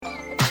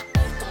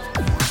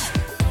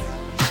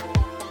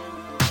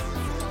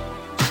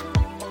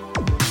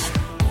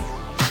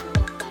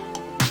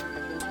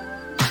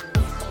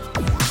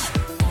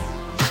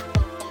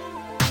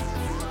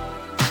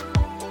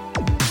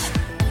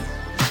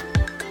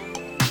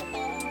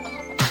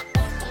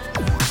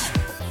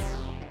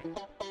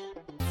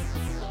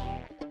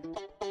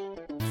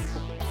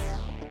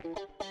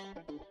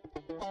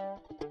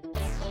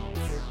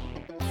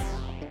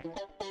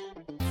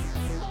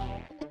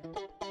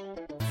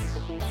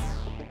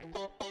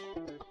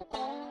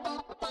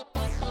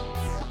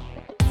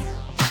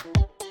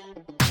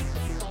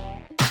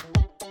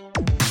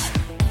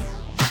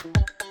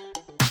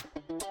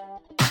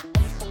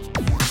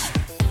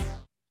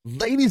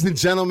Ladies and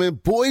gentlemen,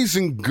 boys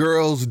and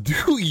girls,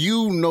 do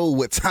you know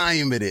what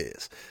time it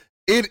is?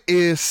 It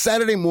is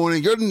Saturday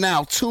morning. You're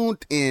now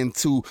tuned in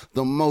to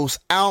the most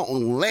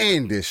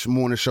outlandish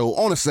morning show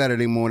on a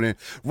Saturday morning,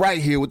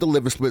 right here with the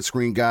Living Split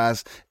Screen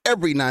guys,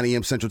 every 9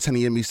 a.m. Central, 10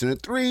 a.m. Eastern, and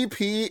 3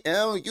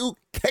 p.m.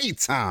 UK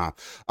time.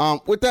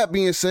 With that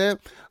being said,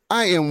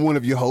 I am one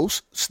of your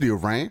hosts, Steel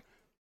Rain.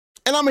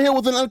 And I'm here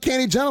with an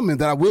uncanny gentleman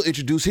that I will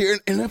introduce here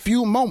in a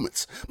few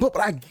moments. But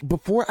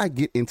before I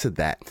get into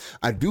that,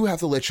 I do have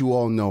to let you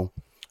all know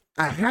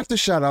I have to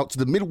shout out to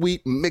the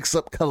Midweek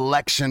Mix-Up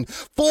Collection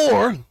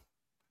for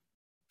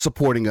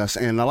supporting us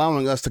and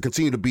allowing us to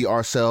continue to be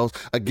ourselves.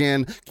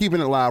 Again, keeping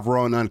it live,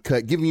 raw, and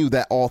uncut, giving you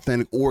that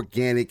authentic,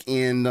 organic,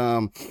 and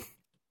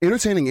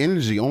entertaining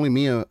energy only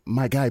me and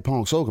my guy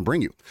Pong Soul can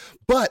bring you.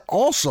 But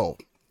also,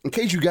 in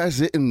case you guys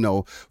didn't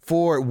know,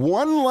 for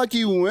one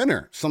lucky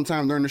winner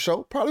sometime during the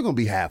show, probably going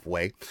to be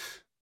halfway,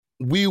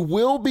 we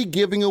will be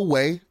giving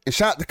away, and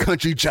shout out to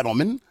Country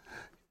Gentleman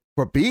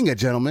for being a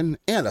gentleman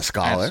and a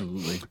scholar.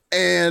 Absolutely.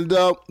 And,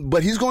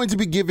 but he's going to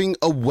be giving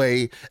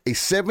away a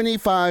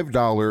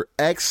 $75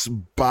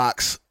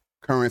 Xbox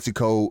currency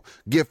code,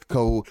 gift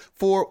code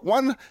for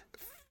one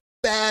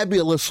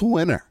fabulous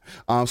winner.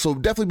 So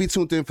definitely be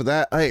tuned in for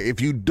that. Hey,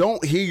 if you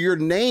don't hear your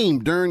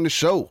name during the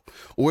show,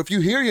 or if you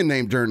hear your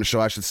name during the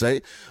show, I should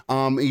say,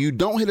 and you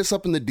don't hit us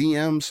up in the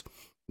DMs,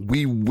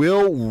 we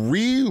will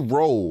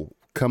re-roll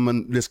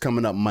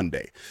coming up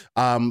Monday.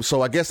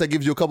 So I guess that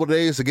gives you a couple of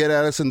days to get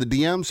at us in the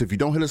DMs. If you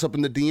don't hit us up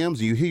in the DMs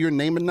and you hear your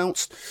name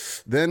announced,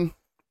 then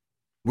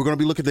we're going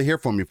to be looking to hear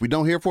from you. If we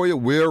don't hear from you,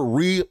 we're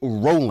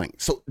re-rolling.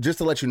 So just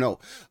to let you know,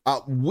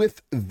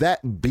 with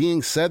that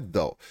being said,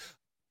 though,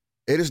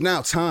 it is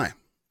now time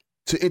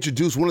to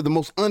introduce one of the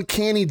most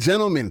uncanny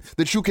gentlemen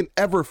that you can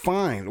ever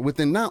find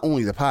within not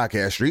only the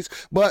podcast streets,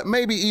 but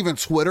maybe even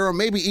Twitter or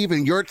maybe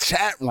even your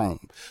chat room.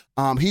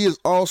 He is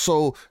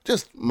also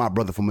just my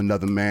brother from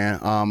another man,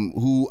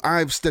 who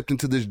I've stepped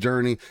into this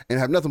journey and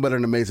have nothing but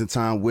an amazing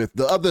time with.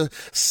 The other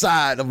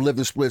side of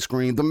Living Split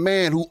Screen, the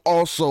man who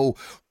also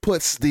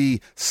puts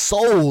the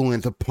soul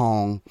into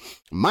Pong,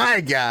 my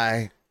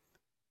guy,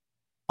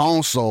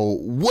 Also,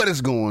 what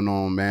is going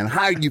on, man?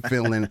 How are you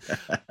feeling?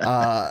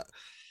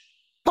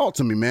 Talk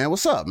to me, man.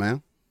 What's up,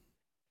 man?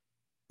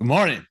 Good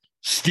morning,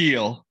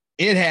 Steel.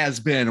 It has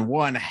been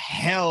one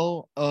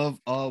hell of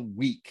a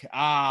week.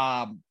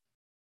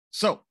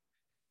 So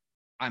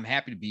I'm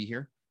happy to be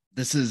here.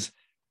 This is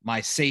my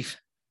safe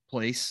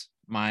place,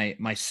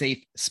 my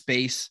safe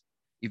space,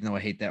 even though I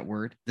hate that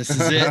word. This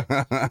is it.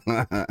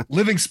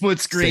 Living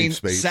Split Screen,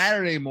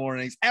 Saturday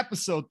mornings,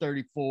 episode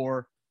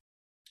 34,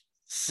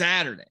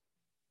 Saturday,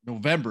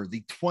 November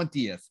the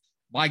 20th.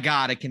 My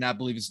God, I cannot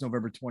believe it's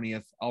November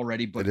 20th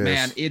already, but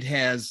man, it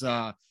has,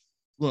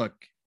 look,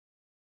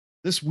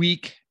 this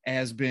week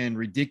has been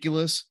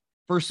ridiculous.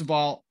 First of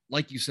all,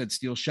 like you said,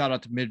 Steel, shout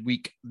out to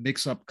Midweek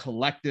Mix-Up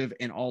Collective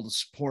and all the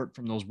support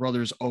from those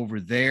brothers over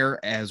there,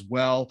 as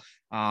well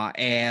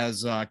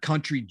as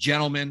Country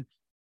Gentleman,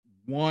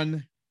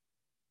 one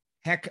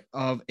heck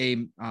of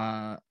a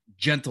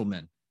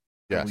gentleman.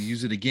 Yes. We'll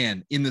use it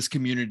again in this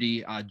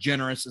community.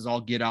 Generous as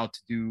all get out to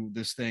do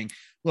this thing.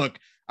 Look,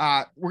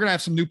 we're going to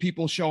have some new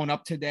people showing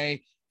up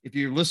today. If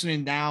you're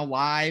listening now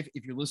live,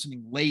 if you're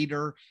listening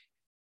later,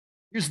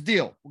 here's the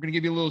deal. We're going to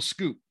give you a little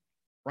scoop,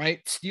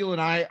 right? Steel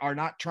and I are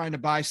not trying to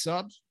buy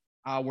subs.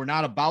 We're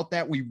not about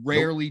that. We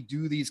rarely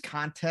do these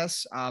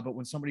contests, but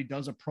when somebody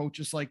does approach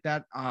us like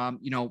that,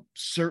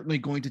 certainly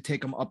going to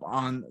take them up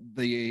on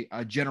the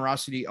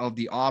generosity of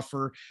the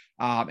offer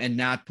and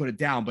not put it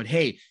down. But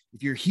hey,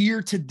 if you're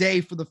here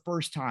today for the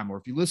first time, or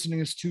if you're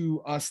listening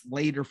to us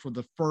later for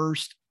the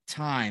first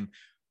time,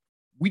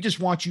 we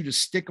just want you to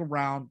stick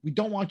around. We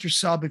don't want your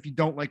sub if you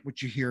don't like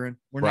what you're hearing.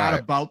 We're not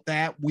about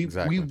that. We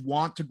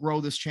want to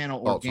grow this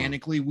channel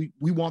organically.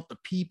 We want the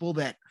people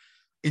that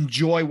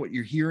enjoy what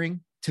you're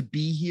hearing to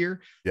be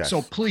here. Yes.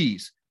 So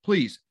please,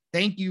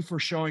 thank you for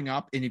showing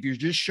up. And if you're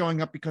just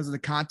showing up because of the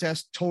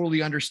contest,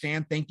 totally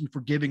understand. Thank you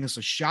for giving us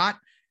a shot.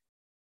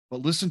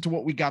 But listen to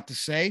what we got to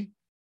say.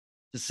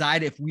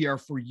 Decide if we are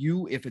for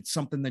you, if it's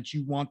something that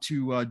you want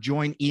to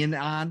join in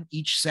on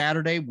each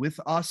Saturday with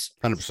us,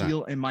 100%.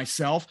 Steel and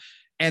myself.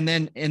 And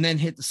then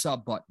hit the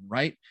sub button,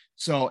 right?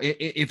 So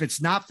if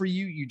it's not for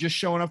you, you're just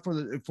showing up for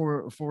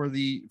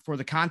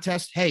the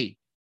contest. Hey,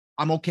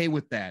 I'm okay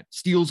with that.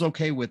 Steel's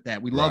okay with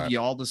that. We love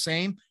you all the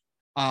same.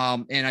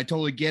 And I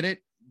totally get it,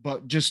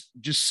 but just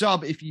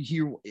sub if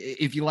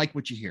you like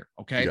what you hear.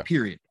 Okay. Yeah.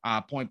 Period.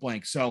 Point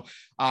blank. So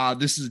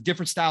this is a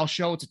different style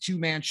show. It's a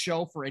 2-man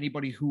show for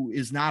anybody who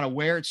is not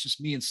aware. It's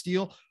just me and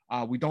Steel.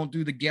 We don't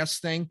do the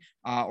guest thing,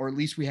 or at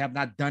least we have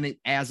not done it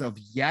as of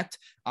yet.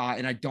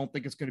 And I don't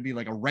think it's going to be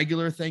like a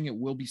regular thing. It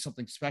will be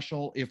something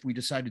special if we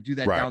decide to do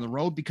that down the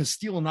road, because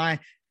Steel and I,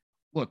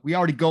 look, we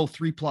already go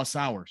 3+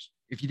 hours.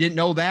 If you didn't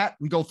know that,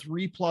 we go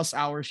 3+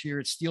 hours here.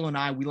 It's Steel and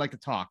I. We like to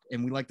talk,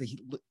 and we like to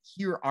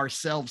hear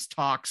ourselves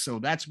talk. So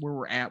that's where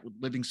we're at with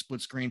Living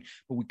Split Screen.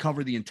 But we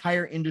cover the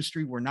entire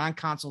industry. We're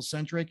non-console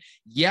centric.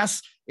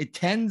 Yes, it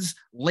tends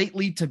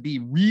lately to be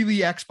really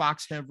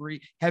Xbox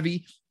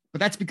heavy. but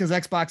that's because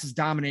Xbox is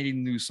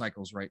dominating the news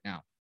cycles right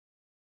now.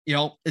 You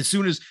know, as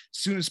soon as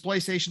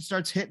PlayStation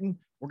starts hitting,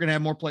 we're going to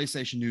have more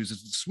PlayStation news.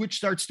 If the Switch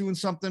starts doing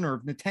something, or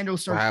if Nintendo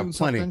starts doing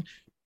something,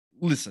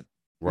 listen,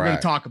 we're going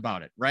to talk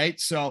about it, right?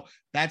 So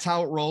that's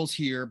how it rolls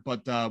here.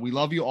 But we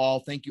love you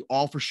all. Thank you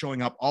all for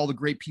showing up. All the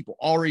great people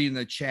already in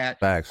the chat.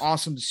 Thanks.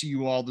 Awesome to see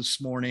you all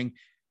this morning.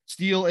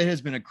 Steele, it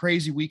has been a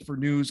crazy week for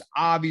news.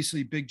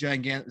 Obviously, big,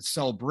 gigantic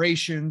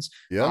celebrations.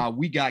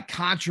 We got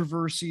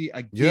controversy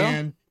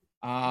again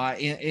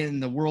in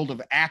the world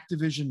of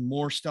Activision,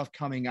 more stuff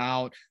coming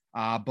out.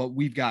 But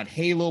we've got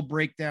Halo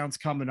breakdowns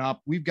coming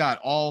up. We've got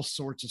all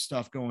sorts of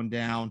stuff going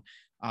down.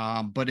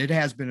 But it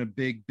has been a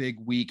big, big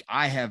week.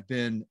 I have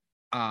been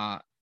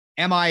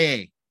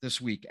MIA this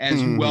week,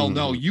 as you well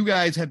know. You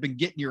guys have been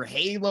getting your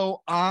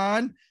Halo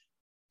on.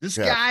 This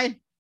guy,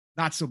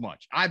 not so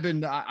much. I've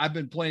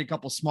been playing a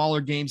couple smaller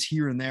games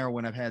here and there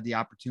when I've had the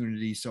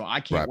opportunity. So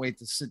I can't wait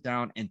to sit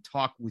down and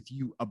talk with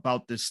you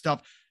about this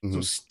stuff.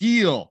 So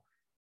Steele,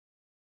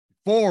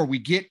 before we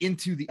get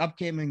into the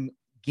upcoming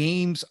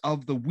games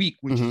of the week,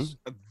 which is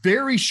a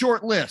very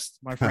short list,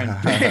 my friend,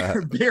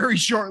 very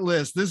short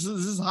list. This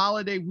is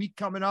holiday week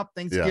coming up,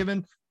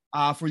 Thanksgiving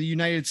for the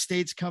United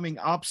States coming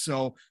up.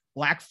 So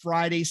Black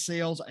Friday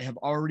sales have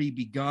already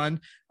begun,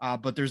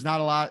 but there's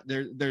not a lot.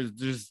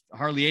 There's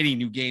hardly any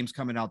new games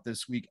coming out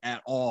this week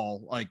at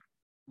all, like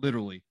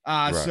literally.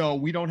 So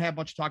we don't have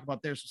much to talk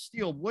about there. So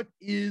Steele, what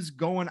is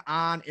going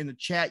on in the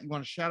chat? You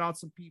want to shout out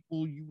some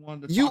people? You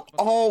want to? You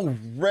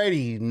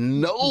already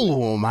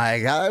know, my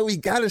guy. We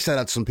got to shout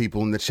out some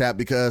people in the chat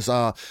because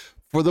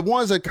for the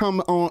ones that come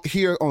on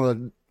here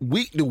on a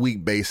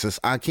week-to-week basis,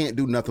 I can't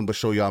do nothing but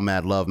show y'all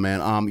mad love,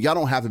 man. Y'all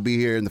don't have to be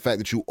here, and the fact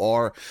that you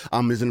are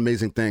is an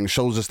amazing thing. It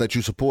shows us that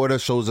you support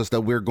us, shows us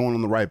that we're going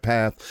on the right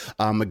path.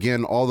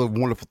 Again, all the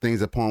wonderful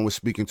things that Pawn was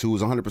speaking to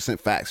is 100%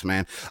 facts,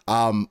 man.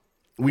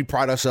 We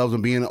pride ourselves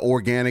on being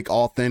organic,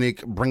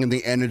 authentic, bringing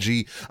the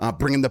energy,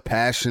 bringing the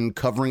passion,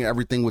 covering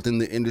everything within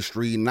the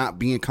industry, not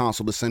being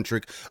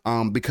console-centric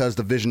because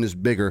the vision is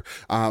bigger.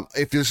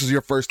 If this is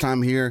your first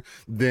time here,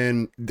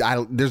 then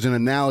there's an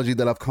analogy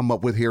that I've come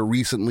up with here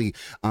recently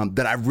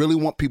that I really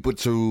want people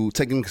to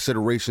take into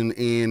consideration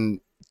and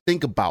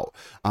think about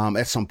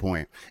at some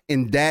point.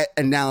 And that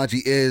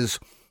analogy is,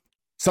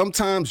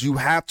 sometimes you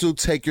have to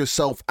take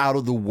yourself out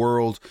of the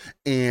world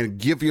and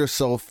give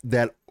yourself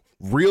that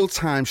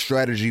real-time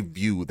strategy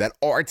view, that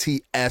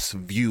RTS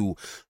view,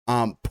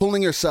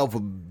 pulling yourself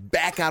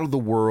back out of the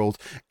world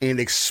and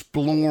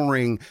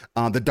exploring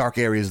the dark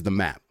areas of the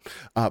map.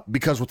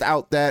 Because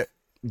without that,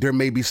 there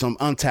may be some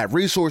untapped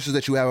resources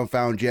that you haven't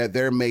found yet.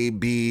 There may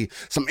be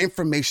some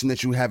information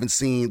that you haven't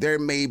seen. There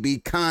may be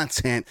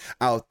content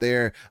out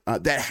there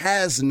that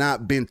has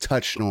not been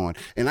touched on.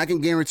 And I can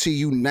guarantee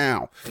you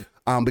now,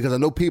 because I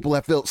know people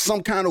have felt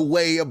some kind of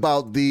way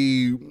about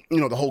the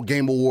whole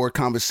Game Award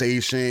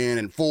conversation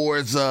and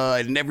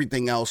Forza and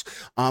everything else.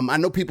 I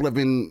know people have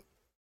been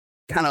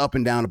kind of up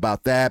and down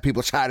about that. People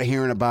are tired of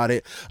hearing about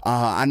it.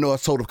 I know I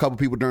told a couple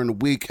people during the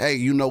week, hey,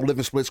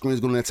 Living Split Screen is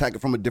going to attack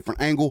it from a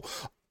different angle.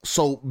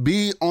 So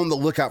be on the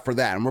lookout for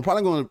that. And we're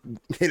probably going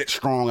to hit it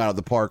strong out of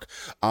the park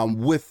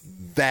with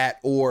that,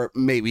 or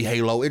maybe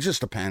Halo. It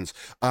just depends.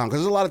 Because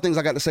there's a lot of things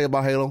I got to say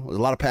about Halo. There's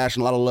a lot of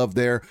passion, a lot of love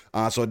there.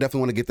 So I definitely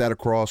want to get that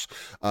across.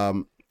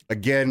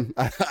 Again,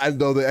 I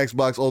know the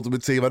Xbox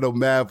Ultimate Team. I know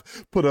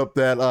Mav put up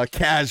that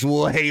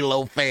casual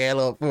Halo fan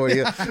up for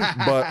you.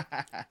 But,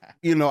 I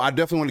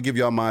definitely want to give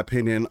y'all my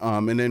opinion.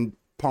 And then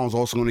Pawn's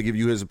also going to give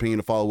you his opinion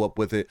to follow up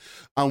with it.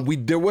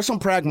 There were some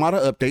Pragmata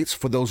updates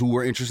for those who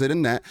were interested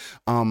in that.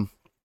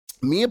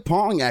 Me and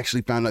Pong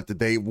actually found out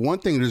today one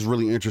thing that is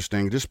really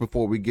interesting, just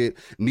before we get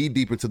knee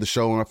deep into the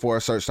show and before I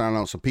start signing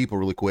out some people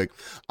really quick.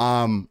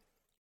 I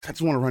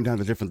just want to run down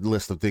the different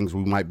list of things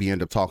we might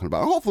end up talking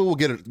about. Hopefully we'll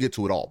get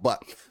to it all.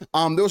 But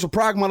there was some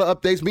Pragmata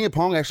updates. Me and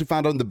Pong actually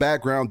found out in the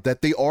background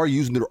that they are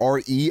using their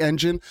RE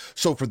engine.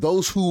 So for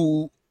those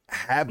who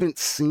haven't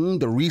seen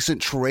the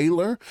recent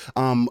trailer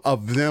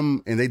of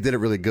them, and they did it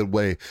really good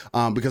way,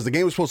 because the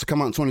game was supposed to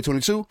come out in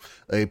 2022.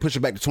 They pushed it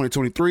back to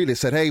 2023. They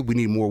said, hey, we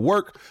need more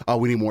work,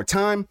 we need more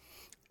time.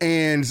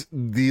 And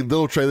the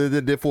little trailer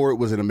they did for it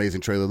was an amazing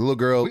trailer. The little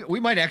girl,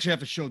 we might actually have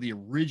to show the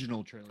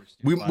original trailers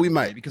too, we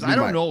might, because I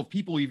don't know if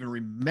people even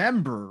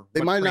remember they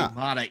what might not.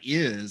 Pragmata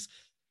is.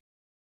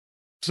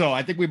 So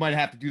I think we might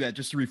have to do that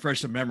just to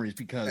refresh some memories,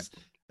 because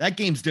that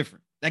game's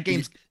different.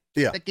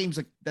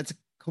 That's a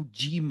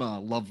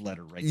Kojima love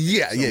letter, right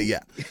there. Yeah.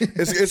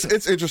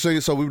 It's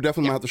interesting. So we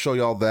definitely have to show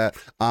y'all that.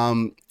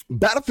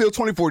 Battlefield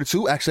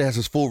 2042 actually has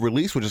its full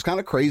release, which is kind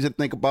of crazy to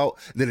think about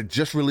that it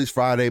just released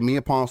Friday. Me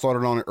and Pawn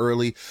started on it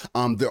early.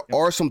 There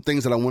are some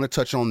things that I want to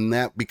touch on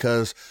that,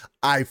 because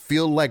I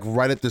feel like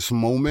right at this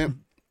moment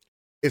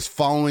it's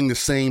following the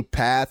same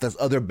path as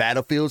other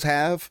Battlefields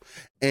have.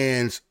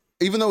 And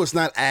even though it's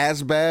not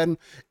as bad,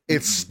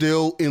 it's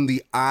still in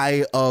the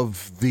eye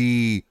of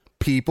the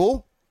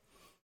people.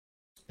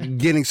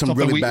 getting some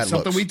really bad looks.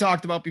 Something we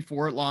talked about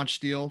before at launch,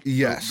 Steel.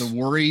 Yes. The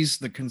worries,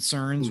 the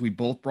concerns. We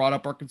both brought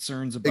up our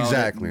concerns about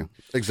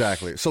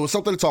Exactly. So it's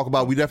something to talk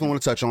about. We definitely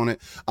want to touch on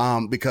it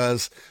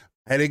because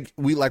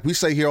we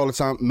say here all the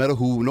time, Meta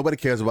Who, nobody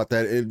cares about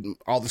that,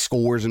 all the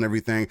scores and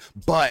everything.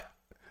 But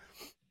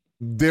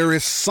there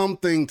is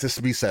something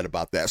to be said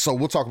about that. So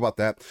we'll talk about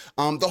that.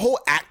 The whole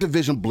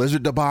Activision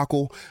Blizzard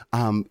debacle,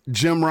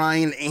 Jim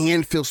Ryan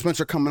and Phil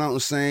Spencer coming out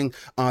and saying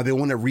they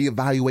want to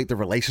reevaluate the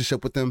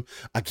relationship with them.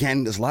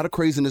 Again, there's a lot of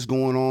craziness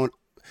going on.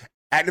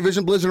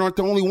 Activision Blizzard aren't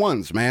the only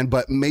ones, man,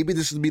 but maybe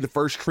this would be the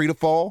first tree to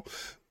fall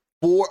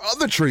for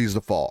other trees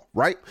to fall,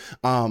 right?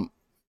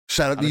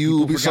 Shout out to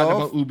you,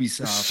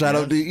 Ubisoft. Shout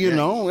out to,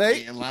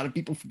 hey. A lot of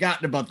people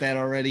forgotten about that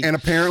already. And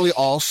apparently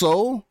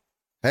also,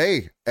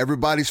 hey,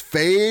 everybody's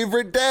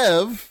favorite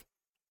dev.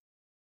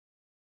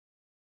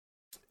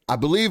 I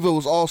believe it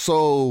was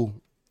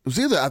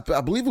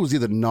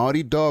either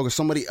Naughty Dog or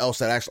somebody else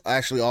that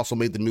actually also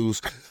made the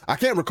news. I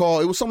can't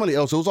recall. It was somebody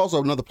else. It was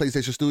also another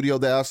PlayStation studio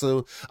that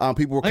also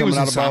people were coming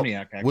out about.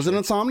 Actually. Was it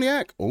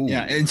Insomniac? Ooh.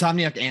 Yeah,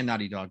 Insomniac and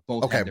Naughty Dog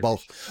both. Okay,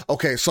 both.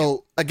 Okay,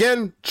 so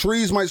again,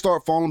 trees might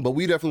start falling, but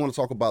we definitely want to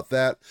talk about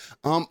that.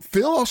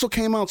 Phil also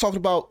came out and talked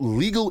about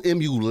legal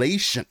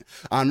emulation.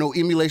 I know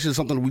emulation is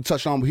something we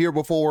touched on here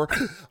before,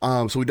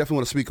 so we definitely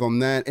want to speak on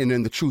that, and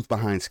then the truth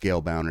behind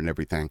Scalebound and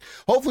everything.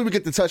 Hopefully, we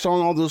get to touch on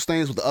all those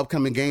things with the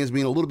upcoming games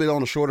being a little bit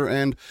on the shorter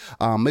end.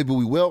 Maybe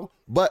we will,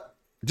 but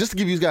just to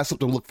give you guys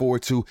something to look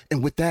forward to.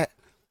 And with that,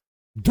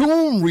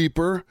 Doom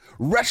Reaper,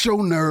 Retro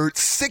Nerd,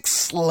 Six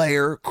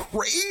Slayer,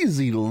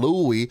 Crazy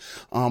Louie.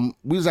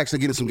 We was actually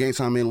getting some game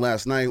time in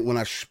last night when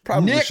I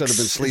probably should have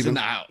been sleeping. Is in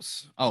the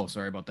house. Oh,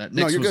 sorry about that.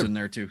 Nix was in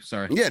there too.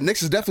 Sorry. Yeah,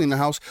 Nix is definitely in the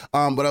house.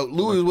 But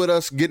Louie was with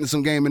us getting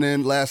some gaming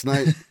in last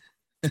night.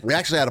 We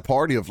actually had a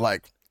party of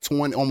like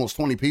almost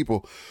 20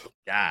 people.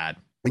 God.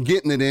 And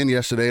getting it in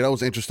yesterday. That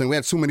was interesting. We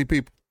had too many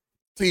people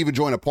to even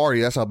join a party.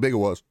 That's how big it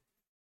was.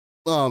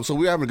 So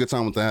we were having a good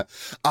time with that.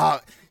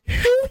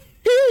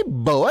 Hey,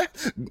 boy,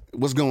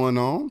 what's going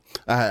on?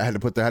 I had to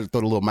throw the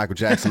little Michael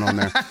Jackson on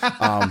there.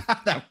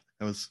 That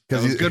was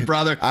good,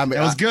 brother. That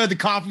was good. The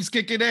coffee's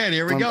kicking in.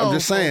 Here we go. I'm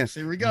just saying.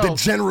 Here we go. The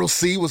General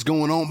C was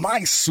going on.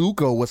 My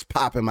Suko was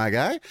popping, my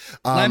guy.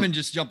 Lemon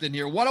just jumped in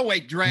here.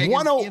 108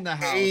 Dragons in the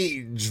house.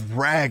 108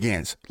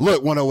 Dragons.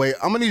 Look, 108,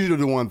 I'm going to need you to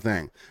do one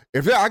thing.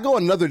 If I go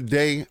another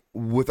day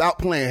without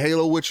playing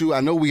Halo with you,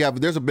 I know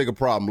there's a bigger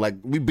problem. Like,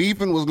 we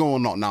beefing, what's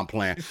going on? No, I'm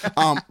playing.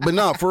 But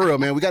no, for real,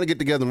 man, we got to get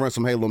together and run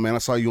some Halo, man. I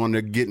saw you on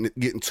there getting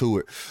to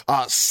it.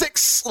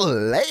 Six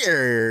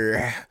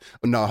Slayer.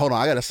 No, hold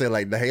on. I got to say it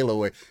like the Halo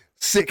way.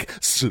 Sick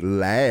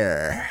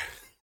Slayer.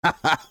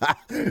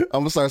 I'm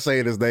gonna start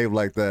saying his name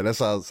like that. That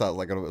sounds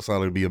like it's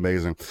going to be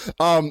amazing.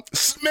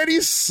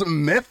 Smitty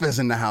Smith is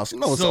in the house. You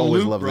know, it's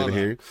always lovely to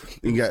hear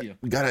you.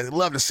 Gotta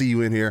love to see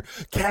you in here.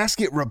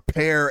 Casket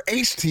Repair,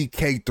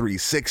 HTK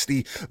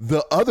 360,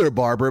 the other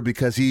barber,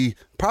 because he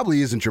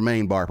probably isn't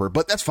Jermaine Barber,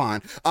 but that's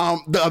fine.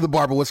 The other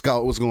barber, what's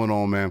going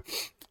on, man?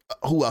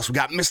 Who else? We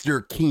got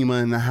Mr.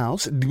 Kima in the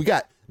house. We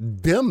got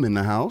Dim in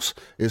the house.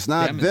 It's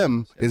not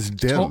them, it's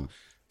Dim.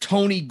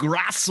 Tony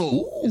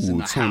Grasso is in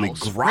the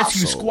house.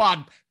 Rescue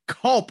Squad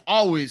Culp,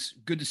 always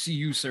good to see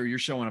you, sir. You're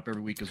showing up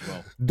every week as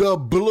well. The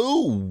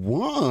Blue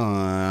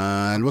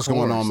One. What's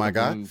going on, my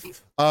guy?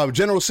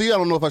 General C, I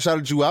don't know if I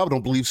shouted you out. I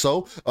don't believe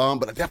so.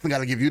 But I definitely got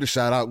to give you the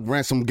shout out.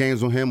 Ran some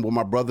games with him, with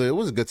my brother. It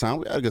was a good time.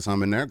 We had a good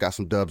time in there. Got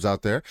some dubs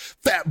out there.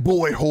 Fat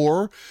Boy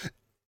Horror.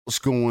 What's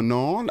going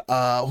on?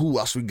 Who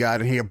else we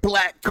got in here?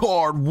 Black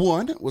Card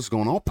 1. What's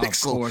going on?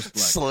 Pixel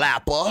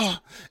Slapper.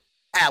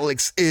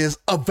 Alex is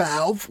a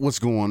Valve. What's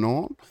going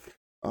on?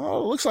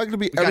 Looks like it'll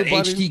be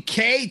everybody.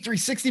 HDK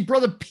 360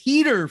 brother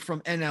Peter from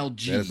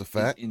NLG. That is a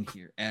fact. In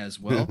here as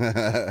well.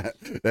 That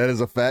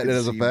is a fact. That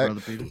is a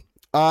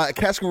fact.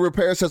 Casket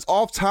Repair says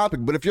off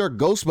topic, but if you're a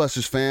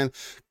Ghostbusters fan,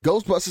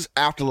 Ghostbusters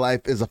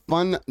Afterlife is a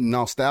fun,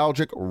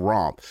 nostalgic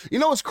romp. You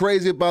know what's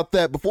crazy about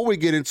that? Before we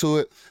get into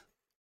it,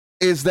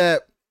 is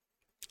that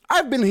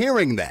I've been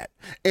hearing that,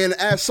 and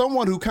as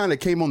someone who kind of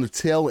came on the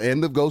tail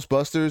end of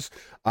Ghostbusters,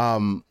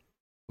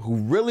 who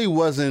really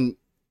wasn't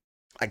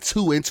like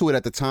too into it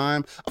at the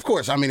time. Of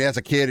course, I mean, as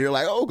a kid, you're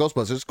like, oh,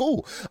 Ghostbusters is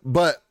cool.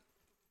 But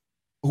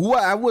who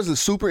I wasn't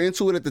super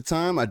into it at the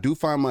time, I do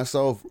find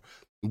myself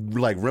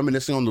like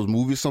reminiscing on those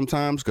movies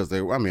sometimes because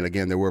they were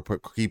a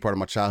key part of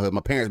my childhood.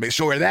 My parents made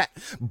sure of that.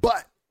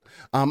 But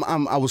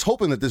I was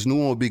hoping that this new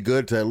one would be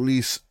good to at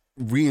least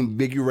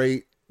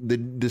reinvigorate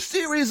the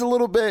series a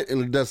little bit,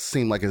 and it does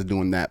seem like it's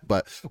doing that,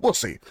 but we'll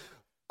see.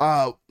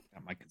 Got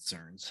my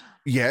concerns.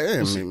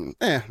 Yeah,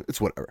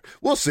 it's whatever.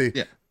 We'll see.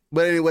 Yeah.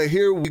 But anyway,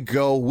 here we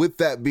go. With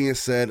that being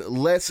said,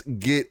 let's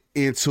get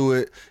into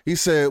it. He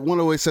said, one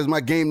of the ways says,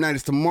 my game night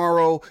is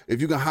tomorrow.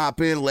 If you can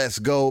hop in, let's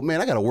go.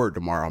 Man, I got to work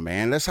tomorrow,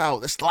 man. That's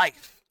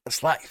life.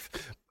 That's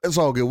life. It's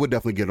all good. We'll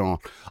definitely get on.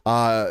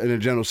 And the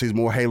general sees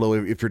more Halo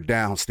if you're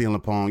down, stealing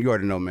Pong. You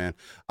already know, man.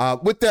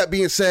 With that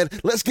being said,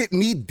 let's get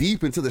knee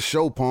deep into the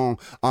show, Pong.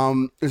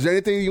 Is there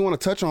anything you want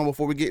to touch on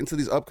before we get into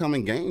these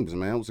upcoming games,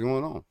 man? What's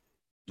going on?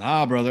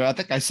 Ah, brother, I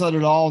think I said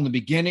it all in the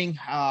beginning.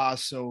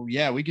 So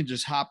yeah, we can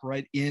just hop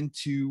right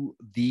into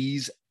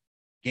these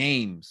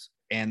games,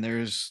 and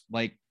there's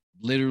like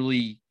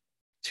literally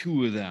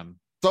two of them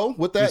So with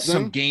with that,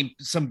 then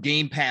some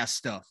Game Pass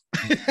stuff.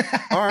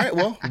 all right.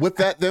 Well, with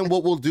that, then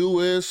what we'll do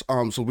is,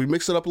 so we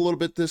mix it up a little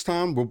bit this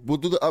time. We'll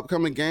do the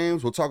upcoming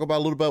games. We'll talk about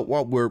a little bit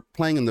what we're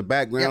playing in the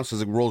background, Yep.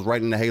 since it rolls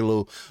right into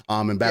Halo,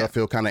 and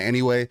Battlefield kind of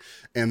anyway,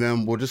 and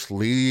then we'll just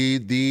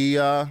lead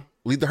the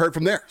herd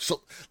from there.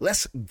 So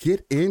let's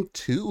get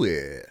into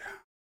it.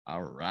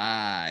 All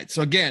right.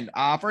 So again,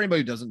 for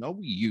anybody who doesn't know,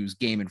 we use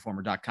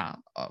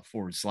GameInformer.com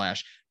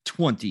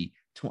 /20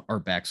 or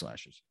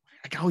backslashes.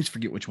 I always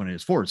forget which one it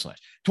is,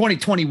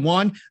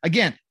 /2021.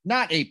 Again,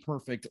 not a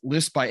perfect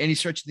list by any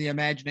stretch of the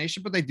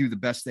imagination, but they do the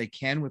best they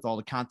can with all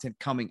the content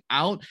coming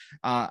out.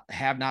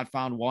 Have not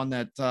found one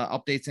that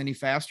updates any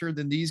faster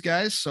than these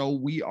guys. So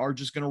we are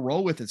just going to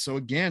roll with it. So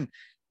again,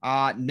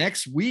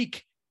 next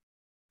week,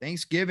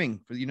 Thanksgiving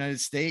for the United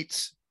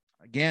States.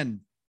 Again,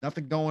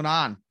 nothing going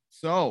on.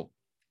 So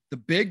the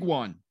big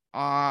one,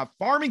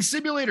 Farming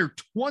Simulator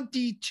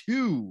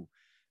 22.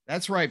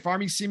 That's right.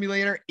 Farming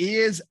Simulator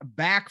is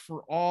back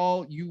for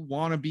all you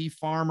wannabe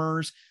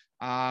farmers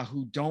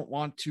who don't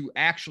want to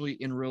actually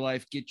in real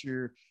life get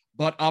your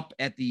butt up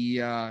at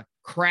the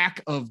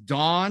crack of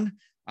dawn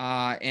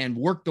and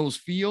work those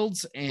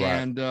fields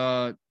and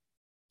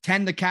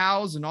tend the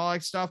cows and all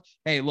that stuff.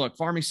 Hey, look,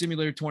 Farming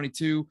Simulator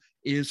 22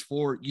 is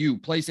for you.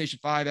 PlayStation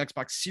 5,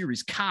 Xbox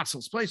Series,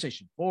 consoles,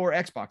 PlayStation 4,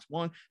 Xbox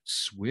One,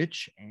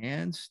 Switch,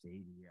 and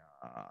Stadia.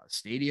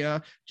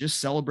 Stadia just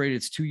celebrated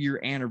its 2-year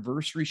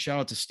anniversary.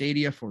 Shout out to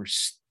Stadia for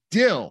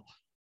still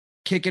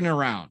kicking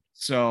around.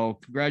 So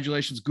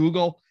congratulations,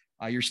 Google.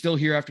 You're still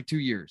here after 2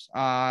 years.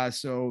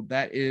 So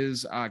that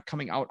is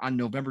coming out on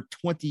November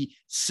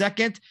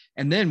 22nd.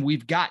 And then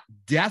we've got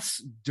Death's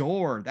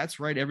Door. That's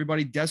right,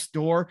 everybody. Death's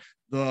Door,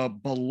 the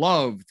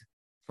beloved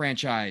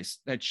franchise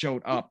that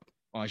showed up.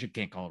 Well,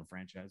 can't call it a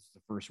franchise. It's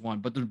the first one,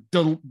 but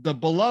the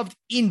beloved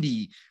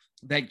indie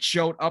that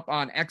showed up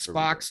on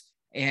Xbox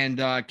and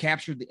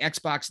captured the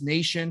Xbox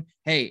Nation.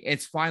 Hey,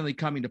 it's finally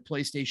coming to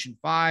PlayStation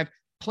 5,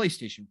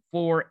 PlayStation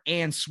 4,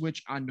 and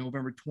Switch on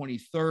November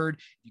 23rd. If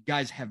you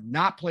guys have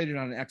not played it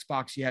on an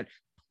Xbox yet,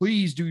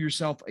 please do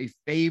yourself a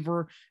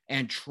favor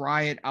and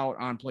try it out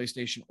on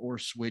PlayStation or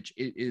Switch.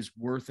 It is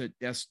worth it.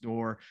 Death's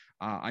Door.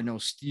 I know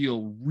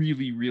Steele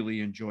really,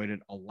 really enjoyed it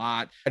a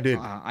lot. I did.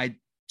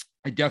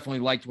 I definitely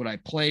liked what I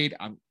played.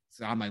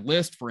 It's on my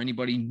list for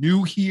anybody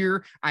new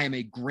here. I am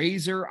a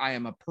grazer. I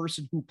am a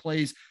person who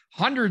plays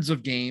hundreds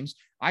of games.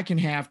 I can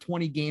have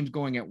 20 games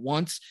going at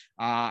once.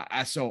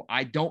 So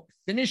I don't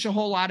finish a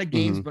whole lot of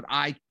games, but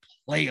I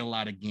play a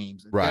lot of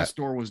games. Right. Death's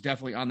Door was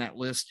definitely on that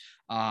list.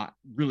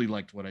 Really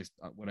liked what I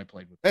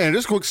played with. And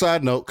just a quick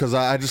side note, because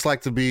I just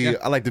like to be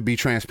I like to be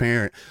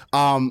transparent.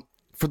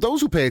 For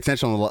those who pay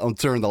attention on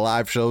during the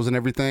live shows and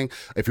everything,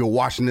 if you're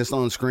watching this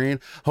on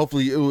screen,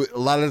 hopefully a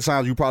lot of the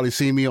times you probably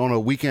see me on a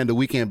weekend to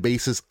weekend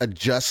basis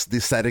adjust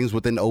the settings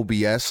within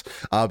OBS.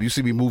 You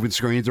see me moving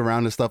screens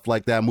around and stuff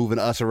like that, moving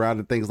us around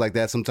and things like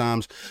that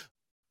sometimes.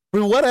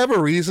 For whatever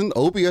reason,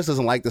 OBS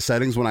doesn't like the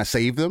settings when I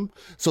save them,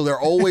 so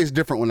they're always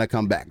different when I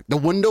come back. The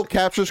window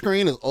capture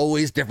screen is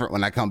always different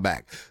when I come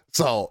back.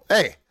 So,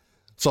 hey.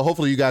 So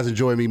hopefully you guys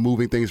enjoy me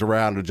moving things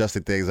around,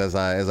 adjusting things as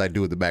I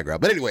do in the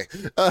background. But anyway,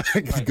 go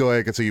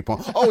ahead and continue.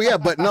 Oh yeah,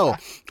 but no.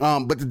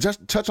 But to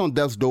just touch on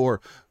Death's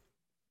Door,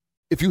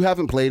 if you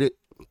haven't played it,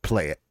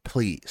 play it,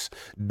 please.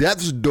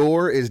 Death's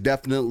Door is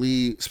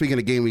definitely, speaking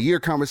of Game of the Year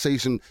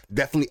conversation,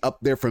 definitely up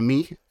there for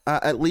me,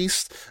 at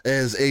least,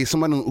 as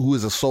someone who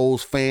is a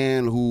Souls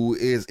fan, who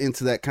is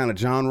into that kind of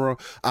genre.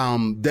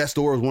 Death's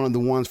Door is one of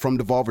the ones from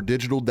Devolver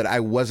Digital that I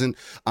wasn't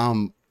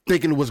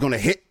thinking it was going to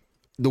hit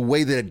the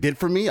way that it did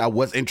for me. I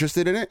was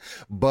interested in it,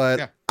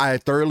 but I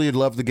thoroughly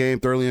loved the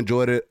game, thoroughly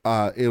enjoyed it.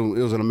 It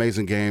was an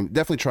amazing game.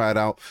 Definitely try it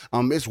out.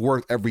 It's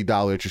worth every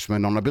dollar that you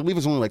spend on it. I believe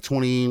it's only like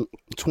 $20,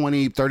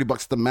 $30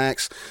 at the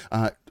max.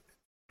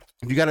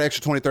 If you got an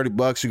extra $20,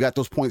 $30, you got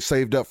those points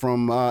saved up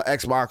from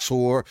Xbox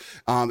or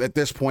at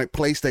this point,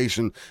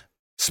 PlayStation.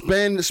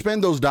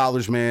 Spend those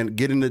dollars, man.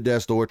 Get into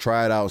Death's Door,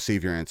 try it out, see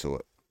if you're into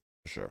it.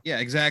 Sure. Yeah,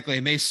 exactly.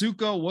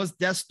 Meisuko, was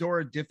Death's Door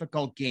a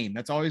difficult game?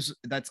 That's always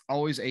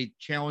a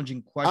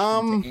challenging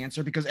question to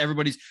answer, because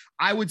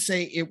I would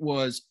say it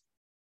was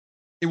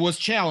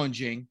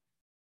challenging,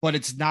 but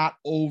it's not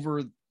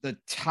over the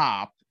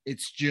top.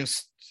 It's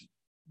just,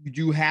 you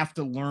do have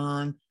to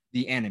learn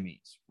the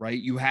enemies,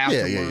 right? You have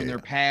to learn their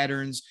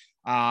patterns,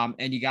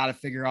 and you got to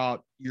figure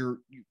out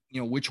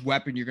which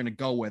weapon you're going to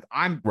go with.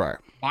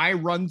 My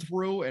run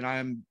through, and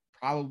I'm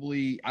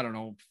probably, I don't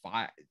know,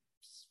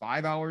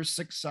 5 hours,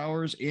 6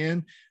 hours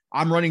in,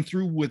 I'm running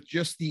through with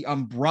just the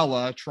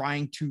umbrella,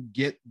 trying to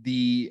get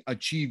the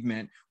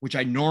achievement, which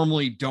I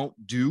normally don't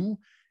do.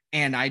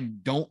 And I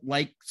don't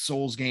like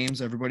Souls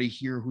games. Everybody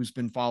here who's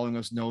been following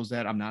us knows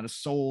that I'm not a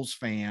Souls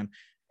fan,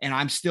 and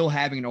I'm still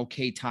having an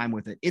okay time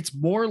with it. It's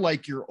more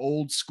like your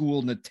old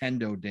school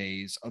Nintendo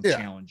days of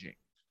challenging,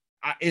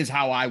 is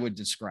how I would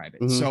describe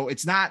it. So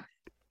it's not,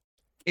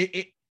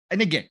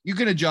 and again, you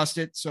can adjust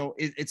it, so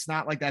it's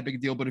not like that big a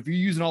deal. But if you're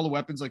using all the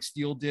weapons like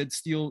Steel did,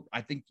 Steel,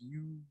 I think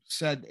you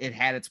said it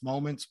had its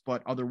moments,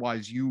 but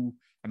otherwise,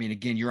 I mean,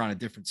 again, you're on a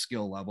different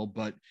skill level,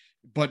 but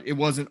it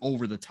wasn't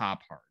over the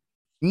top hard.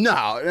 No,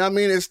 I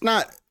mean, it's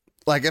not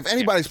like if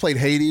anybody's played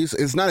Hades,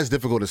 it's not as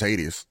difficult as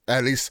Hades,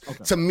 at least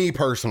to me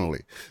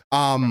personally.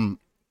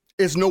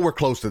 It's nowhere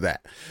close to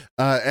that.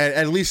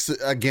 At least,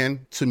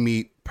 again, to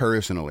me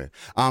personally.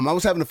 I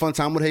was having a fun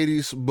time with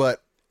Hades,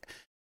 but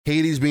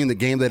Hades being the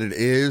game that it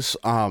is,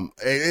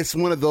 it's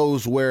one of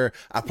those where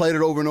I played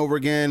it over and over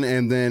again,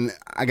 and then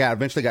I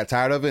eventually got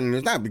tired of it. And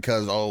it's not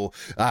because,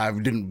 I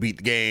didn't beat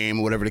the game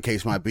or whatever the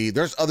case might be.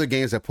 There's other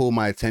games that pull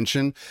my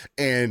attention,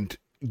 and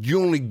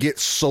you only get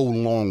so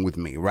long with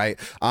me, right?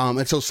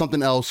 Until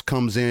something else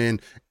comes in.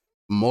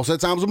 Most of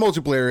the times a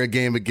multiplayer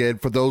game again.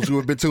 For those who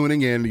have been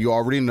tuning in, you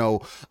already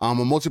know a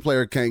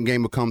multiplayer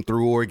game will come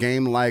through, or a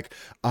game like,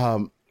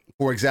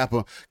 for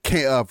example,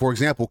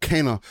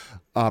 Kena,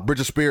 Bridge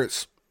of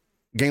Spirits.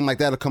 Game like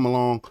that will come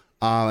along.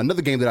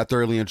 Another game that I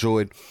thoroughly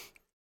enjoyed,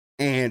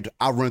 and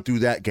I'll run through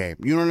that game.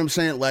 You know what I'm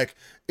saying? Like,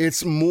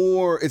 it's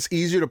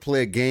easier to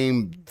play a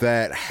game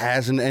that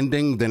has an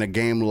ending than a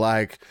game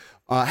like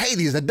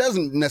Hades that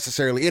doesn't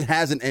necessarily. It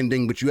has an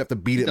ending, but you have to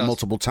beat it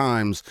multiple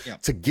times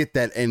to get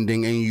that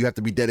ending, and you have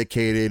to be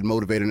dedicated,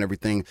 motivated, and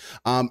everything.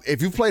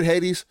 If you've played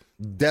Hades,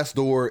 Death's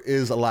Door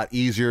is a lot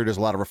easier. There's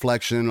a lot of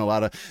reflection, a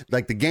lot of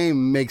the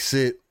game makes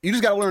it. You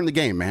just got to learn the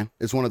game, man.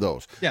 It's one of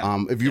those.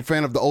 Yeah. If you're a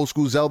fan of the old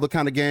school Zelda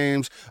kind of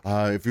games,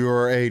 if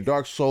you're a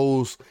Dark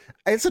Souls,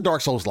 it's a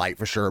Dark Souls light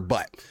for sure.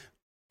 But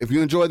if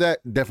you enjoy that,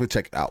 definitely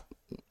check it out.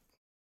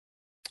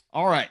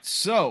 All right,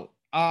 so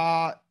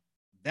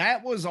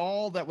that was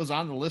all that was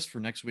on the list for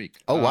next week.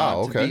 Oh, wow.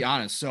 Okay. To be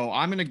honest. So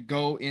I'm going to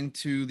go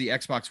into the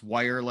Xbox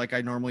Wire like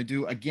I normally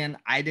do. Again,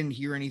 I didn't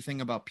hear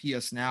anything about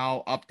PS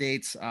Now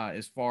updates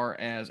as far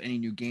as any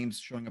new games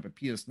showing up at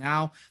PS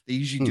Now. They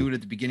usually do it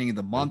at the beginning of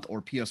the month,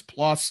 or PS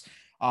Plus.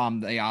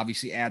 They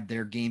obviously add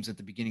their games at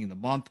the beginning of the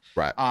month.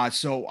 Right.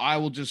 So I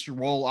will just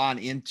roll on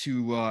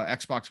into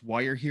Xbox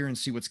Wire here and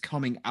see what's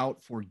coming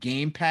out for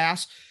Game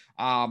Pass.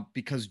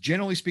 Because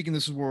generally speaking,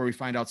 this is where we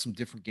find out some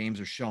different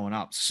games are showing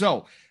up.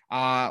 So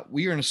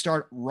we are going to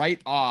start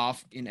right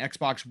off in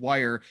Xbox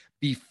Wire.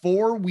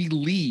 Before We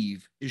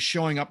Leave is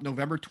showing up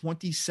November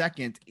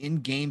 22nd in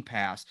Game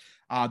Pass.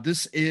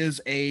 This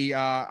is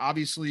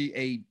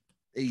obviously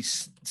a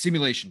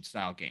simulation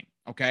style game.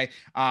 Okay.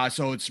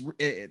 So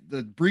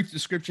the brief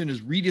description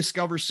is: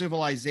 rediscover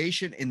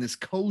civilization in this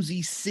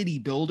cozy city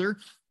builder,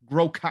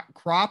 grow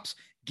crops,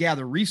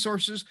 gather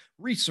resources,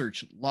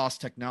 research lost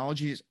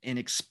technologies, and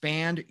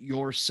expand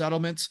your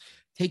settlements.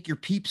 Take your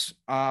peeps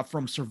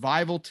from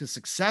survival to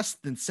success,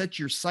 then set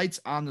your sights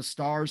on the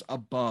stars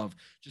above.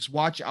 Just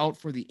watch out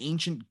for the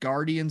ancient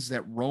guardians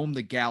that roam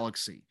the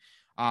galaxy.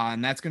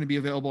 And that's going to be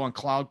available on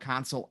cloud,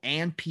 console,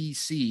 and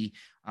PC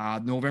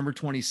November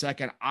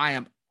 22nd. I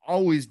am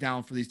always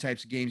down for these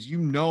types of games. You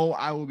know,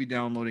 I will be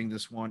downloading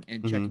this one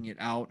and checking it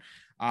out.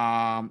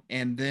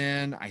 And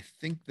then I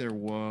think there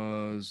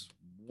was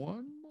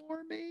one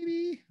more,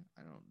 maybe.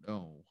 I don't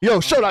know. Yo,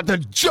 shout out to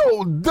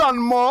Joe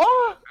Dunmore.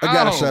 I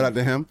gotta shout out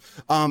to him.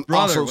 Brother,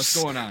 also,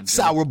 what's going on?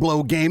 Sour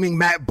Blow Gaming,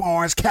 Matt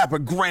Barnes, Capra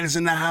Grant is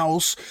in the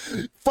house.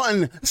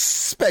 Fun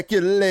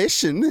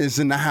Speculation is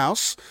in the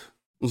house.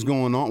 What's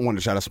going on? I wanted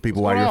to shout out some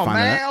people while you're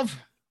finding that.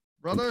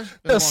 Brother,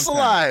 the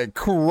Sly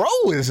Crow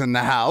is in the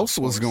house.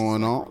 What's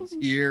going on?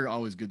 Here,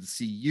 always good to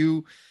see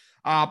you.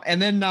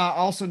 And then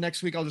also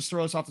next week, I'll just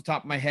throw this off the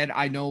top of my head.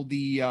 I know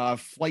the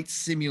Flight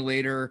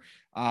Simulator.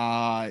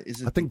 Is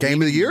it? I think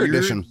Game of the Year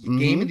edition.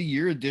 Game of the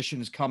Year edition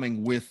is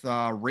coming with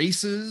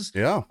races.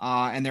 Yeah.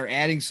 And they're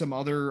adding some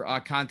other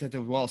content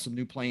as well, some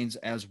new planes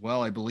as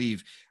well, I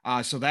believe.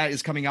 So that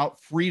is coming out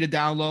free to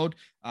download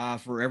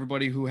for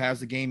everybody who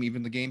has the game,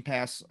 even the Game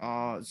Pass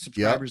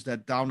subscribers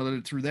that downloaded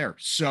it through there.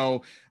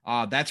 So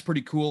that's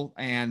pretty cool.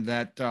 And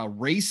that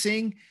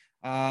racing.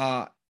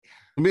 I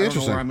don't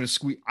know where I'm going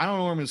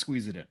to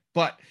squeeze it in,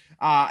 but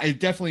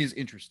it definitely is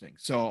interesting.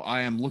 So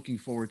I am looking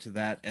forward to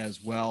that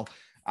as well.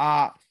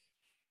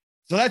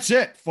 So that's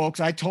it, folks.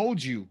 I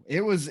told you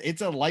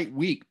it's a light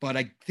week, but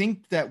I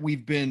think that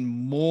we've been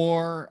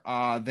more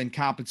than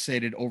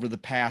compensated over the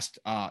past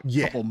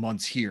couple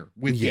months here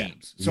with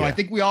games. So I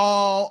think we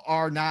all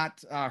are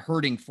not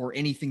hurting for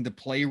anything to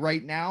play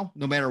right now,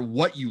 no matter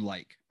what you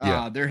like.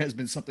 There has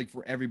been something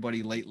for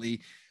everybody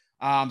lately.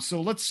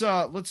 So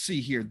let's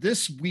see here.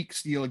 This week,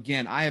 Steel,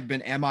 again, I have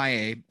been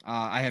MIA.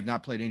 I have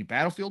not played any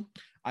Battlefield.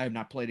 I have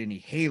not played any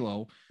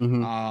Halo.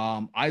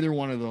 Either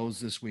one of those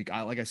this week.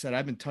 Like I said,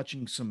 I've been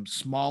touching some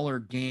smaller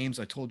games.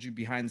 I told you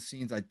behind the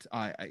scenes.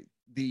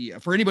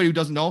 For anybody who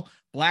doesn't know,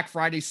 Black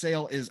Friday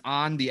sale is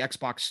on the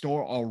Xbox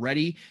store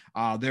already.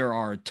 There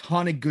are a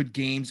ton of good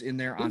games in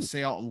there on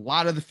sale. A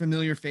lot of the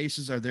familiar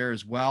faces are there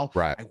as well.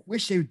 Right. I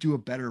wish they would do a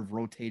better of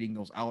rotating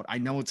those out. I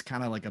know it's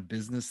kind of like a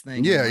business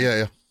thing.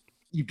 Yeah.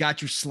 you've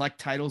got your select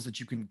titles that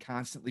you can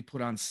constantly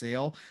put on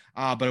sale.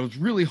 But I was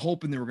really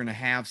hoping they were going to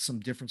have some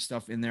different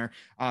stuff in there.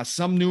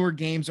 Some newer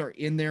games are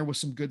in there with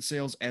some good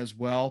sales as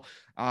well.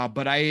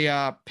 But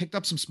I picked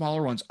up some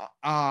smaller ones.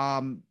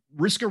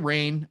 Risk of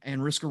Rain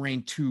and Risk of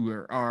Rain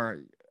 2 are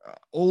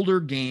older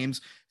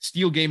games.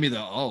 Steel gave me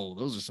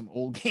those are some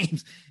old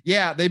games.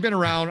 Yeah, they've been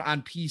around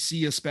on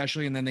PC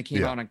especially, and then they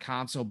came out on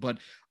console, but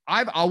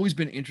I've always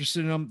been interested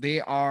in them. They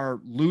are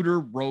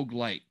looter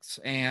roguelikes,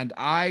 and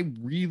I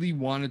really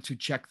wanted to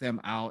check them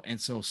out. And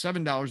so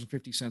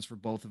 $7.50 for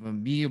both of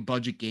them. Me, a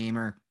budget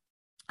gamer,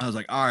 I was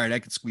like, all right, I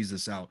could squeeze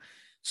this out.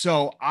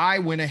 So I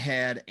went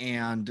ahead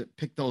and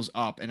picked those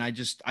up, and I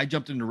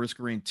jumped into Risk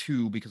of Rain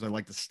 2 because I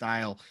like the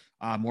style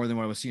more than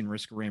what I was seeing in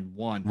Risk of Rain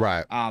 1.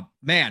 Right.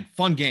 Man,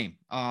 fun game.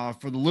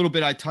 For the little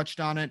bit I touched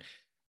on it,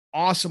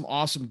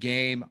 awesome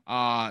game.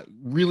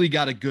 Really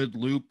got a good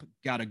loop,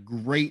 got a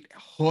great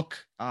hook.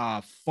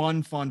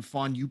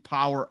 Fun. You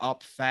power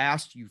up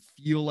fast. You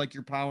feel like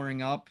you're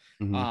powering up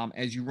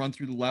as you run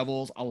through the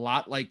levels. A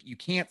lot like you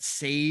can't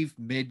save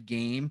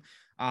mid-game.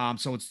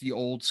 So it's the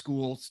old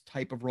school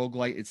type of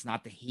roguelite. It's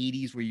not the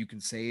Hades where you can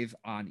save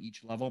on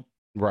each level.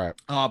 Right.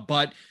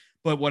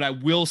 But what I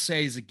will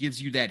say is it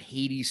gives you that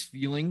Hades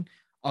feeling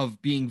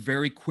of being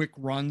very quick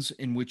runs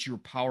in which you're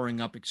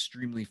powering up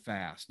extremely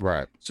fast.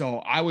 Right. So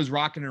I was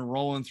rocking and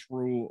rolling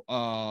through,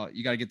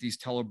 you got to get these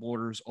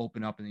teleporters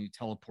open up and then you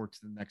teleport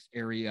to the next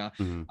area.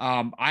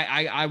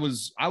 I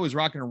was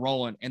rocking and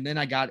rolling, and then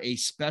I got a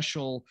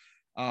special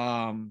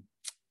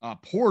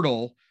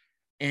portal,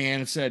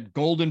 and it said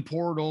golden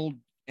portal,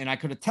 and I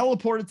could have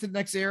teleported to the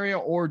next area,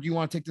 or do you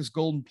want to take this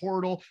golden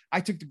portal?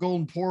 I took the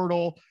golden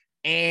portal,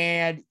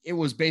 and it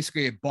was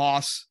basically a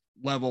boss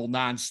level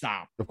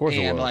nonstop. Of course,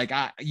 and it was. like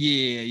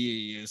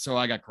yeah. So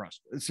I got crushed.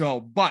 So,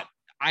 but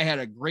I had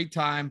a great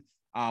time.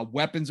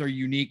 Weapons are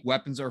unique.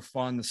 Weapons are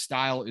fun. The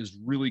style is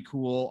really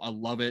cool. I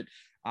love it.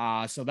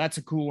 So that's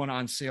a cool one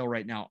on sale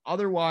right now.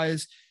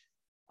 Otherwise,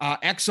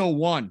 Exo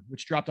 1,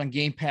 which dropped on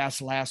Game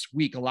Pass last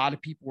week. A lot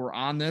of people were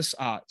on this.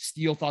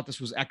 Steel thought this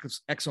was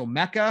Exo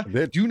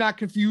Mecha. Do not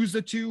confuse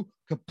the two.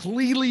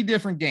 Completely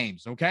different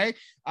games, okay?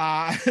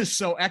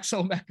 So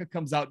Exo Mecha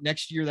comes out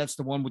next year. That's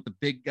the one with the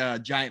big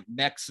giant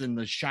mechs and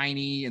the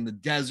shiny and the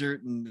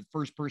desert and the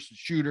first-person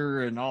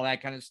shooter and all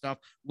that kind of stuff.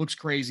 Looks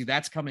crazy.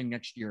 That's coming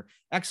next year.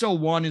 Exo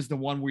 1 is the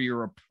one where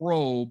you're a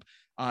probe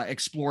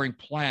exploring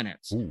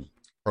planets. Ooh,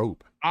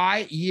 probe.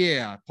 Pause,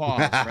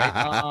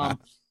 right?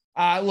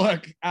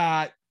 Look,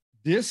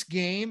 this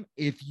game,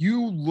 if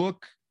you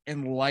look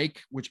and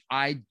like, which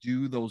I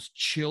do, those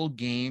chill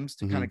games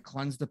to kind of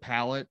cleanse the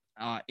palate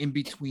in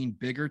between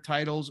bigger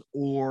titles,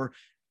 or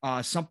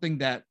something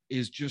that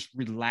is just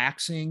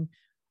relaxing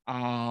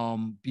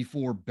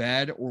before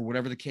bed or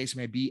whatever the case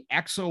may be,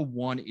 Exo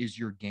 1 is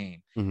your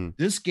game.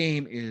 This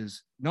game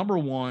is, number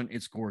one,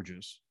 it's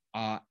gorgeous.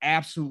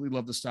 Absolutely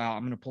love the style.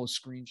 I'm going to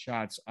post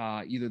screenshots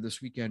either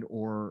this weekend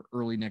or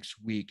early next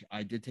week.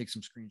 I did take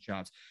some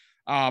screenshots.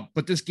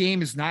 But this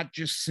game is not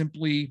just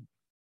simply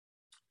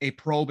a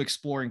probe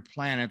exploring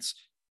planets.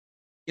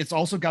 It's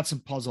also got some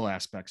puzzle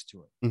aspects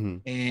to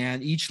it.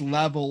 And each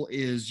level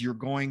you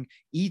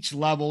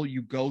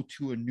go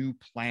to a new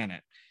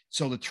planet.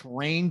 So the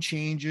terrain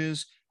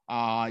changes,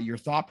 your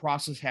thought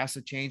process has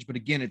to change. But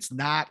again, it's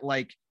not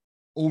like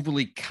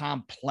overly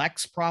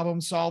complex problem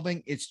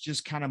solving. It's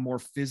just kind of more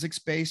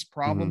physics-based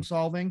problem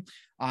solving,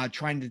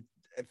 trying to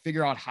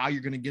figure out how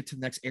you're going to get to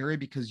the next area,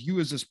 because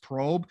you as this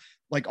probe,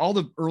 like all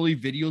the early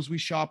videos we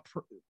saw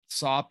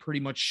pretty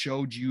much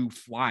showed you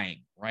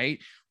flying, right?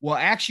 Well,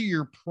 actually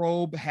your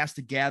probe has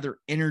to gather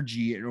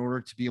energy in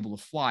order to be able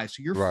to fly.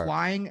 So you're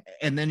flying,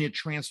 and then it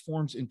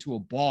transforms into a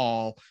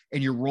ball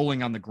and you're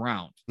rolling on the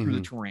ground through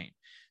the terrain.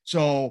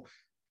 So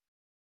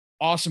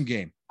awesome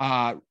game.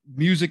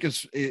 Music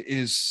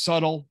is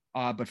subtle,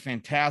 but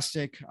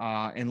fantastic.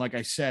 And like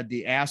I said,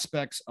 the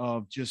aspects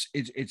of just,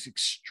 it's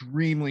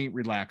extremely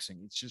relaxing.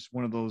 It's just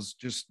one of those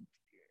just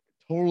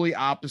totally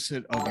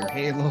opposite of your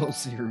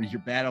Halos,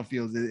 your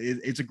Battlefields.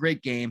 It's a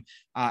great game.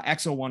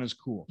 Exo 1 is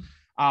cool.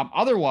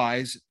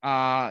 Otherwise,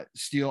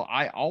 Steel,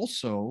 I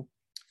also,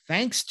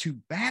 thanks to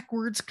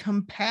backwards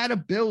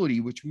compatibility,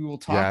 which we will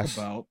talk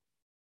about,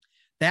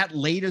 that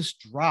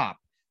latest drop,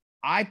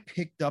 I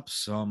picked up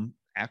some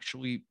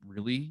actually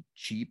really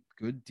cheap,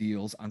 good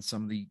deals on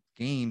some of the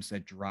games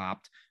that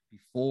dropped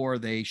before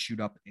they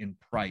shoot up in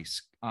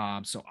price.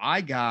 So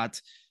I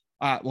got,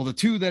 the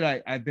two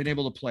that I've been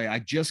able to play, I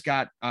just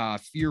got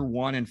Fear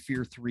 1 and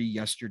Fear 3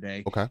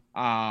 yesterday. Okay.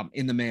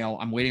 In the mail.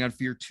 I'm waiting on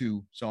Fear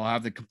 2. So I'll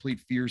have the complete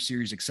Fear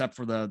series, except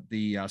for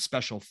the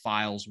special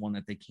files one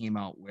that they came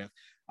out with.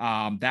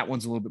 That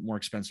one's a little bit more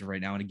expensive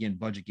right now. And again,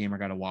 budget gamer,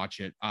 got to watch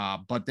it.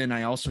 But then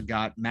I also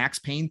got Max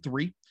Payne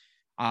 3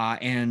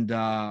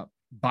 and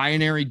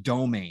Binary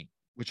Domain,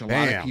 which a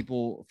lot of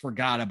people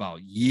forgot about.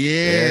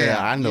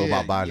 I know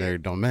about Binary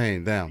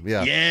Domain. Damn.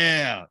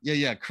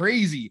 Yeah.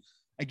 Crazy.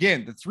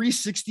 Again, the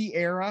 360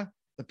 era,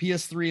 the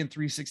PS3 and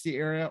 360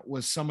 era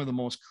was some of the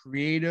most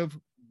creative,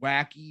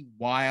 wacky,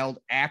 wild,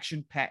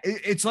 action packed.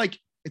 It's like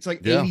It's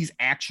like Yeah. 80s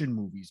action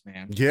movies,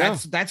 man. Yeah.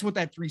 That's what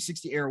that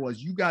 360 era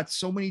was. You got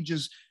so many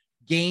just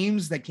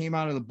games that came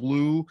out of the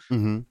blue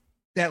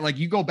that like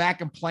you go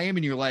back and play them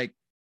and you're like,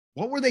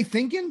 what were they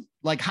thinking?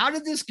 Like, how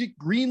did this get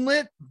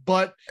greenlit?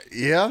 But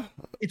yeah,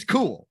 it's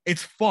cool.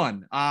 It's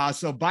fun.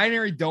 So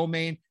Binary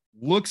Domain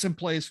looks and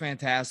plays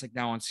fantastic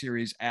now on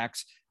Series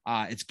X.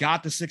 It's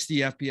got the 60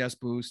 FPS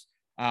boost.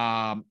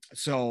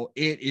 So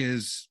it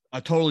is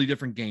a totally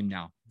different game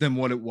now than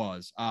what it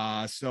was.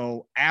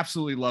 So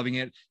absolutely loving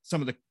it.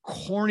 Some of the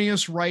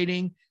corniest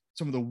writing,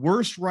 some of the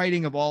worst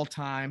writing of all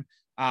time,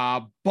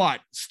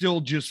 but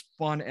still just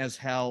fun as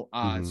hell.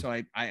 So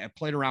I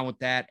played around with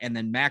that. And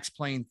then Max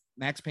Payne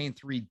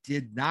 3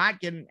 did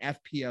not get an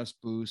FPS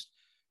boost.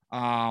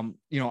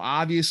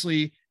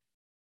 Obviously,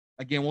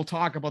 again, we'll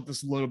talk about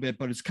this a little bit,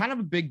 but it's kind of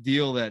a big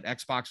deal that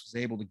Xbox was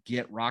able to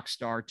get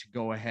Rockstar to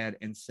go ahead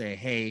and say,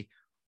 hey,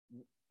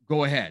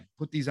 go ahead,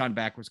 put these on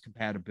backwards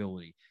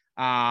compatibility.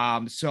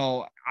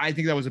 So I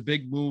think that was a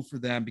big move for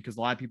them because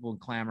a lot of people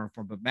clamor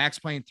for, but Max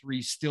Payne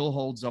 3 still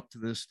holds up to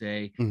this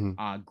day.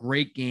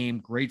 Great game,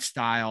 great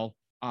style.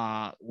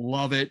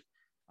 Love it.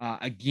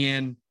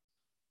 Again,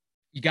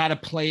 you got to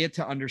play it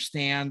to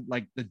understand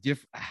like the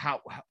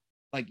how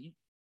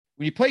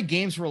when you play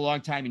games for a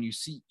long time and you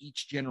see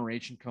each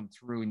generation come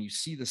through and you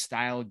see the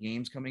style of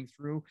games coming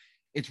through,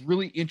 it's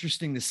really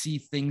interesting to see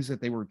things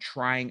that they were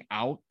trying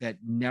out that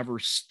never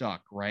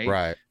stuck.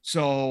 Right.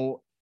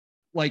 So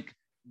like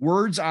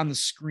words on the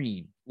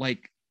screen,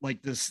 like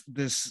this,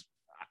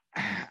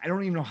 I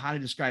don't even know how to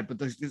describe it, but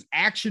this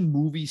action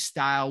movie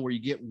style where you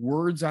get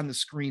words on the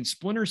screen.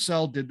 Splinter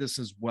Cell did this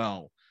as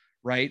well.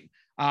 Right.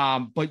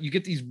 But you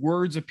get these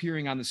words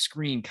appearing on the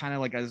screen, kind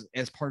of like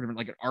as part of it,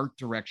 like an art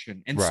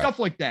direction and stuff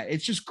like that.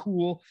 It's just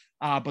cool.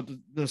 But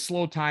the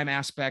slow time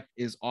aspect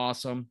is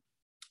awesome.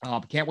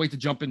 Can't wait to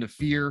jump into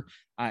Fear.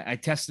 I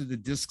tested the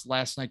discs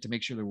last night to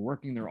make sure they're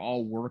working. They're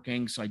all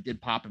working. So I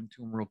did pop them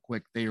to them real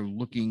quick. They are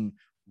looking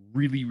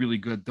really, really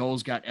good.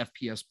 Those got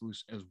FPS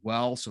boost as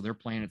well. So they're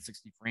playing at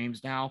 60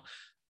 frames now.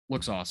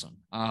 Looks awesome.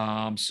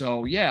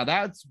 So yeah,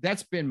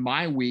 that's been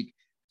my week.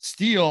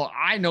 Steel,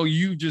 I know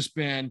you've just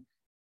been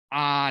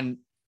on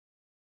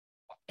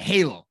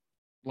Halo.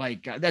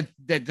 Like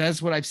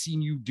that's what I've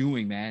seen you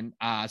doing, man.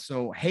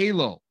 So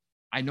Halo,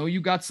 I know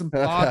you got some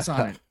thoughts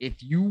on it.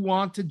 If you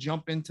want to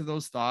jump into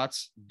those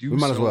thoughts, do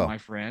so, my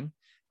friend.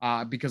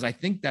 Because I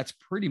think that's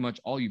pretty much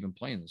all you've been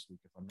playing this week,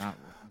 if I'm not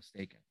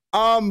mistaken.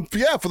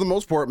 Yeah, for the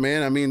most part,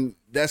 man. I mean,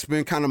 that's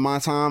been kind of my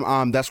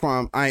time. That's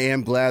why I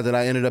am glad that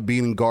I ended up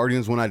beating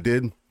Guardians when I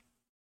did.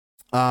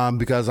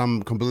 Because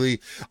I'm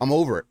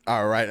over it.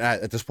 All right.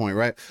 At this point,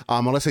 right.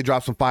 Unless they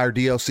drop some fire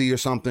DLC or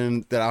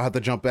something that I'll have to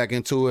jump back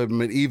into it.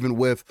 But even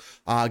with,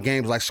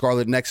 games like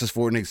Scarlet Nexus,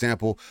 for an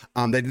example,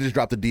 they just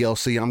dropped the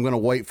DLC. I'm going to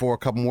wait for a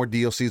couple more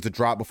DLCs to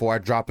drop before I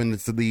drop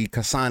into the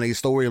Kasane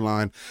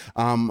storyline.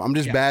 I'm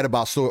just bad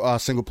about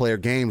single player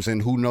games. And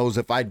who knows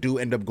if I do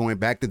end up going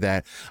back to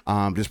that,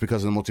 just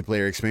because of the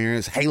multiplayer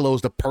experience.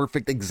 Halo's the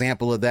perfect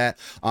example of that.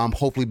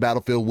 Hopefully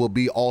Battlefield will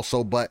be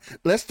also, but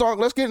let's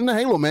get into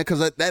Halo, man. Cause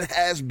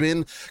that has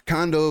been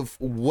kind of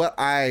what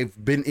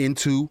I've been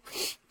into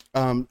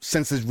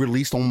since it's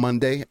released on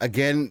Monday.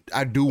 Again,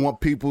 I do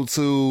want people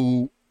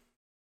to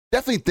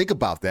definitely think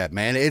about that,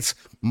 man. It's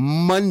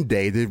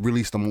Monday they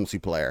released the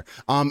multiplayer,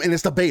 and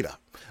it's the beta.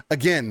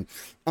 Again,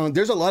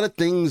 there's a lot of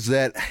things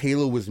that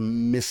Halo was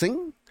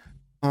missing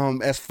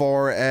as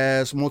far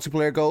as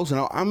multiplayer goes,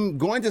 and I'm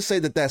going to say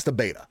that that's the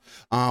beta.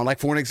 Like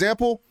for an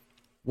example,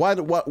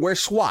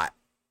 where's SWAT?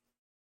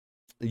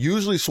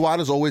 Usually SWAT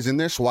is always in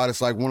there. SWAT is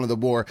like one of the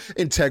more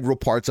integral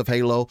parts of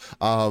Halo,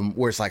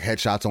 where it's like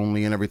headshots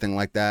only and everything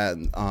like that.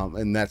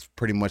 And that's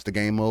pretty much the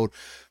game mode.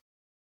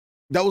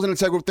 That was an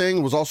integral thing.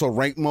 It was also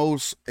rank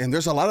modes. And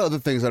there's a lot of other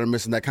things that are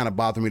missing that kind of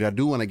bother me that I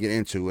do want to get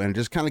into and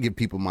just kind of give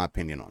people my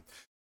opinion on.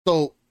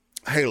 So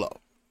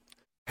Halo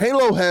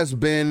has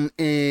been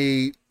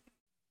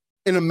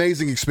an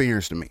amazing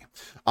experience to me.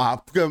 I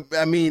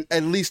mean,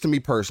 at least to me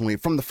personally,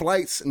 from the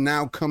flights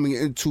now coming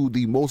into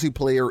the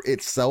multiplayer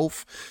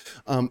itself,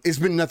 it's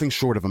been nothing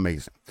short of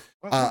amazing.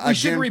 We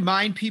should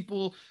remind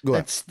people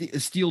that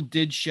Steel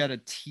did shed a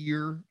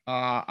tear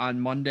on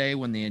Monday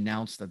when they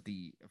announced that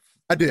the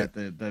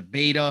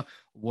beta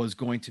was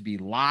going to be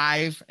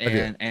live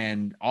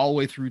and all the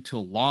way through to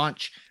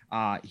launch.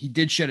 He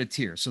did shed a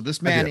tear. So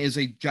this man is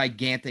a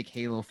gigantic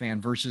Halo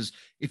fan versus,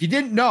 if you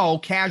didn't know,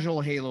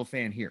 casual Halo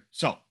fan here.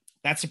 So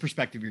that's the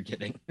perspective you're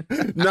getting.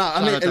 No,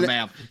 I mean,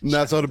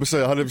 that's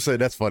 100%.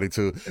 That's funny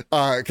too.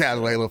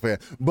 Casual Halo fan,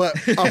 but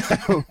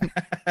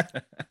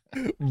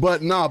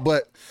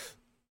but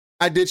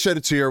I did shed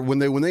a tear when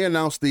they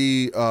announced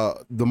the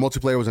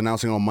multiplayer was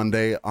announcing on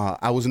Monday.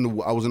 I was in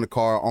the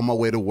car on my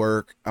way to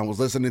work. I was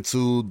listening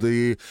to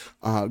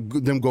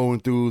them going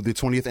through the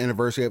 20th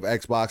anniversary of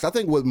Xbox. I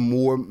think what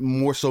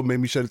more so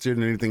made me shed a tear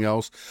than anything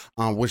else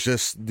was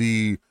just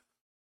the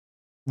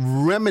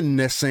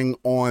reminiscing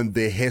on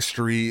the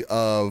history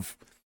of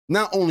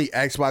not only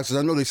Xbox,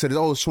 I know they said,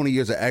 oh, it's 20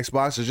 years of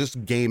Xbox, it's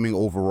just gaming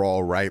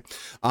overall, right?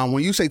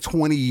 When you say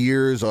 20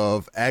 years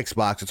of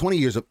Xbox or 20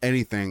 years of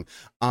anything,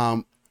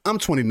 I'm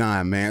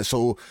 29, man.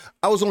 So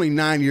I was only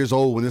 9 years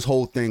old when this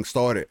whole thing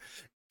started.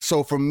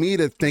 So for me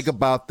to think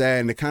about that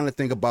and to kind of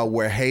think about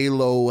where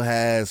Halo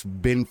has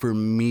been for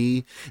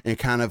me and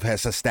kind of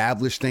has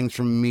established things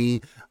for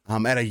me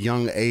at a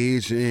young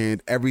age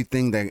and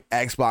everything that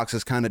Xbox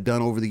has kind of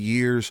done over the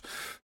years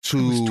to...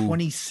 It was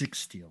 26,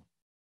 Steel.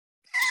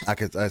 I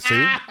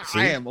see.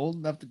 I am old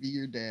enough to be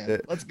your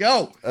dad. Let's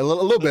go. A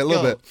little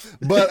bit.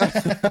 But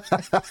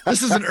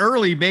this is an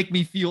early make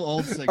me feel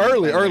old segment.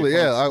 Early,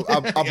 yeah.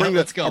 I'll bring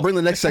I'll bring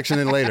the next section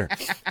in later.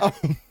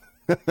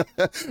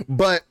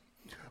 But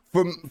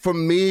for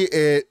me,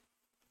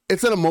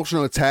 it's an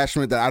emotional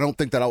attachment that I don't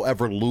think that I'll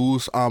ever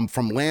lose.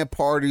 From LAN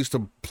parties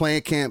to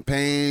playing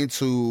campaign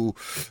to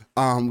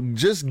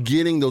just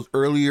getting those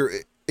earlier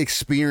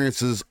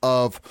experiences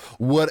of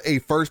what a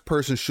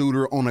first-person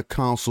shooter on a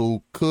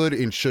console could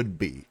and should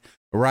be,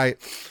 right?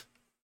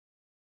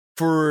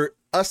 For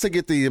us to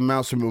get the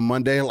announcement on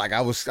Monday, like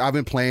I've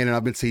been playing and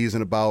I've been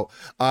teasing about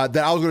that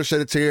I was going to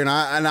shed a tear, and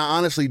I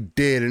honestly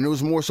did, and it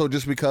was more so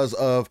just because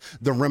of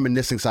the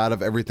reminiscing side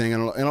of everything,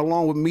 and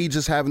along with me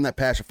just having that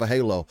passion for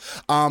Halo.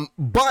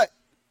 But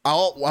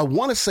I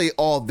want to say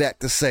all that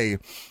to say,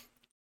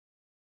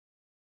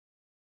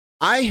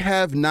 I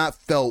have not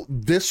felt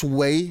this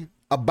way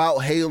about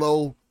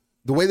Halo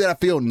the way that I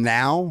feel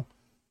now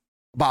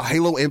about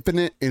Halo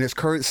Infinite in its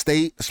current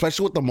state,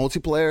 especially with the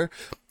multiplayer,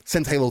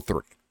 since Halo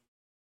 3.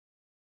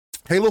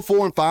 Halo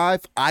 4 and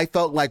 5, I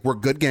felt like were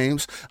good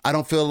games. I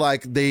don't feel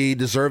like they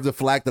deserve the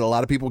flack that a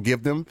lot of people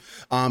give them,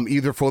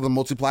 either for the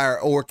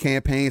multiplayer or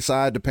campaign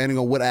side, depending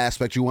on what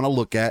aspect you want to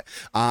look at.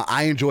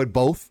 I enjoyed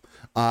both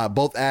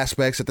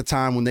aspects at the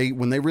time when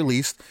they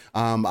released.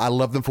 I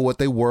love them for what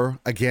they were.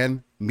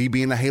 Again, me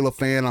being a Halo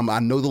fan, I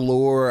know the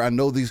lore, I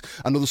know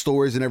the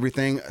stories and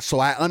everything,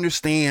 so I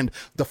understand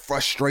the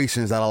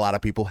frustrations that a lot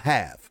of people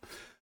have.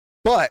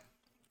 But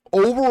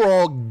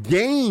overall,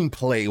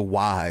 gameplay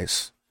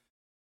wise,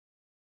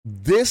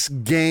 this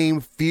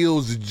game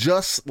feels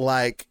just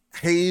like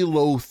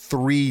Halo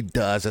 3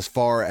 does as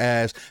far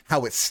as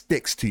how it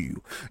sticks to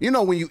you. You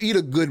know, when you eat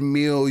a good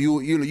meal,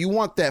 you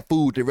want that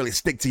food to really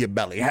stick to your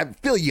belly,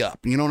 fill you up.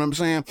 You know what I'm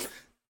saying?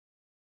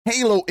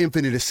 Halo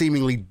Infinite is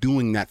seemingly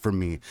doing that for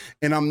me.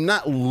 And I'm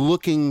not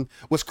looking...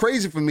 What's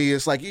crazy for me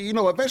is like, you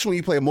know, eventually when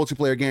you play a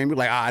multiplayer game, you're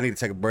like, I need to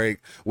take a break,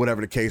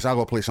 whatever the case. I'll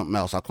go play something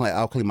else. I'll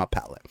clean my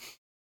palate.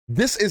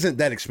 This isn't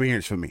that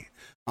experience for me.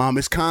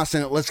 It's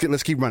constant. Let's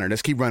keep running.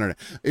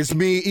 It's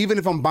me, even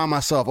if I'm by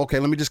myself. Okay,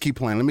 let me just keep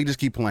playing.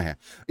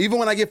 Even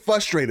when I get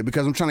frustrated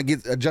because I'm trying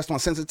to adjust my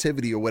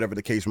sensitivity or whatever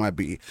the case might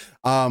be,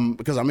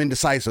 because I'm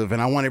indecisive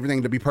and I want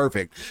everything to be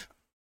perfect.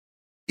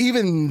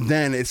 Even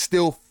then, it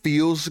still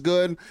feels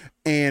good,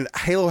 and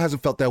Halo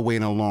hasn't felt that way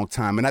in a long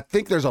time. And I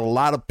think there's a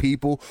lot of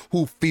people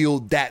who feel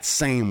that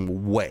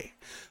same way.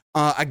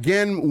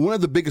 Again, one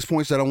of the biggest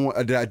points that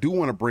I do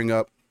want to bring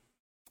up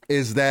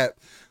is that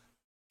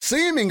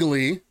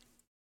seemingly,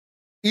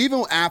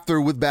 even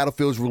after with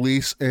Battlefield's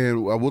release,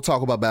 and we'll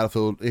talk about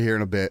Battlefield here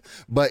in a bit,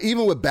 but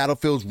even with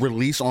Battlefield's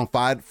release on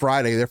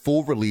Friday, their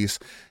full release,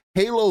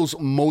 Halo's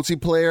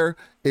multiplayer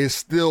is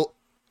still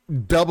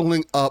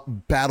doubling up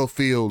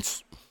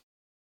Battlefield's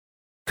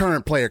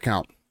current player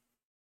count,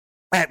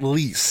 at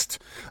least.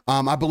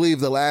 I believe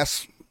the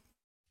last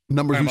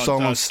numbers we saw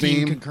on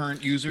Steam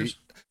concurrent users.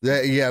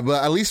 Yeah,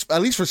 but at least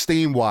for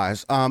Steam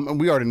wise, and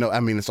we already know. I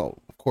mean, of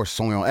course, it's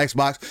only on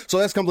Xbox, so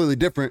that's completely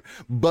different.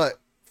 But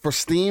for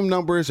Steam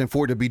numbers and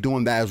for it to be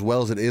doing that as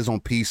well as it is on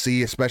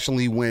PC,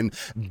 especially when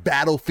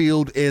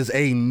Battlefield is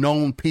a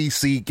known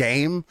PC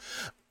game,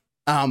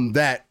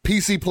 that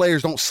PC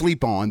players don't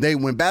sleep on.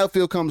 When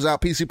Battlefield comes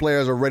out, PC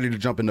players are ready to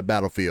jump into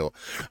Battlefield.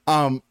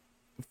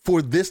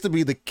 For this to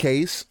be the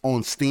case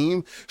on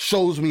Steam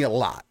shows me a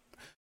lot.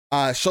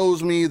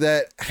 Shows me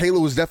that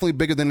Halo is definitely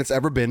bigger than it's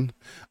ever been.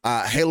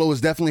 Halo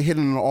is definitely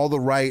hitting on all the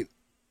right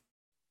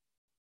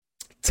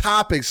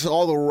topics,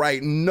 all the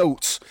right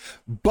notes,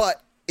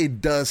 but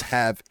it does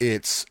have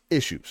its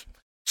issues.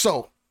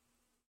 So,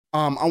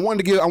 I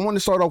wanted to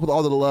start off with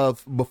all the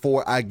love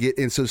before I get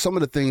into some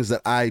of the things that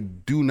I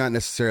do not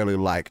necessarily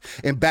like.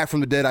 And Back from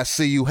the Dead, I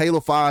See You. Halo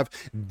 5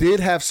 did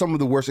have some of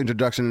the worst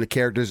introduction of the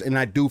characters, and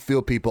I do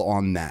feel people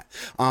on that.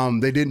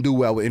 They didn't do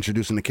well with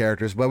introducing the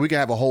characters, but we can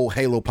have a whole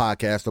Halo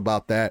podcast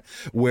about that,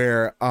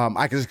 where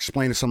I can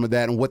explain some of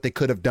that and what they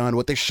could have done,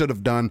 what they should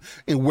have done,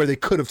 and where they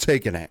could have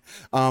taken it.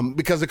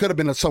 Because it could have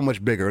been so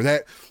much bigger.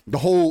 That the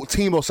whole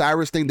Team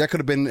Osiris thing, that could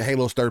have been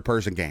Halo's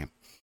third-person game.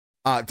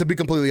 To be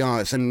completely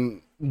honest,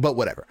 but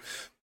whatever.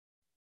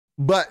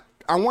 But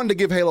I wanted to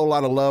give Halo a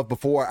lot of love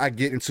before I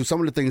get into some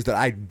of the things that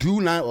I do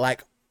not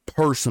like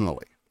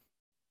personally.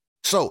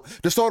 So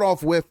to start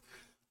off with,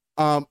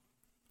 one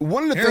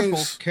of the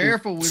things.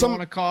 Careful. We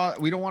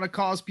don't want to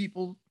cause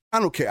people. I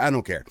don't care. I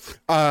don't care.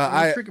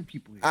 I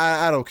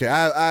don't care.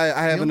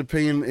 I have an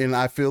opinion and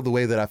I feel the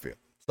way that I feel.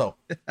 So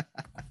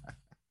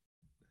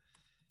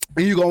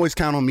And you can always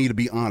count on me to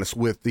be honest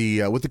with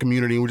the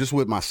community and just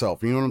with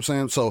myself. You know what I'm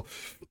saying? So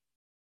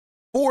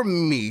for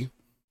me,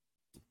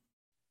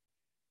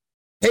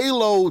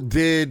 Halo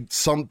did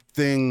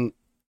something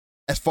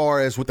as far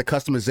as with the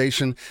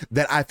customization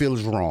that I feel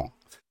is wrong.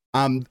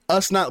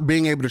 Us not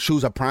being able to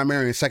choose a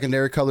primary and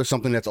secondary color,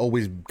 something that's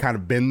always kind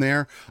of been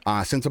there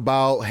since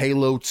about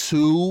Halo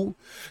 2,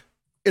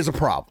 is a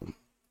problem.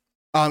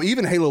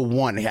 Even Halo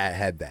 1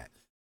 had that.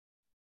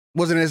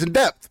 Wasn't as in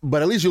depth,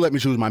 but at least you let me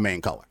choose my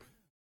main color.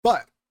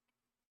 But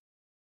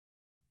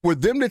for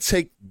them to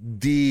take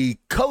the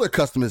color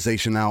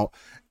customization out,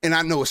 and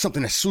I know it's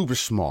something that's super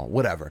small,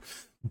 whatever,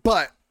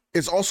 but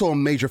it's also a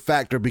major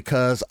factor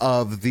because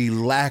of the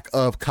lack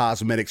of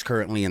cosmetics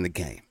currently in the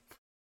game.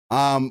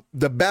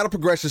 The battle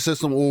progression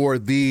system or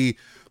the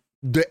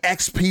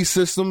XP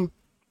system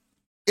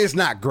is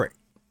not great.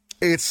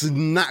 It's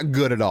not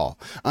good at all.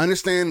 I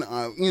understand,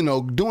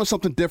 doing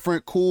something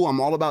different, cool. I'm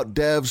all about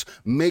devs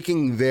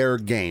making their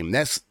game.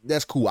 That's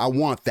cool. I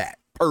want that.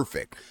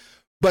 Perfect.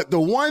 But the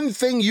one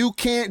thing you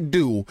can't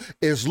do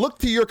is look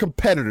to your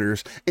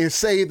competitors and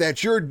say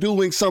that you're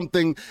doing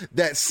something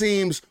that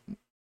seems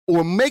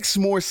or makes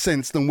more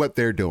sense than what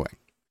they're doing.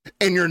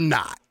 And you're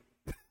not.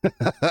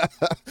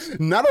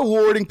 Not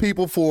awarding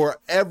people for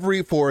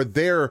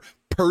their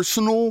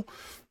personal,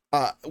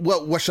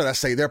 what should I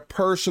say? Their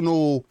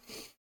personal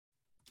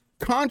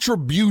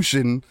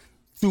contribution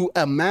to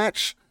a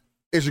match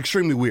is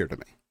extremely weird to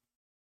me.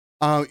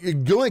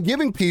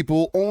 Giving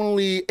people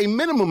only a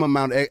minimum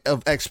amount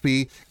of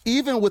XP,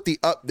 even with the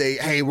update,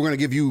 hey, we're going to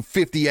give you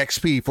 50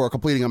 XP for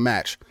completing a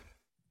match,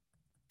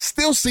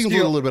 still seems a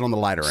little bit on the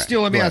lighter end.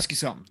 Still, let me ask you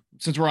something.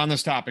 Since we're on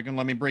this topic, and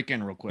let me break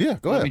in real quick. Yeah,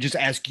 go ahead. Let me just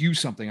ask you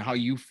something, how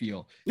you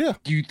feel. Yeah.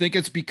 Do you think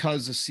it's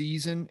because the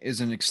season is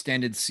an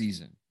extended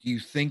season? Do you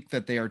think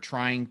that they are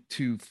trying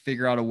to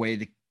figure out a way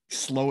to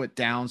slow it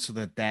down so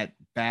that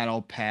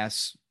battle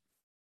pass,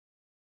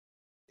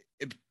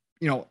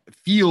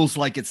 feels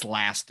like it's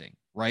lasting,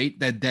 right?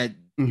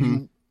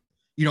 Mm-hmm.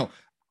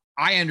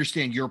 I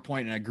understand your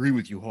point and I agree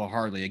with you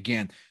wholeheartedly.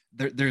 Again,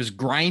 there's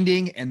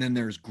grinding and then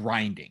there's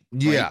grinding.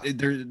 Yeah. Right?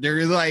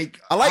 They're like,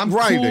 I like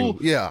grinding. Cool.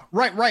 Yeah.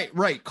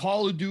 Right.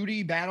 Call of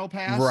Duty Battle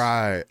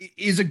Pass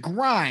is a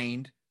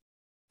grind,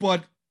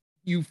 but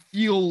you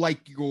feel like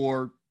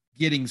you're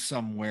getting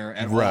somewhere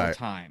at all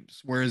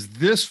times. Whereas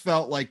this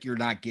felt like you're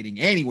not getting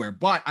anywhere.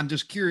 But I'm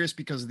just curious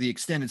because of the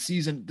extended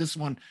season. This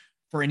one,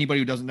 for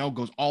anybody who doesn't know,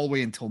 goes all the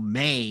way until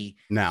May.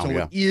 Now, so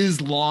it is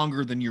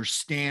longer than your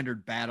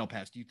standard Battle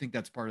Pass. Do you think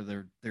that's part of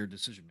their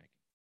decision making?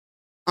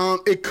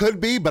 It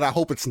could be, but I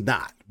hope it's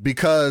not,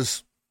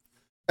 because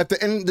at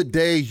the end of the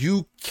day,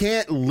 you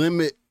can't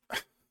limit.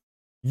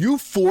 You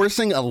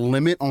forcing a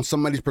limit on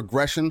somebody's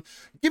progression.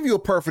 I'll give you a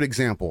perfect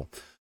example.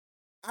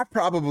 I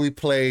probably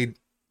played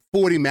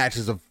 40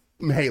 matches of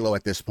Halo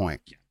at this point.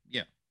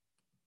 Yeah.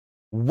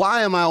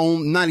 Why am I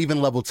not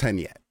even level 10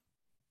 yet?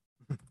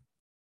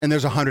 And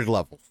there's 100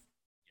 levels.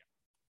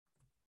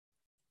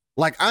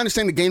 Like, I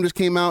understand the game just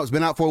came out. It's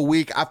been out for a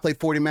week. I've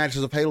played 40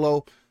 matches of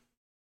Halo.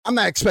 I'm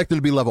not expecting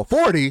to be level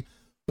 40,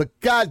 but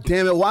God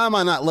damn it, why am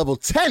I not level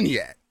 10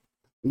 yet?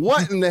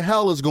 What in the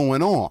hell is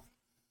going on?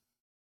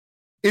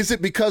 Is it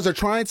because they're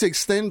trying to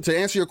extend, to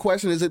answer your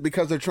question, is it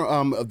because they're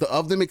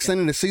of them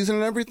extending the season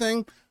and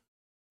everything?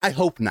 I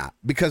hope not,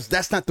 because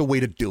that's not the way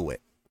to do it.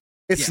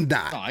 It's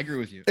not. No, I agree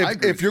with you.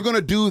 If you're going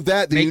to do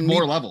that, then make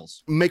more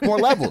levels. Make more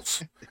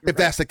levels, if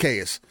that's the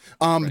case.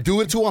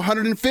 Do it to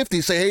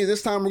 150. Say, hey,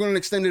 this time we're going to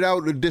extend it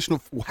out an additional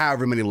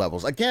however many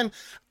levels. Again,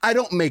 I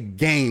don't make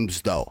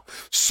games, though.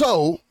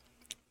 So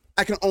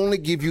I can only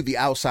give you the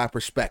outside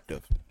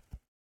perspective.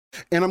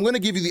 And I'm going to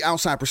give you the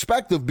outside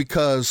perspective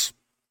because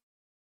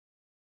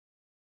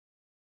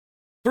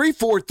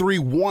 343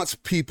 wants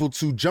people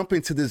to jump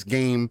into this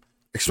game,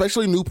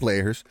 especially new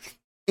players,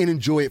 and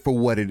enjoy it for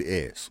what it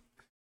is.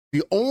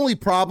 The only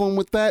problem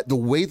with that, the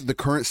way that the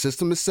current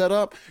system is set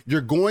up,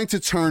 you're going to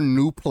turn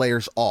new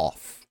players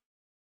off.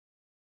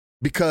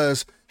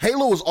 Because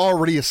Halo is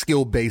already a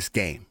skill-based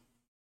game.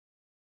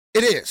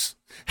 It is.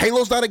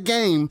 Halo's not a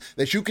game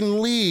that you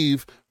can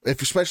leave,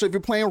 especially if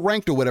you're playing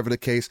ranked or whatever the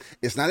case.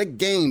 It's not a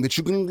game that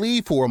you can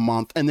leave for a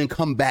month and then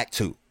come back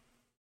to.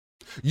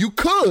 You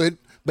could,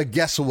 but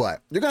guess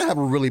what? You're going to have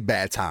a really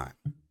bad time.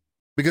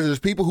 Because there's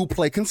people who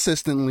play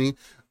consistently,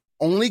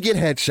 only get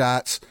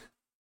headshots.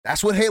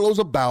 That's what Halo's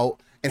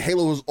about, and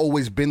Halo has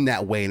always been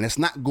that way, and it's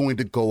not going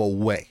to go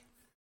away.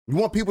 You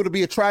want people to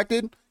be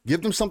attracted?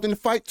 Give them something to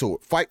fight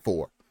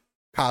for.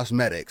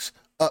 Cosmetics,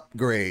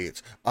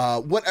 upgrades,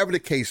 whatever the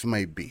case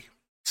may be.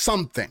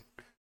 Something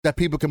that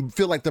people can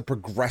feel like they're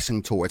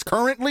progressing towards.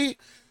 Currently,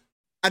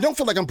 I don't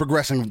feel like I'm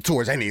progressing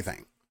towards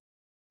anything.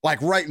 Like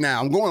right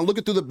now, I'm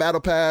looking through the Battle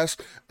Pass,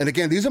 and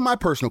again, these are my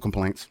personal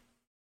complaints.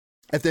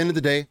 At the end of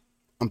the day,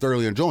 I'm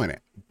thoroughly enjoying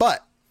it.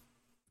 But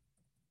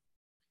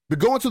be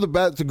going through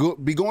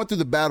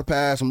the Battle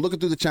Pass, I'm looking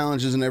through the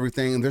challenges and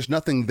everything, and there's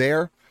nothing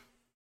there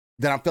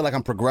that I feel like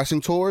I'm progressing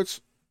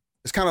towards.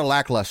 It's kind of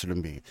lackluster to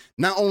me.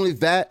 Not only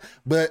that,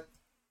 but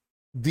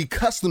the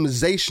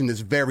customization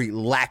is very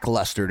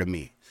lackluster to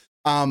me.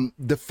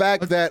 The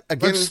fact that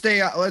again,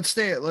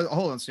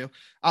 hold on, Stu.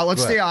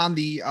 Let's stay on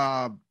the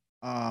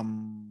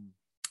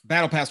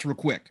Battle Pass real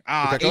quick.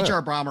 Okay,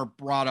 HR Brahmer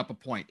brought up a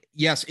point.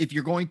 Yes, if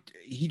you're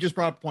he just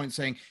brought up a point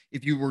saying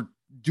if you were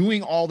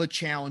doing all the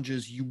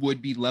challenges, you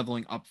would be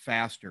leveling up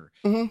faster.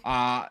 Mm-hmm.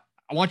 I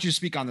want you to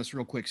speak on this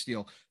real quick,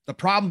 Steele. The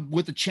problem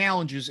with the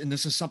challenges, and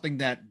this is something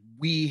that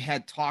we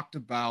had talked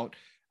about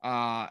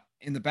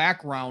in the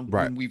background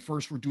when we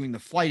first were doing the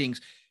flightings.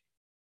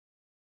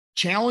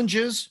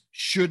 Challenges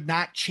should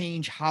not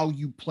change how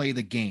you play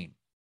the game.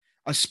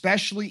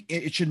 Especially,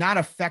 it should not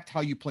affect how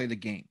you play the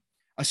game.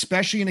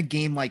 Especially in a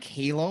game like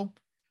Halo,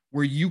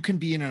 where you can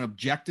be in an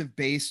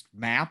objective-based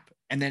map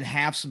and then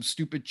have some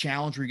stupid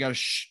challenge where you got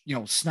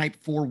to, snipe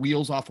 4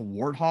 wheels off a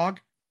warthog.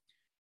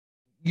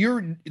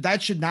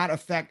 That should not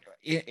affect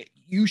it.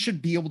 You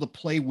should be able to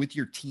play with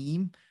your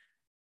team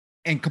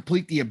and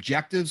complete the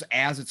objectives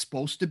as it's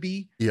supposed to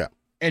be. Yeah.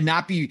 And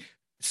not be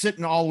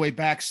sitting all the way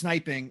back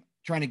sniping,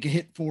 trying to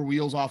hit 4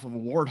 wheels off of a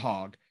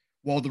warthog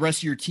while the rest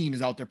of your team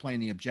is out there playing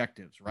the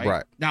objectives.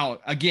 Right. Now,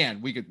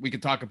 again, we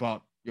could talk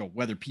about,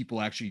 whether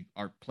people actually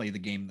play the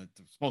game that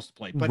they're supposed to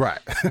play. But,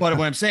 but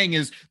what I'm saying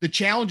is the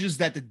challenges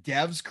that the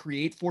devs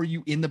create for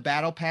you in the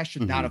Battle Pass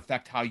should not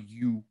affect how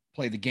you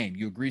play the game.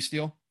 You agree,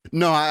 Steele?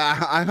 No,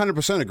 I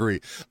 100%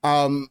 agree.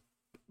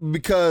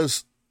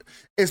 Because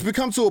it's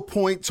become to a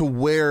point to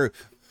where,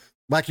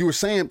 like you were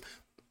saying,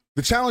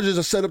 the challenges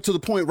are set up to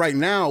the point right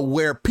now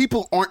where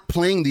people aren't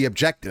playing the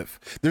objective.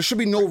 There should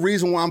be no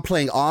reason why I'm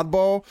playing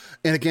oddball.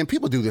 And again,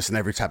 people do this in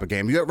every type of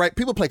game. You're right.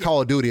 People play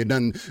Call of Duty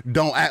and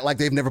don't act like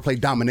they've never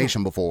played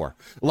domination before.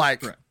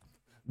 Like,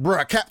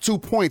 bruh, cap 2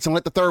 points and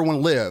let the third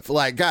one live.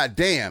 Like, god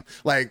damn.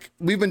 Like,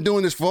 we've been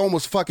doing this for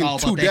almost fucking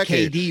 2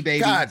 decades. KD,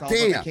 baby. God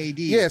damn.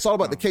 Yeah, it's all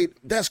about the KD.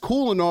 That's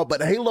cool and all,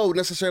 but Halo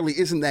necessarily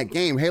isn't that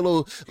game.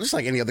 Halo, just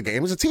like any other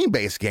game, is a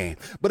team-based game.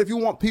 But if you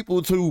want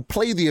people to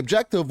play the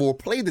objective or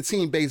play the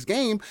team-based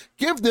game,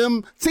 give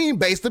them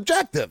team-based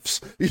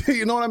objectives.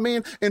 You know what I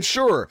mean? And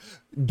sure,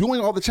 doing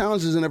all the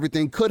challenges and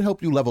everything could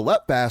help you level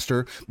up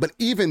faster, but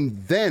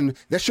even then,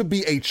 that should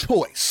be a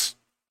choice.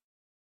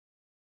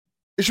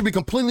 It should be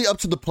completely up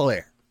to the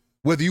player,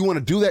 whether you want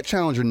to do that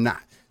challenge or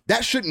not.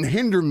 That shouldn't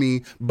hinder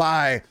me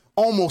by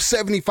almost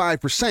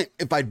 75%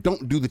 if I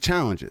don't do the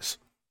challenges.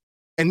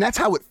 And that's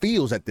how it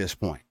feels at this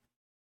point.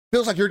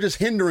 Feels like you're just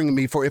hindering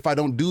me if I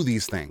don't do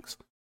these things.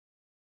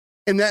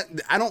 And that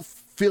I don't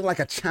feel like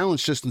a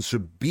challenge system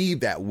should be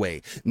that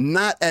way.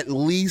 Not at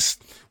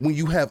least when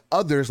you have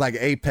others like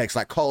Apex,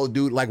 like Call of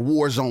Duty, like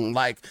Warzone,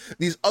 like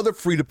these other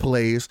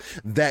free-to-plays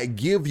that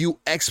give you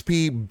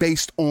XP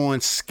based on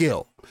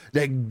skill,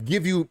 that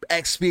give you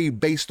XP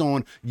based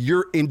on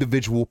your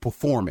individual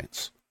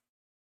performance.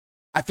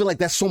 I feel like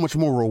that's so much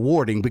more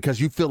rewarding because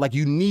you feel like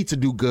you need to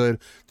do good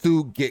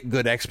to get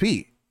good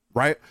XP,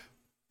 right?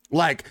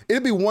 Like,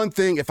 it'd be one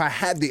thing if I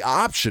had the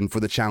option for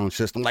the challenge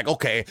system. Like,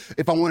 okay,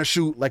 if I want to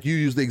shoot, like you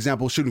use the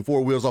example of shooting 4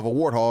 wheels off a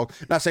warthog,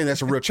 not saying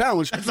that's a real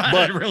challenge. That's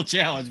not a real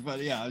challenge,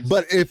 but yeah.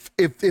 But if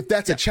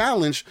that's a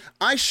challenge,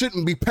 I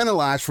shouldn't be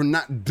penalized for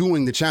not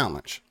doing the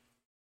challenge.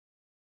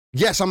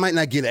 Yes, I might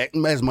not get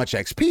as much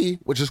XP,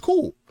 which is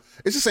cool.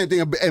 It's the same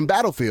thing in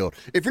Battlefield.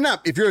 If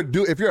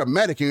you're a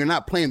medic and you're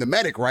not playing the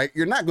medic right,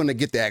 you're not going to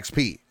get the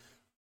XP.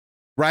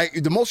 Right?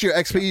 The most of your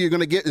XP you're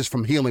going to get is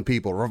from healing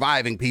people,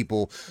 reviving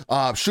people,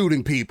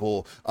 shooting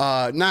people,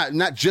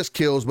 not just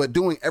kills, but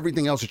doing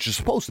everything else that you're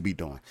supposed to be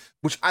doing,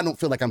 which I don't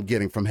feel like I'm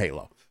getting from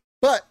Halo.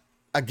 But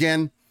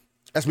again,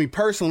 that's me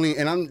personally,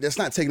 and that's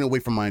not taking away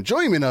from my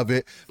enjoyment of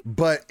it,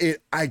 but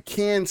I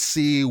can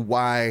see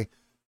why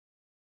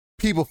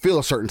people feel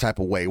a certain type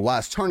of way, why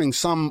it's turning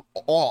some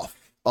off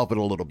of it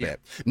a little bit.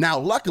 Now,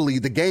 luckily,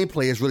 the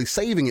gameplay is really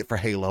saving it for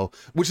Halo,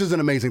 which is an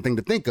amazing thing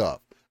to think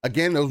of.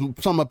 Again, a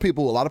lot of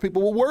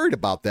people were worried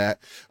about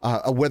that,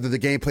 whether the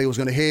gameplay was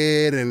going to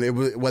hit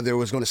and whether it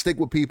was going to stick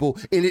with people.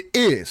 And it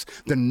is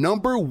the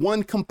number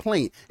one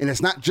complaint. And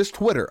it's not just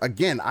Twitter.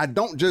 Again, I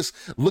don't just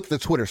look at the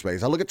Twitter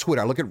space. I look at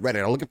Twitter, I look at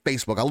Reddit, I look at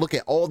Facebook, I look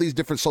at all these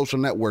different social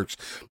networks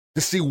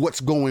to see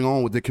what's going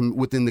on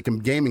within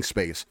the gaming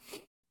space.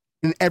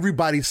 And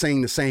everybody's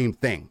saying the same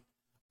thing.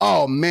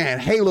 Oh man,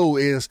 Halo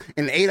is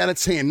an 8 out of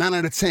 10, 9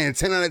 out of 10,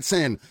 10 out of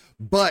 10.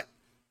 But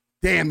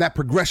damn, that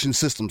progression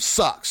system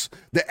sucks.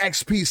 The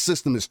XP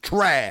system is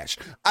trash.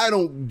 I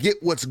don't get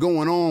what's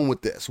going on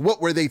with this.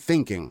 What were they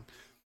thinking?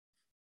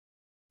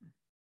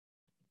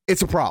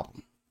 It's a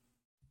problem.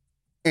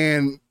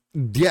 And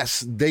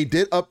yes, they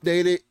did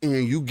update it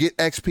and you get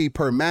XP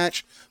per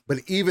match. But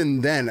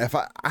even then, if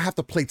I have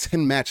to play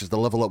 10 matches to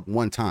level up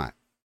one time,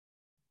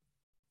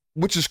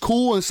 which is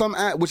cool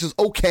which is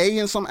okay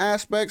in some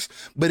aspects,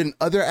 but in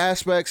other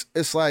aspects,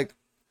 it's like,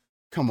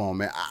 come on,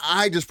 man.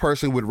 I just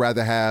personally would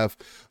rather have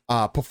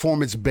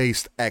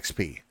performance-based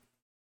XP.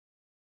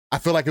 I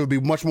feel like it would be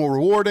much more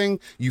rewarding.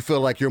 You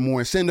feel like you're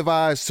more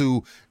incentivized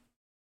to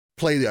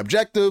play the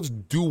objectives,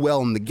 do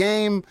well in the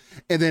game,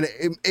 and then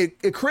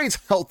it creates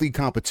healthy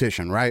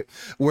competition, right?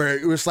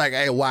 Where it's like,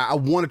 hey, well, I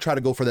want to try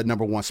to go for that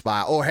number one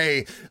spot, or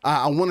hey,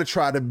 I want to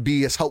try to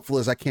be as helpful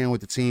as I can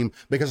with the team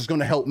because it's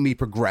going to help me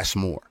progress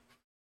more.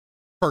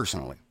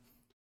 personally.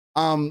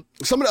 Some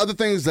of the other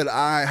things that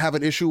I have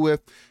an issue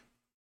with,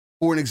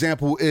 for an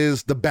example,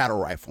 is the battle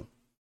rifle.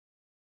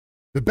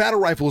 The battle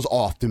rifle is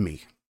off to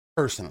me,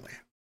 personally.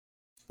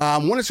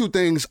 One or two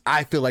things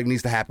I feel like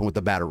needs to happen with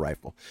the battle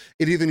rifle.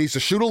 It either needs to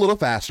shoot a little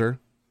faster,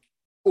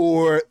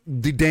 or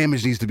the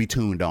damage needs to be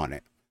tuned on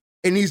it.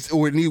 It needs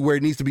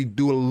to be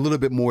doing a little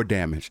bit more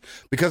damage.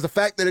 Because the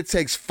fact that it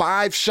takes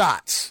 5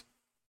 shots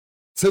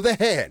to the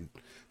head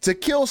to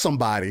kill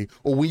somebody,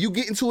 or when you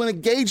get into an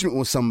engagement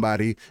with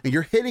somebody and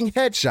you're hitting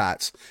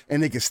headshots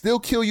and they can still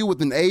kill you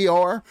with an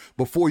AR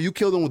before you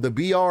kill them with the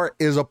BR,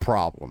 is a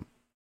problem.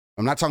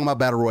 I'm not talking about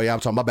battle royale, I'm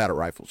talking about battle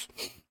rifles.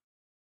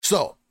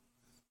 So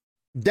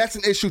that's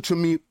an issue to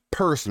me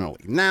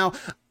personally. Now,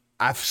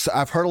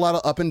 I've heard a lot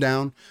of up and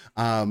down.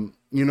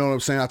 You know what I'm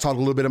saying? I talked a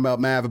little bit about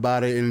Mav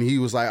about it, and he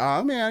was like,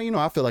 "Oh man, you know,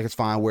 I feel like it's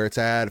fine where it's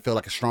at. I feel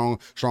like it's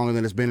stronger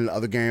than it's been in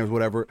other games,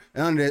 whatever."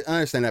 And I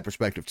understand that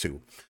perspective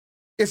too.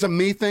 It's a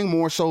me thing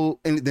more so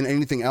than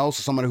anything else.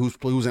 As someone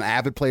who's an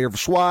avid player of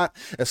SWAT,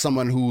 as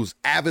someone who's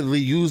avidly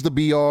used the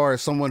BR,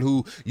 as someone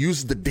who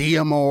uses the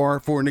DMR,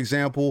 for an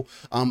example,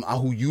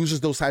 who uses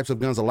those types of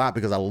guns a lot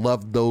because I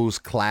love those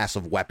class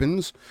of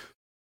weapons,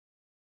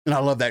 and I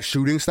love that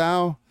shooting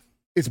style.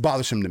 It's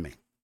bothersome to me.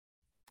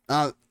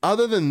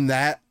 Other than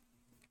that,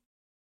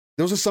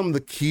 those are some of the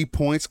key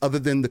points. Other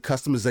than the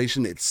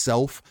customization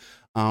itself,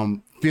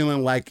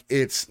 feeling like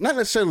it's not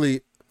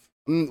necessarily.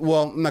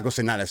 Well, I'm not gonna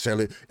say not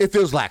necessarily. It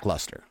feels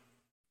lackluster.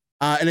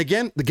 And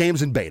again, the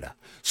game's in beta,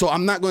 so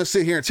I'm not gonna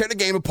sit here and tear the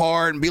game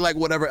apart and be like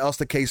whatever else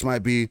the case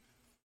might be.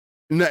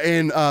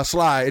 In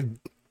Sly,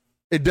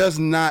 it does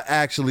not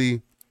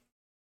actually.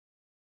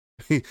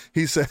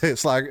 He said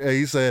it's like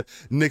he said.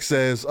 Nick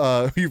says,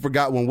 "You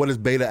forgot one. What does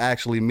beta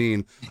actually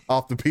mean?"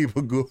 Off the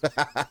people go,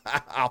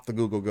 off the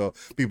Google go.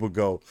 People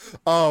go.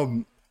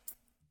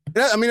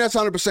 I mean, that's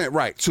 100%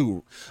 right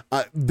too.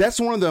 That's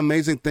one of the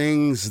amazing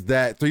things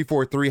that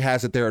 343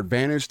 has at their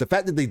advantage. The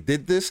fact that they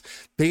did this,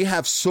 they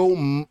have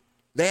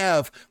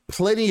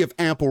plenty of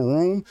ample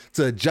room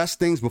to adjust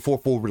things before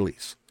full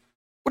release,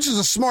 which is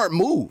a smart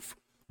move.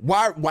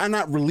 Why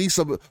not release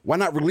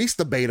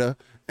the beta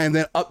and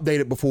then update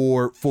it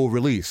before full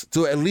release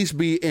to at least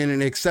be in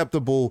an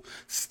acceptable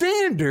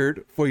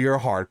standard for your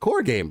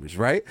hardcore gamers,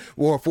 right?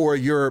 Or for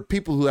your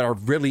people who are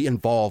really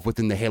involved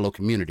within the Halo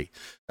community,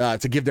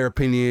 to give their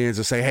opinions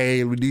and say,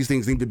 hey, these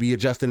things need to be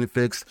adjusted and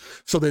fixed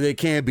so that they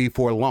can be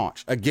for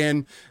launch.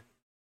 Again,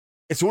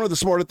 it's one of the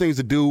smarter things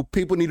to do.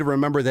 People need to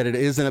remember that it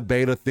is in a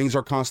beta. Things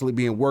are constantly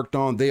being worked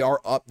on. They are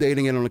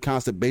updating it on a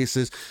constant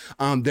basis.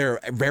 They're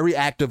very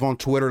active on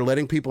Twitter,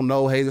 letting people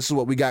know, hey, this is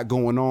what we got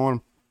going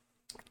on,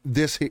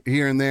 this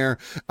here and there,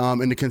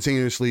 and to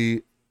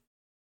continuously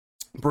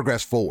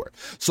progress forward.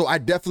 So I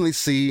definitely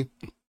see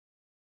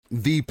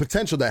the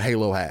potential that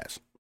Halo has,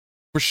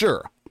 for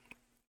sure.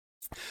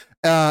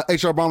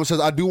 HR Bomber says,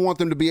 I do want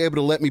them to be able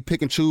to let me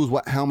pick and choose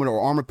what helmet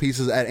or armor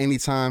pieces at any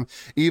time,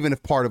 even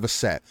if part of a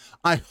set.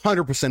 I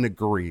 100%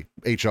 agree,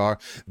 HR.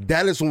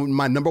 That is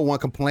my number one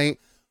complaint.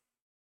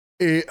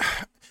 And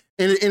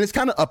it's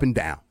kind of up and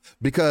down,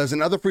 because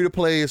in other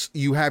free-to-plays,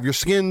 you have your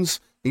skins,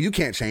 and you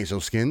can't change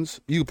those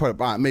skins. You can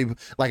put maybe,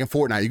 like in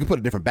Fortnite, you can put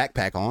a different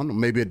backpack on, or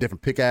maybe a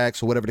different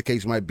pickaxe, or whatever the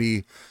case might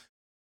be.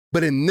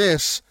 But in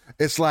this,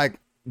 it's like,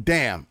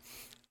 damn,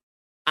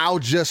 I'll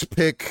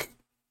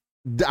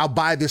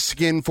buy this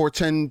skin for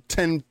 10,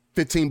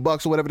 15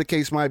 bucks or whatever the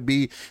case might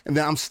be, and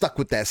then I'm stuck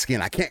with that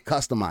skin. I can't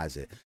customize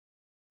it.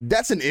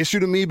 That's an issue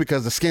to me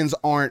because the skins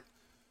aren't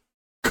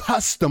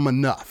custom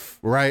enough,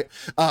 right?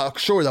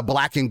 Sure, the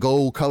black and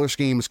gold color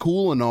scheme is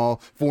cool and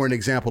all, for an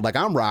example, like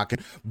I'm rocking,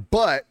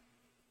 but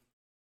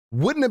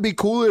wouldn't it be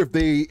cooler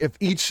if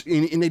each,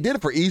 and they did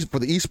it for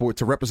the esports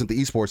to represent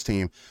the esports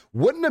team,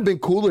 wouldn't it have been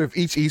cooler if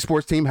each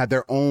esports team had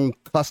their own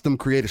custom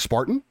created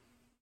Spartan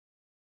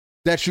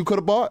that you could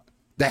have bought?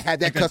 That had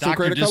that like custom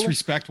creator color,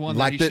 disrespect one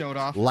like that he showed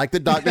off, like the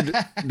Doctor.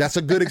 That's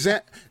a good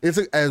example. It's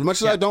as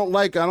much as I don't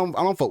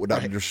fuck with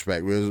Doctor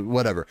Disrespect,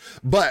 whatever.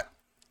 But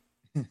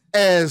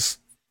as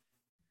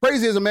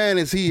crazy as a man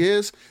as he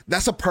is,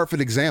 that's a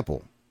perfect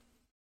example.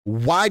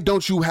 Why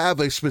don't you have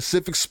a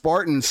specific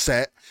Spartan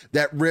set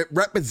that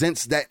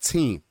represents that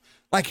team?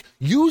 Like,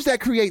 use that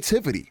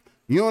creativity.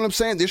 You know what I'm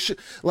saying?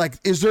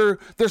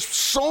 There's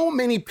so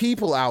many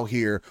people out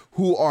here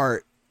who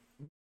are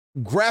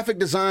graphic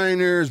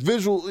designers,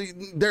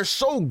 they're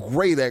so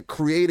great at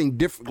creating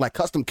different, like,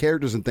 custom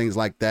characters and things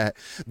like that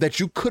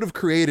you could have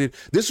created.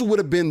 This would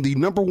have been the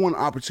number one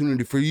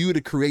opportunity for you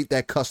to create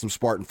that custom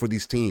Spartan for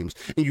these teams,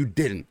 and you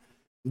didn't.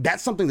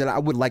 That's something that I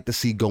would like to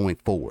see going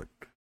forward.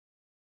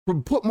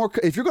 Put more,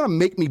 if you're going to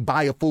make me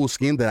buy a full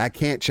skin that I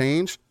can't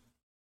change,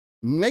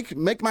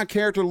 make my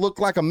character look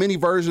like a mini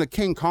version of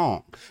King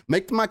Kong.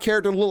 Make my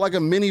character look like a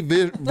mini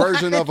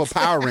version of a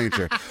Power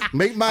Ranger.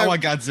 I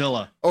want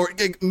Godzilla, or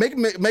make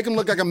him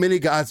look like a mini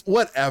Godzilla.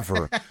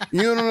 Whatever.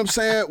 You know what I'm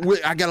saying?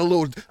 I got a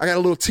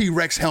little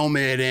T-Rex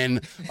helmet,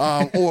 and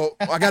or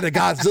I got a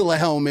Godzilla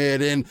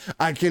helmet, and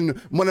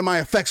one of my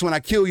effects when I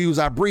kill you is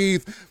I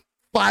breathe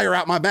fire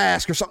out my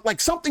mask or something,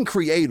 like something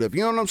creative.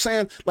 You know what I'm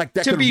saying? Like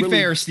that. To be really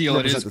fair, Steel,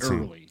 it is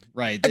early,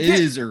 right? It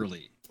is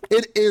early.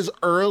 It is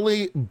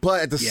early,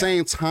 but at the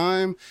same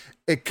time,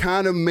 it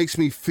kind of makes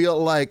me feel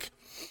like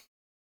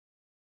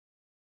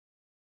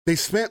they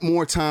spent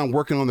more time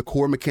working on the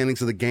core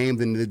mechanics of the game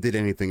than they did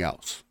anything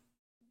else.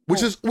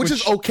 Which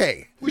is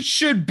okay. Which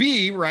should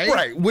be, right?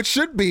 Right. Which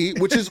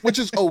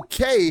is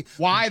okay.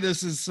 Why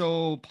this is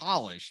so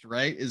polished,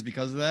 right? Is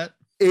because of that.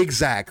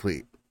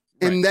 Exactly.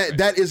 And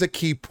that is a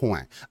key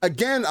point.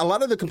 Again, a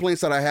lot of the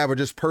complaints that I have are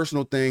just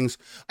personal things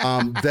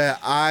that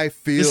I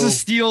feel. This is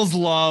Steel's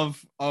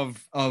love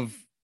of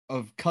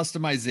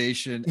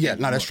customization. Yeah,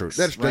 no, that's true.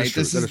 That's right.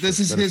 True. This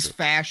is his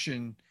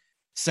fashion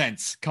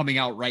sense coming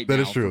out right now.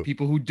 That is true. For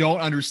people who don't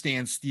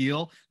understand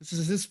Steel, this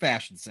is his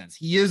fashion sense.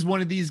 He is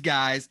one of these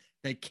guys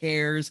that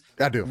cares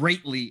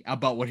greatly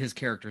about what his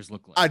characters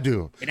look like. I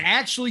do. It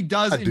actually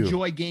does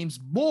enjoy games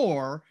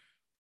more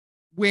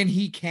when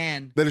he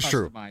can. That is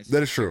true.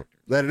 That is true.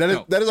 That is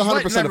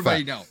 100% a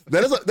fact.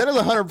 That is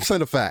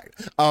 100% a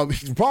fact.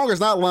 Pong is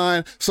not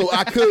lying, so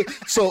I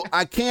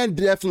can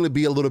definitely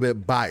be a little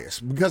bit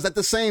biased because at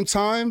the same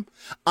time,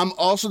 I'm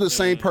also the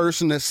same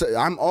person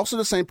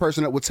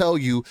that would tell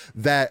you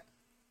that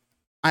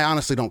I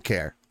honestly don't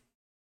care.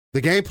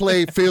 The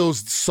gameplay feels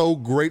so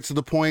great to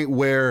the point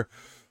where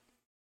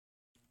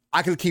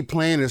I can keep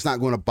playing and it's not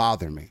going to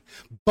bother me.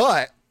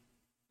 But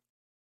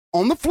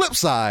on the flip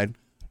side,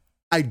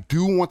 I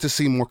do want to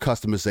see more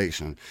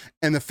customization.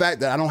 And the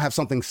fact that I don't have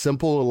something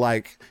simple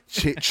like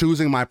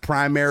choosing my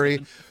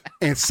primary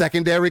and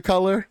secondary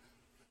color.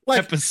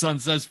 Like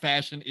Tempest says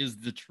fashion is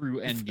the true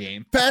end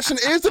game. Fashion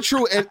is the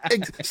true end.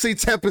 See,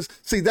 Tempest,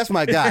 that's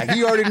my guy.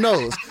 He already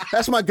knows.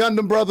 That's my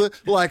Gundam brother.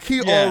 Like,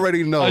 he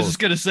already knows. I was just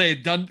going to say,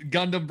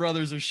 Gundam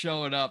brothers are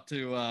showing up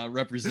to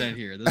represent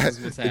here. This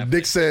is what's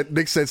happening.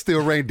 Nick said,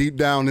 Steel Rain deep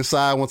down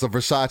inside wants a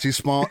Versace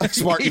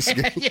Spartan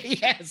skin.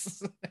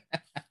 Yes.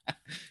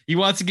 He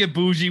wants to get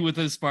bougie with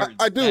his Spartan.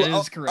 I do.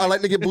 I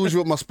like to get bougie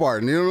with my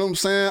Spartan. You know what I'm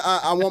saying?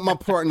 I want my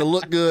Spartan to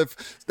look good.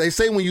 They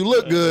say when you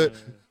look good,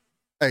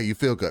 hey, you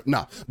feel good.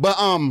 No, but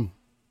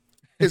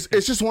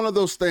it's just one of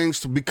those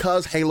things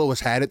because Halo has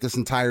had it this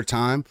entire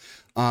time,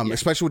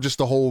 especially with just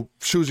the whole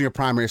choosing your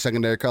primary,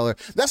 secondary color.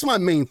 That's my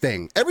main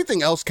thing.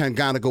 Everything else can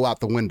kind of go out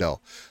the window.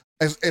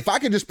 If I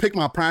could just pick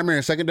my primary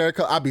and secondary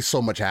color, I'd be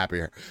so much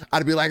happier.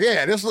 I'd be like,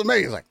 yeah, this is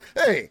amazing.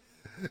 Hey,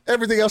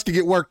 everything else can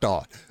get worked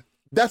on.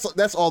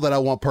 That's all that I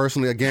want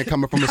personally. Again,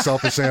 coming from a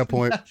selfish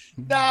standpoint.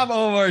 Nah,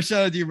 Omar,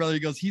 shout out to your brother. He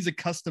goes, he's a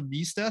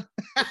customista.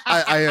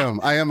 I am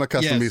a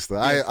customista.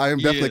 Yes, I am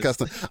definitely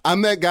custom.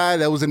 I'm that guy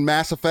that was in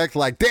Mass Effect.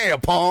 Like,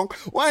 damn, Pong,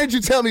 why didn't you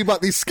tell me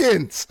about these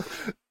skins?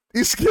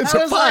 These skins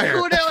are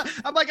fire.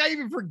 I'm like, I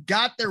even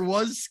forgot there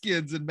was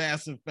skins in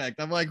Mass Effect.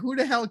 I'm like, who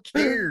the hell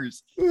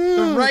cares?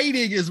 The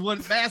writing is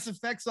what Mass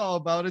Effect's all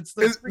about. It's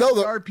the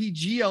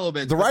RPG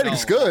element. The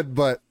writing's good,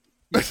 but.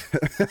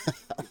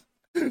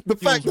 The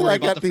fact that I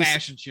got these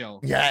fashion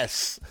show.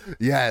 Yes.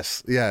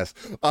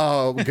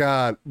 Oh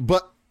God.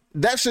 But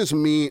that's just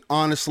me,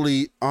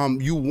 honestly.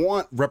 You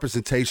want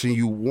representation.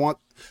 You want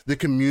the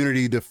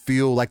community to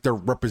feel like they're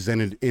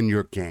represented in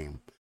your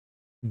game.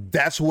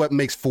 That's what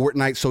makes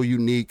Fortnite so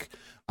unique.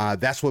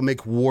 That's what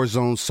makes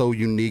Warzone so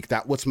unique.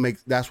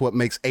 That's what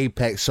makes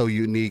Apex so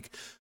unique.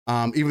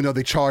 Even though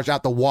they charge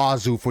out the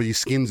wazoo for these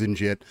skins and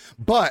shit,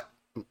 but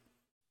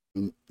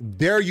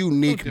they're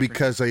unique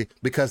because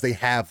they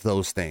have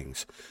those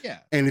things. Yeah.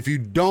 And if you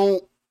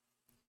don't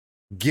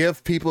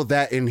give people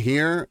that in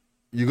here,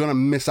 you're gonna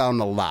miss out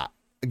on a lot.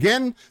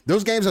 Again,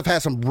 those games have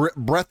had some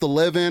breath to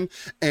live in,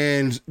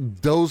 and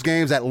those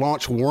games at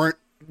launch weren't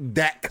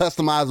that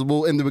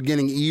customizable in the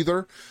beginning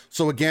either.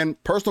 So again,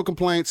 personal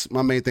complaints.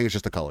 My main thing is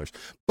just the colors.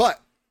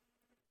 But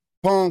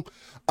Pong,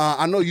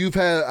 I know you've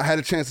had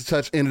a chance to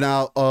touch in and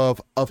out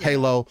of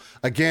Halo.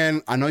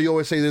 Again, I know you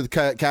always say you're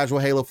the casual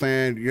Halo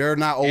fan. You're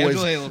not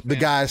always the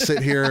guy to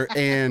sit here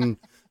and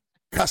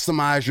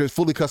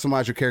fully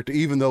customize your character.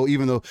 Even though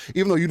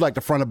you like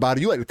the front of body,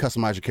 you like to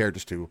customize your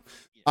characters too.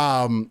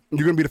 You're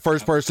gonna be the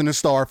first person in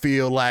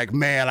Starfield. Like,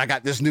 man, I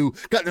got this new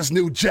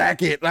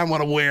jacket I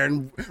want to wear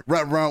and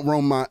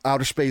roam my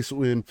outer space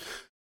in.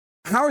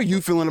 How are you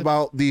feeling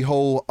about the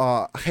whole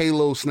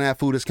Halo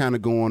snafu that's kind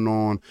of going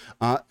on?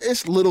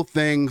 It's little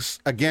things.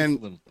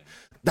 Again,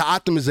 the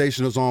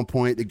optimization is on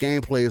point. The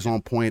gameplay is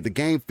on point. The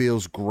game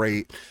feels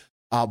great.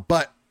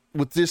 But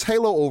with this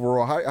Halo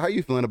overall, how are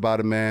you feeling about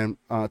it, man?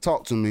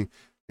 Talk to me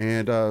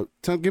and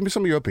give me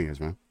some of your opinions,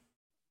 man.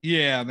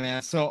 Yeah,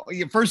 man. So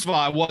first of all,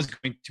 I was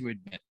going to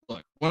admit,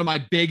 look, one of my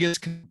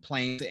biggest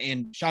complaints,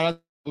 and shout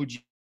out to OG.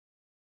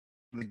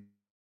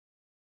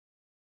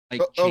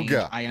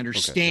 I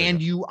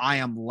understand you. I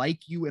am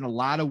like you in a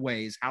lot of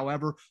ways.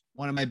 However,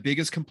 one of my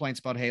biggest complaints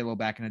about Halo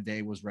back in the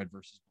day was red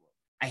versus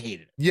blue. I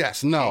hated it.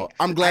 Yes, no,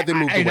 I'm glad they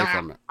moved away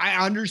from it.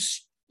 I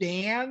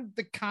understand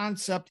the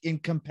concept in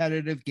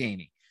competitive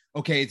gaming.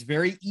 Okay, it's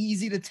very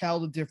easy to tell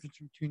the difference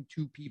between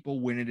two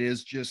people when it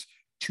is just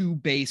two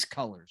base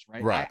colors,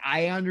 right? Right.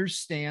 I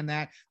understand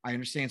that. I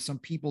understand some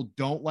people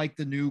don't like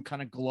the new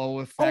kind of glow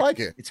effect. I like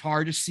it. It's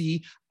hard to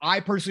see. I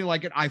personally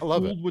like it. I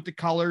fooled with the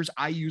colors.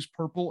 I use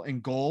purple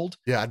and gold.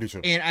 Yeah, I do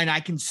too. And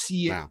I can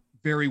see it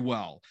very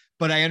well.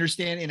 But I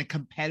understand in a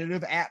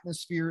competitive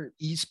atmosphere,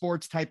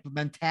 esports type of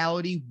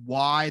mentality,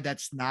 why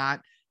that's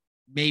not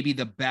maybe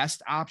the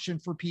best option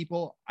for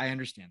people. I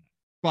understand that.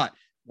 But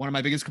one of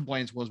my biggest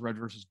complaints was red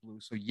versus blue.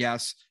 So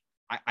yes,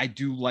 I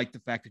do like the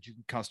fact that you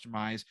can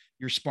customize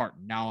your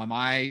Spartan. Now, am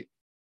I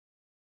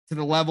to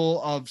the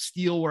level of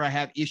Steel where I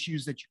have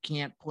issues that you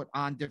can't put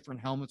on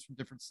different helmets from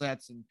different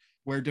sets and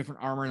wear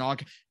different armor and all?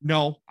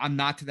 No, I'm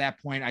not to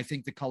that point. I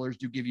think the colors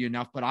do give you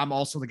enough, but I'm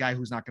also the guy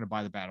who's not going to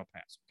buy the battle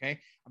pass. Okay.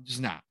 I'm just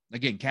not.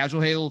 Again,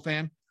 casual Halo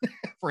fan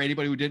for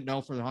anybody who didn't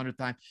know for the 100th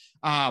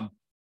time.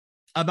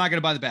 I'm not going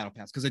to buy the battle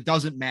pass because it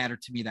doesn't matter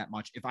to me that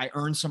much. If I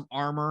earn some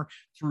armor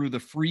through the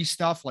free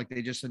stuff, like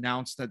they just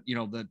announced that,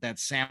 that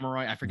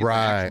samurai, I forget the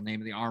actual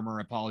name of the armor.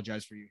 I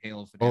apologize for you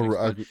Halo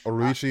fanatics.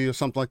 Orochi or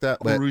something like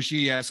that.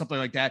 Orochi, yeah, something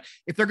like that.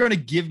 If they're going to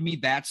give me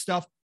that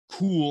stuff,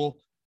 cool.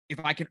 If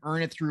I can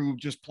earn it through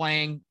just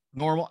playing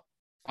normal,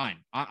 fine.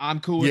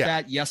 I'm cool with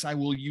that. Yes, I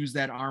will use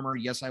that armor.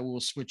 Yes, I will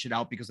switch it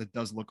out because it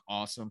does look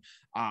awesome.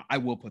 I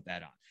will put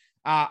that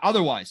on.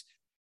 Otherwise,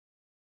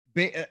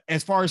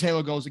 as far as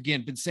Halo goes,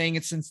 again, been saying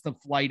it since the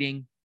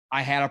flighting.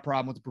 I had a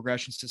problem with the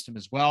progression system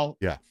as well.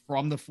 Yeah.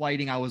 From the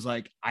flighting, I was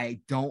like, I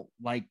don't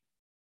like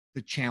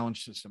the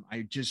challenge system.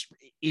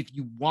 If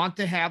you want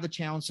to have the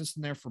challenge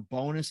system there for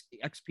bonus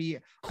XP,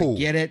 cool. I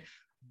get it.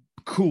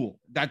 Cool.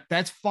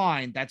 That's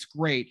fine. That's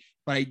great.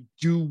 But I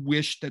do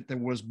wish that there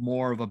was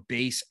more of a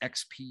base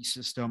XP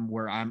system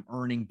where I'm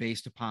earning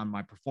based upon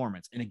my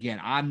performance. And again,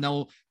 I'm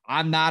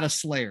not a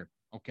Slayer.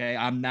 Okay.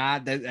 I'm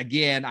not that.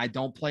 Again, I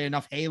don't play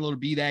enough Halo to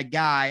be that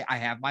guy. I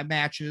have my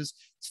matches.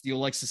 Steel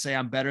likes to say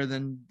I'm better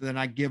than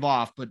I give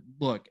off. But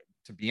look,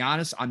 to be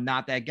honest, I'm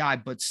not that guy.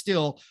 But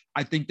still,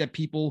 I think that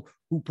people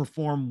who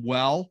perform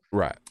well,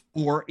 right,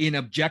 or in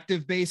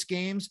objective based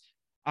games,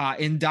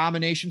 in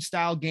domination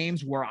style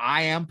games where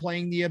I am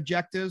playing the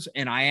objectives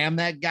and I am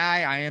that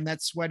guy, I am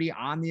that sweaty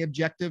on the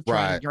objective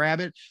trying to grab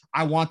it.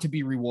 I want to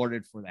be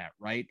rewarded for that,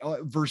 right?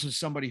 Versus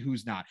somebody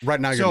who's not. Right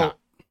now, you're not.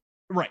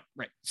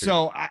 Right.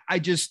 So I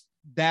just,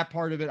 that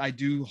part of it, I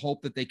do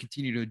hope that they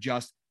continue to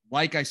adjust.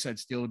 Like I said,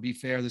 Steel, to be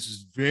fair, this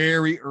is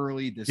very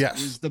early. This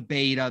is the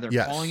beta.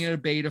 They're calling it a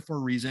beta for a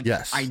reason.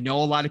 Yes. I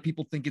know a lot of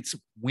people think it's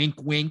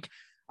wink,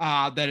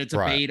 that it's a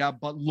beta,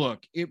 but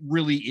look, it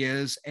really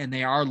is. And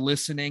they are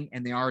listening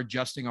and they are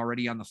adjusting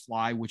already on the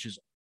fly, which is,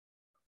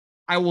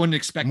 I wouldn't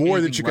expect more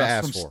than you could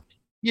ask for.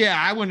 Yeah,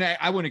 I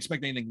wouldn't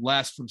expect anything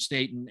less from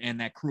Staten and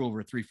that crew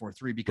over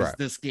 343 because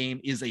this game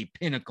is a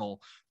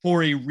pinnacle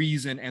for a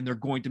reason, and they're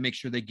going to make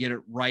sure they get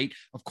it right.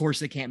 Of course,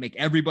 they can't make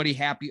everybody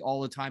happy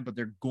all the time, but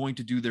they're going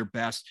to do their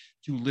best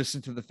to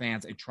listen to the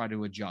fans and try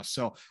to adjust.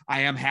 So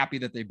I am happy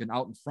that they've been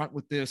out in front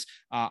with this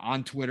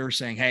on Twitter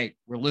saying, hey,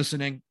 we're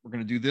listening. We're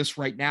going to do this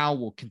right now.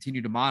 We'll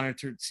continue to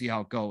monitor to see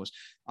how it goes.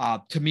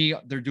 To me,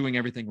 they're doing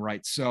everything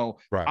right. So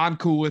I'm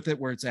cool with it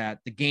where it's at.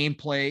 The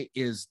gameplay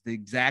is the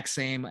exact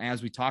same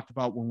as we talked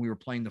about when we were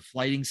playing the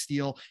Flighting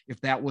Steel. If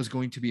that was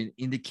going to be an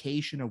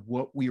indication of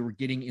what we were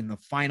getting in the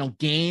final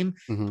game,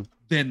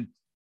 then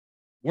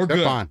we're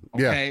good. Fine.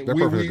 Okay. Yeah, they're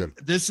perfectly good.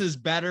 This is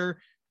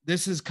better.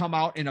 This has come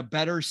out in a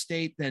better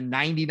state than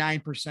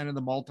 99% of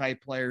the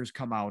multiplayers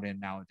come out in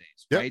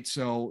nowadays. Right.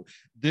 So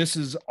this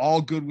is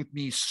all good with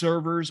me.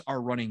 Servers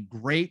are running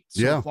great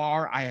so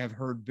far. I have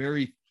heard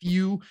very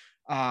few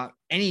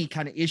any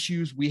kind of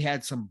issues. We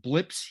had some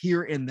blips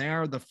here and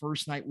there the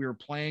first night we were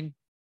playing.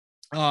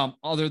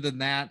 Other than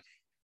that,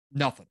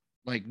 nothing.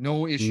 Like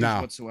no issues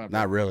whatsoever.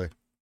 Not really.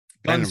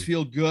 Guns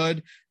feel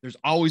good. There's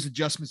always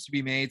adjustments to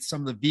be made.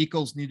 Some of the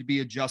vehicles need to be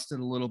adjusted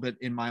a little bit,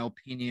 in my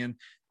opinion,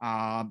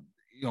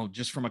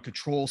 just from a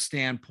control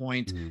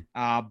standpoint.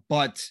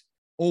 But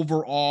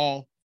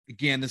overall,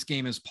 again, this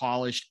game is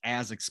polished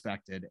as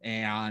expected.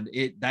 And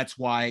that's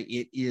why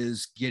it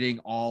is getting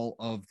all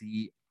of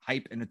the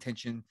hype and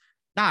attention,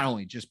 not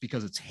only just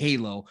because it's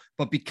Halo,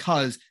 but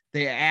because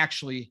they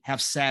actually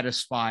have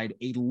satisfied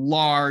a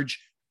large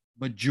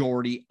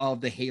majority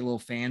of the Halo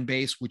fan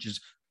base, which is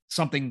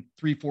something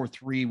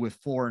 343 with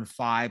 4 and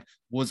 5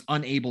 was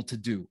unable to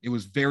do. It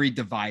was very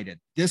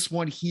divided. This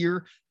one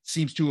here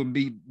seems to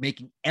be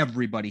making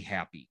everybody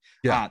happy.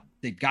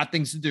 They've got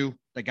things to do.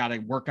 They got to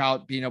work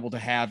out being able to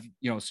have,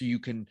 so you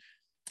can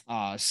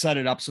set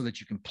it up so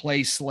that you can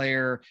play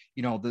Slayer,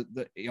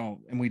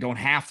 and we don't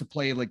have to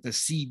play like the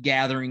seed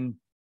gathering,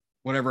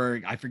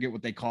 whatever, I forget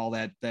what they call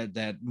that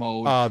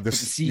mode. Oh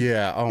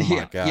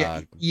my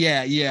god.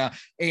 Yeah.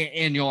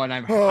 And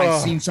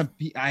I've seen some.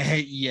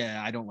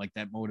 I don't like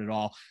that mode at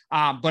all.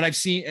 But I've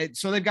seen it.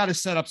 So they've got to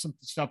set up some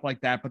stuff like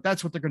that. But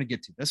that's what they're going to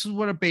get to. This is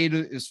what a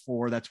beta is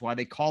for. That's why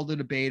they called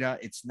it a beta.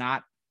 It's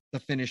not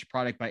the finished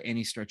product by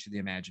any stretch of the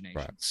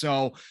imagination.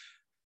 So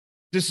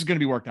this is going to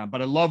be worked on.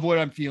 But I love what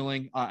I'm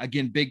feeling.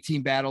 Again, big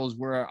team battle is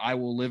where I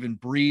will live and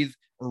breathe.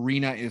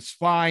 Arena is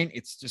fine.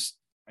 It's just,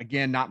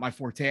 again, not my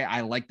forte.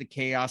 I like the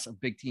chaos of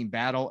big team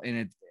battle,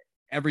 and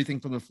everything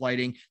from the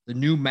flighting. The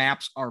new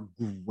maps are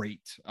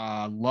great.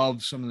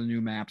 Love some of the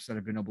new maps that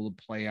I've been able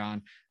to play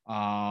on.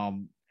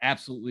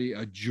 Absolutely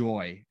a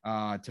joy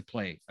to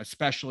play,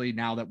 especially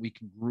now that we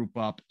can group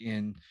up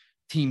in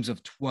teams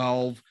of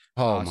 12.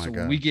 Oh my so God.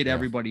 when we get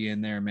everybody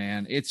in there,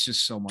 man, it's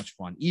just so much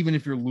fun. Even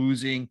if you're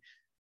losing,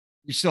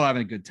 you're still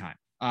having a good time.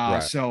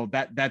 Right. So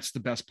that's the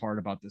best part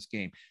about this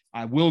game.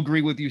 I will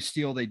agree with you,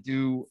 Steele. They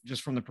do,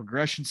 just from the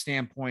progression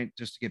standpoint,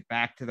 just to get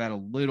back to that a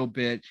little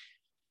bit,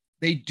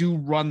 they do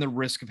run the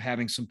risk of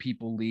having some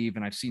people leave.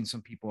 And I've seen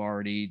some people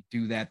already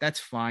do that. That's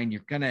fine.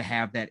 You're going to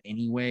have that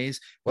anyways,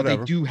 but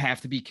Whatever. they do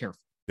have to be careful.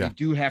 Yeah. They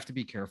do have to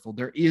be careful.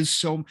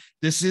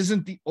 This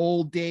isn't the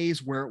old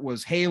days where it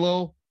was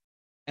Halo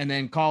and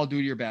then Call of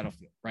Duty or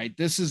Battlefield, right?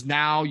 This is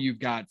now, you've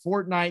got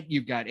Fortnite,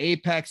 you've got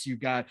Apex,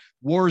 you've got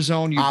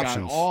Warzone, you've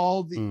Options.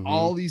 got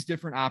all these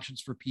different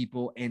options for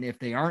people. And if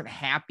they aren't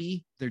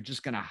happy, they're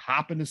just going to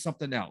hop into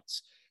something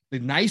else. The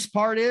nice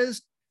part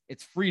is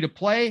it's free to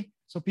play,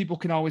 so people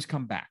can always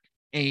come back.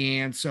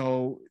 And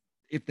so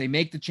if they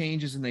make the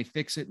changes and they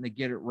fix it and they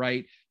get it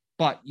right,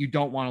 but you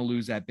don't want to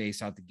lose that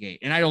base out the gate.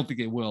 And I don't think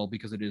they will,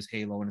 because it is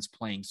Halo and it's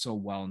playing so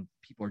well and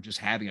people are just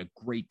having a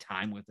great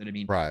time with it. I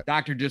mean, Right.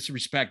 Dr.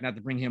 Disrespect, not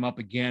to bring him up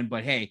again,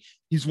 but hey,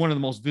 he's one of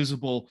the most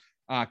visible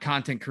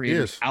content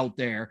creators out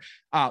there.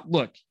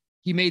 Look,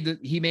 he made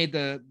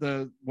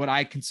the what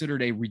I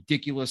considered a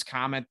ridiculous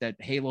comment that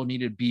Halo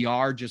needed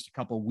BR just a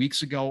couple of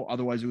weeks ago.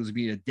 Otherwise, it was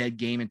be a dead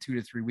game in 2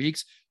 to 3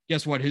 weeks.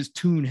 Guess what? His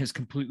tune has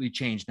completely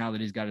changed now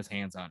that he's got his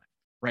hands on it.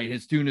 Right?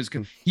 His tune is.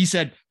 He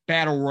said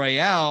Battle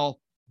Royale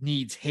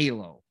needs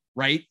Halo.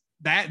 Right?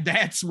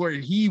 That's where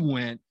he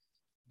went,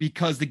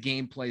 because the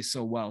game plays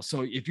so well.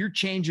 So if you're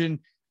changing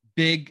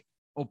big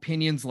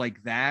opinions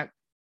like that,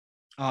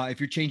 if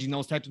you're changing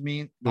those types of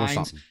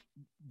minds,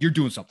 you're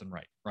doing something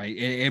right. Right.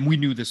 And we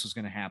knew this was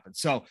going to happen.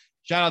 So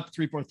shout out to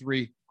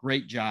 343.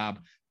 Great job.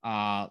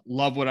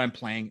 Love what I'm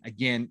playing.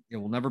 Again, it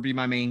will never be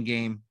my main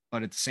game,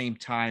 but at the same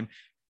time,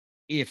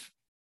 if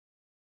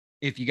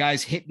you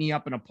guys hit me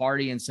up in a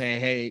party and say,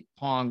 hey,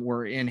 Pong,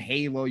 we're in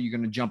Halo, you're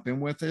going to jump in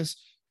with us,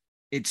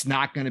 it's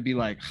not going to be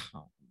like,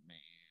 oh man,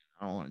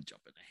 I don't want to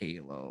jump into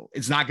Halo.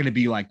 It's not going to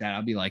be like that.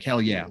 I'll be like,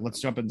 hell yeah, let's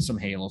jump into some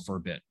Halo for a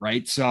bit.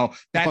 Right. So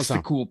that's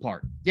the cool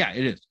part. Yeah,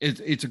 it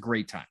is. It's a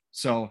great time.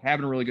 So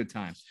having a really good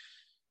time.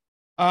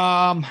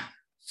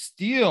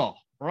 Steele,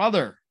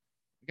 brother,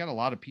 we got a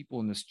lot of people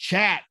in this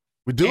chat.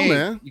 We do,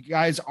 man. You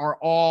guys are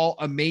all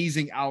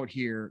amazing out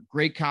here.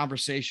 Great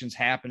conversations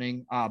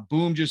happening.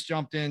 Boom just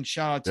jumped in.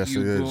 Shout out to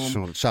you,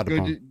 Boom. Shout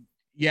out to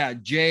yeah,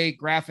 Jay,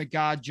 Graphic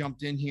God,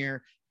 jumped in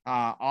here.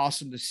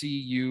 Awesome to see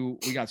you.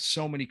 We got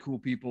so many cool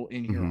people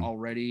in here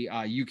already.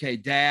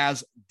 UK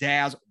Daz,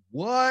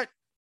 what?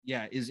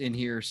 Yeah, is in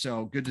here.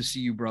 So good to see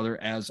you, brother,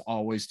 as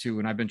always, too.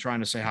 And I've been trying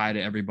to say hi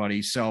to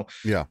everybody. So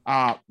yeah,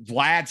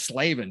 Vlad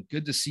Slavin,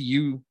 good to see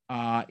you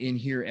in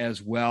here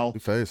as well.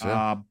 Good face,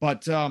 yeah.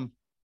 But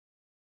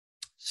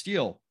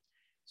Steele,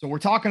 so we're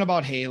talking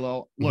about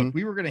Halo. Look,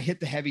 we were going to hit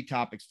the heavy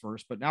topics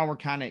first, but now we're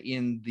kind of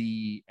in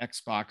the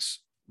Xbox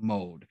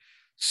mode.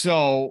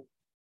 So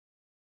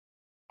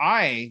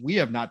we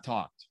have not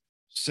talked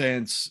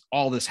since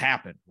all this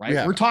happened, right?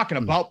 Yeah. We're talking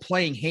about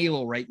playing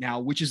Halo right now,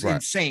 which is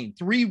insane.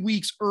 3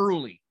 weeks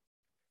early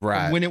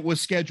from when it was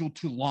scheduled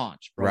to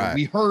launch. Bro. Right.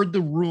 We heard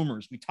the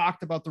rumors. We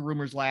talked about the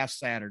rumors last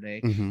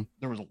Saturday.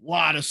 There was a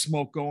lot of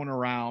smoke going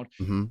around.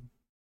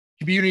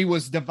 Community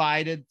was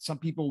divided. Some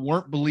people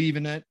weren't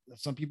believing it.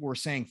 Some people were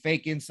saying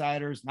fake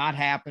insiders, not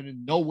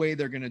happening. No way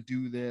they're going to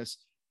do this.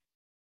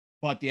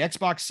 But the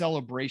Xbox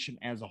celebration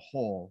as a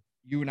whole,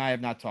 you and I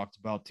have not talked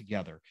about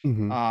together.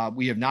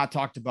 We have not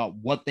talked about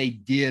what they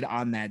did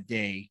on that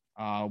day,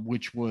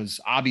 which was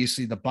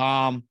obviously the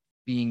bomb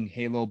being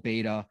Halo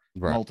beta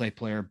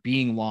multiplayer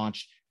being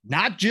launched,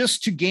 not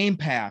just to Game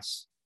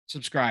Pass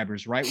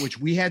subscribers, right? Which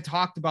we had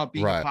talked about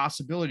being a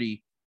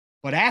possibility,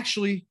 but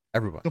actually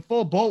everybody, the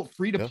full boat,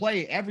 free to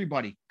play,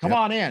 everybody, come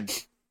on in.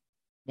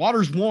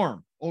 Water's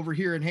warm over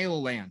here in Halo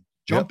land.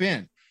 Jump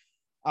in.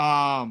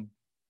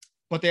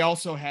 But they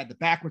also had the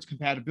backwards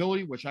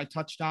compatibility, which I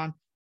touched on.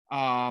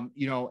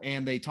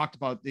 And they talked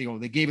about, they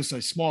gave us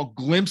a small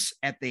glimpse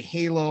at the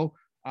Halo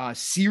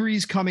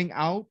series coming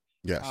out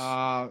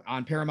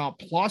on Paramount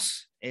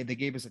Plus. And they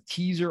gave us a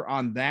teaser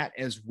on that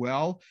as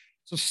well.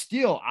 So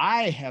still,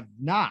 I have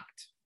not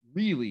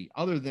really,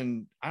 other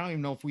than, I don't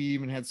even know if we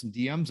even had some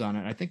DMs on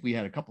it. I think we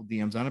had a couple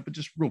DMs on it, but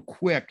just real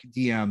quick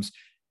DMs.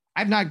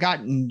 I've not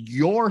gotten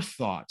your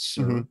thoughts,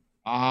 sir,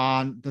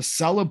 on the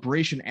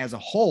celebration as a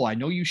whole. I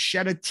know you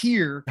shed a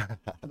tear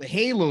for the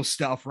Halo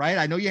stuff, right?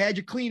 I know you had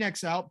your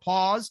Kleenex out,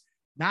 pause,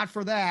 not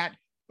for that,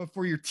 but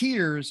for your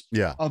tears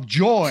of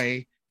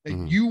joy that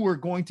you were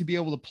going to be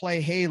able to play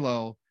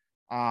Halo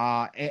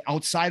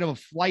outside of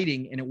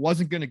flighting, and it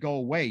wasn't going to go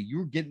away. You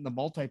were getting the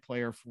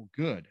multiplayer for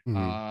good.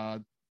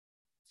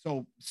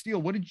 So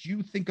Steele, what did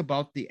you think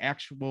about the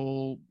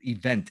actual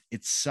event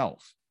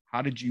itself?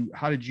 How did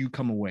you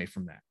come away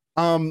from that?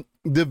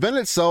 The event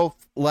itself,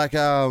 like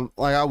I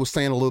was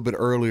saying a little bit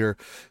earlier,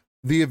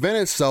 the event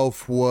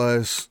itself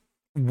was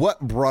what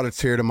brought a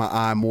tear to my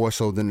eye more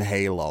so than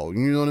Halo.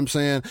 You know what I'm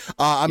saying?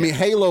 I mean,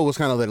 Halo was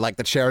kind of like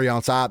the cherry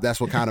on top.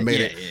 That's what kind of made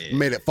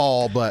it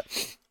fall. But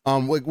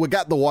what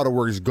got the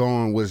waterworks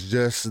going was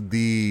just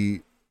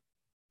the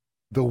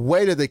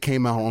way that they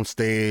came out on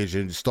stage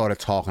and started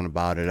talking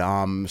about it.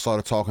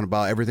 Started talking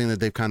about everything that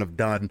they've kind of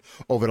done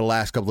over the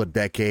last couple of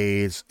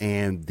decades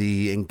and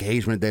the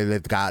engagement that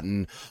they've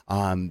gotten,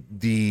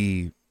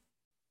 the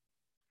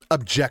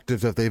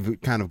objectives that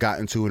they've kind of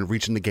gotten to and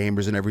reaching the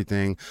gamers and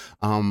everything,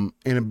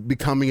 and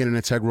becoming an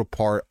integral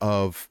part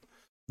of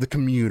the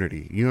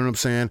community. You know what I'm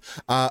saying?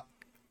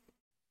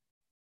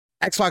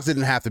 Xbox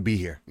didn't have to be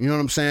here. You know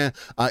what I'm saying?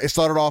 It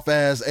started off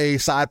as a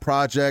side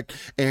project,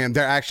 and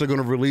they're actually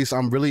going to release.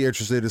 I'm really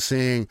interested in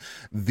seeing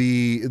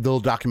the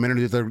little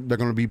documentary that they're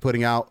going to be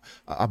putting out.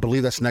 I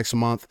believe that's next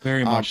month.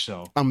 Very much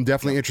so. I'm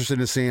definitely interested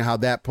in seeing how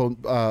that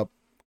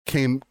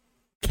came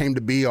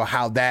to be, or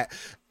how that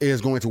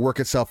is going to work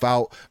itself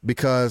out,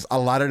 because a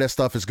lot of that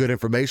stuff is good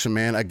information,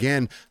 man.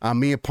 Again,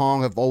 me and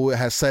Pong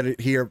has said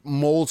it here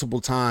multiple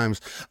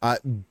times.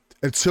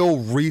 Until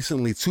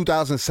recently,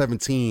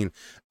 2017,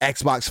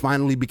 Xbox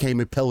finally became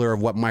a pillar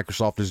of what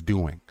Microsoft is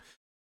doing.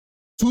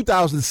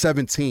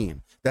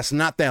 2017, that's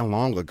not that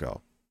long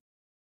ago.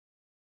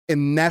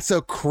 And that's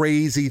a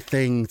crazy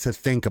thing to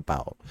think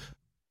about.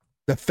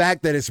 The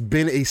fact that it's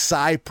been a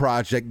side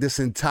project this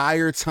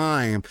entire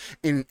time,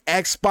 and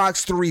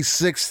Xbox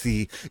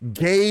 360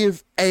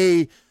 gave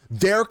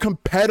their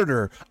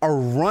competitor a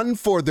run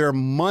for their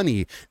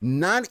money,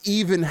 not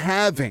even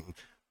having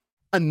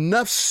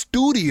enough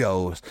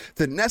studios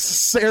to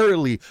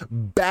necessarily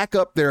back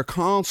up their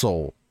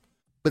console,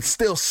 but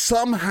still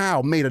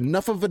somehow made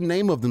enough of a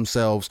name of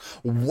themselves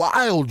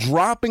while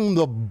dropping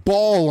the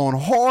ball on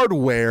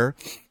hardware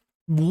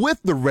with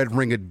the Red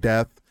Ring of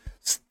Death,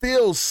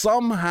 still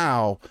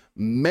somehow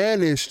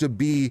managed to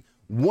be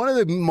one of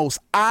the most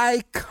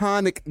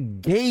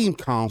iconic game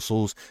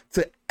consoles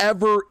to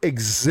ever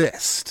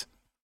exist.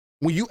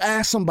 When you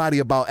ask somebody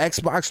about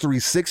Xbox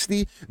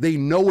 360, they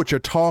know what you're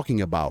talking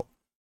about.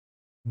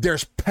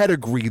 There's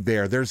pedigree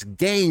there, there's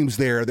games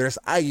there, there's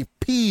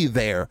IP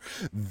there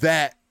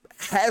that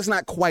has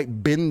not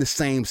quite been the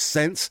same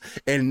since.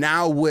 And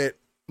now with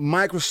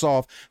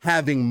Microsoft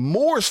having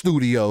more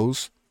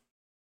studios,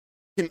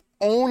 can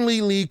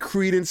only lead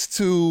credence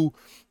to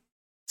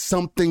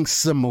something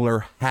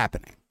similar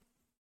happening.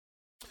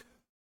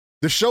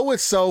 The show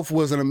itself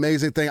was an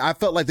amazing thing. I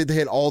felt like they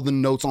hit all the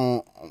notes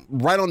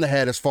right on the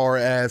head as far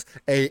as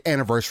a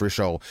anniversary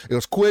show. It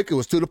was quick, it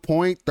was to the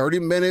point, 30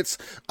 minutes.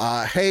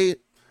 Hey,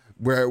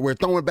 we're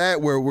throwing back,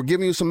 we're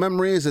giving you some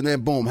memories, and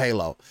then boom,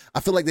 Halo.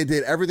 I feel like they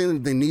did everything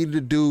that they needed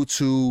to do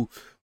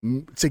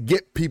to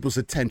get people's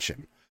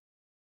attention.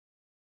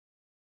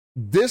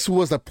 This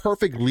was a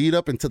perfect lead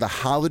up into the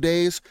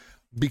holidays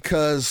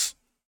because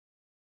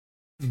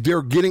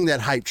they're getting that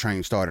hype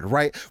train started,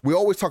 right? We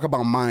always talk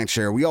about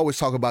mindshare. We always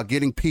talk about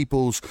getting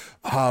people's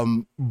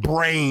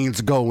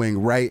brains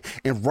going, right?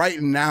 And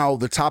right now,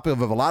 the topic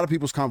of a lot of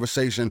people's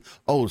conversation,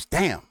 is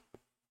damn,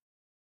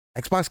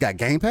 Xbox got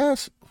Game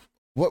Pass?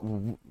 What?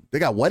 They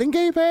got what in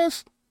Game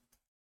Pass?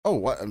 Oh,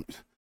 what?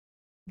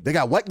 They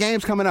got what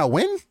games coming out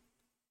when?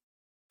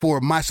 For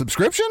my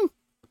subscription?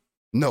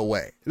 No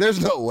way. There's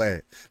no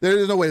way.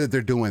 There's no way that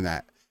they're doing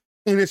that.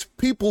 And it's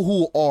people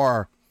who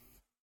are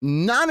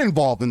not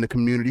involved in the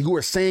community who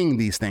are saying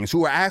these things,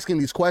 who are asking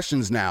these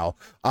questions now.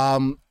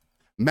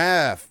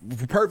 Math,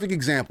 perfect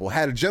example.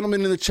 Had a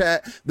gentleman in the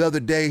chat the other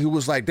day who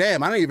was like,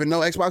 damn, I didn't even know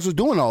Xbox was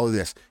doing all of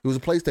this. He was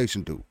a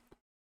PlayStation dude.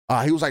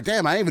 He was like,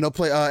 damn, I didn't even know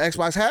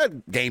Xbox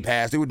had Game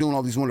Pass. They were doing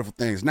all these wonderful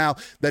things. Now,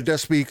 that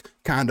does speak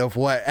kind of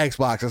what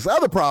Xbox's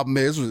other problem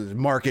is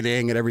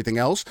marketing and everything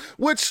else,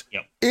 which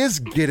is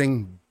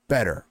getting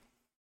better.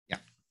 Yeah.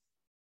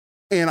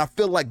 And I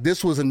feel like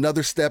this was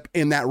another step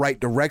in that right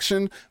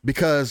direction,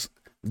 because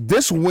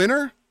this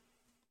winter,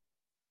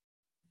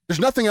 there's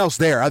nothing else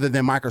there other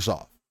than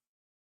Microsoft.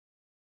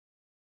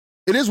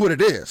 It is what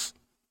it is.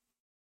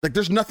 Like,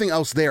 there's nothing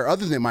else there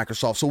other than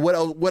Microsoft. So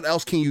what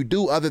else can you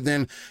do other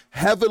than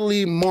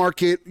heavily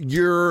market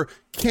your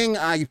king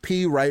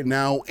IP right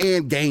now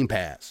and Game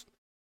Pass?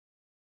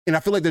 And I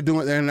feel like they're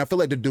doing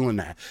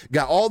that.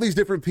 Got all these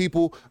different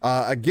people.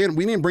 Again,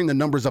 we didn't bring the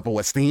numbers up of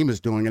what Steam is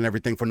doing and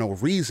everything for no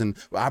reason.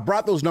 I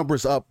brought those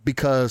numbers up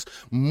because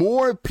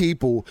more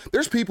people,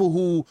 there's people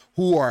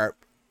who are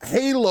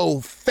Halo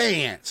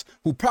fans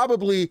who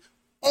probably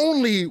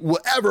only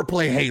will ever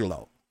play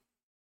Halo.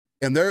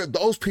 And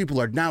those people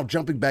are now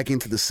jumping back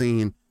into the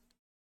scene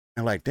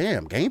and like,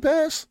 damn, Game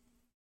Pass?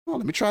 Oh,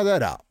 let me try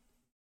that out.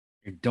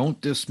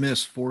 Don't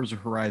dismiss Forza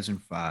Horizon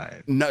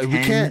 5. No, we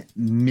can't. 10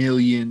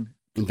 million.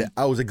 You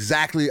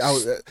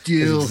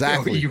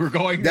were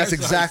going. That's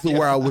exactly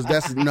where I was.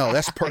 That's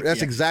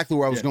exactly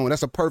where I was going.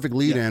 That's a perfect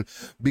lead in,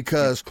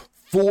 because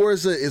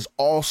Forza is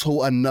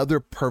also another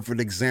perfect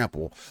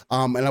example.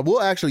 And I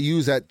will actually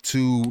use that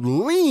to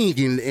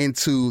lean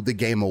into the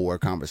Game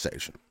Award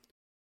conversation.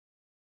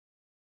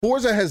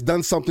 Forza has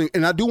done something,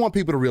 and I do want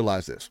people to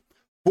realize this.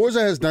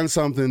 Forza has done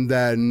something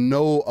that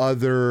no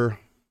other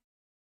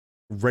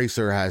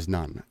racer has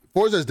done.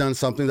 Forza has done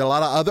something that a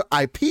lot of other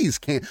IPs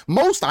can't,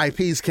 most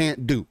IPs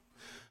can't do.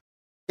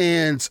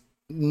 And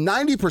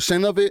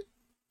 90% of it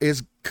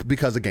is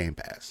because of Game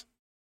Pass.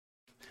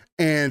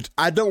 And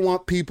I don't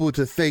want people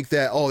to think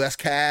that, oh, that's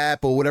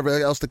cap or whatever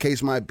else the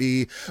case might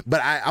be.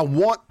 But I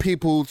want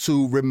people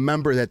to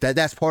remember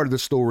that's part of the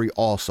story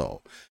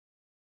also.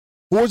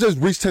 Forza has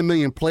reached 10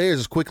 million players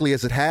as quickly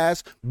as it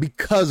has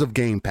because of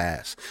Game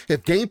Pass.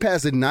 If Game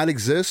Pass did not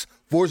exist,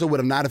 Forza would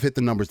have not have hit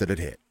the numbers that it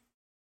hit.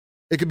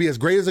 It could be as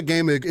great as a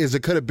game as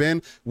it could have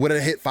been. Would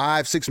it hit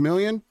 5-6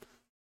 million?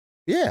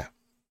 Yeah,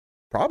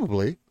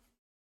 probably.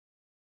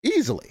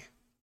 Easily.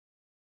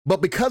 But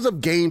because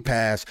of Game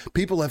Pass,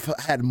 people have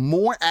had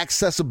more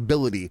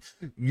accessibility.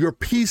 Your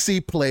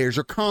PC players,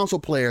 your console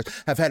players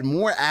have had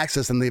more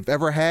access than they've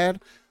ever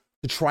had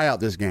to try out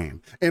this game.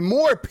 And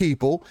more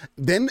people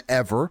than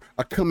ever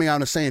are coming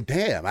out and saying,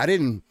 damn, I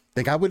didn't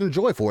think I would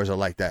enjoy Forza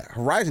like that.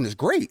 Horizon is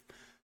great.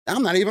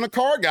 I'm not even a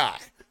car guy.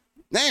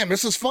 Damn,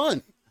 this is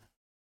fun.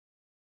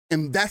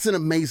 And that's an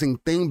amazing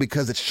thing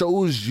because it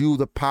shows you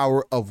the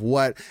power of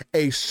what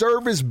a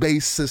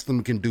service-based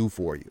system can do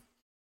for you.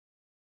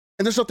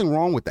 And there's nothing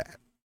wrong with that,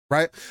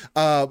 right?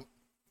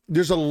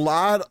 There's a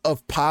lot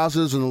of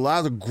positives and a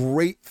lot of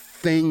great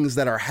things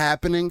that are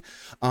happening.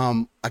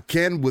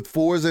 Again, with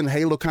Forza and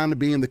Halo kind of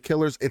being the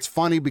killers, it's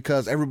funny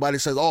because everybody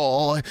says, oh,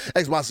 all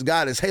Xbox has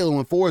got is Halo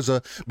and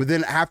Forza. But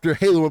then after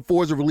Halo and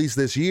Forza release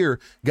this year,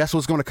 guess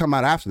what's going to come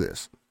out after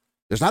this?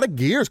 There's not a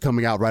Gears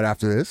coming out right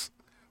after this.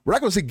 We're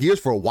not going to see Gears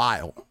for a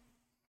while.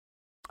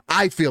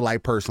 I feel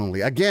like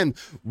personally, again,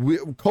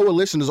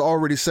 Coalition has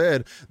already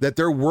said that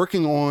they're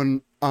working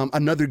on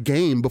another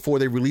game before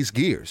they release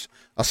Gears,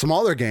 a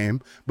smaller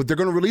game, but they're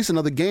going to release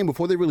another game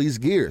before they release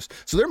Gears.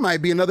 So there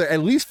might be another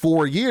at least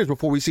 4 years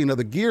before we see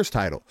another Gears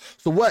title.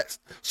 So what?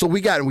 So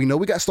we know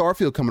we got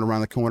Starfield coming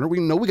around the corner. We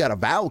know we got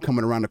Avowed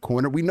coming around the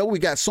corner. We know we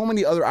got so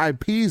many other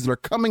IPs that are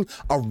coming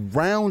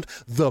around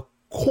the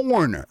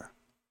corner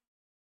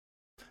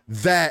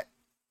that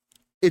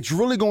it's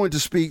really going to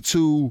speak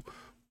to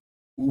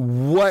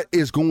what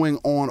is going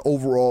on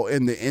overall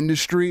in the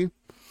industry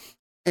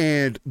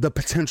and the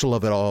potential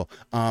of it all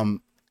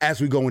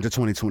as we go into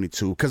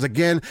 2022. Because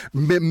again,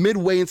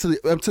 midway into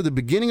the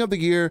beginning of the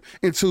year,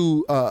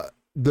 into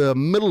the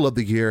middle of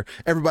the year,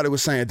 everybody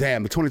was saying,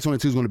 damn, the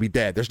 2022 is going to be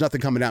dead. There's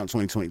nothing coming out in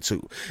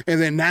 2022. And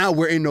then now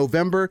we're in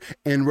November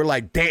and we're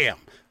like, damn,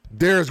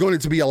 there's going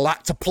to be a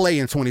lot to play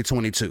in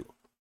 2022.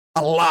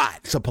 A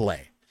lot to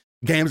play.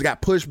 Games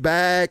got pushed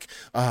back.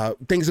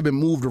 Things have been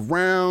moved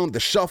around.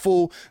 The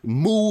shuffle,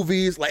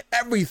 movies, like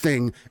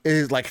everything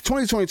is like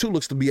 2022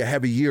 looks to be a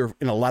heavy year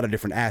in a lot of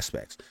different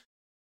aspects.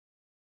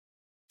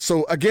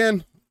 So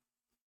again,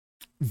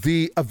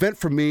 the event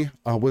for me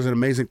was an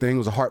amazing thing. It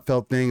was a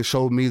heartfelt thing. It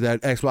showed me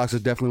that Xbox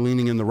is definitely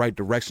leaning in the right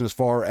direction as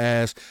far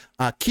as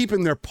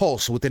keeping their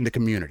pulse within the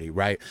community,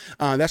 right?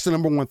 That's the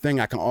number one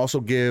thing I can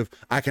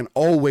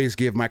always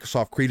give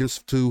Microsoft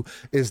credence to,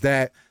 is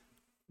that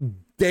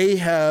they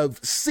have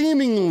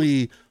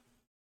seemingly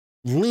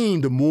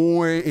leaned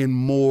more and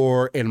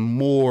more and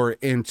more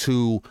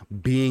into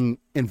being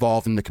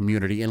involved in the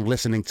community and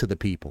listening to the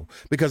people.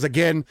 Because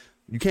again,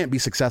 you can't be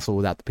successful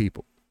without the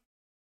people.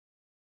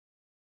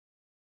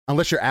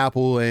 Unless you're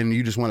Apple and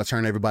you just want to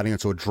turn everybody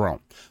into a drone.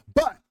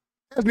 But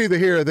that's neither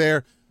here or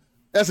there.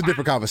 That's a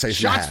different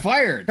conversation. Shots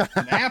fired.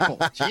 Apple.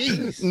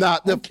 Jeez.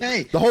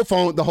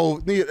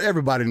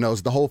 Everybody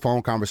knows the whole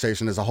phone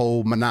conversation is a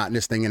whole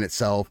monotonous thing in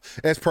itself.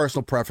 It's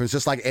personal preference,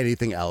 just like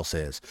anything else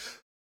is.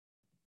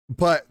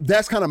 But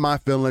that's kind of my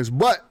feelings.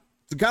 But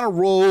to kind of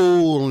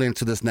roll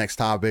into this next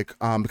topic,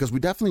 because we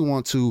definitely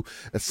want to,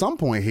 at some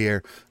point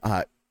here,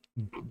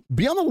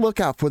 be on the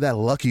lookout for that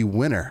lucky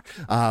winner.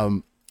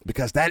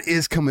 Because that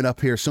is coming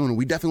up here soon. And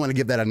we definitely want to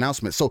give that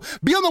announcement. So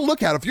be on the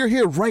lookout. If you're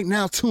here right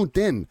now, tuned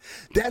in,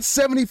 that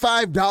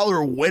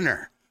 $75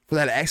 winner for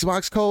that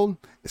Xbox code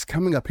is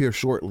coming up here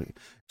shortly.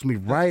 It's going to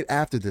be right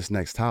after this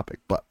next topic.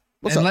 But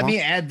let me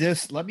add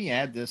this,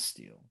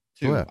 Steele,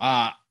 too.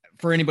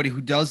 For anybody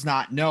who does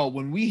not know,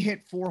 when we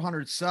hit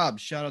 400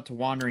 subs, shout out to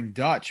Wandering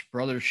Dutch.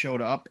 Brother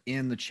showed up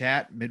in the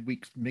chat,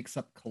 Midweek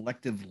Mix-Up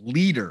Collective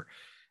leader.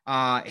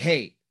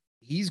 Hey,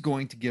 he's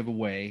going to give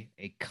away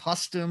a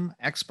custom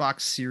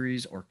Xbox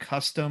Series or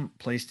custom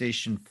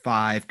PlayStation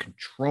 5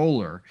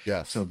 controller.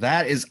 Yes. So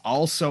that is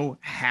also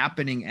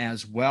happening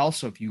as well.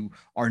 So if you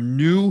are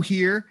new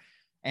here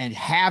and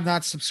have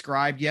not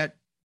subscribed yet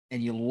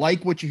and you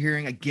like what you're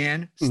hearing,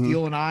 again,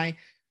 Steele and I,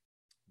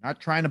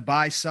 not trying to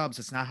buy subs.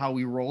 That's not how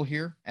we roll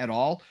here at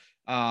all.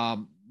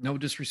 No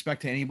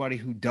disrespect to anybody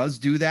who does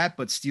do that,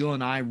 but Steele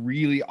and I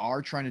really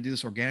are trying to do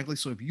this organically.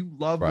 So if you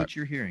love what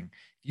you're hearing,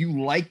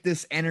 you like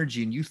this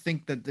energy and you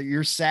think that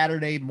your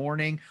Saturday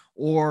morning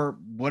or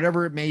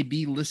whatever it may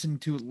be, listen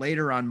to it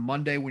later on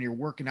Monday when you're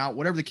working out,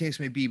 whatever the case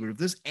may be. But if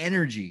this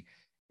energy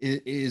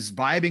is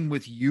vibing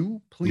with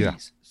you,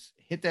 please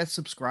hit that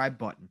subscribe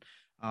button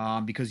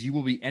because you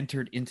will be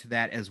entered into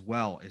that as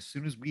well. As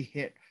soon as we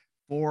hit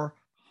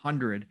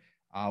 400,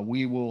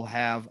 we will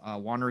have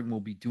Wandering will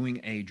be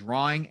doing a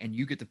drawing and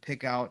you get to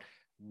pick out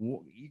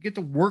You get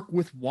to work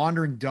with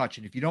Wandering Dutch.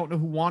 And if you don't know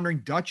who Wandering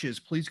Dutch is,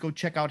 please go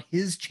check out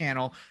his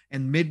channel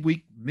and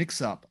Midweek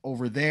Mix Up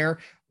over there.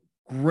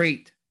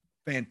 Great,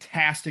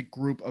 fantastic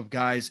group of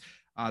guys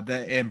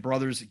and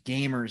brothers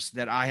gamers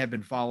that I have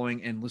been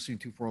following and listening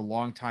to for a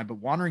long time. But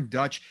Wandering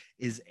Dutch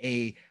is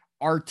a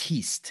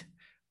artiste,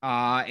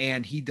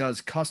 and he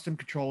does custom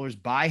controllers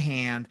by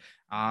hand,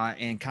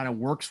 and kind of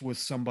works with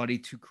somebody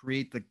to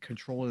create the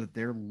controller that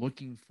they're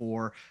looking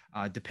for,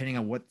 depending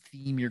on what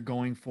theme you're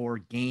going for,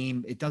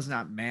 game. It does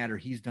not matter.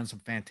 He's done some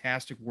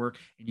fantastic work,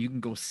 and you can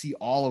go see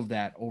all of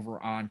that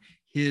over on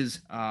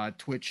his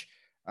Twitch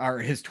on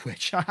his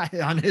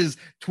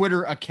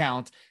Twitter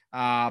account.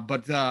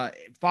 But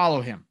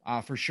follow him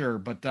for sure.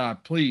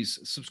 But please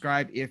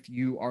subscribe if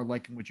you are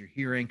liking what you're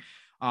hearing.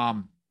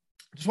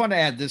 Just want to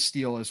add this,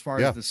 Steele, as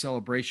far as the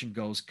celebration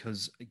goes,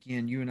 because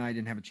again, you and I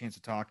didn't have a chance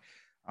to talk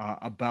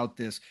about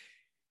this.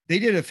 They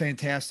did a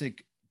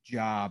fantastic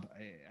job,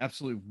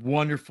 absolutely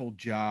wonderful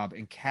job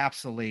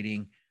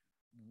encapsulating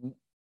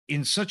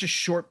in such a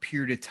short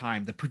period of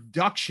time the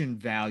production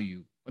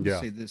value. Let me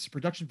say this: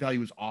 production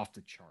value is off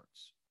the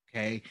charts.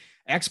 Okay,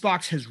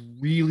 Xbox has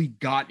really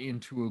got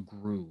into a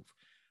groove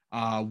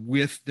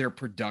with their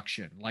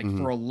production. Like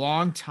for a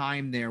long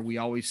time there, we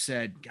always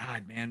said,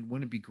 God, man,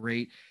 wouldn't it be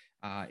great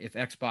if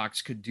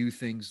Xbox could do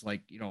things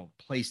like,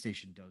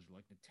 PlayStation does,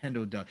 like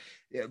Nintendo does.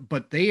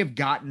 But they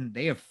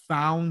have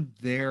found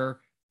their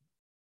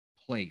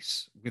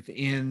place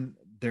within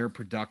their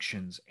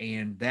productions.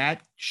 And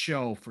that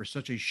show, for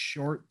such a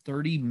short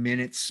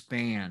 30-minute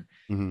span,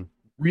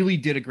 really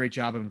did a great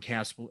job of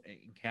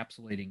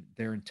encapsulating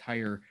their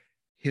entire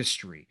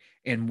history.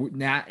 And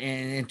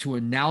to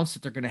announce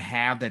that they're going to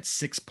have that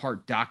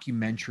 6-part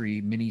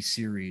documentary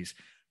miniseries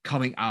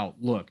coming out.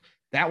 Look,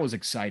 that was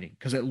exciting,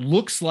 because it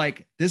looks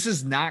like this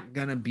is not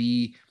going to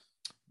be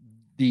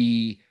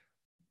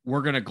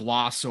we're going to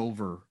gloss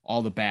over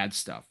all the bad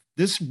stuff.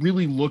 This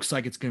really looks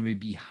like it's going to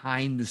be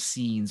behind the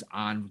scenes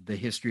on the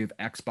history of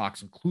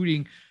Xbox,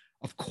 including,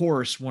 of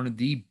course, one of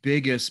the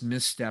biggest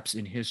missteps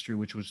in history,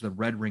 which was the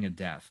Red Ring of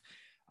Death,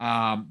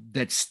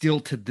 that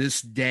still to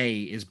this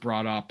day is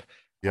brought up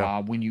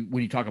when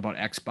you talk about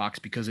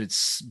Xbox, because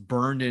it's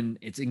burned and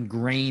it's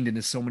ingrained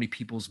into so many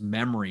people's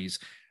memories,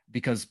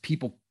 because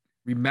people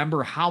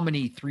remember how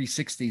many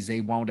 360s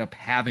they wound up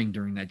having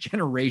during that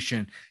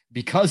generation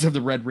because of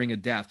the Red Ring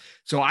of Death.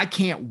 So I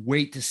can't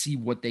wait to see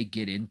what they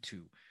get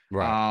into,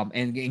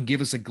 and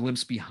give us a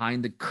glimpse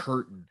behind the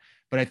curtain.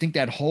 But I think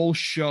that whole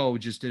show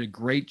just did a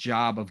great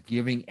job of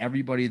giving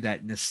everybody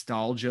that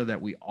nostalgia that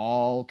we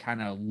all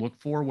kind of look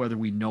for, whether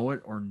we know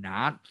it or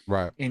not.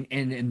 Right.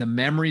 And the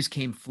memories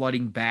came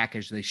flooding back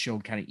as they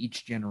showed kind of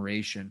each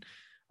generation.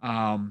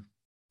 And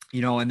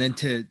then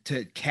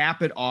to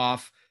cap it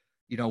off,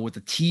 with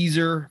a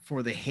teaser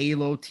for the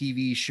Halo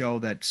TV show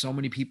that so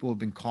many people have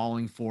been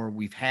calling for.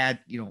 We've had,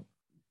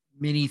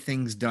 many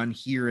things done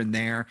here and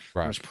there.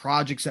 Right. There's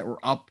projects that were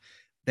up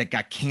that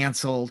got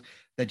canceled,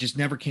 that just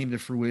never came to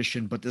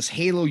fruition. But this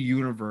Halo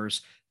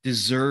universe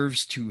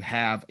deserves to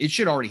have, it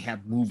should already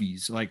have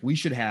movies. Like we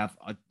should have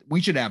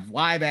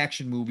live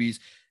action movies.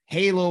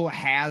 Halo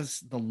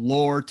has the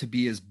lore to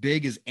be as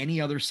big as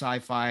any other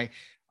sci-fi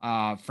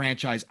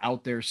franchise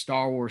out there.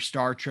 Star Wars,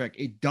 Star Trek,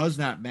 it does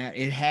not matter.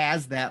 It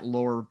has that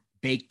lore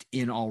baked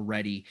in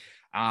already.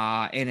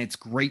 And it's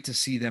great to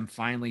see them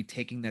finally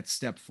taking that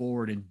step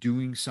forward and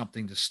doing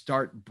something to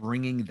start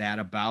bringing that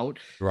about.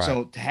 Right.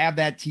 So to have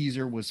that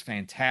teaser was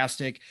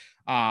fantastic.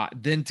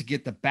 Then to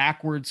get the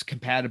backwards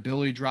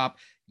compatibility drop.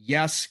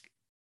 Yes.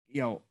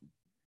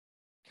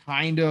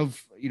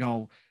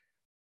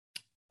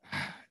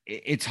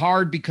 It's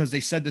hard because they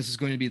said this is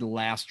going to be the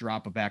last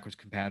drop of backwards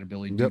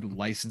compatibility due to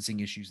licensing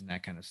issues and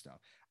that kind of stuff.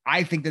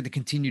 I think that they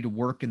continue to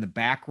work in the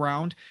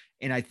background,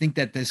 and I think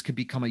that this could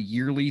become a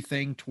yearly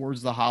thing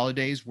towards the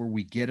holidays where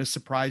we get a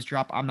surprise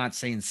drop. I'm not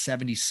saying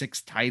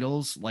 76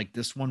 titles like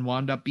this one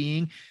wound up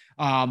being,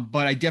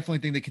 but I definitely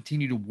think they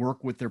continue to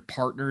work with their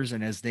partners,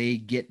 and as they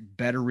get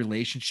better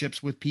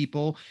relationships with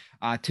people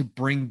to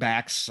bring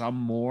back some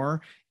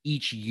more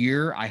each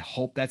year. I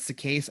hope that's the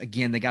case.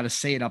 Again, they got to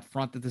say it up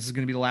front that this is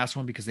going to be the last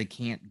one, because they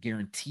can't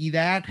guarantee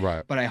that.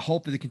 Right. But I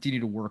hope that they continue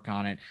to work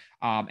on it.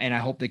 And I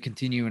hope they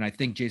continue. And I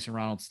think Jason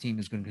Ronald's team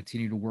is going to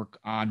continue to work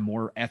on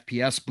more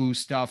FPS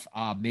boost stuff,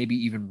 maybe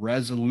even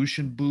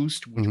resolution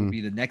boost, which will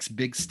be the next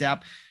big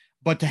step.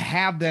 But to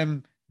have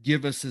them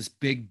give us this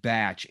big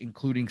batch,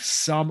 including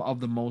some of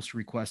the most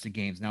requested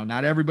games. Now,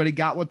 not everybody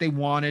got what they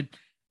wanted.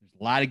 There's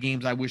a lot of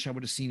games I wish I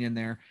would have seen in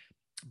there,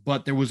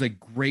 but there was a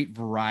great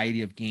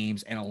variety of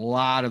games and a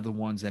lot of the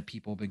ones that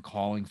people have been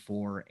calling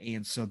for.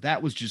 And so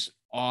that was just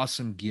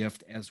awesome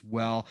gift as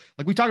well.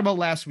 Like we talked about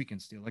last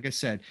weekend, Steel. Like I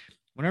said,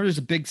 whenever there's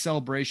a big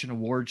celebration,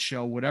 award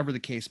show, whatever the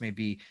case may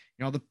be,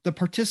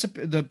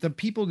 the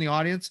people in the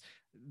audience,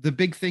 the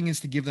big thing is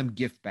to give them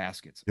gift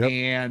baskets. Yep.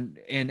 And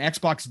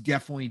Xbox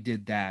definitely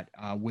did that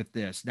with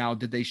this. Now,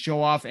 did they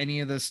show off any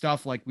of the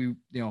stuff like we,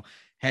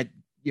 had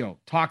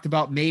talked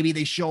about maybe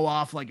they show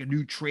off like a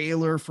new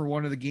trailer for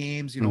one of the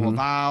games,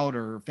 Avowed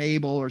or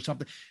Fable or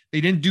something.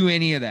 They didn't do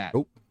any of that,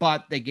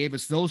 but they gave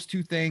us those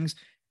two things.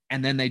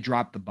 And then they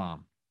dropped the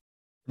bomb,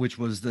 which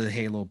was the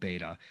Halo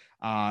beta,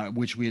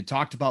 which we had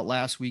talked about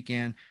last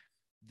weekend.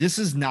 This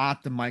is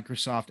not the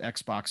Microsoft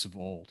Xbox of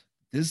old.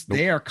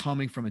 They are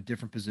coming from a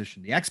different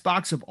position. The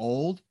Xbox of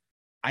old,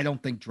 I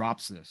don't think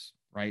drops this,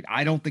 right?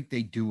 I don't think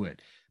they do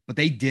it, but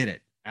they did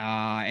it.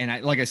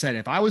 And like I said,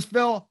 if I was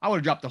Phil, I would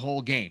have dropped the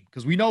whole game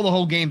because we know the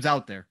whole game's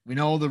out there. We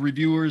know the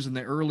reviewers and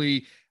the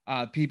early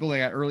people that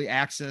got early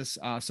access.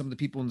 Some of the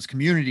people in this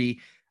community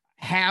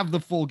have the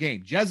full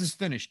game. Jez has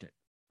finished it.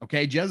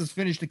 Okay. Jez has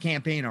finished the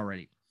campaign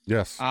already.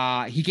 Yes.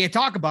 He can't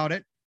talk about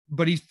it,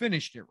 but he's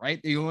finished it, right?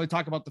 They only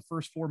talk about the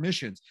first 4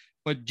 missions,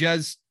 but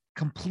Jez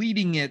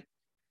completing it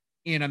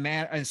in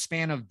a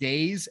span of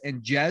days,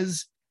 and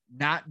Jez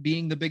not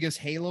being the biggest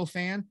Halo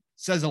fan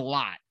says a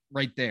lot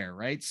right there,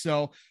 right?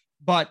 So,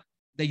 but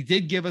they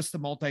did give us the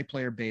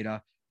multiplayer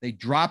beta. They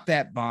dropped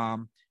that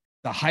bomb.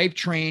 The hype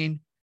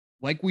train,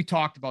 like we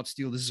talked about,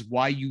 Steel, this is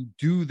why you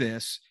do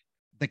this.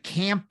 The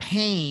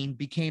campaign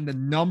became the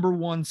number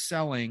 1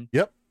 selling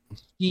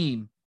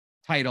Steam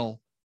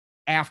title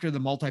after the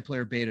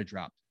multiplayer beta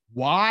dropped.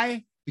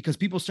 Why? Because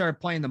people started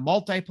playing the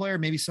multiplayer.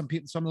 Maybe some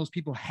of those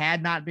people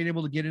had not been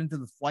able to get into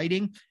the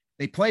flighting.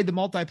 They played the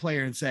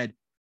multiplayer and said,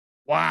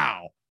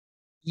 wow,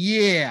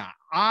 yeah,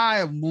 I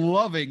am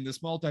loving this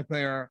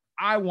multiplayer.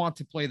 I want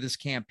to play this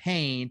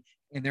campaign.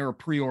 And they were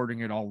pre-ordering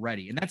it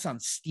already. And that's on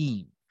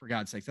Steam, for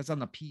God's sakes. That's on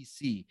the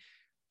PC.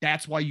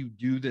 That's why you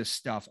do this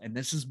stuff. And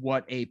this is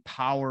what a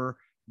power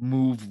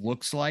move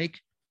looks like.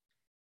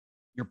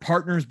 Your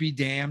partners be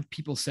damned.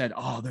 People said,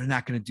 oh, they're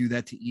not going to do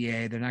that to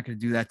EA. They're not going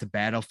to do that to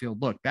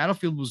Battlefield. Look,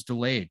 Battlefield was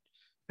delayed.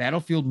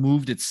 Battlefield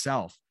moved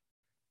itself.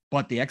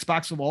 But the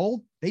Xbox of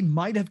old, they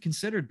might have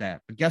considered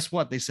that. But guess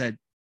what? They said,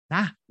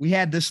 nah, we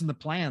had this in the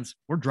plans.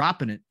 We're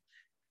dropping it.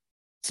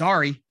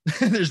 Sorry.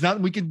 There's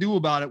nothing we can do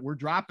about it. We're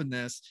dropping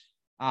this.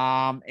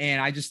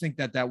 And I just think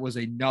that was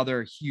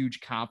another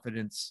huge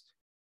confidence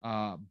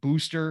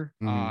booster.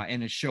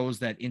 And it shows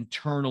that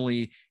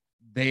internally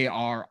they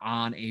are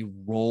on a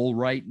roll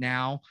right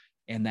now.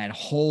 And that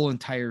whole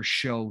entire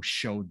show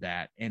showed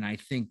that. And I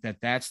think that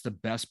that's the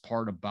best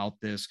part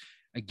about this.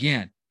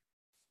 Again,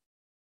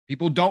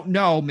 people don't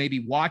know,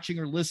 maybe watching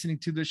or listening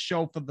to this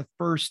show for the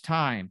first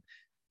time,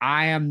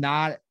 I am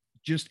not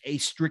just a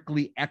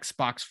strictly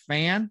Xbox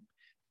fan.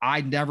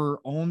 I never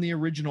owned the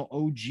original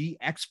OG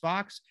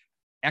Xbox.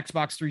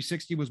 Xbox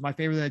 360 was my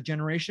favorite of that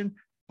generation.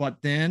 But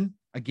then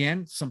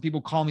again, some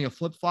people call me a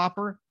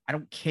flip-flopper. I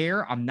don't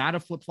care. I'm not a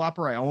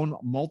flip-flopper. I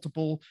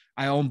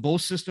own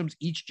both systems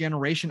each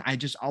generation. I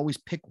just always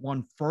pick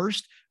one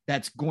first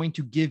that's going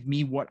to give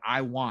me what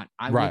I want.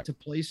 I went to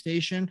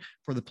PlayStation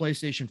for the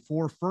PlayStation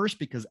 4 first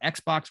because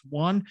Xbox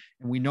One,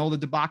 and we know the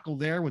debacle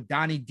there with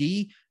Donnie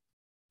D,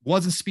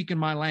 wasn't speaking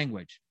my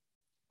language.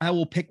 I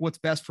will pick what's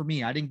best for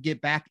me. I didn't get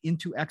back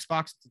into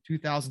Xbox until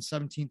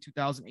 2017,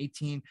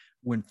 2018,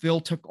 when Phil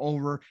took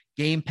over,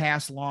 Game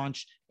Pass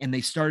launched, and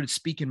they started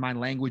speaking my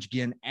language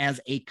again as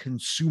a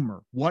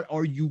consumer. What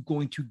are you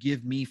going to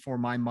give me for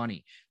my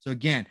money? So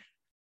again,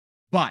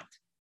 but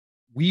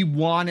we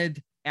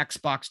wanted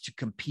Xbox to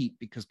compete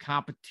because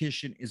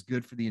competition is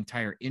good for the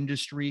entire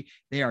industry.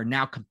 They are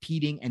now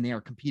competing, and they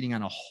are competing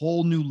on a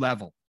whole new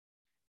level.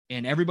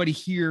 And everybody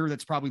here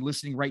that's probably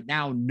listening right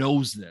now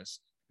knows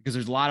this, because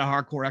there's a lot of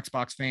hardcore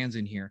Xbox fans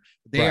in here.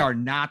 They are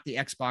not the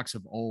Xbox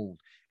of old.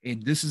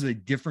 And this is a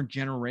different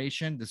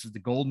generation. This is the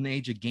golden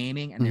age of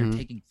gaming, and they're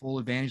taking full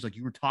advantage, like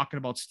you were talking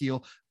about,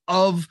 Steel,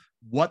 of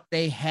what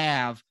they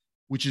have,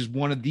 which is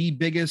one of the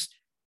biggest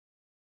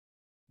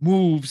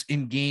moves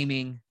in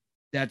gaming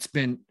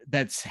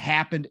that's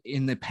happened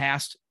in the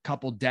past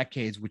couple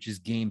decades, which is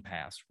Game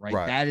Pass,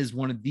 right? That is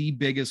one of the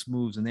biggest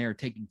moves, and they are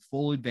taking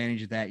full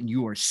advantage of that. And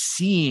you are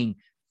seeing,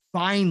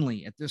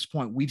 finally, at this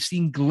point, we've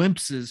seen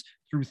glimpses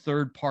through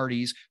third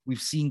parties.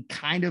 We've seen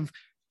kind of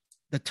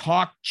the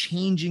talk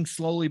changing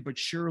slowly but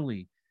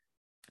surely.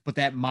 But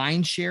that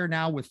mind share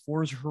now with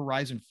Forza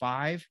Horizon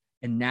 5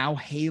 and now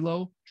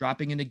Halo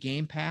dropping into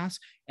Game Pass.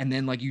 And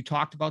then, like you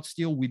talked about,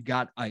 Steel, we've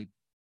got a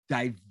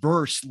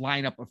diverse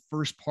lineup of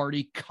first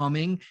party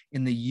coming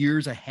in the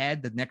years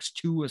ahead, the next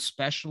 2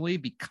 especially,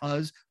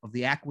 because of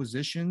the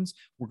acquisitions.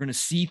 We're going to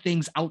see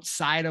things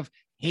outside of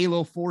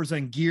Halo, Forza,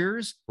 and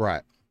Gears.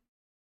 Right.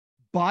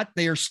 But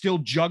they are still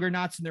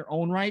juggernauts in their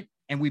own right.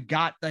 And we've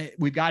got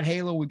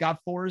Halo, we've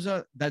got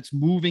Forza that's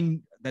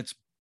moving, that's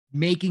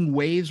making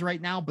waves right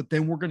now. But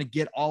then we're going to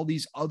get all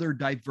these other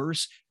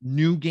diverse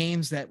new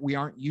games that we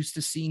aren't used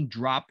to seeing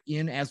drop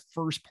in as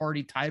first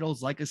party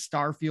titles, like a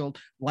Starfield,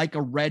 like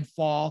a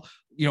Redfall,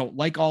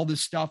 like all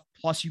this stuff.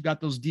 Plus you got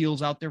those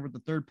deals out there with the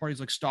third parties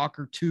like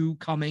Stalker 2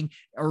 coming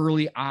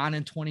early on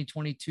in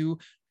 2022.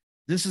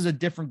 This is a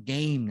different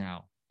game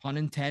now, pun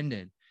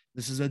intended.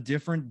 This is a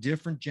different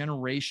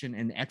generation,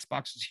 and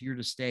Xbox is here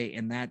to stay.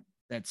 And that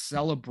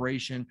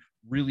celebration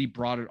really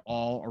brought it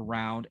all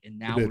around. And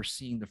now we're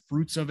seeing the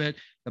fruits of it.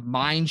 The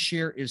mind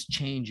share is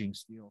changing,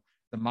 Steel.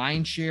 the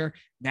mind share.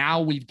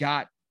 Now we've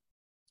got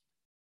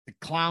the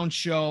clown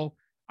show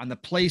on the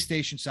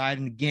PlayStation side.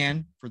 And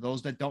again, for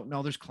those that don't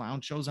know, there's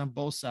clown shows on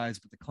both sides,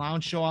 but the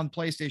clown show on the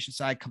PlayStation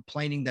side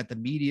complaining that the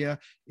media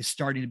is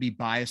starting to be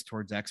biased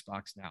towards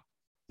Xbox now.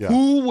 Yeah.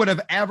 Who would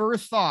have ever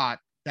thought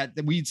that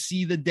we'd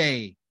see the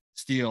day,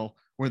 Steele,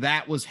 where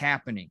that was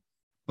happening?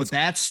 But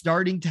that's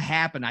starting to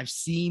happen. I've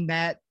seen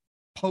that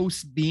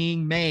post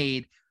being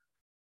made.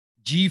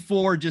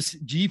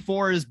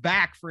 G4 is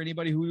back for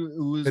anybody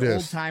who is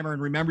old timer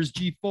and remembers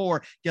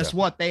G4. Guess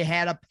what? They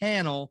had a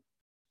panel,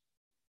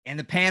 and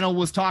the panel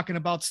was talking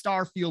about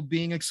Starfield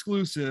being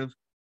exclusive.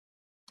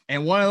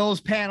 And one of those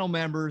panel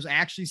members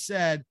actually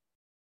said,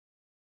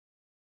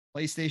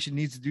 PlayStation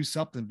needs to do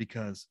something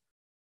because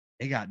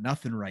they got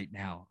nothing right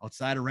now.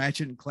 Outside of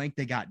Ratchet and Clank,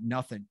 they got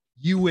nothing.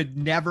 You would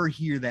never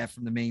hear that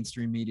from the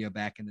mainstream media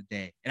back in the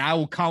day. And I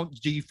will count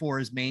G4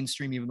 as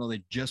mainstream, even though they're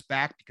just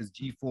back, because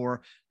G4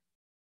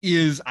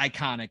 is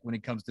iconic when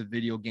it comes to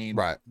video game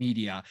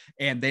media.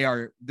 And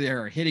they're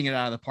hitting it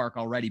out of the park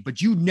already.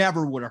 But you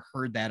never would have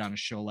heard that on a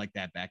show like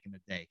that back in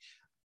the day.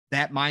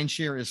 That mind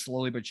share is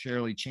slowly but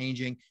surely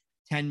changing.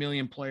 10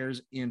 million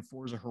players in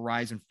Forza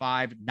Horizon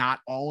 5. Not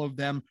all of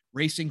them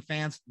racing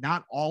fans.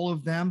 Not all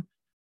of them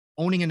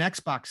owning an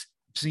Xbox.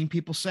 I've seen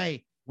people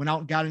say, went out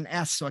and got an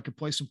S so I could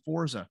play some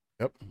Forza.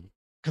 Yep.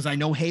 Because I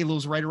know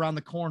Halo's right around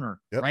the corner,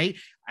 right?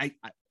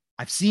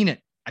 I've seen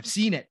it.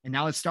 And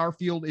now that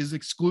Starfield is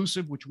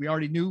exclusive, which we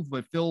already knew,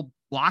 but Phil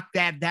blocked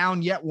that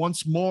down yet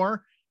once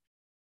more.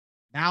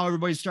 Now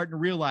everybody's starting to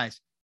realize,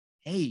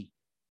 hey,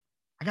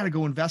 I got to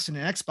go invest in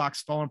an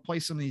Xbox if I want to play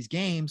some of these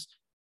games.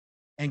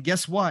 And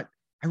guess what?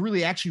 I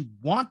really actually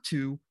want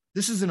to.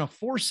 This isn't a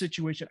forced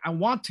situation. I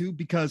want to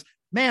because,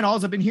 man,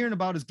 all I've been hearing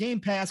about is Game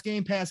Pass,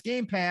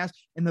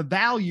 and the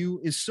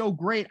value is so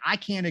great, I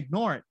can't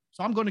ignore it.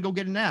 So I'm going to go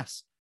get an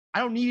S. I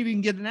don't need to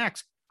even get an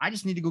X. I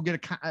just need to go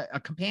get a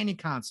companion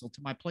console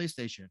to my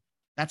PlayStation.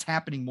 That's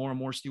happening more and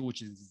more, Steel,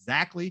 which is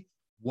exactly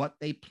what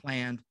they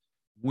planned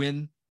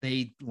when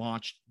they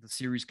launched the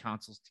series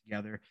consoles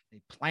together.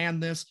 They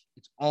planned this.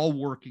 It's all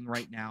working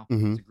right now.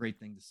 Mm-hmm. It's a great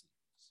thing to see.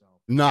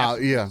 No,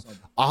 yeah,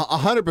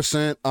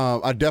 100%.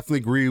 I definitely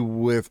agree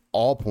with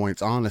all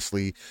points,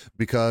 honestly,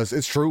 because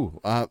it's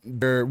true.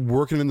 They're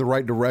working in the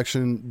right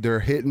direction. They're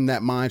hitting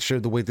that mind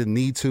share the way they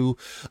need to.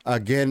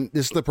 Again,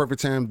 this is the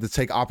perfect time to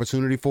take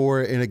opportunity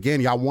for it. And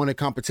again, y'all wanted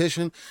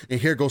competition,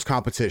 and here goes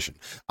competition.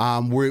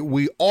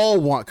 We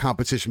all want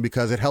competition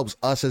because it helps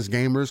us as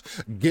gamers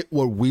get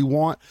what we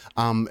want,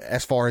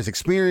 as far as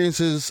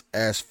experiences,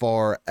 as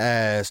far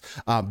as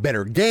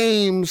better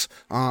games,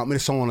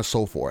 and so on and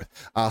so forth.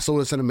 So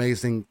it's an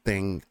amazing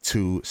thing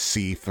to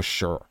see for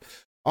sure.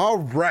 All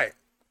right.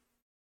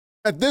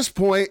 At this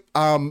point,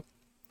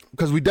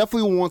 because we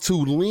definitely want to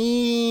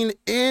lean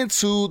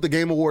into the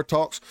Game Award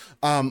talks,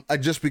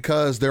 just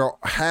because there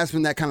has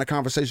been that kind of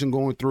conversation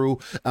going through,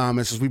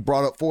 and since we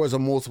brought up Forza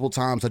multiple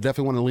times, I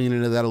definitely want to lean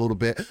into that a little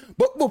bit.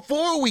 But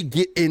before we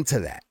get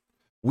into that,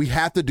 we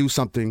have to do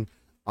something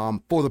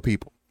for the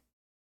people,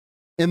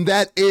 and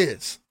that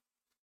is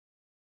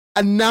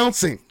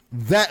announcing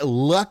that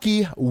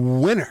lucky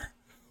winner.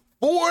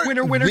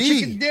 Winner,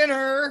 chicken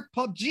dinner,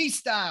 PUBG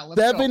style. Let's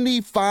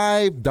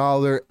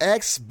 $75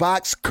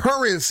 Xbox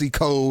currency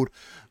code.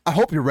 I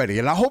hope you're ready,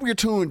 and I hope you're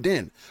tuned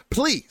in.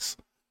 Please,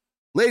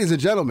 ladies and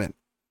gentlemen,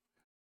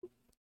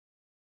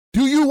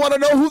 do you want to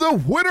know who the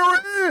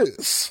winner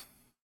is?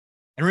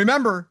 And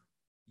remember,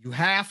 you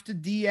have to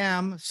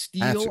DM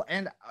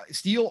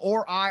Steele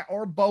or I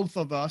or both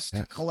of us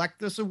to collect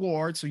this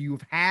award. So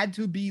you've had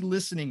to be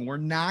listening. We're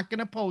not going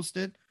to post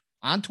it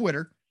on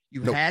Twitter.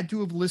 You've had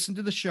to have listened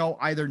to the show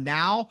either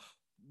now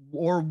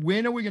or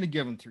when are we going to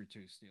give them through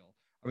to, Steele?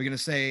 Are we going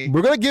to say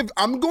we're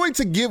going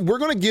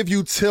to give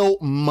you till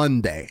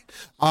Monday.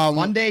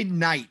 Monday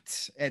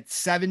night at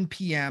 7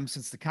 p.m.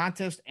 since the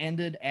contest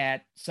ended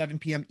at 7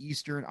 p.m.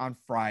 Eastern on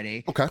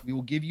Friday. Okay. We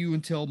will give you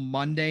until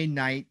Monday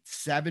night,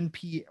 7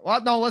 p.m.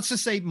 Well, no, let's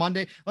just say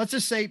Monday. Let's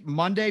just say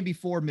Monday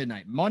before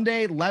midnight.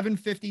 Monday,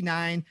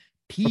 11:59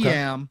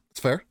 p.m. Okay. That's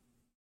fair.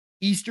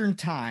 Eastern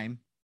time.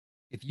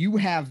 If you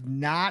have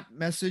not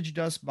messaged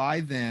us by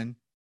then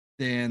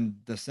the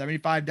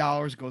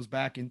 $75 goes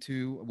back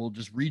into, we'll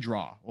just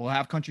redraw. We'll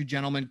have Country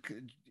Gentleman.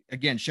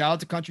 Again, shout out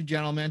to Country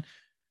Gentleman.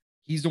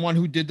 He's the one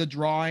who did the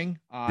drawing.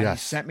 He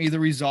sent me the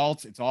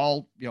results. It's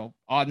all,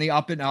 on the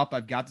up and up.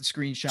 I've got the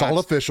screenshots. It's all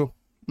official.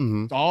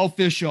 Mm-hmm. It's all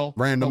official.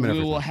 Random. We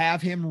will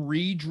have him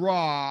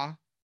redraw,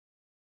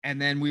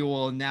 and then we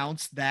will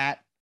announce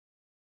that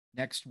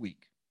next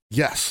week.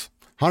 Yes.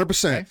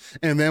 100%. Okay.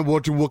 And then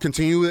we'll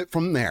continue it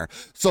from there.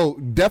 So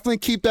definitely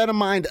keep that in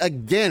mind.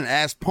 Again,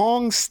 as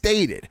Pong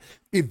stated,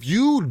 if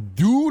you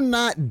do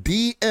not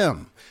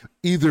DM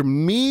either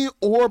me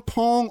or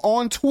Pong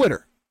on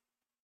Twitter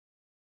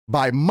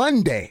by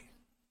Monday,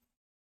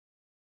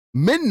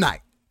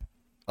 midnight,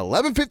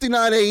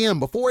 11:59 a.m.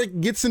 before it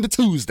gets into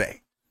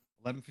Tuesday.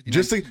 11:59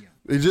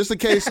 just in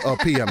case,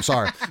 PM,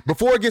 sorry.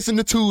 Before it gets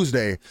into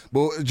Tuesday,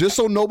 but just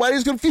so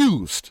nobody's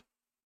confused,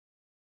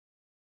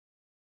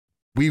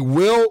 we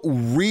will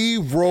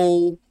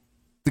re-roll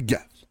the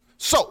guest.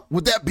 So,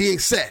 with that being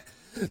said,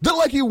 the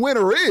lucky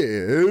winner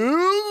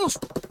is...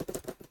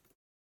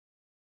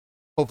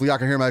 Hopefully y'all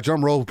can hear my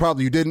drum roll.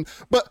 Probably you didn't,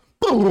 but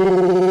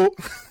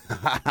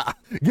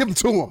give it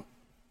to him.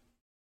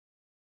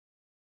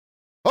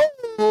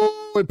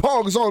 Oh, and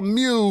Pong's on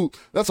mute.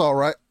 That's all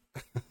right.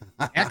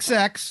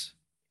 XX.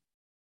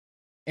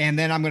 And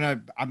then I'm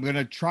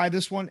gonna try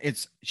this one.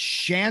 It's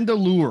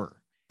Chandelure.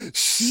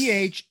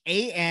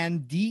 CHANDELURE.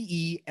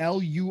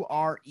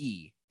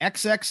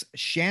 XX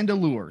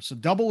Chandelure. So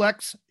double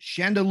X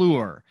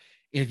Chandelure.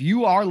 If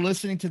you are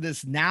listening to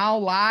this now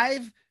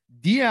live,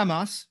 DM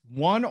us,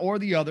 one or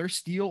the other,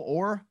 Steele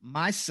or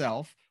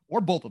myself,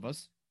 or both of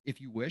us, if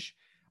you wish.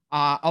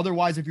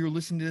 Otherwise, if you're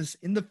listening to this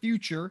in the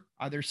future,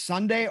 either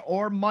Sunday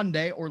or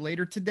Monday or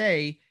later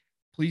today,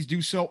 please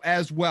do so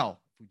as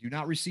well. If we do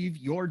not receive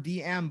your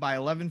DM by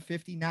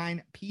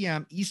 11:59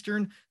 p.m.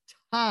 Eastern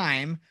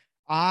time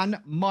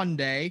on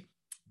Monday,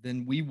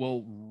 then we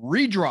will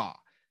redraw.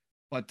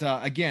 But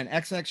again,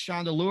 XX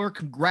Chandelure,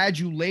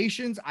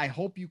 congratulations. I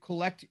hope you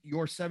collect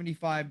your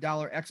 $75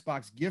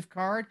 Xbox gift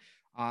card.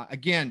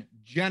 Again,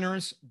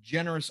 generous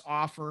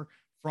offer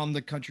from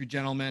the Country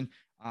Gentleman.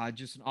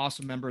 Just an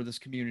awesome member of this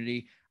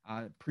community.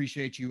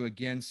 Appreciate you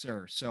again,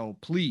 sir. So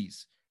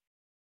please,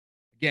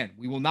 again,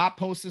 we will not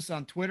post this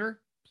on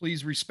Twitter.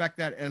 Please respect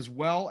that as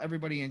well.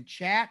 Everybody in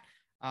chat,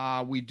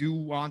 we do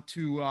want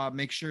to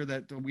make sure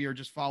that we are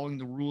just following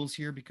the rules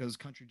here because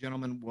Country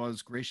Gentleman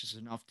was gracious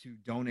enough to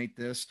donate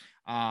this.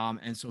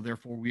 And so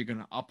therefore we're going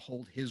to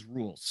uphold his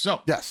rules.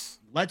 So yes,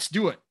 let's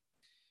do it.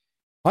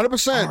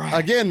 100%. Right.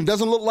 Again, it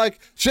doesn't look like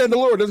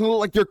Chandelure. It doesn't look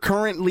like you're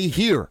currently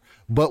here.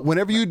 But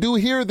whenever you do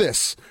hear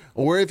this,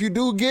 or if you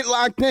do get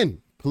locked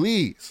in,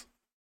 please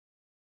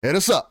hit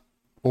us up,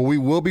 or we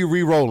will be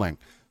re-rolling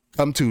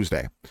come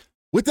Tuesday.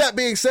 With that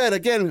being said,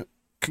 again,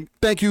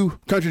 thank you,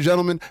 Country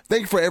Gentlemen.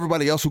 Thank you for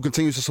everybody else who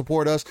continues to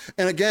support us.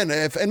 And again,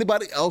 if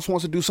anybody else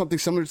wants to do something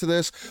similar to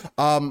this,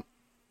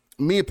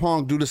 me and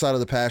Pong do this out of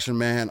the passion,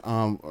 man.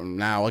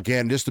 Now,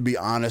 again, just to be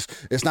honest,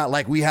 it's not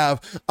like we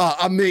have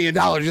 $1 million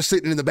just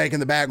sitting in the bank in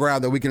the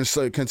background that we can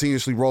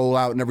continuously roll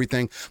out and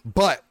everything.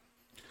 But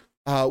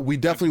we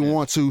definitely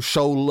want to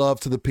show love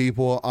to the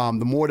people.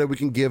 The more that we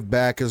can give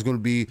back is going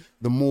to be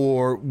the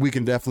more we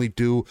can definitely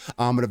do.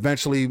 And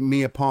eventually,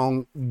 me and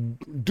Pong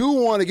do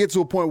want to get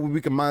to a point where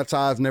we can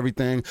monetize and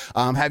everything.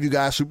 Have you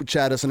guys super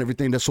chat us and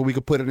everything, so we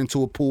can put it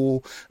into a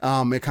pool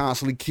and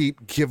constantly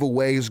keep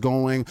giveaways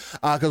going.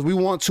 Because we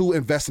want to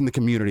invest in the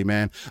community,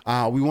 man.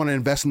 We want to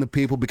invest in the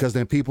people because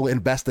then people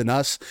invest in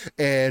us,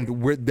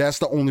 and that's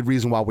the only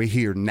reason why we're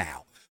here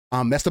now.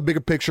 That's the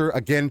bigger picture.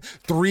 Again,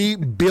 3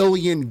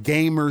 billion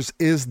gamers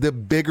is the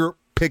bigger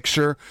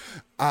picture.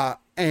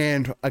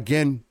 And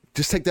again,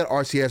 just take that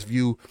RCS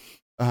view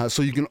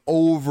so you can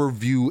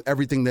overview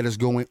everything that is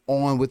going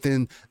on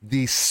within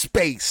the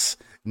space,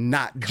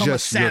 not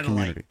just your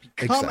community.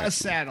 Become a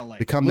satellite.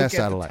 Become that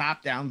satellite.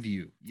 Top-down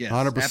view. Yes,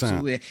 100%.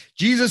 Absolutely.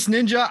 Jesus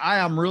Ninja, I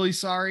am really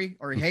sorry.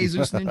 Or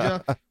Jesus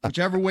Ninja,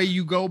 whichever way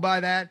you go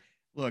by that.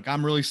 Look,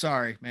 I'm really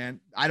sorry, man.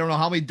 I don't know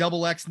how many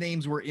double X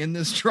names were in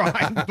this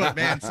drawing, but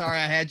man, sorry,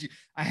 I had you.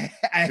 I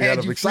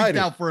had you freaked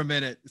out for a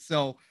minute.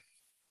 So,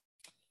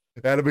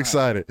 had him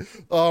excited.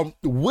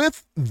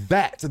 With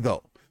that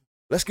though,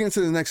 let's get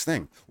into the next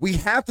thing. We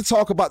have to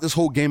talk about this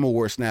whole Game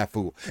Awards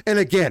snafu. And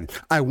again,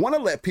 I want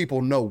to let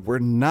people know we're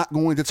not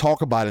going to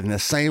talk about it in the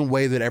same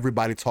way that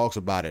everybody talks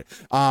about it.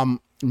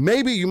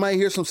 Maybe you might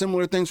hear some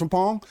similar things from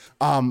Pong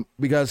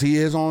because he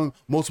is on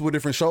multiple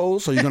different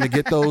shows. So you're going to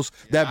get those,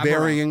 you're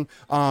going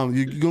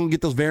to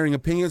get those varying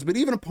opinions. But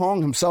even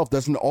Pong himself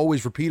doesn't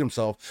always repeat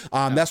himself.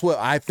 That's what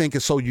I think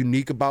is so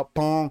unique about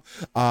Pong,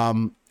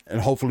 and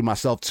hopefully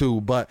myself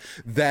too. But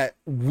that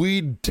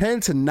we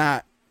tend to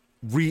not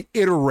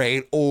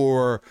reiterate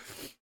or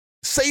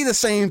say the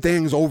same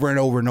things over and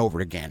over and over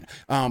again.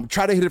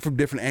 Try to hit it from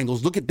different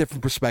angles, look at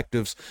different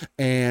perspectives,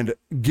 and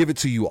give it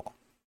to you all.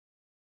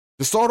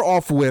 To start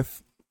off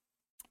with,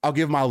 I'll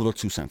give my little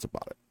 2 cents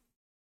about it.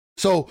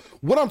 So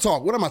what am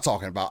I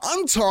talking about?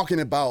 I'm talking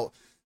about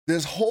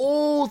this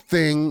whole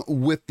thing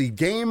with the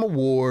Game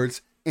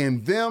Awards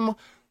and them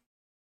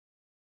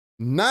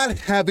not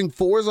having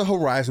Forza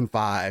Horizon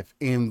 5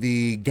 in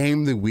the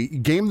Game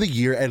of the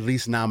Year, at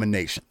least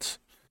nominations.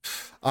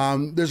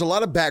 There's a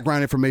lot of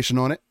background information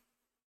on it.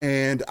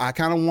 And I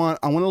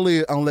want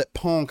to let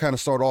Pong kind of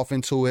start off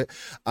into it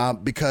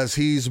because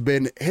he's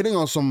been hitting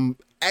on some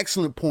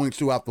excellent points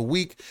throughout the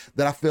week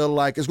that I feel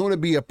like is going to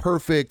be a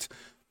perfect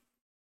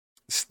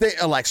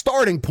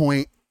starting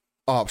point,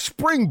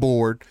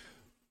 springboard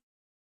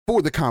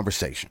for the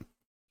conversation.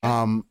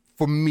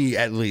 For me,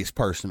 at least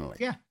personally.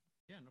 Yeah.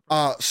 No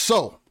problem.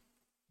 So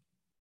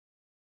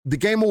the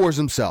Game Awards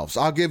themselves,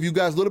 I'll give you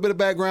guys a little bit of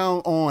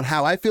background on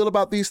how I feel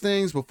about these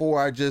things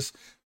before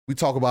we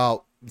talk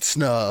about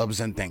snubs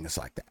and things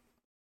like that.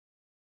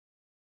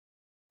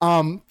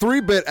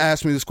 3-Bit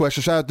asked me this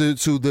question. Shout out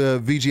to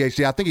the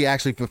VGHD. I think he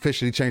actually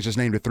officially changed his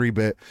name to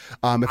 3-Bit.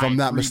 If I'm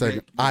not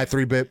mistaken, I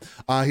 3-Bit.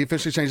 He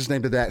officially changed his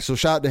name to that. So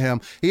shout out to him.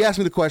 He asked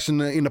me the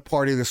question in the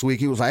party this week.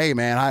 He was like, "Hey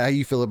man, how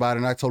you feel about it?"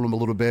 And I told him a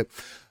little bit.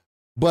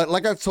 But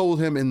like I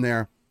told him in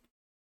there,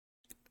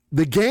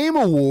 the Game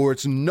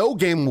Awards, no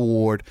Game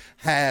Award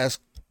has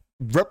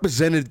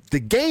represented the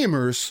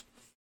gamers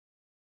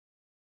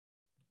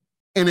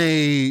in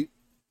a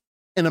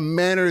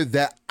manner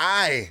that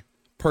I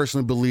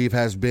personally believe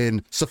has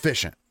been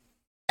sufficient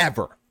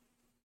ever.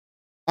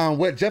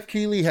 What Jeff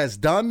Keighley has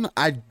done,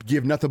 I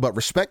give nothing but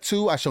respect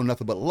to. I show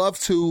nothing but love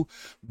to.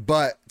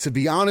 But to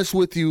be honest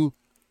with you,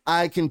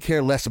 I can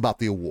care less about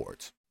the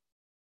awards.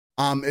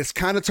 It's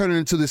kind of turning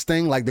into this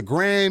thing like the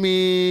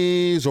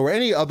Grammys or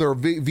any other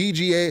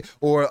VGA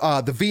or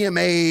the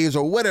VMAs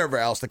or whatever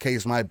else the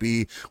case might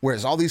be, where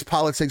there's all these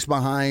politics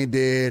behind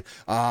it,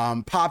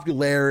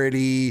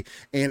 popularity,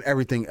 and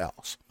everything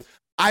else.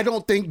 I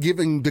don't think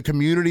giving the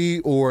community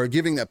or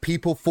giving the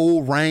people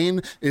full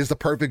reign is the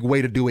perfect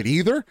way to do it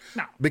either.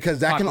 No, because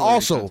that can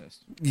also,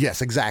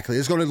 yes, exactly.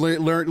 It's going to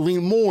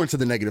lean more into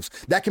the negatives.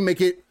 That can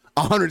make it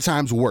 100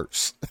 times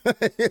worse,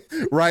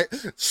 right?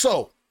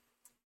 So,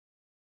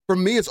 for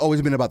me, it's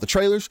always been about the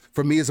trailers.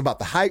 For me, it's about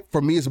the hype.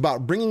 For me, it's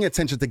about bringing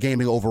attention to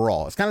gaming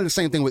overall. It's kind of the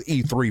same thing with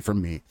E3 for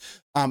me.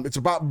 It's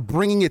about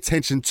bringing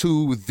attention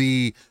to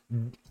the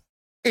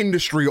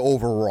industry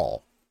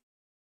overall.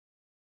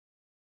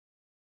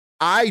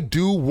 I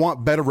do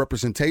want better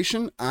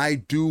representation. I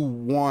do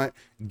want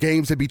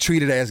games to be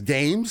treated as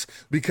games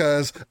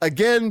because,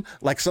 again,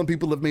 like some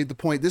people have made the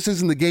point, this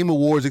isn't the Game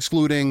Awards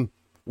excluding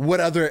what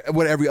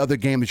every other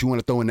game that you want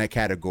to throw in that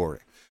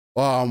category.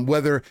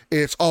 Whether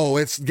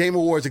it's Game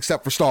Awards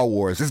except for Star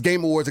Wars, it's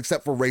Game Awards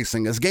except for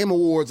racing, it's Game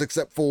Awards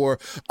except for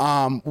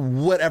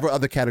whatever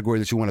other category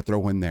that you want to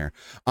throw in there.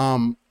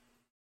 One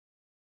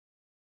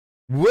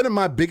of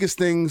my biggest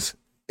things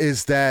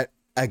is that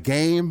a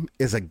game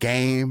is a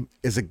game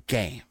is a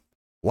game.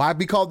 Why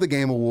be called the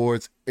Game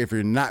Awards if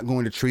you're not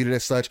going to treat it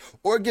as such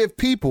or give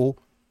people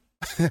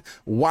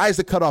why is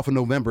the cutoff in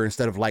November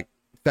instead of like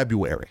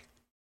February?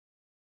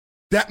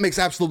 That makes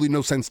absolutely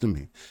no sense to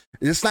me.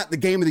 It's not the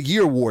Game of the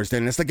Year awards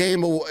then. It's the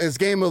Game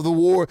of the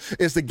War.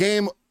 It's the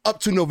Game up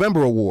to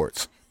November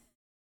awards.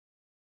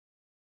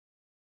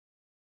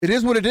 It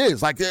is what it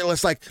is.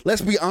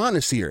 Let's be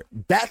honest here.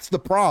 That's the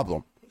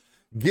problem.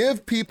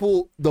 Give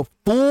people the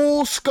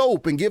full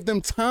scope and give them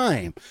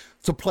time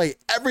to play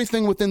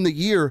everything within the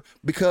year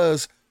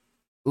because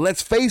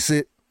let's face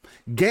it,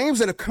 games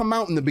that have come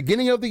out in the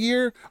beginning of the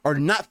year are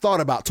not thought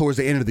about towards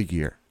the end of the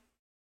year.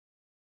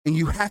 And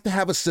you have to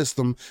have a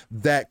system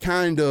that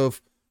kind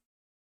of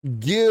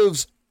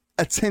gives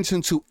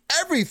attention to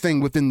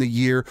everything within the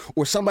year,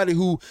 or somebody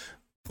who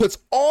puts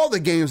all the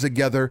games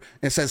together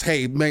and says,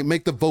 hey,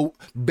 make the vote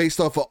based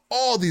off of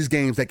all these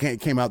games that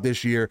came out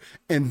this year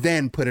and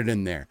then put it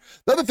in there.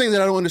 The other thing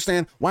that I don't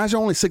understand, why is there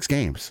only 6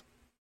 games?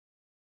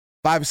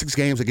 5 or 6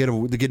 games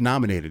to get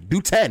nominated.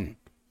 Do 10.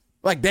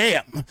 Like,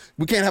 damn,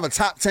 we can't have a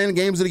top 10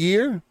 games of the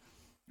year?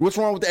 What's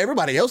wrong with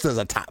everybody else does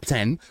a top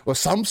 10 or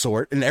some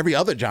sort in every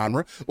other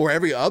genre or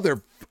every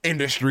other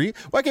industry?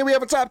 Why can't we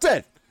have a top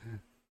 10?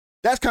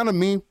 That's kind of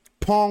me.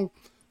 Pong,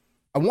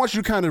 I want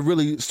you to kind of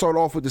really start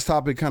off with this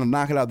topic, kind of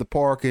knock it out of the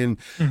park and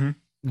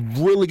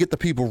really get the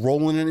people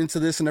rolling into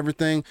this and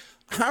everything.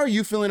 How are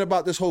you feeling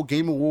about this whole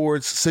Game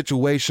Awards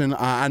situation?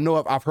 I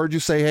know I've heard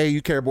you say, hey,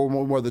 you care about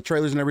more of the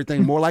trailers and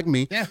everything, more like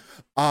me.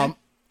 Yeah.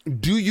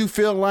 Do you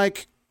feel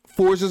like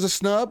Forza's a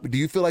snub? Do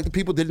you feel like the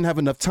people didn't have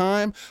enough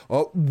time?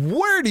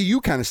 Where do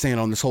you kind of stand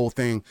on this whole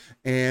thing?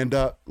 And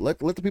let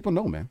the people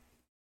know, man.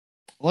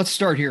 Let's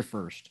start here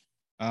first.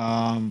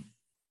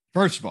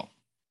 First of all,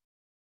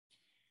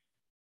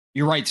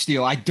 you're right,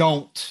 Steele.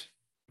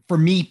 For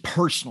me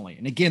personally,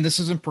 and again, this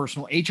isn't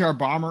personal. HR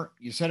Bomber,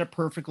 you said it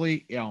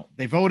perfectly.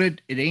 They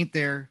voted. It ain't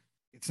there.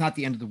 It's not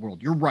the end of the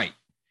world. You're right.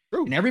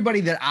 True. And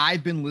everybody that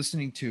I've been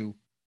listening to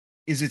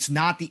it's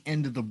not the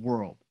end of the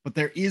world, but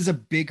there is a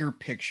bigger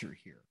picture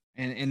here.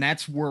 And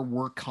that's where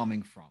we're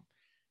coming from.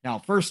 Now,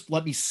 first,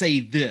 let me say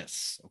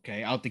this,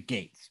 okay, out the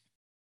gates.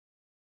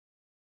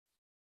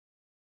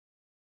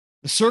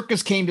 The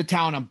circus came to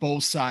town on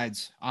both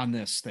sides on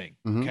this thing,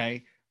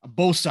 okay?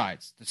 Both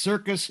sides. The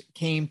circus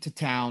came to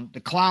town.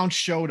 The clowns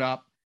showed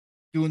up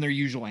doing their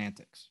usual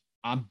antics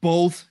on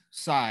both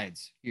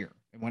sides here.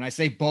 And when I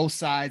say both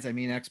sides, I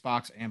mean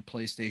Xbox and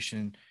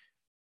PlayStation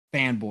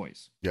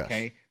fanboys, yes.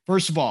 Okay?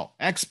 First of all,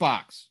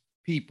 Xbox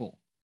people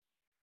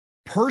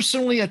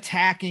personally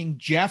attacking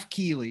Jeff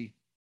Keighley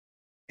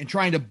and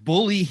trying to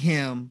bully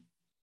him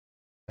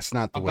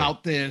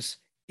about this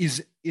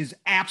is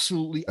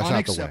absolutely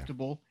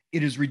unacceptable.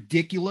 It is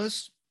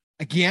ridiculous.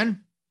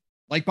 Again,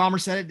 like Bomber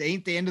said, it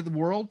ain't the end of the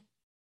world.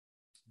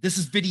 This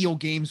is video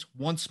games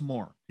once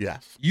more.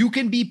 Yes. You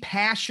can be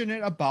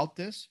passionate about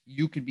this.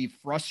 You can be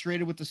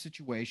frustrated with the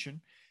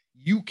situation.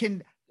 You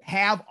can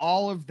have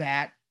all of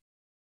that.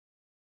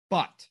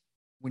 But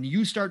when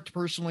you start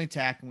personally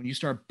attacking, when you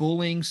start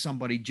bullying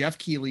somebody, Jeff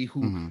Keighley,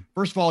 who,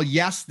 first of all,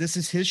 yes, this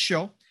is his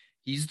show.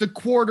 He's the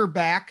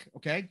quarterback.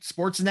 Okay.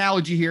 Sports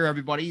analogy here,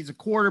 everybody. He's a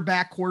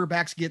quarterback.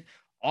 Quarterbacks get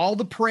all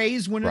the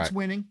praise when it's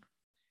winning,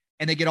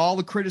 and they get all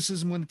the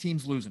criticism when the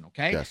team's losing.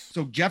 Okay. Yes.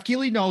 So Jeff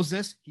Keighley knows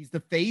this. He's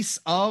the face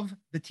of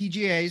the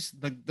TGAs,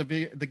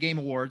 the game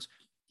awards.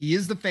 He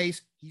is the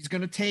face. He's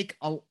going to take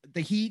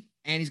the heat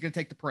and he's going to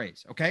take the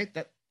praise. Okay.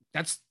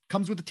 That's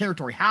comes with the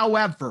territory.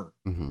 However,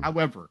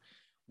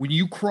 when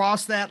you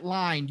cross that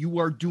line, you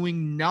are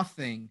doing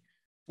nothing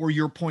for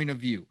your point of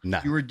view. No.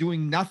 You are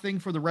doing nothing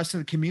for the rest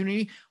of the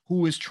community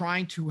who is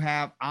trying to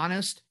have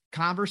honest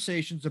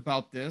conversations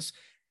about this,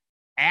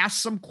 ask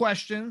some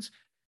questions,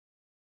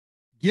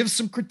 give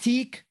some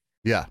critique,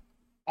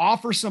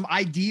 offer some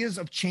ideas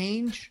of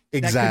change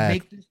that could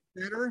make this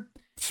better.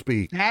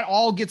 That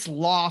all gets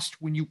lost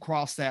when you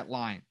cross that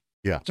line.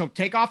 Yeah. So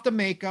take off the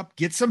makeup,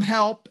 get some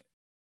help,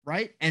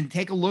 right? And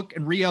take a look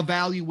and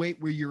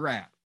reevaluate where you're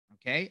at.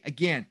 Okay.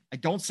 Again, I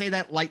don't say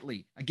that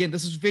lightly. Again,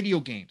 this is video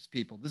games,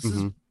 people. This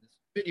is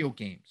video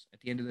games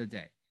at the end of the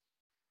day.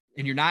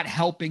 And you're not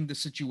helping the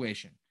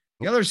situation.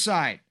 The other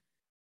side,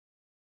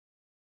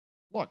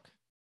 look,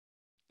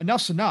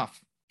 enough's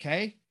enough.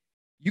 Okay.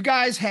 You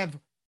guys have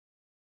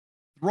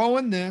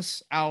thrown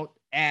this out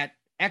at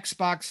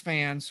Xbox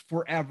fans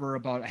forever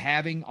about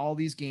having all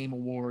these game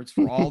awards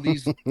for all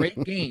these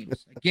great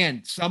games.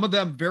 Again, some of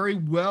them very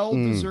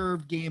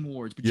well-deserved game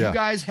awards, but you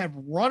guys have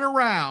run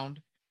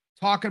around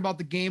talking about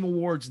the game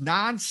awards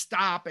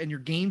nonstop and your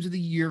games of the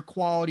year,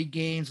 quality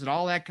games and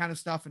all that kind of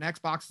stuff. And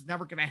Xbox is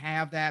never going to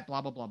have that,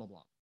 blah, blah, blah, blah,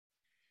 blah.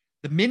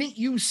 The minute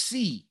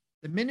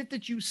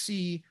that you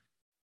see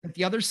that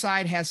the other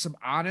side has some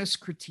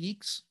honest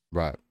critiques,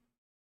 right,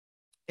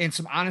 and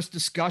some honest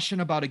discussion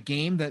about a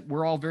game that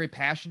we're all very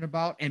passionate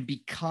about, and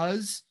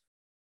because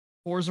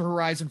Forza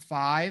Horizon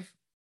 5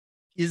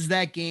 is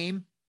that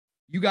game,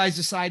 you guys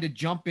decide to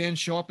jump in,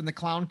 show up in the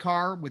clown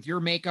car with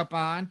your makeup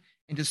on,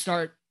 and to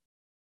start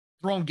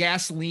throwing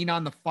gasoline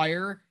on the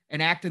fire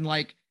and acting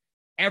like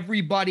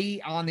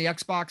everybody on the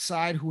Xbox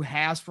side who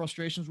has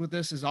frustrations with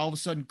this is all of a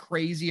sudden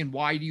crazy. And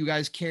why do you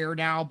guys care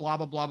now? Blah,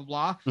 blah, blah,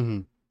 blah,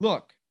 blah.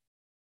 Look,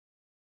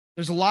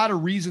 there's a lot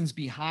of reasons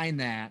behind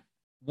that.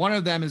 One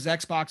of them is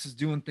Xbox is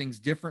doing things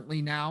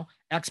differently now.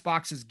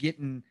 Xbox is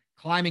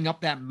climbing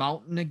up that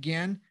mountain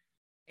again.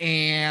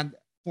 And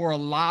for a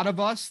lot of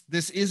us,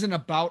 this isn't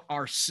about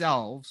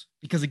ourselves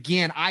because,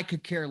 again, I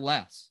could care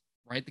less.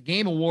 Right? The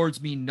game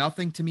awards mean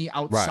nothing to me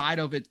outside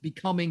of it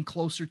becoming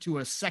closer to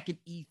a second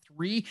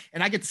E3.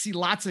 And I get to see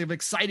lots of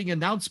exciting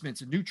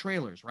announcements and new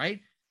trailers, right?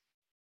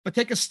 But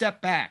take a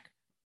step back.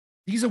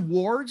 These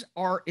awards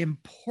are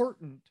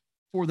important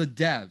for the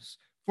devs,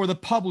 for the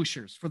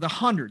publishers, for the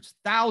hundreds,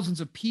 thousands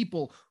of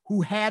people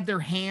who had their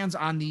hands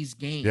on these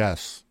games.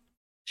 Yes.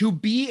 To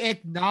be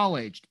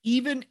acknowledged,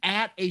 even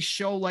at a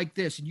show like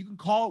this, and you can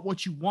call it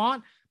what you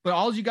want, but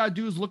all you got to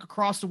do is look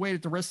across the way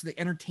at the rest of the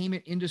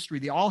entertainment industry.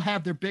 They all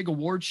have their big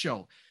award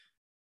show.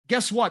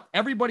 Guess what?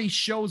 Everybody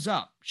shows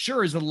up.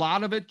 Sure, is a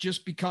lot of it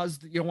just because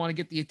you want to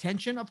get the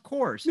attention? Of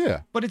course.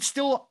 Yeah. But it's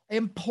still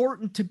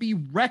important to be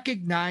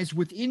recognized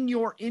within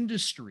your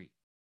industry.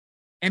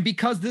 And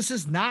because this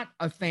is not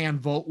a fan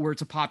vote where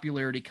it's a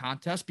popularity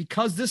contest,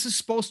 because this is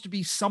supposed to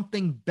be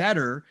something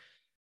better,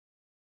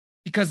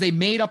 because they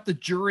made up the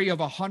jury of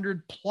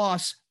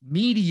 100+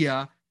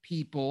 media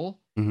people,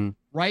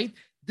 right?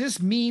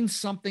 This means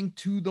something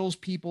to those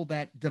people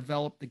that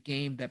developed the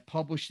game, that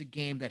published the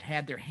game, that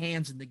had their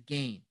hands in the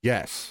game.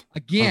 Yes.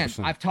 Again,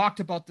 100%. I've talked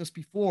about this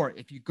before.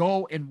 If you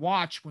go and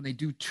watch when they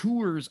do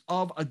tours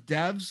of a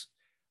dev's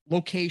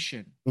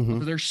location,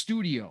 of their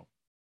studio,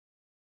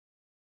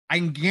 I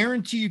can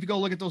guarantee you, if you go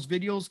look at those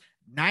videos,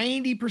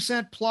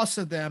 90% plus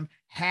of them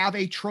have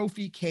a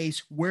trophy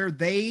case where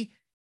they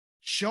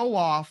show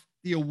off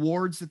the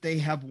awards that they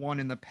have won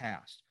in the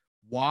past.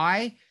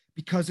 Why?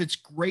 Because it's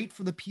great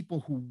for the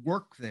people who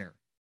work there,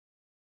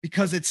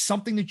 because it's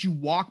something that you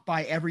walk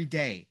by every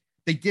day.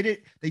 They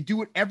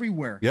do it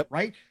everywhere,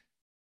 right?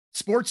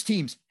 Sports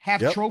teams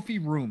have trophy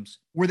rooms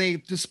where they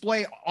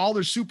display all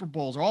their Super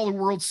Bowls or all the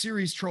World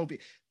Series trophy.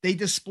 They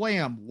display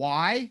them.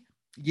 Why?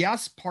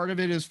 Yes, part of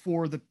it is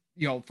for the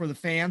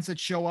fans that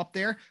show up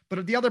there,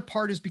 but the other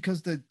part is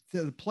because the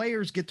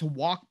players get to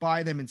walk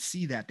by them and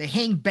see that. They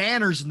hang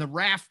banners in the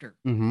rafter,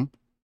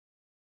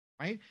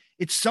 right?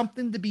 It's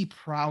something to be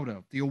proud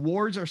of. The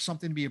awards are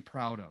something to be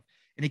proud of.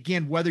 And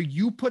again, whether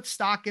you put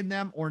stock in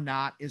them or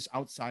not is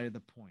outside of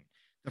the point.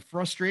 The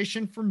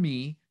frustration for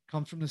me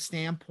comes from the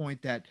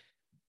standpoint that,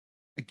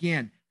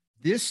 again,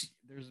 there's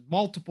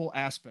multiple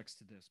aspects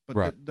to this,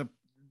 but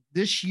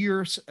this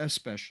year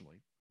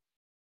especially,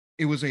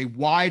 it was a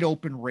wide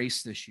open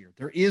race this year.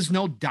 There is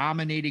no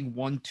dominating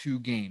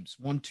 1-2 games,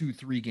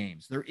 1-2-3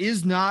 games. There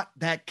is not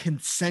that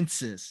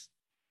consensus.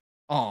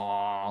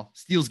 Oh,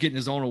 Steele's getting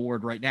his own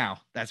award right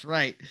now. That's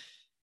right.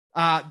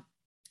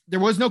 There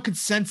was no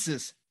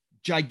consensus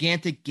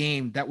gigantic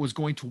game that was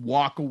going to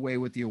walk away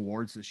with the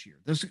awards this year.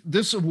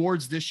 This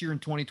awards this year in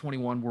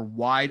 2021 were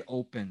wide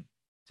open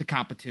to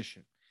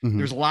competition.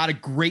 There's a lot of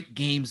great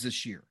games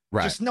this year,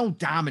 just no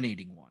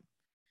dominating one.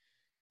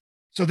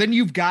 So then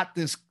you've got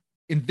this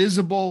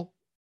invisible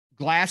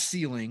glass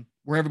ceiling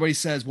where everybody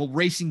says, well,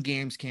 racing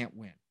games can't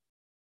win.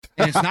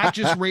 And it's not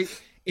just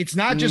it's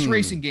not just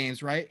racing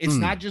games, right? It's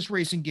not just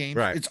racing games.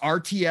 Right. It's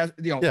RTS.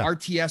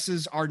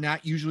 RTSs are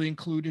not usually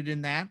included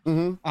in that.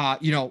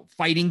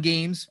 Fighting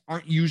games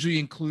aren't usually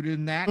included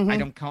in that. I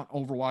don't count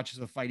Overwatch as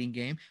a fighting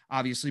game,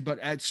 obviously, but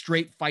a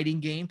straight fighting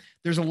game.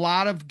 There's a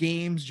lot of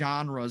games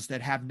genres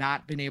that have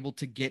not been able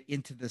to get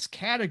into this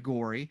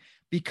category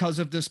because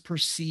of this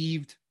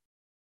perceived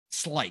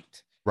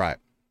slight. Right.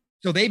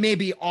 So they may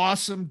be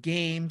awesome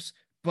games,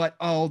 but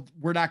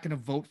we're not going to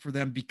vote for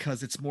them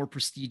because it's more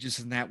prestigious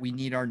than that. We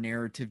need our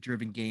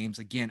narrative-driven games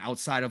again,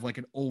 outside of like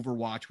an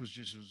Overwatch, which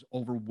just was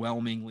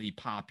overwhelmingly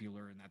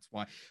popular, and that's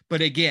why.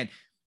 But again,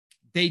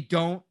 they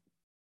don't.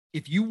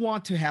 If you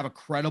want to have a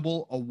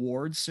credible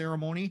awards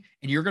ceremony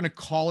and you're going to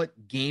call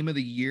it Game of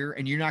the Year,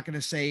 and you're not going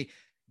to say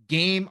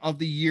Game of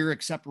the Year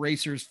except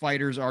Racers,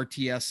 Fighters,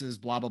 RTSs,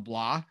 blah blah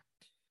blah.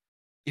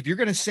 If you're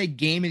going to say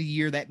Game of the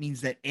Year, that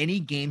means that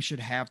any game should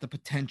have the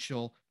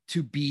potential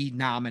to be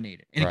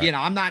nominated. And again,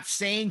 I'm not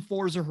saying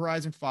Forza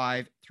Horizon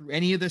 5 through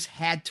any of this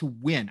had to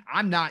win.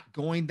 I'm not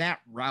going that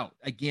route.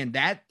 Again,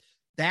 that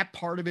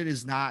part of it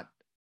is not,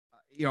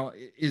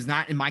 is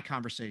not in my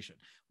conversation.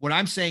 What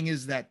I'm saying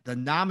is that the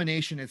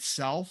nomination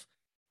itself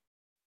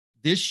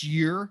this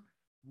year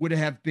would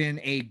have been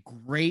a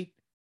great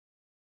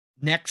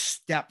next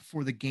step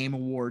for the Game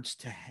Awards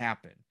to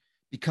happen,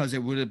 because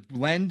it would have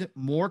lend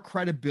more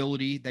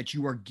credibility that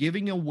you are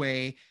giving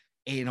away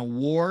an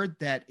award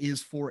that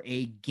is for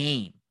a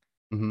game,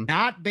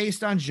 not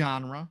based on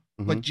genre,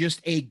 but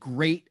just a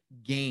great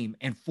game.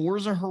 And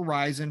Forza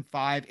Horizon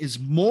 5 is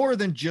more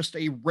than just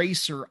a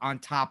racer on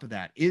top of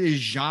that. It is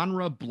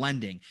genre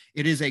blending.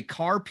 It is a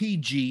car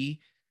PG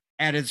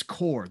at its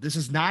core. This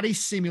is not a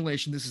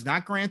simulation. This is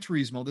not Gran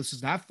Turismo. This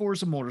is not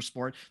Forza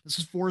Motorsport. This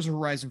is Forza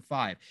Horizon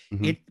 5.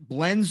 It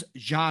blends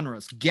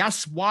genres.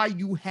 Guess why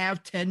you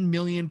have 10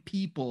 million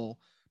people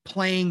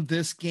playing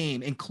this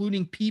game,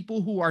 including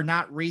people who are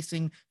not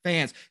racing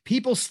fans.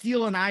 People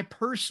Steele and I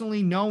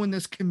personally know in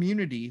this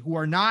community who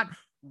are not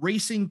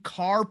racing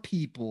car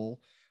people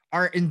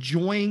are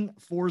enjoying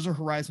Forza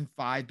Horizon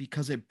 5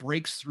 because it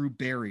breaks through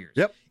barriers.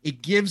 Yep.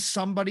 It gives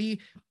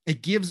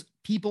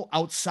people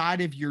outside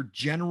of your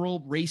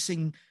general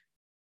racing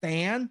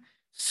fan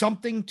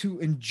something to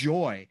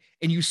enjoy.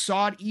 And you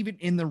saw it even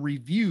in the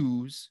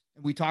reviews.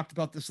 And we talked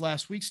about this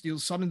last week, Steele.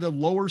 Some of the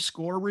lower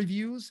score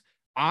reviews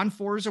on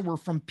Forza were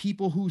from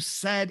people who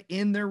said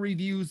in their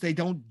reviews they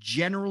don't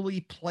generally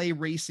play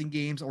racing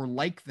games or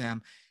like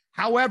them.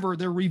 However,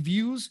 their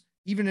reviews,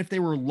 even if they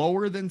were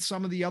lower than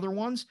some of the other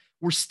ones,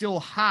 were still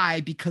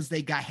high because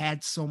they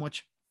had so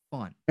much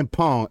fun. And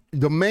Pong,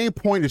 the main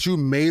point that you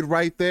made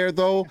right there,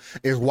 though,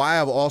 is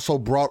why I've also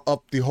brought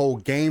up the whole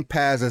Game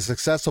Pass and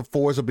success of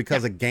Forza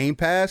because of Game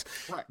Pass.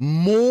 Right.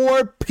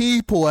 More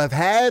people have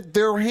had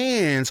their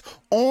hands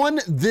on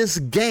this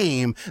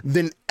game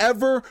than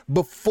ever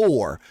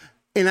before.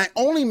 And I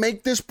only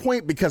make this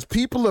point because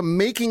people are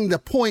making the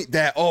point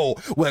that,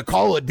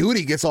 Call of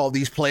Duty gets all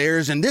these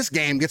players and this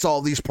game gets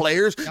all these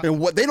players and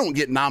what they don't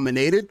get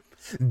nominated.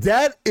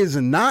 That is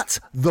not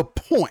the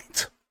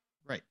point.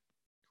 Right.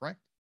 Correct.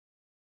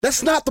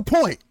 That's not the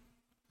point.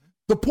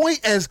 The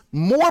point is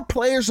more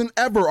players than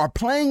ever are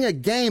playing a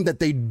game that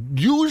they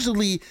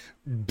usually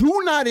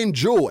do not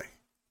enjoy.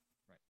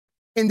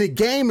 And the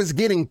game is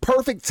getting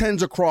perfect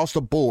 10s across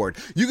the board.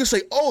 You can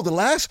say, the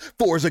last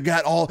Forza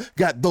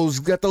got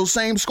those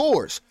same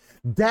scores.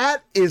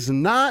 That is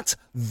not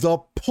the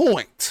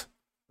point.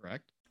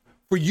 Correct.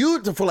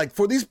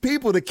 For these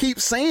people to keep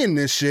saying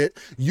this shit,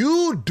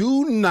 you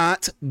do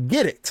not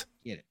get it.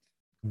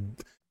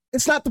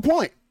 It's not the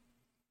point.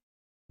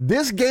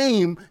 This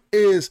game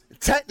is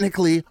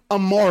technically a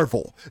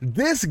marvel.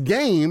 This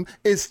game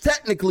is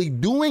technically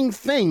doing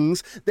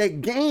things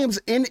that games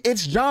in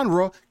its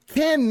genre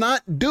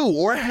cannot do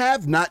or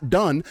have not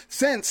done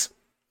since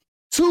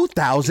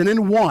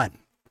 2001.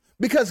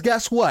 Because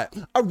guess what?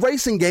 A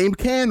racing game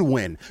can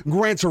win.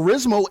 Gran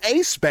Turismo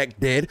A-Spec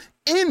did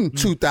in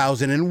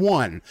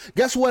 2001.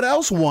 Guess what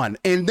else won?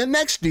 In the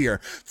next year,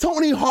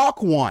 Tony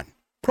Hawk won.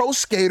 Pro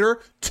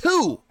Skater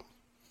 2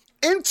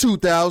 in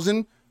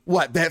 2000.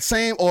 That's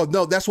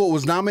what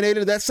was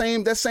nominated that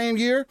same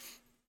year.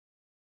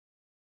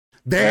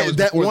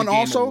 That one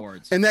also,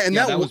 awards. and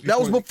that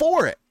was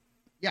before it.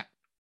 Yeah.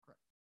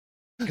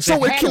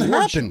 So it can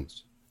happen.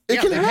 It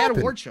can happen. Had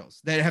award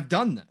shows that have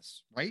done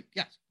this, right?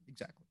 Yes,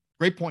 exactly.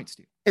 Great point,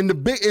 Steve. And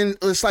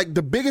it's like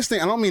the biggest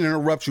thing. I don't mean to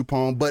interrupt you,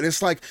 Pone, but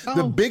it's like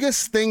the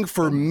biggest thing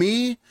for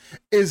me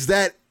is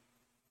that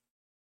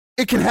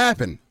it can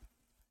happen,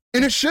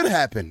 and it should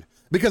happen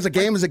because a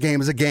game is a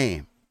game is a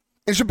game.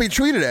 It should be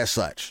treated as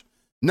such,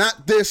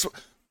 not this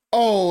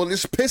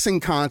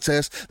pissing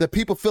contest that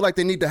people feel like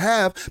they need to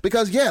have.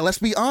 Because let's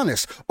be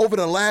honest. Want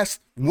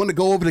to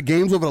go over the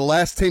games over the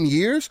last 10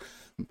 years?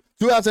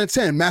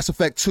 2010, Mass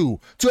Effect 2.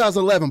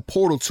 2011,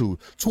 Portal 2.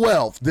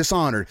 12,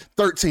 Dishonored.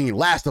 13,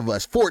 Last of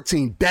Us.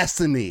 14,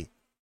 Destiny.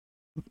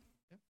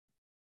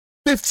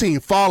 15,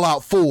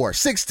 Fallout 4.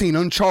 16,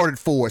 Uncharted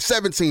 4.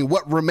 17,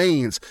 What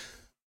Remains.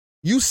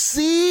 You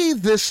see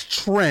this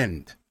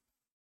trend.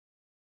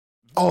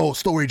 Oh,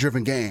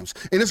 story-driven games.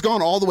 And it's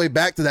gone all the way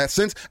back to that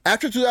since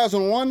after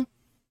 2001.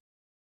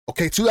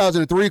 Okay,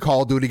 2003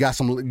 Call of Duty got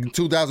some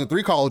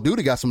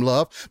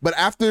love, but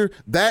after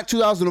that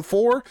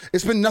 2004,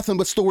 it's been nothing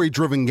but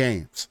story-driven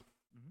games.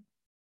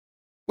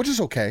 Which is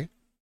okay.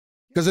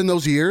 Because in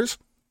those years,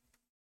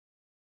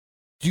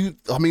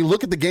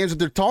 look at the games that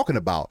they're talking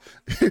about.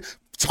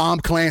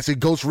 Tom Clancy,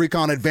 Ghost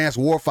Recon Advanced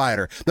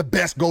Warfighter, the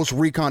best Ghost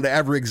Recon to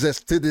ever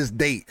exist to this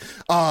date.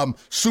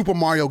 Super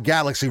Mario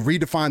Galaxy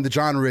redefined the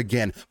genre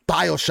again.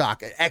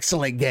 BioShock, an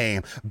excellent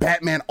game.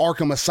 Batman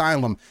Arkham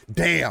Asylum,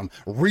 damn,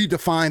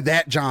 redefined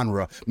that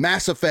genre.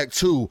 Mass Effect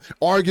 2,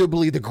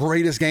 arguably the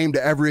greatest game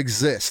to ever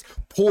exist.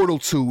 Portal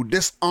 2,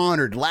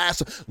 Dishonored,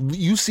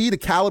 you see the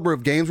caliber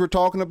of games we're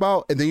talking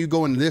about, and then you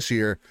go into this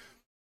year,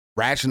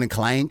 Ratchet and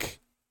Clank.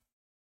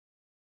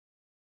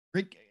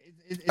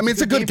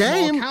 It's a good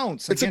game.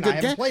 It's a good game. I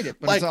haven't played it,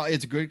 but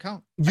it's a good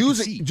count.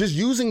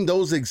 Using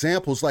those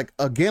examples, like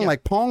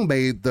Pong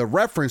made the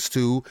reference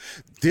to,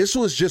 this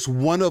was just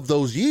one of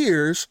those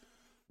years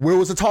where it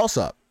was a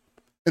toss-up.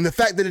 And the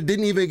fact that it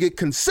didn't even get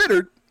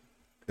considered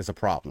is a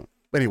problem.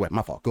 Anyway,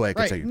 my fault. Go ahead,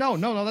 continue.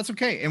 No, that's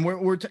okay. And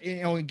we're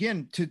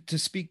again, to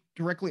speak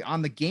directly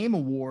on the Game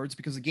Awards,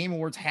 because the Game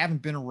Awards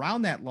haven't been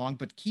around that long,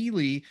 but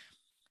Keighley,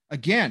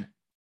 again,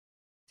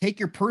 take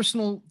your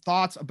personal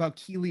thoughts about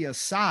Keighley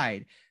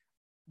aside.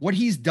 What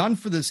he's done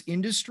for this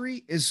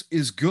industry is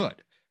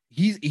good.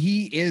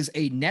 He is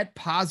a net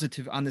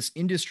positive on this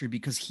industry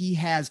because he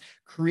has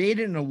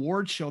created an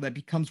award show that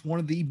becomes one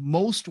of the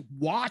most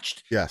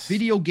watched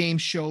video game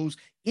shows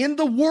in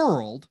the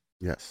world.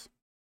 Yes.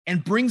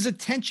 And brings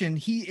attention.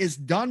 He has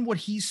done what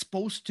he's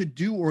supposed to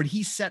do, or what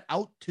he set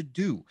out to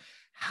do.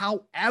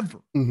 However,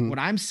 what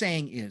I'm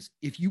saying is,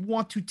 if you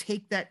want to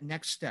take that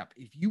next step,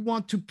 if you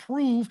want to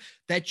prove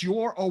that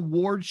your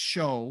award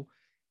show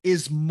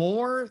is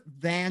more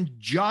than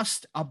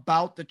just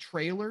about the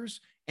trailers,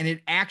 and it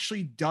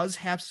actually does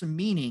have some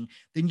meaning,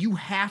 then you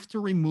have to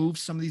remove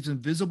some of these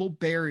invisible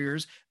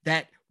barriers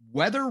that,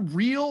 whether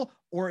real,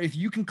 or if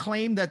you can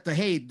claim that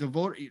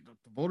the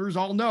voters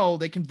all know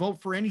they can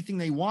vote for anything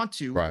they want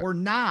to, or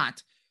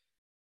not,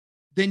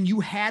 then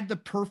you had the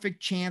perfect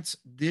chance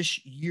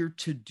this year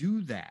to do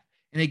that.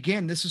 And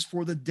again, this is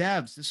for the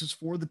devs. This is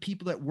for the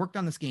people that worked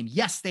on this game.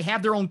 Yes, they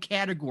have their own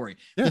category,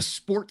 the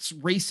sports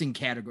racing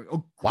category.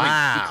 Oh, great.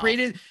 Wow.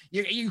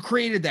 You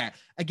created that.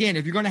 Again,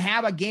 if you're going to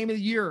have a game of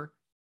the year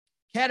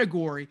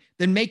category,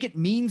 then make it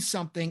mean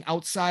something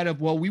outside of,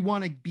 well, we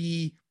want to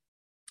be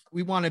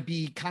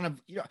kind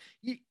of,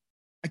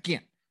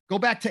 again, go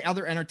back to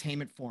other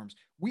entertainment forms.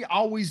 We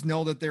always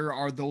know that there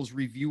are those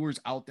reviewers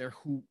out there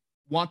who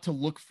want to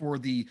look for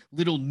the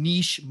little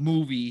niche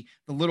movie,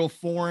 the little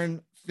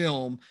foreign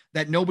film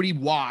that nobody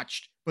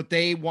watched, but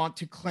they want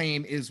to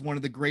claim is one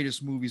of the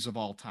greatest movies of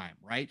all time,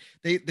 right?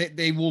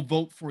 They will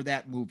vote for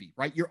that movie,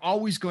 right? You're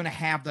always going to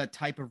have that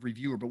type of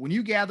reviewer. But when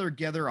you gather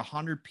together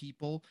 100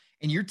 people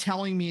and you're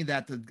telling me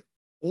that the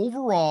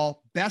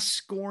overall best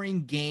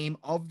scoring game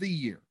of the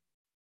year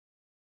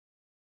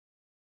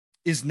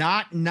is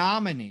not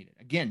nominated,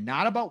 again,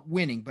 not about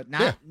winning, but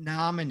not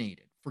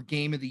nominated for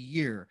game of the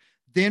year,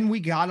 then we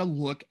got to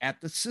look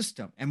at the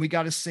system and we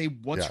got to say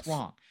what's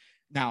wrong.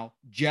 Now,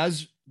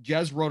 Jez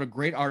wrote a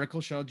great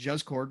article. Shout out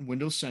Jez Corden,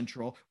 Windows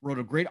Central, wrote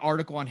a great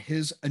article on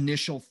his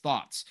initial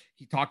thoughts.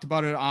 He talked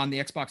about it on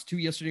the Xbox 2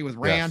 yesterday with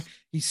Rand. Yes.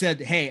 He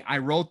said, hey, I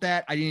wrote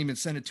that. I didn't even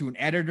send it to an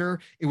editor.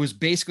 It was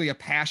basically a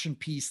passion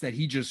piece that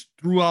he just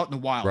threw out in the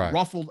wild,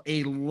 ruffled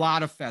a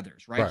lot of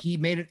feathers, right? He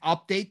made an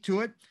update to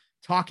it,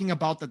 talking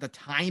about that the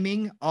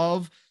timing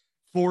of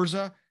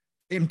Forza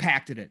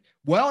impacted it.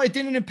 Well, it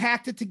didn't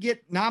impact it to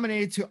get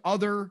nominated to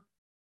other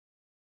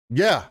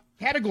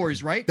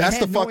categories, right? That's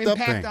the fucked up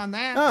thing. No impact on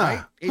that,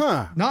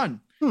 right? None.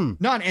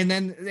 None. And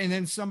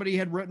then somebody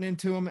had written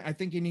into him, I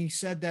think, and he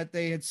said that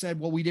they had said,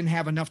 well, we didn't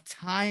have enough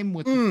time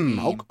with the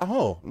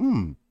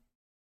game.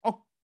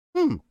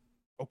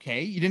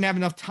 Okay. You didn't have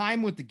enough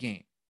time with the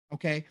game.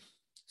 Okay.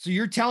 So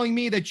you're telling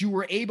me that you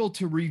were able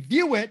to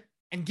review it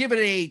and give it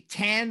a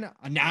 10,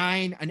 a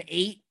 9, an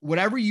 8,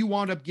 whatever you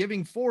wound up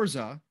giving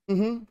Forza,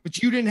 but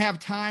you didn't have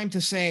time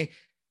to say,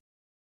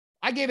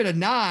 I gave it a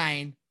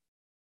 9,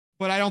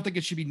 but I don't think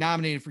it should be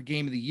nominated for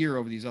Game of the Year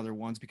over these other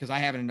ones because I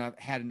haven't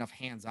had enough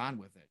hands-on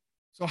with it.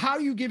 So how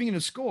are you giving it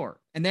a score?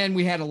 And then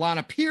we had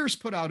Alana Pierce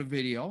put out a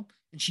video,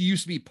 and she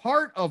used to be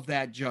part of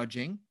that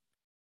judging,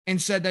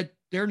 and said that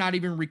they're not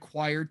even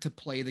required to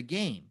play the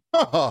game.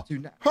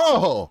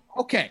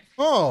 Okay.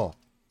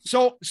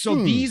 So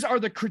these are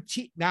the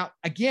critique. Now,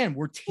 again,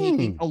 we're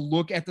taking a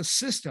look at the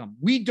system.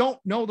 We don't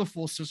know the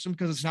full system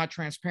because it's not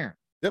transparent.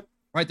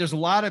 Right. There's a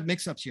lot of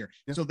mix-ups here.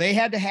 So they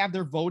had to have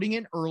their voting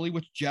in early,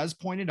 which Jez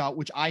pointed out,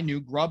 which I knew.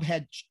 Grubb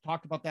had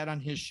talked about that on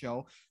his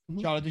show.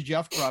 Shout out to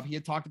Jeff Grubb. He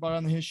had talked about it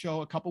on his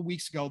show a couple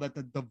weeks ago that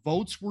the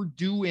votes were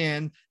due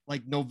in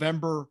like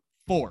November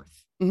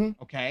 4th.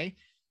 Okay.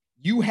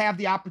 You have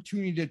the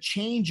opportunity to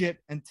change it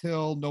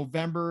until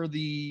November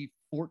the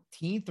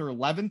 14th or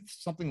 11th,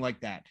 something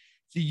like that.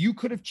 So you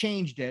could have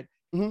changed it.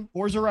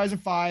 Forza Horizon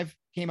 5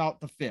 came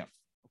out the 5th.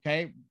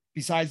 Okay.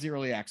 Besides the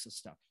early access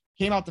stuff,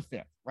 came out the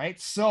 5th, right?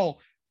 So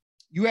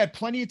you had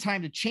plenty of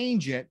time to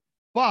change it,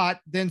 but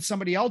then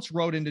somebody else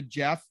wrote into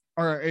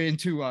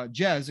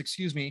Jez,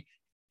 excuse me,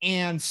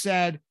 and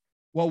said,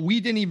 well, we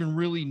didn't even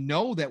really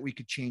know that we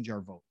could change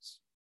our votes.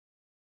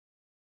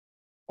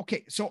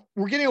 Okay, so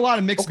we're getting a lot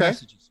of mixed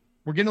messages.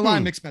 We're getting a lot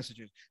of mixed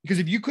messages because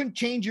if you couldn't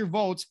change your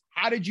votes,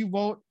 how did you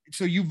vote?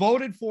 So you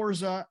voted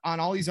Forza on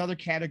all these other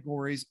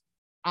categories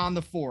on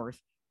the 4th,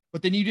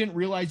 but then you didn't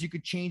realize you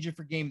could change it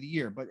for game of the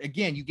year. But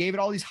again, you gave it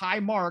all these high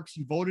marks.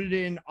 You voted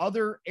in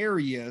other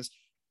areas,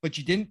 but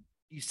you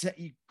said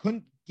you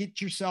couldn't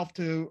get yourself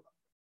to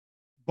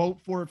vote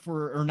for it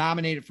or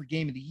nominate it for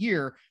game of the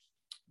year.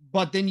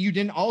 But then you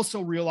didn't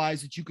also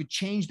realize that you could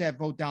change that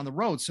vote down the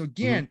road. So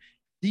again,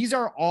 these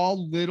are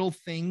all little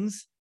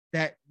things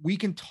that we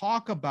can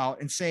talk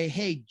about and say,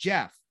 hey,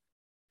 Jeff,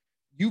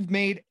 you've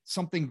made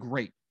something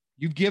great.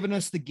 You've given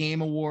us the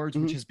Game Awards,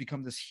 which has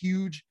become this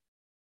huge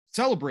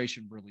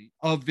celebration, really,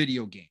 of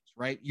video games,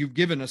 right? You've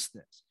given us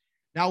this.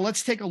 Now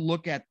let's take a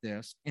look at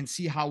this and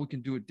see how we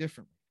can do it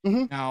differently.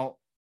 Now,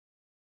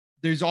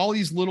 there's all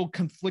these little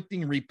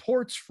conflicting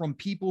reports from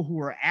people who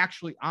are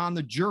actually on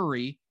the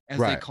jury, as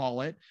they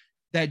call it,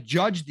 that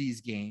judge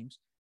these games.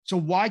 So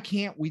why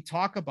can't we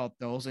talk about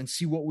those and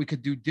see what we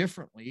could do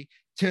differently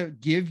to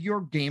give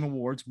your Game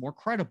Awards more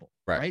credible,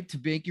 right? To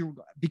make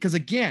because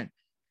again,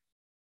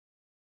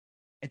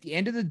 at the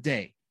end of the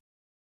day,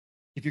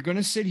 if you're going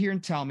to sit here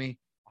and tell me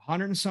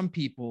 100 and some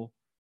people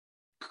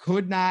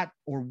could not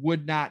or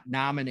would not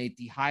nominate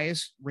the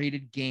highest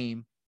rated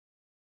game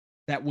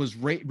that was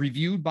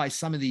reviewed by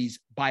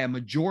by a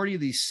majority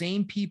of these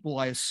same people,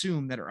 I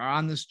assume, that are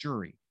on this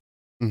jury,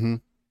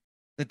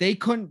 that they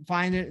couldn't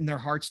find it in their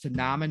hearts to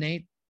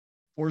nominate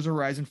Forza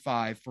Horizon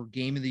 5 for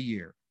Game of the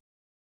Year.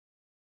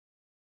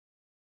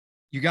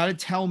 You got to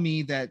tell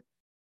me that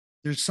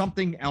there's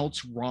something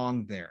else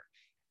wrong there.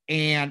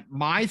 And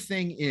my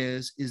thing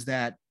is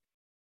that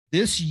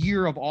this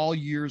year of all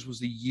years was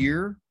the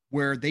year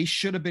where they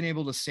should have been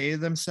able to say to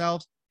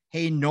themselves,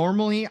 hey,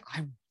 normally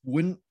I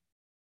wouldn't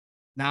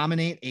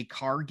nominate a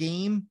car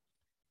game,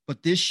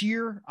 but this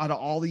year, out of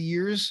all the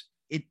years,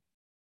 it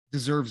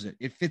deserves it.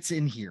 It fits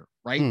in here,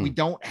 right? We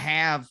don't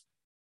have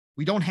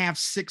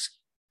 6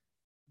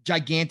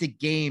 gigantic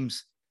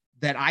games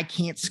that I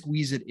can't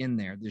squeeze it in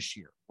there this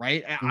year,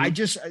 right? I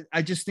just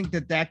think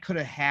that could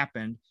have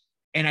happened.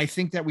 And I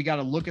think that we got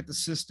to look at the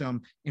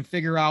system and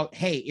figure out,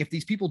 hey, if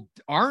these people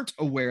aren't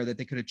aware that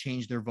they could have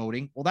changed their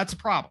voting, well, that's a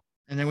problem.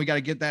 And then we got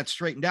to get that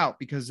straightened out,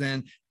 because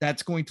then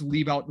that's going to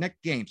leave out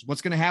next games.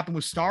 What's going to happen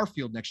with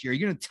Starfield next year? Are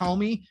you going to tell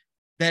me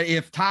that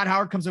if Todd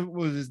Howard comes up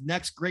with his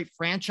next great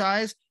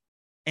franchise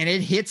and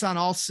it hits on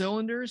all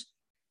cylinders,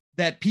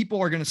 that people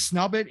are going to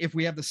snub it if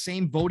we have the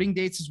same voting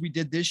dates as we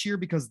did this year,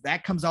 because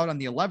that comes out on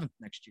the 11th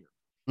next year?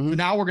 So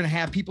now we're going to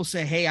have people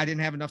say, hey, I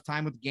didn't have enough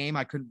time with the game,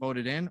 I couldn't vote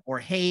it in. Or,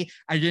 hey,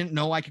 I didn't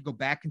know I could go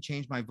back and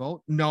change my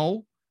vote.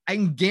 No, I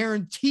can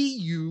guarantee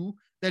you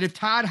that if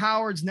Todd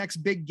Howard's next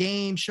big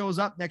game shows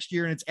up next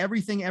year and it's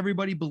everything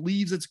everybody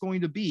believes it's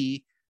going to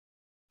be,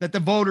 that the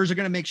voters are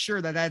going to make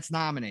sure that that's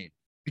nominated,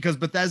 because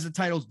Bethesda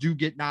titles do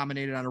get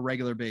nominated on a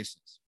regular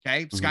basis.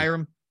 Okay.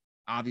 Skyrim,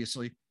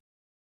 obviously,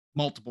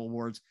 multiple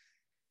awards.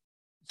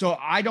 So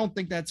I don't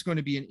think that's going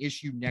to be an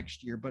issue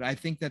next year, but I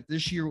think that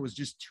this year was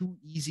just too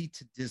easy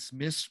to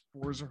dismiss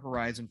Forza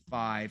Horizon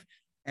 5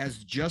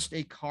 as just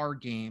a car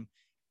game.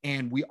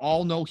 And we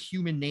all know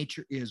human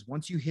nature is,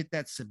 once you hit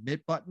that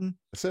submit button,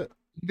 that's it.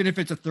 Even if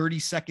it's a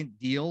 30-second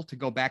deal to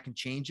go back and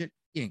change it,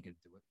 you ain't going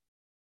to do it.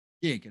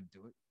 You ain't going to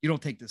do it. You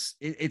don't take this.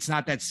 It's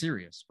not that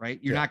serious, right?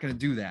 You're not going to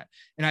do that.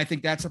 And I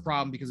think that's a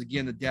problem, because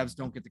again, the devs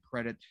don't get the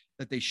credit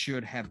that they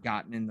should have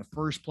gotten in the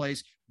first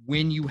place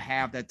when you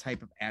have that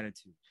type of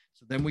attitude.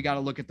 So then we got to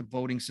look at the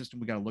voting system.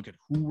 We got to look at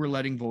who we're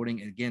letting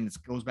voting. And again, this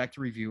goes back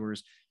to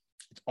reviewers.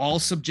 It's all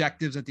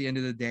subjectives at the end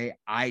of the day.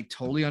 I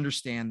totally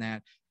understand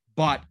that.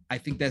 But I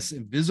think that's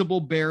invisible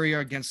barrier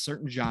against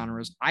certain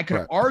genres. I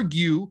could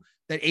argue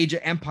that Age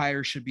of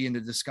Empires should be in the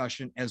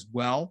discussion as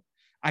well.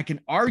 I can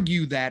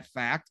argue that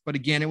fact, but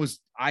again,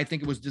 I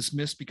think it was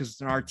dismissed because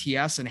it's an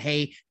RTS, and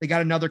hey, they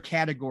got another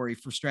category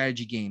for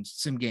strategy games,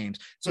 sim games.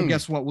 So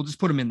guess what? We'll just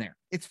put them in there.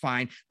 It's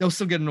fine. They'll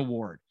still get an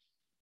award.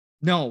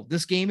 No,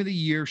 this Game of the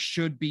Year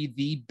should be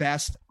the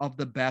best of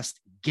the best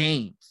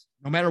games,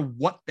 no matter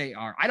what they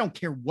are. I don't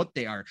care what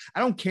they are. I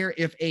don't care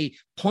if a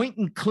point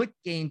and click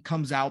game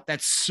comes out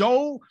that's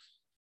so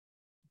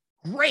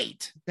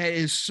great, that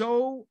is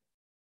so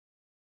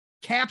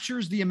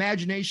captures the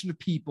imagination of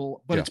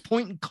people, but it's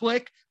point and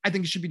click. I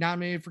think it should be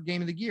nominated for Game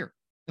of the Year.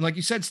 And like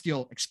you said,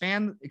 Steele,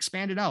 expand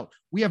it out.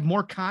 We have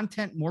more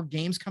content, more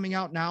games coming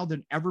out now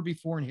than ever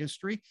before in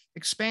history.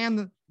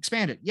 Expand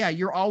it. Yeah,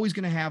 you're always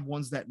going to have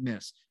ones that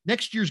miss.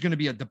 Next year's going to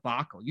be a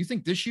debacle. You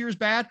think this year's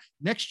bad?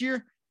 Next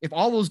year, if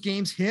all those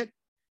games hit,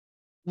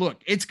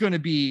 look, there's going to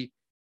be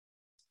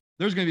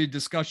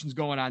discussions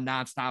going on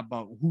nonstop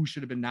about who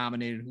should have been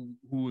nominated,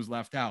 who was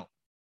left out.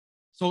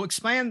 So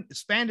expand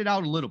it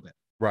out a little bit.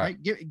 Right.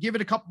 Give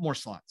it a couple more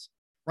slots.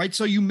 right?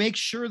 So you make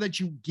sure that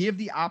you give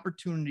the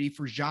opportunity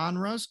for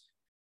genres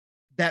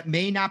that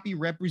may not be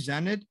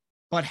represented,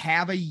 but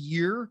have a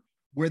year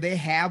where they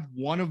have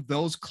one of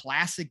those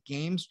classic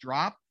games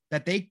drop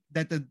that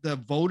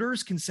the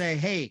voters can say,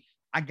 hey,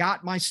 I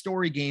got my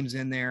story games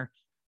in there.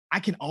 I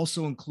can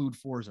also include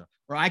Forza,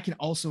 or I can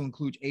also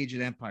include Age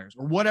of Empires,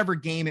 or whatever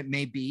game it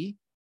may be,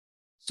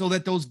 so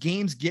that those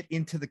games get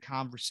into the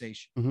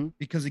conversation. Mm-hmm.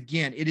 Because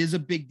again, it is a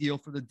big deal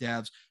for the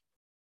devs.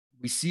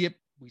 We see it.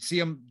 We see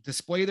them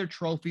display their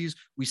trophies.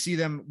 We see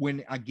them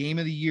when a Game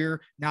of the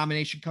Year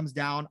nomination comes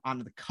down on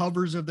the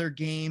covers of their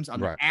games,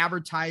 on Right. the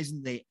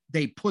advertising.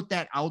 They put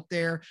that out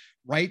there,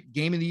 right?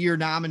 Game of the Year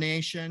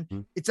nomination.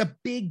 Mm-hmm. It's a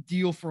big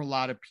deal for a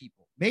lot of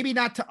people. Maybe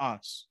not to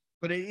us,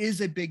 but it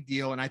is a big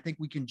deal. And I think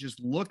we can just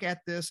look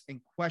at this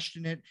and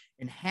question it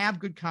and have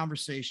good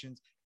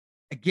conversations.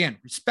 Again,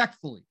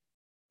 respectfully.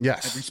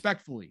 Yes.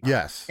 Respectfully.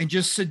 Yes. And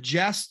just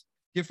suggest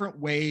different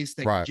ways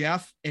that Right.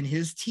 Jeff and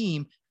his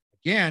team,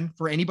 again,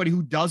 for anybody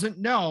who doesn't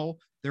know,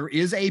 there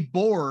is a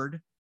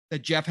board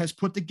that Jeff has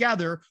put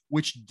together,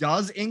 which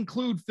does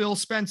include Phil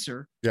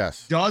Spencer,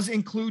 Yes. does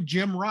include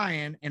Jim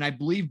Ryan, and I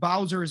believe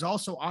Bowser is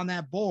also on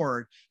that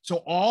board. So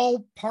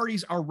all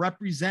parties are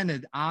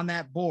represented on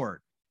that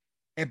board.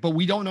 But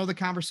we don't know the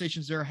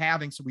conversations they're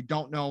having, so we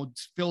don't know.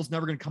 Phil's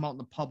never going to come out in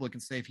the public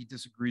and say if he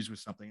disagrees with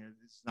something.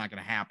 It's not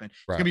going to happen. It's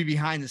Right. going to be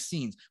behind the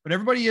scenes. But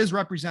everybody is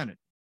represented.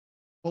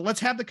 But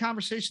let's have the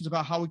conversations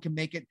about how we can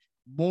make it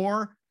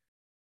more,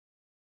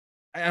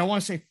 I don't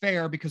want to say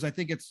fair, because I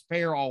think it's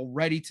fair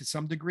already to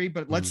some degree,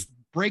 but let's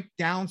break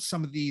down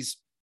some of these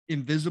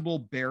invisible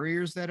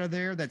barriers that are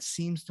there that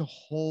seems to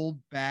hold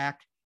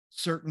back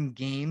certain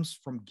games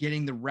from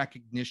getting the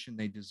recognition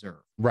they deserve.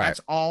 Right.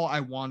 That's all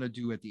I want to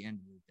do at the end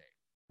of the day.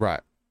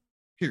 Right.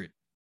 Period.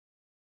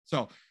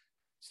 So,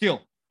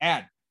 Steele,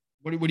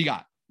 what do you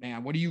got,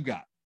 man? What do you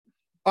got?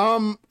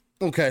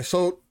 Okay,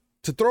 so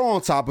to throw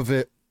on top of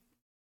it,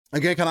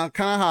 again, kind of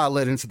how I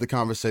led into the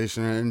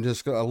conversation and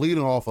just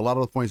leading off a lot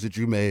of the points that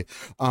you made,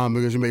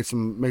 because you made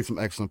some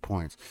excellent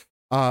points.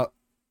 A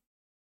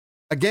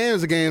game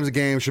is a game is a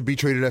game, should be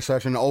treated as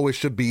such, and always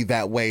should be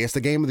that way. It's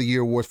the Game of the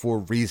Year Awards for a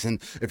reason.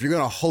 If you're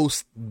gonna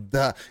host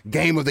the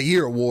Game of the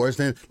Year Awards,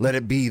 then let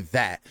it be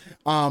that.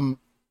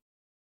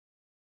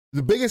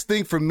 The biggest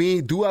thing for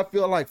me, do I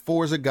feel like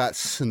Forza got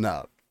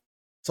snubbed?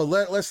 So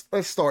let's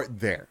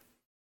start there.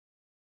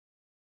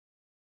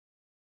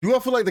 Do I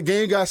feel like the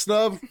game got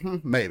snubbed?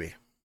 Maybe.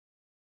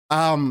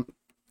 I'm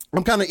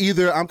kind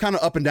of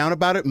up and down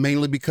about it,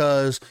 mainly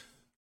because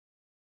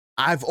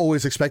I've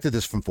always expected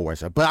this from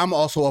Forza, but I'm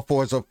also a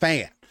Forza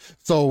fan.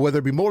 So whether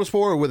it be Motorsport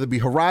or whether it be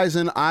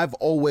Horizon, I've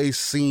always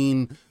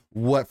seen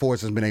what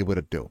Forza has been able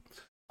to do.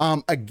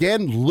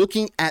 Again,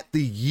 looking at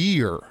the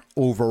year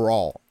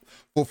overall,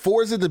 for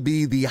Forza to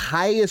be the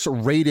highest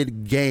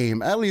rated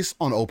game, at least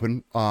on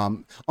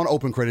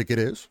OpenCritic it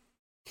is.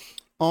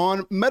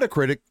 On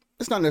Metacritic,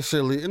 it's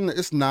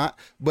not,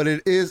 but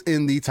it is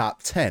in the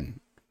top 10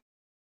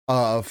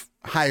 of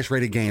highest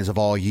rated games of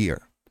all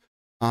year.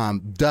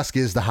 Dusk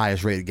is the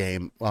highest rated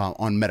game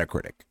on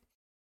Metacritic,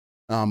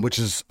 which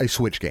is a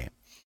Switch game.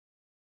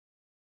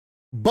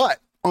 But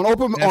on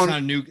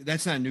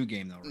that's not a new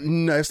game though, right?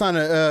 No, it's not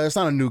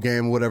a new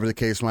game, whatever the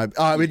case might be.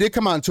 It did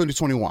come out in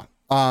 2021.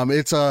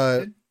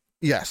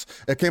 Yes,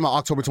 it came out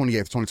October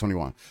 28th,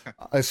 2021.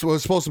 Okay. It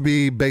was supposed to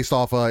be based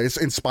off, it's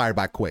inspired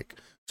by Quake.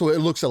 So it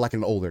looks like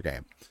an older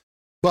game.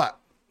 But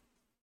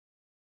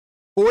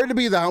for it to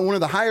be one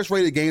of the highest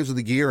rated games of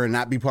the year and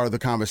not be part of the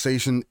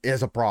conversation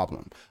is a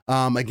problem.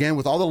 Again,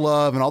 with all the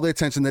love and all the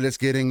attention that it's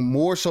getting,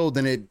 more so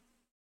than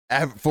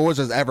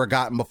Forza's ever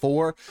gotten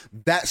before,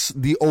 that's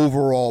the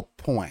overall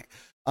point.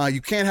 You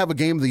can't have a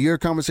Game of the Year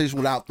conversation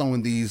without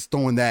throwing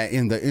that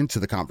into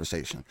the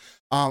conversation.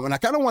 And I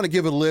kind of want to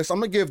give a list. I'm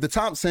going to give the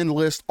top 10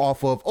 list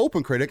off of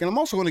OpenCritic, and I'm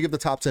also going to give the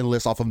top 10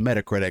 list off of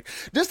Metacritic,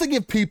 just to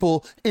give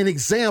people an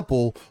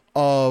example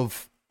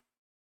of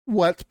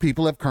what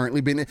people have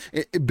currently been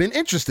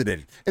interested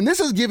in. And this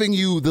is giving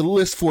you the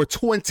list for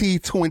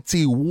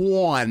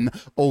 2021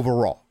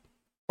 overall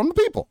from the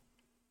people.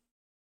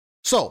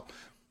 So,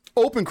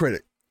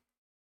 OpenCritic,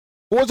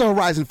 Forza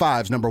Horizon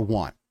 5 is number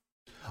 1.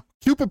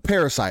 Cupid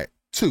Parasite,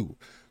 2.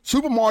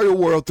 Super Mario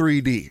World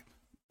 3D,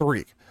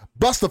 3.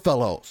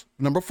 Bustafellows,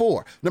 number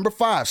 4. Number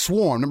 5,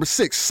 Swarm. Number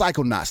 6,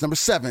 Psychonauts. Number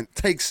 7,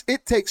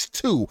 It Takes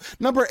Two.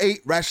 Number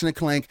 8, Ratchet &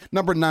 Clank.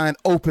 Number 9,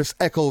 Opus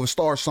Echo of a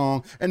Star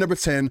Song. And number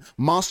 10,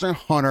 Monster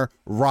Hunter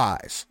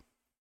Rise.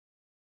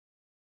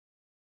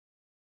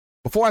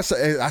 Before I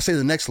say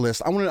the next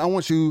list, I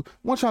want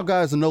y'all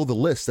guys to know the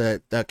list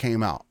that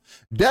came out.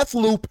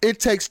 Deathloop,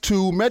 It Takes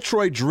Two,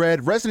 Metroid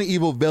Dread, Resident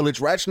Evil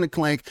Village, Ratchet &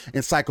 Clank,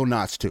 and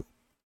Psychonauts 2.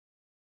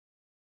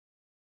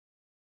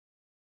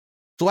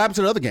 So what happened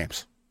to the other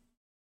games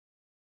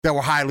that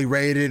were highly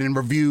rated and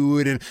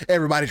reviewed and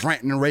everybody's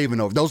ranting and raving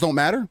over? Those don't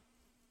matter?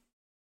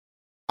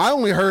 I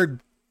only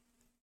heard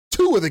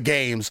 2 of the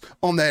games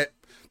on that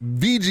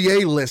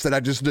VGA list that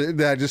I just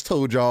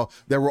told y'all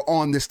that were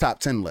on this top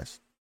 10 list.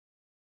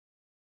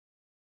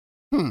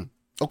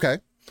 Okay.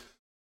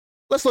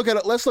 Let's look at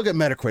it. Let's look at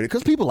Metacritic,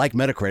 because people like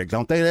Metacritic,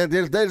 don't they?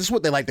 That's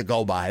what they like to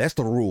go by. That's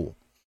the rule.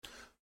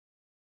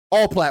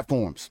 All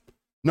platforms.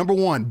 Number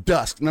 1,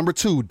 Dusk. Number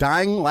 2,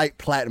 Dying Light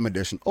Platinum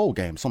Edition. Old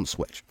game, some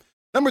Switch.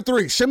 Number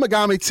 3, Shin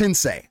Megami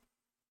Tensei.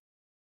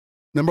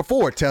 Number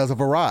 4, Tales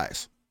of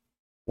Arise.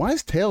 Why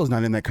is Tales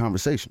not in that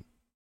conversation?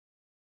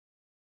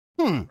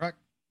 Correct.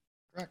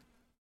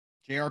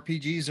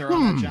 JRPGs are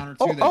on that genre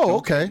too.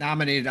 Okay.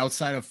 Nominated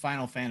outside of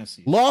Final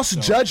Fantasy.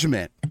 Lost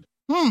Judgment.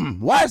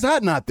 Why is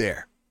that not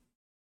there?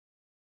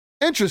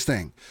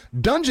 Interesting.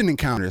 Dungeon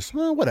Encounters.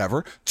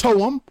 Whatever.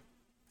 Toem.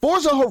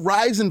 Forza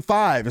Horizon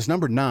 5 is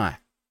number 9.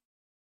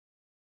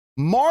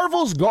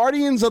 Marvel's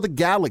Guardians of the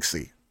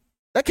Galaxy.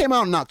 That came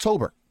out in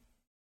October.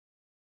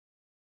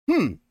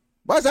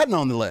 Why is that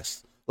not on the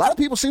list? A lot of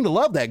people seem to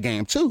love that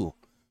game too.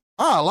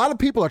 A lot of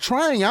people are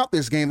trying out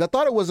this game that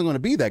thought it wasn't going to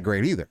be that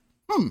great either.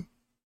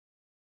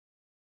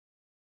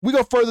 We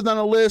go further down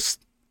the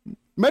list.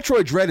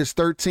 Metroid Dread is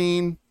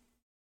 13.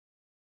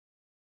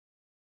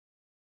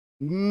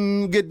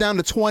 Get down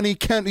to 20. You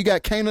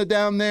got Kena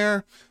down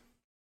there.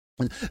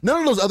 None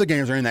of those other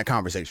games are in that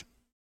conversation.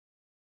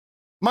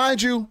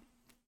 Mind you,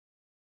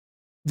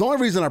 the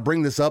only reason I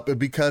bring this up is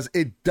because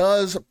it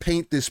does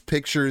paint this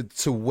picture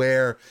to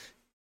where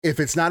if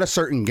it's not a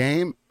certain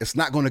game, it's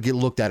not going to get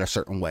looked at a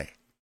certain way.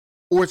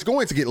 Or it's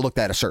going to get looked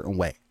at a certain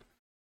way.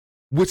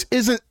 Which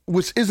isn't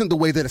the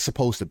way that it's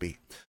supposed to be.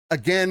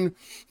 Again,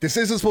 this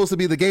isn't supposed to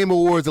be the Game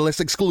Awards, and let's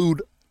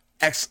exclude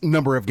X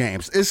number of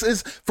games.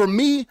 For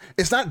me,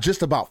 it's not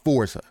just about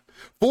Forza.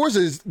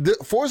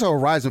 Forza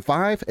Horizon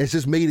 5 has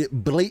just made it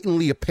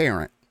blatantly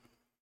apparent.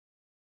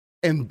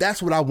 And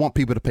that's what I want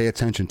people to pay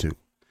attention to.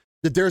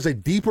 That there's a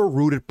deeper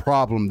rooted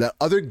problem that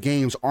other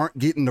games aren't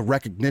getting the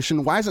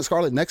recognition. Why isn't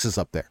Scarlet Nexus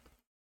up there?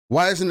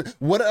 Why isn't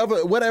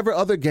whatever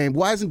other game?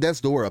 Why isn't Death's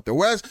Door up there?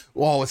 It's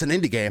an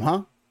indie game,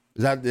 huh?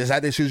 Is that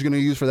the excuse you're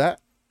going to use for that?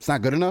 It's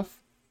not good enough?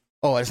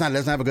 Oh, it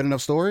doesn't have a good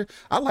enough story?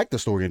 I like the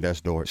story in Death's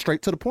Door.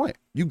 Straight to the point.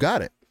 You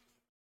got it.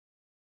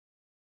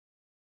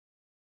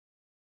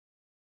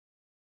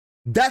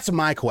 That's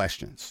my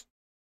questions.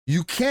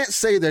 You can't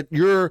say that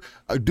you're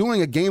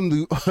doing a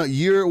Game of the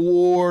Year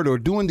award or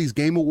doing these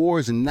game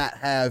awards and not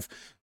have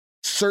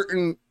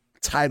certain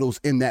titles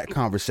in that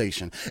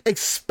conversation,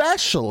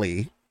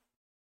 especially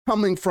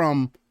coming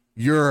from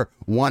your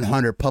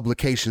 100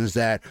 publications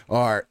that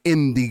are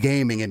in the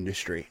gaming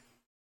industry.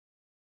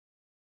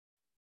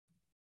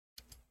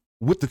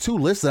 With the 2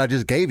 lists that I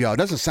just gave y'all, it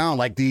doesn't sound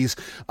like these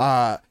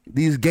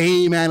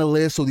game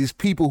analysts or these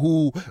people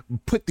who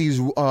put these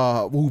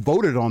who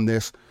voted on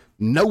this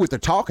know what they're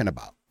talking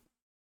about.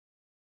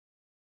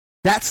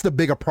 That's the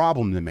bigger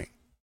problem to me.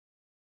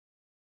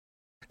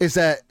 Is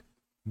that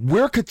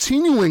we're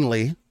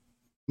continually,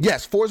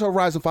 yes, Forza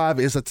Horizon 5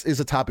 is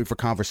a topic for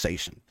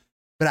conversation,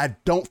 but I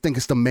don't think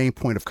it's the main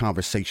point of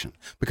conversation,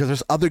 because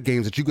there's other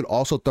games that you could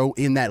also throw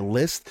in that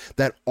list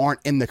that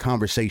aren't in the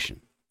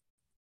conversation,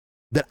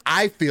 that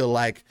I feel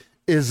like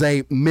is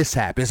a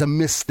mishap, is a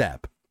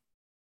misstep,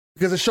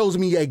 because it shows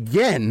me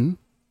again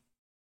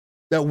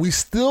that we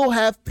still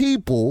have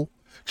people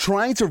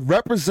trying to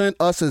represent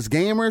us as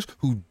gamers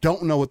who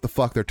don't know what the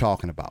fuck they're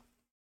talking about,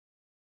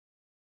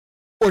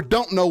 or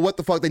don't know what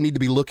the fuck they need to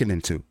be looking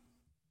into,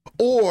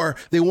 or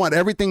they want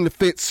everything to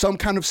fit some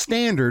kind of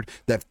standard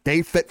that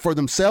they fit for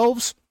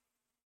themselves,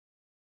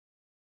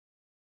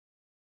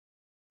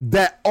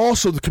 that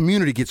also the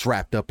community gets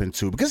wrapped up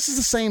into, because it's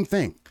the same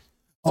thing.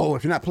 Oh,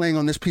 if you're not playing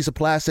on this piece of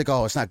plastic,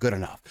 oh, it's not good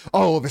enough.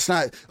 Oh, if it's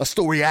not a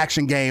story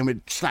action game,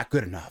 it's not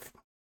good enough.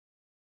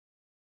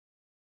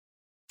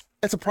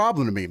 It's a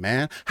problem to me,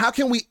 man. How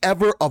can we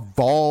ever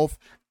evolve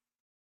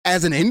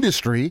as an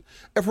industry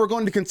if we're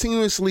going to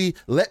continuously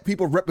let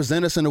people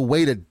represent us in a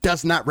way that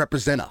does not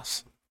represent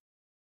us?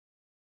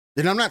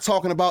 And I'm not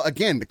talking about,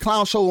 again, the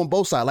clown show on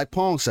both sides, like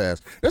Pong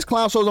says. There's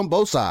clown shows on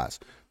both sides.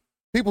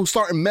 People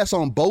starting mess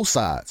on both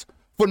sides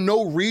for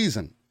no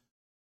reason,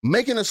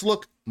 making us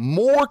look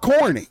more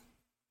corny.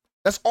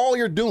 That's all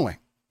you're doing.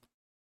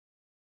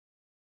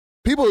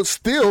 People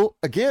still,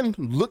 again,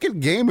 look at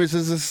gamers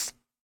as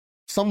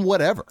some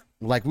whatever.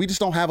 Like, we just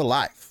don't have a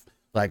life.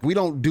 Like, we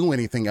don't do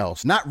anything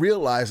else, not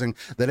realizing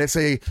that it's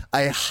a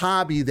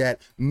hobby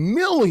that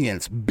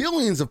millions,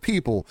 billions of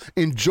people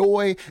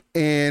enjoy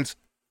and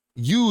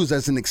use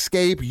as an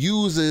escape,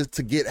 use it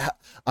to get,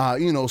 a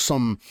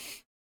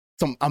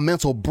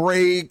mental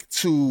break,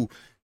 to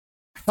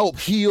help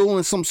heal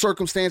in some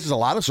circumstances. A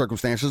lot of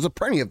circumstances, there's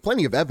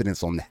plenty of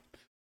evidence on that.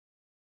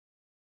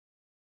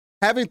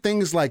 Having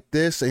things like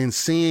this and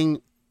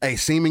seeing a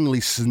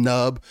seemingly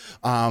snub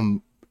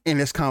in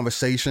this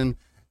conversation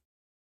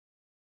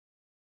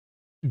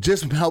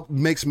just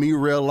makes me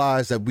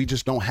realize that we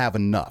just don't have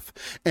enough.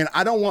 And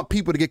I don't want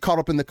people to get caught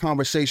up in the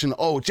conversation,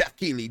 oh, Jeff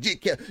Keighley,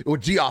 or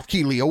Geoff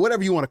Keighley, or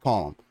whatever you want to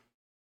call him.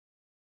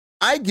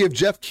 I give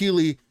Jeff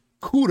Keighley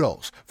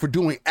kudos for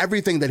doing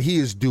everything that he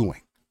is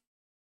doing.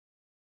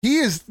 He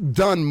has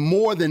done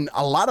more than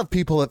a lot of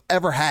people have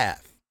ever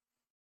have,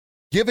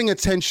 giving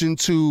attention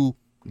to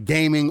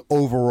gaming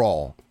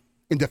overall.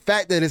 And the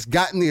fact that it's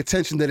gotten the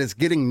attention that it's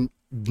getting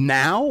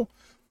now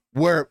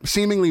where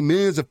seemingly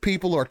millions of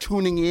people are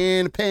tuning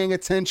in, paying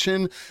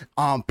attention.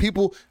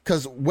 People,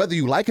 because whether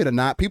you like it or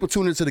not, people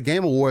tune into the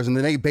Game Awards and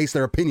then they base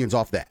their opinions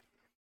off that,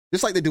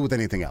 just like they do with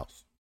anything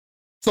else.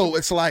 So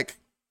it's like,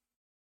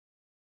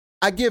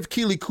 I give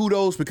Keely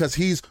kudos because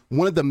he's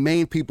one of the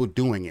main people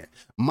doing it.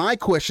 My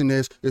question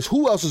is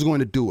who else is going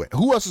to do it?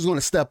 Who else is going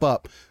to step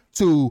up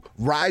to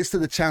rise to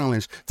the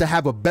challenge to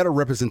have a better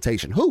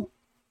representation? Who?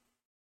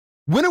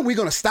 When are we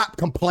going to stop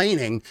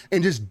complaining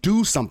and just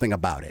do something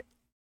about it?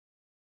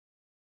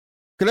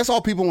 Because that's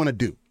all people want to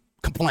do.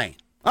 Complain.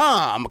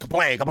 I'm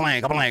going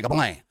to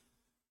complain.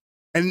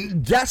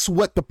 And that's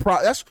what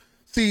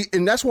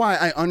and that's why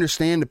I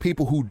understand the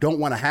people who don't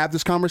want to have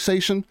this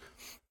conversation.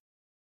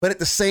 But at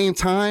the same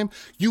time,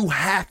 you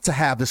have to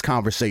have this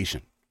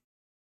conversation.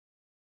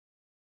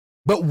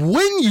 But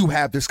when you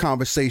have this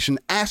conversation,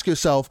 ask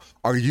yourself,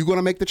 are you going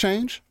to make the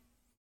change?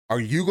 Are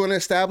you going to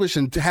establish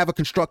and have a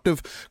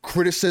constructive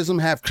criticism,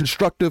 have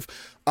constructive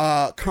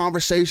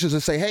conversations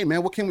and say, hey,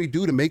 man, what can we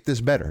do to make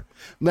this better?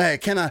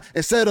 Like,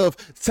 instead of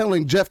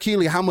telling Jeff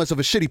Keighley how much of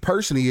a shitty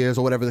person he is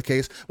or whatever the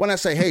case, when I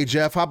say, hey,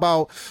 Jeff, how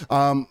about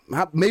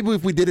maybe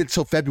if we did it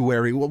till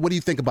February, what do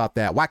you think about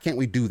that? Why can't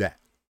we do that?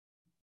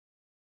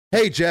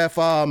 Hey, Jeff,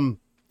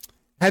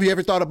 have you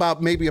ever thought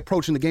about maybe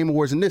approaching the Game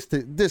Awards in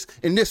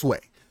this way?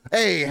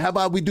 Hey, how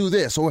about we do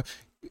this? Or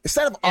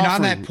instead of and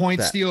on that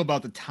point, Steele,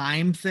 about the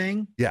time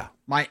thing, yeah,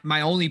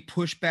 my only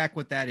pushback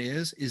with that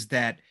is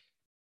that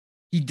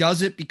he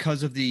does it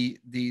because of the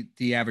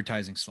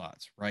advertising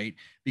slots, right?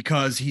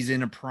 Because he's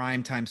in a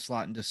prime time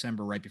slot in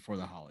December right before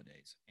the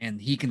holidays, and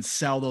he can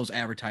sell those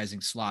advertising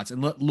slots.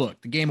 And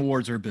look, the Game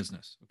Awards are a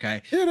business,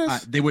 okay?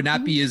 They would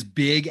not be as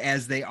big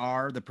as they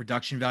are. The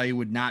production value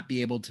would not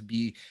be able to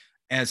be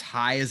as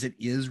high as it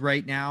is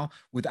right now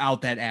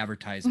without that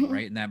advertising,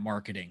 right? And that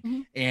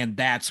marketing. And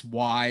that's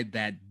why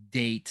that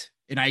date,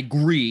 and I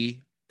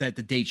agree that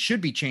the date should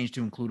be changed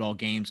to include all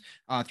games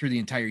through the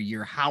entire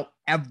year.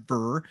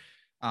 However,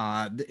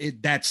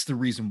 that's the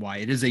reason why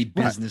it is a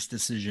business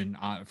decision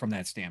from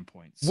that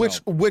standpoint. So,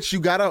 which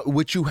you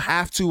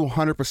have to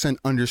 100%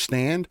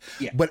 understand.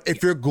 Yeah, but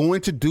if you're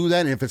going to do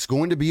that, and if it's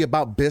going to be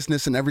about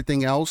business and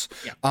everything else,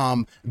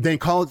 then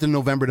call it the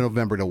November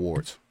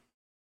Awards.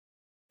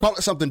 Call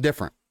it something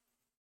different,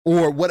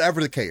 or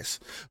whatever the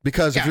case.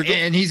 Because if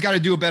and he's got to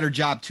do a better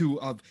job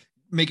too of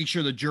making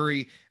sure the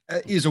jury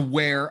is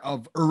aware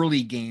of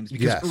early games,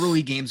 because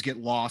early games get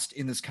lost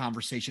in this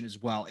conversation as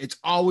well. It's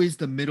always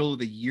the middle of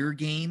the year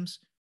games,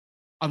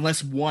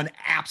 unless one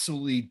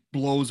absolutely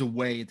blows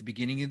away at the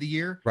beginning of the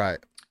year. Right.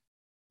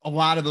 A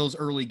lot of those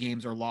early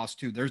games are lost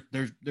too.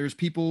 There's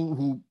people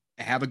who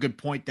have a good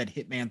point that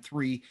Hitman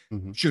 3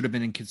 should have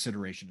been in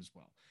consideration as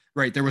well.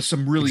 Right. There was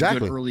some really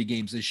good early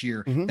games this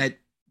year that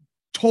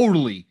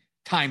totally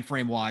time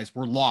frame wise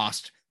were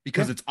lost,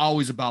 because it's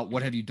always about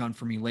what have you done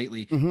for me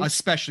lately,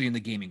 especially in the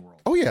gaming world.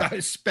 Oh yeah.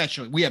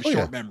 Especially we have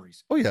short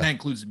memories. Oh yeah. That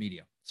includes the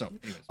media. So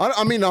anyways.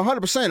 I mean,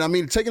 100%. I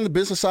mean, taking the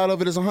business side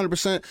of it is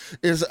 100%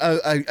 is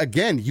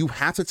again, you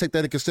have to take that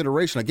into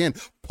consideration. Again,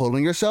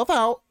 pulling yourself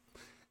out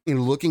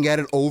and looking at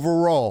it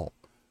overall.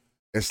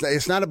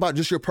 It's not about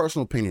just your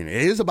personal opinion.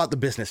 It is about the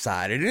business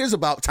side. It is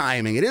about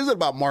timing. It is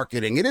about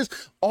marketing. It is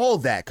all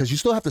that, because you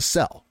still have to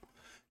sell,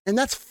 and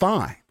that's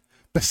fine.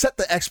 But set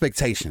the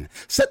expectation,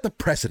 set the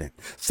precedent,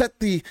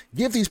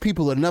 give these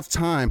people enough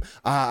time.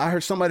 I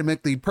heard somebody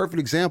make the perfect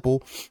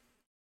example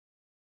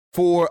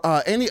for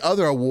any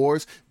other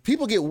awards.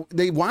 People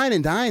they wine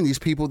and dine these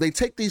people. They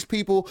take these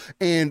people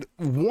and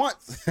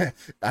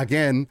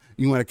again,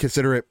 you want to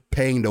consider it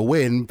paying to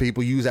win.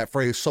 People use that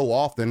phrase so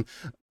often.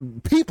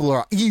 People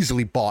are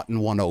easily bought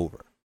and won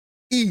over.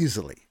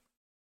 Easily.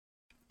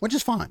 Which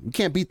is fine. You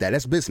can't beat that.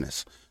 That's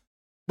business.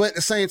 But at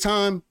the same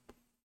time,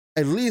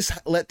 at least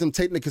let them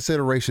take into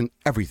consideration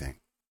everything,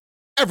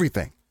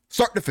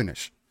 start to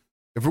finish.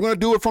 If we're going to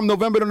do it from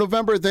November to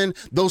November, then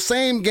those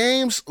same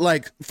games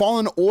like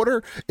Fallen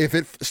Order,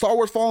 Star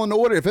Wars Fallen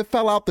Order, if it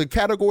fell out the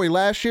category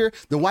last year,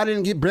 then why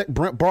didn't it get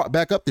brought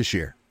back up this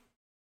year?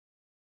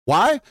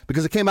 Why?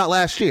 Because it came out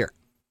last year.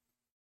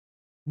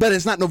 But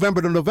it's not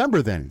November to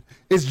November then.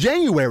 It's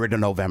January to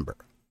November.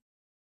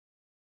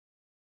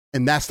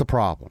 And that's the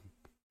problem.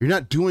 You're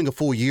not doing a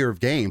full year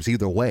of games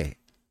either way.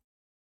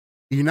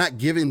 You're not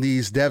giving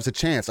these devs a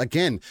chance.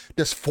 Again,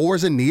 does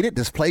Forza need it?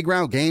 Does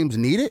Playground Games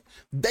need it?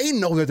 They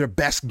know they're their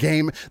best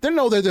game. They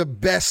know they're the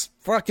best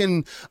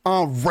fucking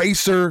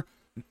racer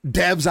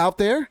devs out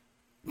there.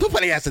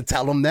 Nobody has to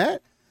tell them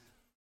that.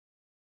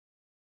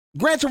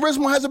 Gran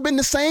Turismo hasn't been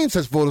the same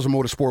since Forza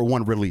Motorsport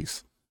 1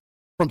 release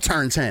from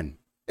Turn 10.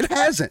 It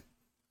hasn't.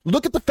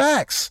 Look at the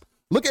facts.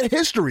 Look at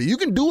history. You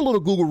can do a little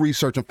Google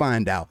research and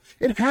find out.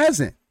 It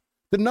hasn't.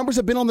 The numbers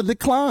have been on the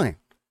decline.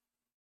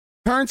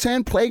 Turn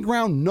 10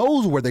 Playground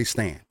knows where they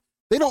stand.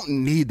 They don't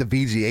need the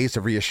VGAs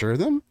to reassure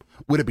them.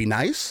 Would it be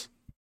nice?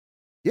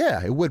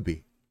 Yeah, it would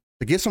be.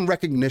 To get some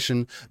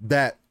recognition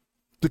that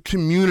the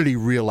community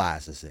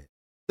realizes it,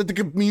 that the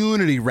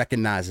community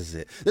recognizes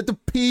it, that the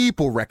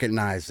people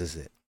recognizes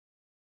it.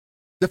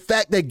 The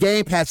fact that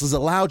Game Pass has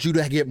allowed you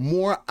to get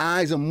more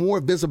eyes and more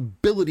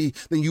visibility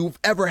than you've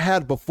ever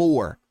had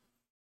before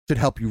should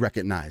help you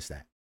recognize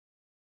that.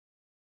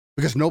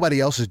 Because nobody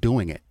else is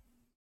doing it.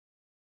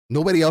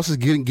 Nobody else is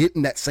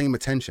getting that same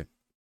attention.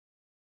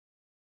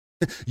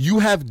 You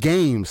have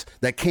games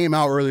that came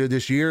out earlier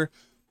this year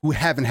who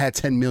haven't had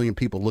 10 million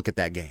people look at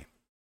that game.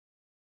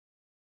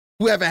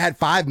 Who haven't had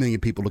 5 million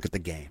people look at the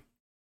game.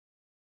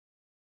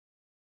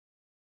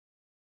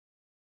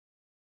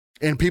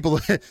 And people,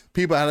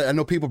 I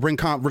know people bring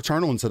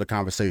Returnal into the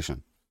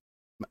conversation.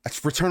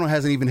 Returnal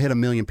hasn't even hit 1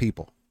 million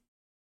people.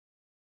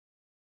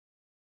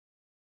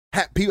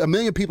 1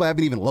 million people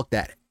haven't even looked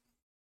at it.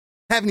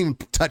 Haven't even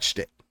touched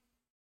it.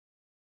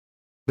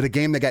 But a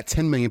game that got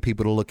 10 million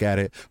people to look at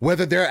it,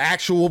 whether they're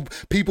actual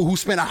people who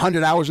spent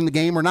 100 hours in the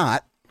game or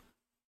not,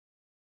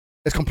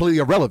 is completely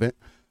irrelevant.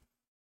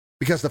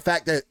 Because the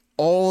fact that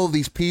all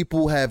these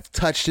people have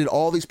touched it,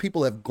 all these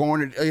people have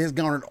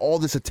garnered all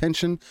this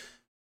attention,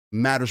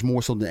 matters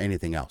more so than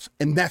anything else.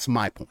 And that's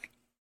my point.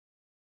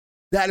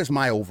 That is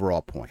my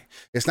overall point.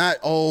 It's not,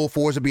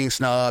 Forza being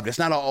snubbed. It's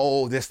not,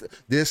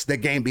 that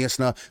game being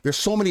snubbed. There's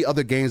so many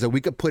other games that we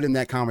could put in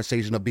that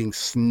conversation of being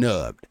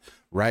snubbed,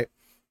 right?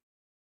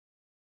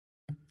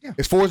 Yeah.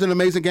 Is Forza an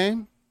amazing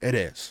game? It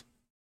is.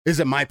 Is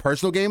it my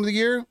personal game of the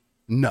year?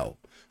 No.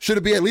 Should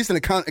it be at least in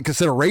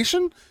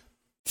consideration?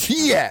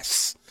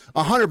 Yes.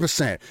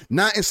 100%.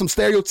 Not in some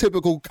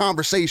stereotypical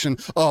conversation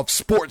of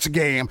sports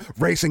game,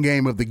 racing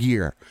game of the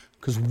year.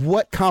 Because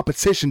what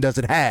competition does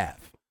it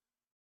have?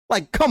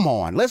 Like, come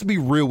on. Let's be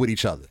real with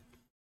each other.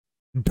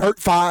 Dirt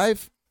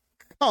 5?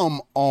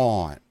 Come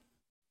on.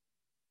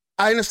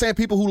 I understand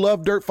people who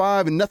love Dirt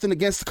 5 and nothing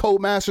against the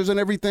Codemasters and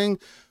everything,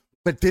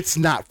 but it's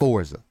not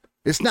Forza.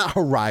 It's not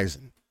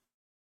Horizon.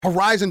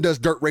 Horizon does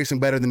dirt racing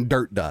better than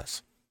Dirt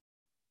does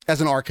as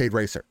an arcade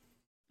racer.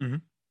 Mm-hmm.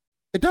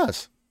 It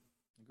does.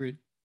 Agreed.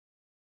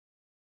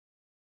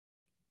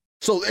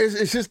 So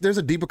it's just, there's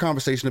a deeper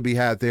conversation to be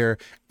had there.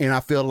 And I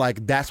feel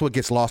like that's what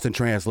gets lost in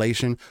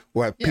translation,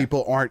 where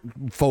people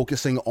aren't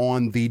focusing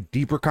on the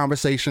deeper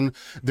conversation.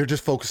 They're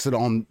just focusing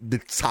on the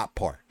top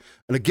part.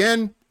 And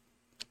again,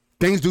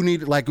 things do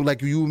need, like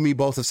you and me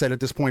both have said at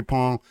this point,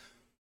 Pong,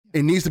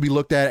 it needs to be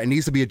looked at. It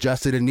needs to be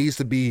adjusted. It needs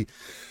to be,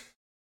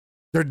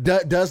 there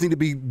does need to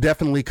be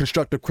definitely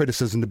constructive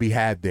criticism to be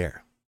had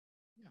there.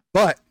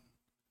 But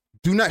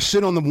do not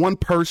shit on the one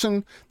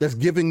person that's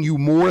giving you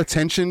more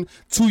attention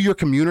to your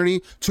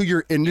community, to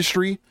your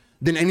industry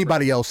than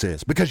anybody else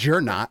is, because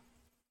you're not.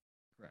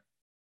 Right.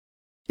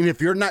 And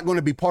if you're not going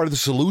to be part of the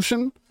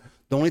solution,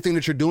 the only thing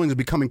that you're doing is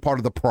becoming part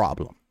of the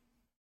problem.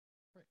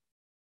 Right.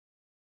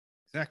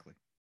 Exactly.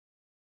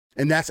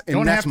 And that's you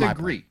don't that's have to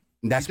agree. Point.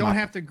 That's you don't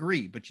have to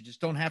agree, but you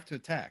just don't have to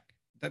attack.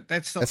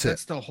 That's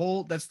the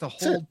whole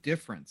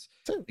difference.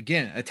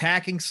 Again,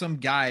 attacking some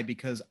guy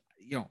because,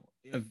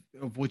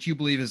 of what you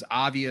believe is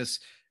obvious,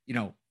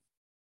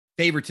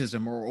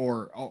 favoritism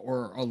or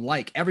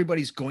like,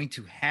 everybody's going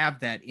to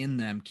have that in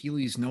them.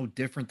 Keely's no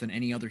different than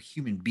any other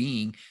human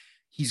being.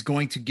 He's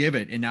going to give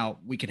it. And now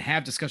we can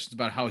have discussions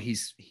about how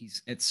he's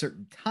at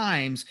certain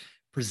times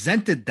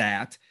presented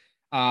that,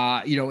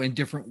 in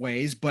different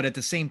ways, but at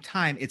the same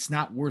time, it's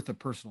not worth a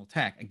personal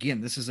attack.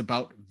 Again, this is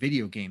about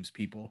video games,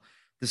 people.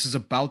 This is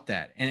about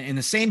that. And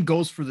the same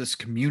goes for this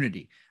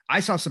community.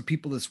 I saw some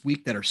people this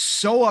week that are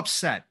so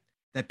upset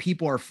that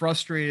people are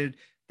frustrated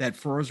that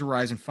Forza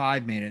Horizon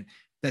 5 made it,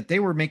 that they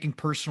were making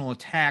personal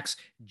attacks,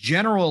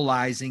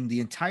 generalizing the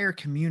entire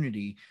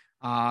community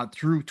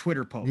through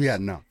Twitter posts. Yeah,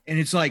 no. And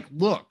it's like,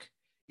 look,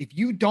 if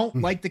you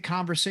don't like the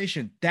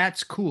conversation,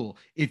 that's cool.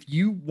 If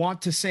you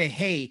want to say,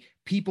 hey,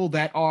 people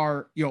that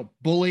are,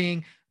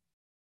 bullying,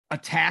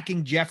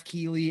 attacking Jeff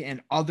Keighley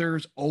and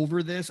others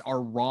over this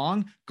are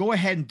wrong, go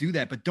ahead and do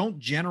that. But don't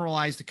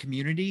generalize the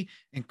community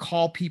and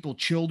call people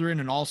children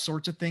and all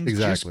sorts of things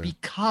just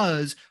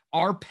because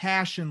our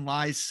passion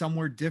lies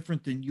somewhere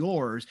different than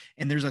yours.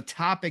 And there's a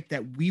topic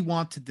that we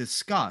want to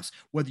discuss,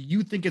 whether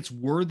you think it's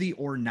worthy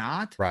or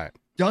not, right,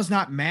 does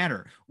not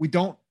matter. We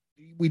don't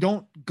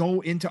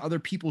go into other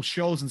people's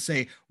shows and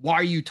say, why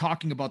are you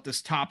talking about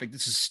this topic?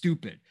 This is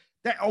stupid.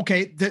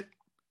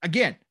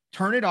 Again,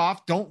 turn it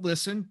off. Don't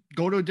listen.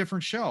 Go to a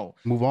different show.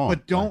 Move on.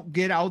 But don't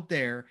get out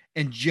there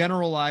and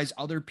generalize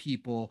other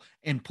people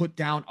and put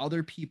down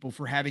other people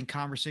for having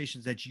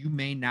conversations that you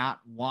may not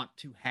want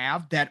to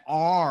have that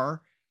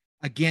are,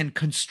 again,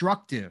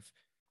 constructive.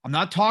 I'm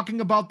not talking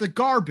about the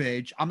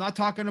garbage. I'm not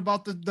talking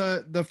about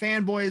the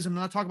fanboys. I'm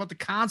not talking about the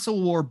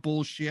console war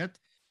bullshit,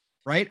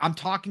 right? I'm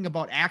talking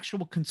about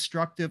actual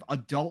constructive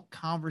adult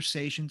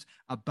conversations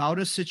about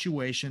a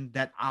situation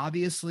that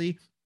obviously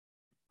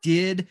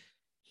did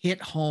hit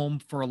home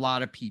for a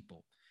lot of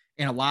people.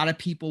 And a lot of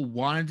people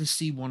wanted to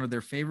see one of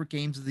their favorite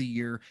games of the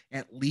year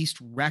at least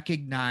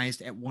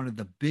recognized at one of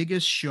the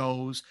biggest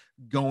shows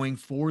going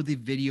for the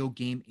video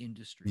game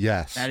industry.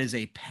 Yes. That is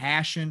a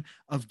passion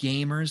of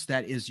gamers.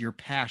 That is your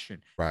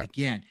passion. Right.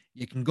 Again,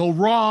 it can go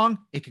wrong.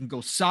 It can go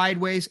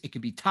sideways. It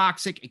can be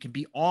toxic. It can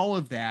be all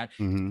of that.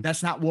 Mm-hmm.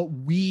 That's not what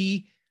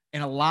we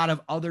and a lot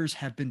of others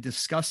have been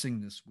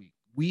discussing this week.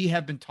 We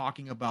have been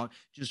talking about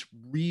just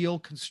real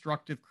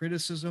constructive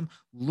criticism,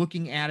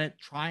 looking at it,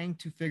 trying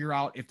to figure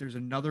out if there's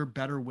another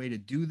better way to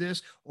do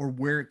this or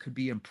where it could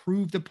be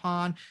improved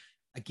upon.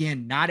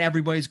 Again, not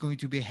everybody's going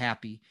to be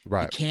happy.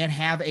 Right. You can't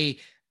have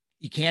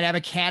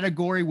a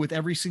category with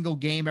every single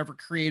game ever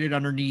created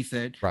underneath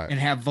it and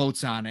have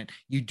votes on it.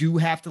 You do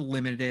have to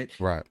limit it.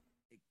 Right.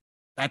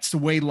 That's the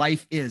way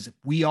life is.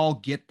 We all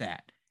get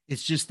that.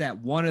 It's just that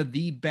one of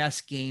the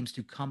best games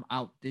to come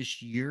out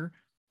this year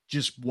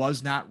just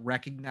was not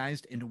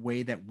recognized in a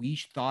way that we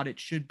thought it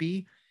should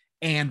be.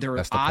 And there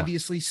are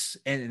obviously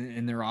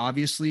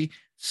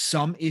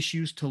some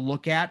issues to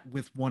look at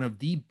with one of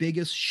the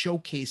biggest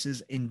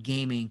showcases in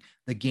gaming,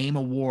 the Game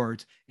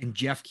Awards, and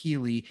Jeff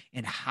Keighley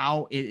and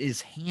how it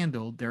is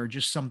handled. There are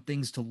just some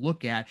things to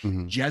look at.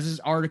 Jez's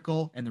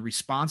article and the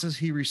responses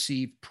he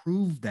received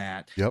prove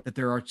that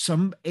there are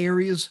some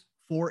areas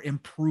for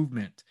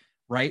improvement.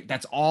 Right.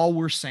 That's all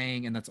we're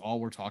saying. And that's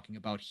all we're talking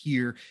about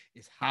here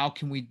is how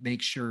can we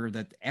make sure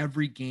that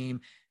every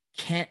game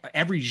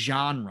every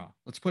genre,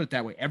 let's put it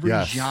that way, every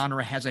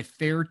genre has a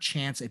fair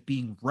chance at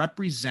being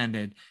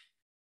represented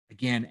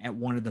again at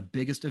one of the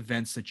biggest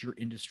events that your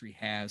industry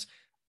has.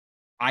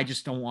 I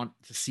just don't want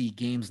to see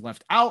games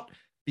left out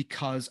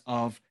because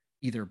of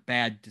either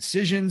bad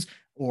decisions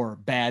or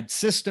bad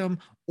system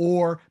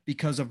or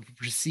because of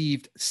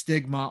perceived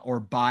stigma or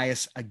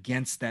bias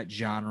against that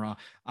genre.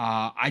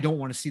 I don't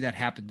want to see that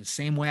happen the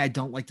same way I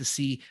don't like to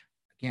see,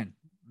 again,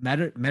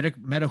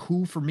 meta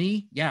who for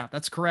me. Yeah,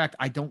 that's correct.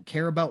 I don't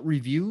care about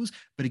reviews,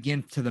 but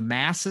again, to the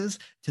masses,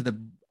 to the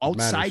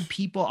outside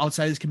people,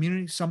 outside this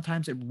community,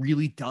 sometimes it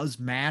really does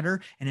matter,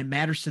 and it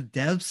matters to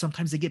devs.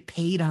 Sometimes they get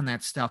paid on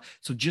that stuff.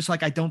 So just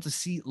like I don't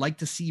like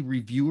to see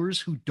reviewers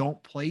who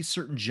don't play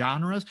certain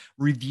genres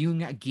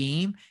reviewing a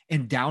game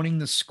and downing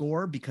the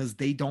score because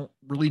they don't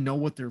really know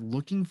what they're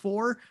looking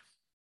for,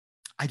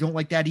 I don't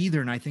like that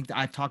either. And I think that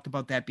I've talked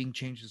about that being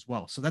changed as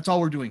well. So that's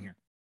all we're doing here.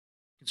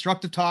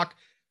 Constructive talk.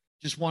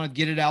 Just want to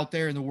get it out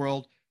there in the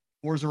world.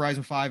 Forza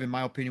Horizon 5, in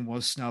my opinion,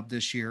 was snubbed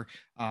this year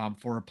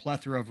for a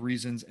plethora of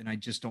reasons, and I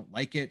just don't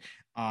like it.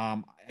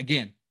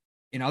 Again,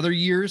 in other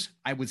years,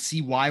 I would see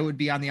why it would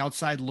be on the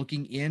outside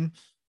looking in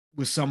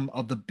with some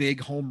of the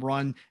big home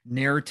run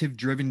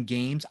narrative-driven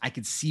games. I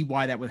could see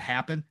why that would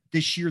happen.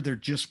 This year, there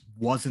just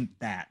wasn't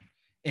that.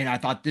 And I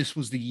thought this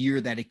was the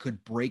year that it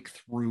could break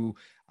through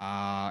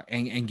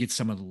and get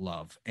some of the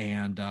love.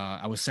 And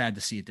I was sad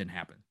to see it didn't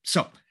happen.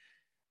 So,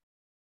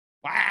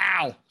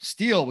 wow,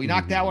 Steel, we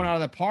knocked that one out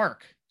of the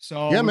park.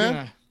 So yeah,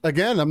 man.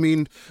 Again, I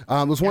mean,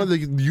 it's one of the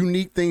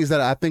unique things that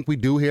I think we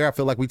do here. I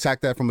feel like we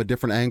tacked that from a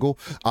different angle.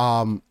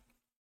 I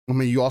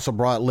mean, you also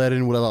led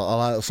in with a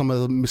lot of some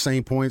of the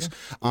same points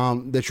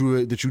that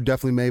you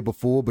definitely made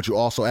before, but you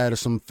also added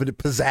some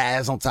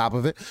pizzazz on top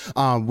of it,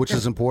 which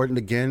is important.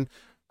 Again,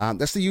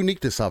 that's the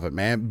uniqueness of it,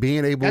 man.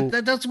 Being able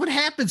that's what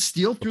happens,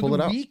 Steel, through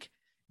the week.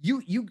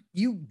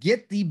 You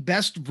get the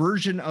best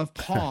version of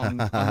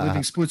Pong on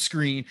Living Split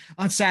Screen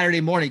on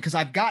Saturday morning, because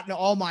I've gotten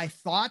all my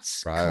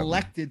thoughts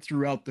collected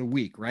throughout the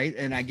week, right?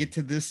 And I get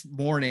to this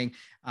morning,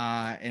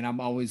 and I'm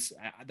always,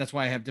 that's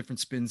why I have different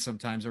spins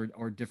sometimes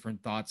or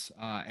different thoughts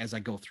as I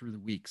go through the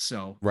week.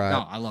 So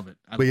no, I love it.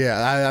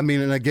 I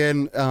mean, and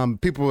again,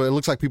 people, it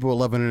looks like people are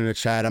loving it in the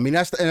chat. I mean,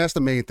 that's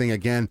the main thing.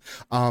 Again,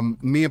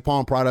 me and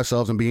Pong pride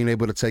ourselves in being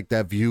able to take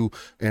that view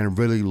and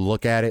really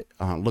look at it,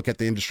 look at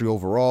the industry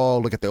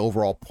overall, look at the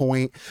overall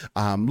point,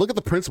 look at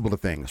the principle of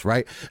things,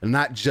 right? And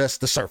not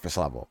just the surface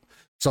level.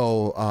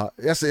 So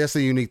that's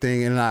the unique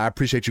thing, and I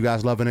appreciate you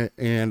guys loving it.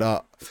 And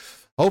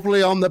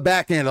hopefully on the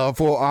back end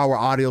for our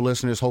audio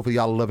listeners, hopefully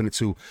y'all are loving it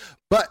too.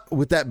 But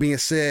with that being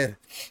said,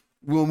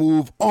 we'll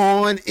move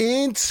on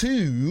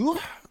into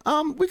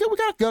we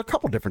got a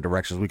couple different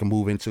directions we can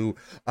move into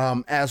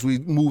as we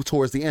move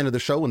towards the end of the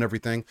show and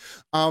everything.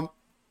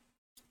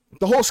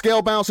 The whole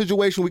Scalebound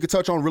situation we could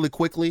touch on really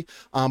quickly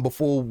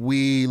before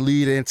we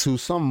lead into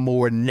some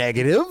more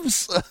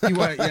negatives. You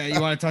want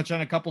to touch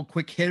on a couple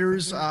quick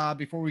hitters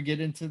before we get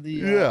into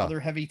the other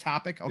heavy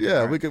topic? Okay,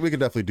 yeah, we could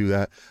definitely do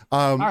that.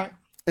 All right.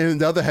 And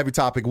the other heavy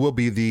topic will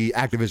be the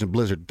Activision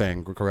Blizzard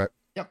thing, correct?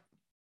 Yep.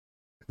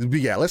 But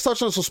yeah, let's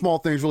touch on some small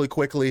things really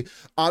quickly,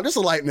 just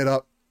to lighten it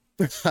up.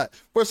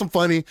 For some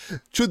funny,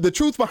 the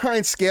truth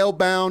behind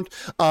Scalebound.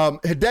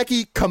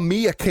 Hideki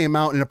Kamiya came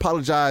out and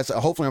apologized.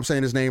 Hopefully I'm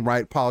saying his name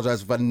right.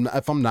 Apologize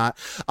if I'm not.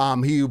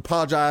 He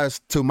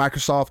apologized to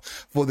Microsoft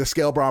for the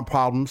Scalebound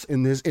problems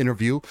in this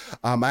interview.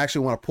 I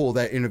actually want to pull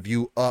that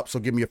interview up, so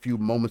give me a few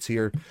moments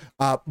here.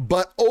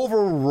 But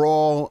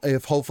overall,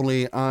 if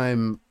hopefully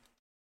I'm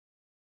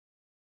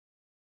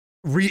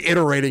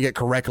reiterating it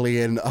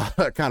correctly and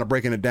kind of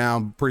breaking it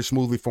down pretty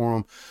smoothly for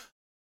him.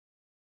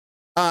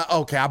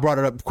 Okay, I brought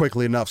it up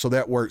quickly enough, so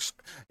that works.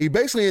 He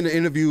basically in the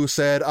interview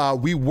said,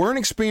 we weren't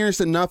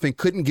experienced enough and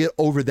couldn't get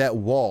over that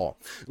wall,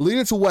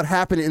 leading to what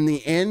happened in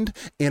the end,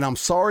 and I'm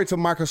sorry to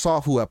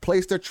Microsoft who have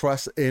placed their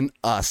trust in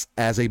us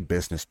as a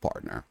business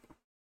partner.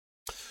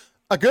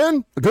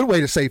 Again, a good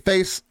way to save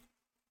face.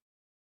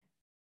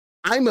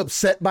 I'm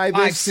upset by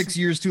this. 5-6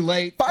 years too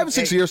late. 5 or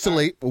 6 years too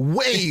late.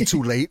 Way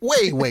too late.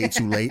 Way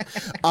too late.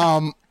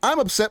 I'm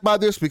upset by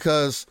this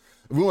because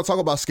if we want to talk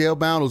about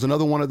Scalebound, it was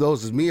another one of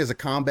those. As me as a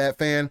combat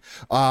fan,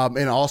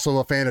 and also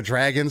a fan of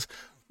Dragons,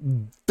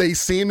 they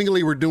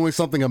seemingly were doing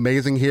something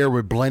amazing here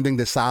with blending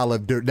the style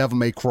of Devil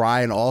May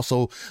Cry and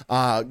also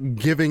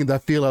giving the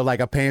feel of like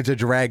a Panzer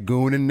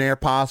Dragoon in there,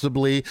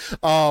 possibly,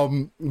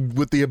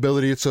 with the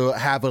ability to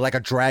have like a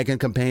dragon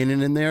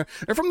companion in there.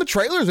 And from the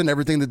trailers and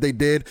everything that they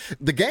did,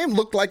 the game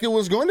looked like it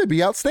was going to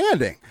be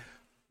outstanding.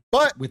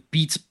 But with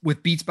Beats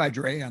by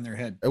Dre on their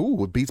head. Ooh,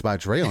 with Beats by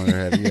Dre on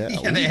their head. Yeah,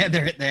 yeah, they had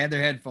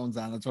their headphones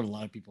on. That's what a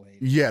lot of people hate.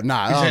 Yeah,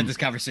 nah. We had this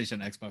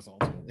conversation on Xbox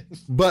also.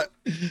 But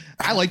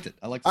I liked it.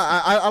 I like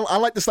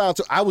the style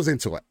too. I was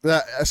into it.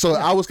 So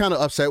I was kind of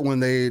upset when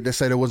they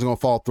said it wasn't going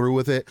to fall through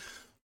with it.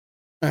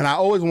 And I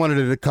always wanted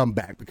it to come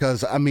back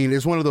because, I mean,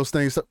 it's one of those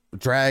things,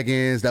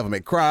 Dragons, Devil May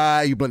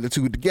Cry, you blend the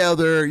two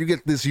together, you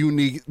get this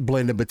unique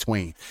blend in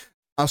between.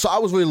 So I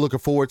was really looking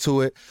forward to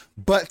it.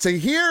 But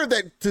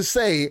to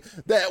say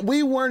that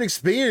we weren't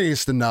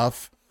experienced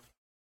enough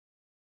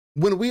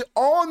when we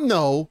all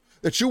know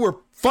that you were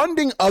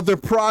funding other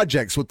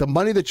projects with the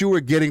money that you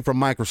were getting from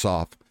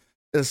Microsoft,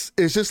 it's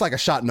just like a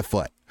shot in the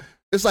foot.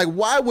 It's like,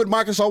 why would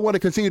Microsoft want to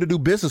continue to do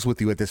business with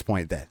you at this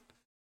point then?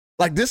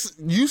 Like this,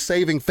 you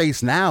saving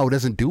face now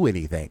doesn't do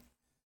anything.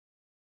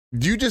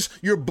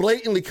 You're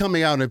blatantly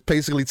coming out and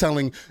basically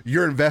telling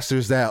your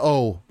investors that,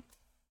 oh,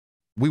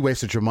 we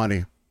wasted your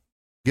money.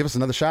 Give us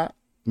another shot,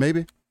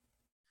 maybe.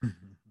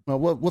 Well,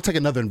 we'll take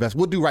another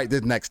investment. We'll do right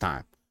this next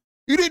time.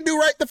 You didn't do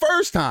right the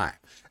first time.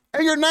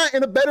 And you're not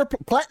in a better,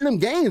 Platinum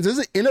Games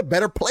isn't in a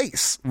better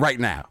place right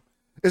now.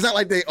 It's not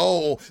like they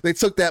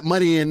took that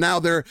money and now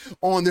they're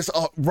on this,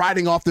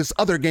 riding off this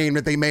other game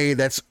that they made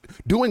that's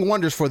doing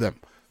wonders for them.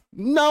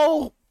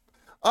 No.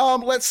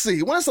 Let's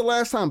see. When's the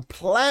last time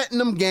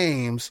Platinum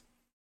Games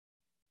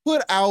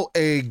put out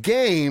a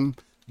game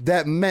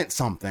that meant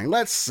something?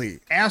 Let's see.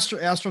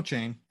 Astral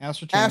Chain.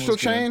 Astral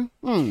Chain?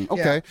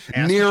 Okay.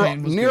 Yeah.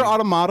 Nier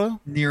Automata.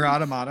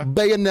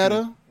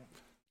 Bayonetta.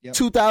 Yep.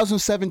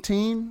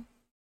 2017.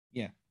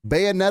 Yeah.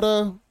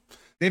 Bayonetta.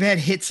 They've had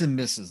hits and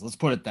misses. Let's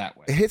put it that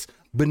way. Hits,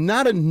 but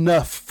not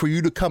enough for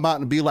you to come out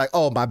and be like,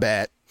 oh, my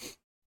bad.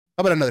 How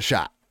about another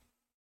shot?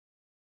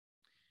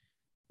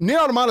 Nier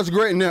Automata is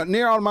great.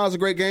 Nier Automata is a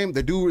great game.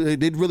 They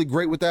did really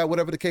great with that,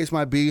 whatever the case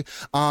might be.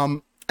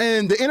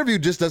 And the interview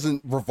just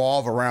doesn't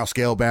revolve around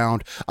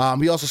Scalebound.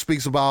 He also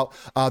speaks about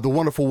the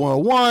Wonderful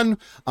 101.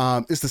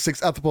 It's the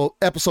 6th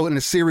episode in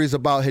the series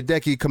about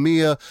Hideki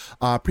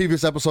Kamiya.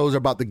 Previous episodes are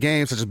about the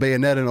games such as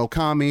Bayonetta and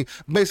Okami.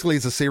 Basically,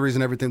 it's a series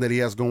and everything that he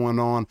has going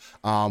on,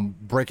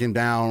 breaking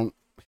down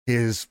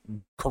his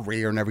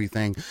career and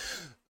everything,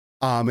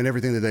 and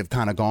everything that they've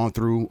kind of gone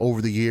through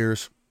over the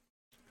years.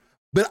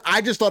 But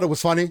I just thought it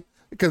was funny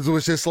because it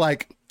was just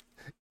like,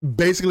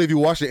 basically, if you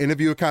watch the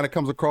interview, it kind of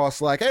comes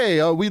across like,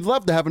 hey, we'd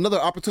love to have another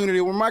opportunity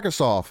with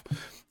Microsoft.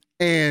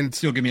 And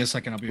still give me a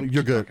second.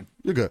 You're good. Talking.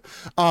 You're good.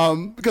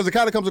 Because it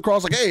kind of comes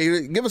across like,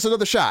 hey, give us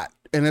another shot.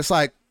 And it's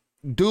like,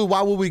 dude,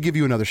 why would we give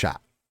you another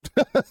shot?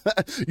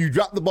 You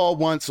dropped the ball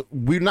once.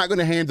 We're not going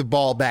to hand the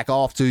ball back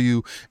off to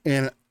you.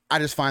 And I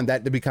just find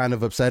that to be kind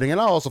of upsetting.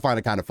 And I also find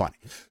it kind of funny.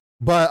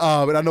 But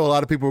and I know a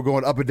lot of people are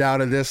going up and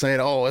down in this saying,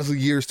 oh, it's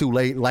years too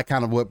late, like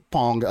kind of what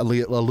Pong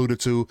alluded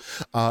to.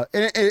 And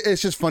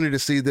it's just funny to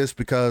see this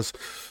because,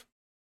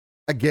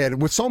 again,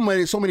 with so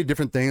many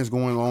different things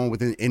going on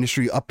within the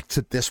industry up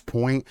to this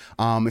point,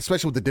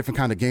 especially with the different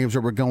kind of games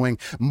that we're going,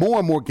 more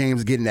and more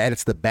games getting added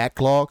to the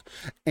backlog.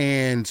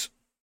 And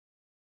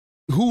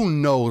who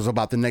knows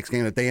about the next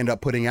game that they end up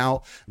putting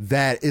out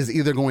that is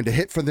either going to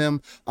hit for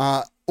them,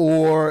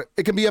 or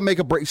it can be a make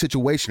or break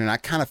situation. And I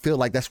kind of feel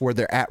like that's where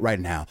they're at right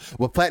now.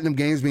 With Platinum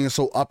Games being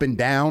so up and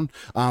down,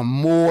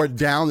 more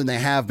down than they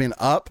have been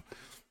up.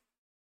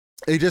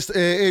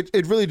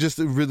 It really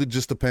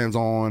just depends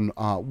on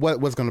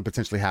what's going to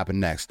potentially happen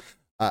next.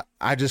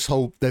 I just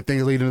hope that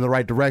things lead in the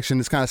right direction.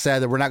 It's kind of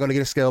sad that we're not going to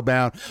get a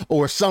Scalebound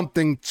or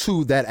something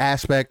to that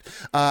aspect.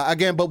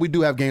 Again, but we do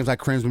have games like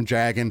Crimson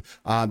Dragon.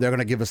 They're going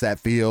to give us that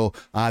feel,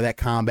 that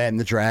combat and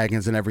the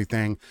dragons and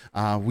everything.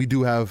 We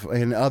do have,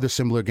 and other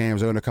similar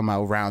games are going to come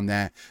out around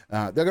that.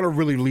 They're going to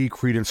really lead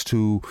credence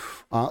to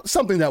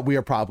something that we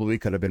probably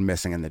could have been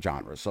missing in the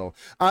genre. So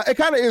it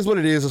kind of is what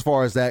it is as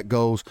far as that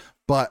goes.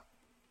 But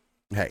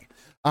hey.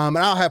 And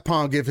I'll have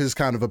Pong give his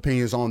kind of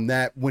opinions on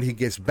that when he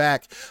gets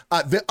back.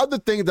 The other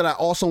thing that I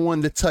also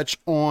wanted to touch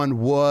on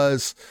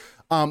was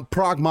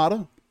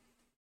Pragmata.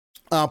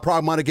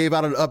 Pragmata gave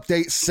out an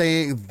update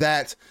saying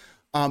that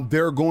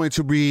they're going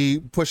to be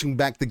pushing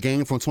back the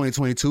game from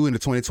 2022 into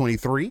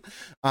 2023.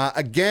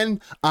 Again,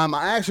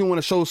 I actually want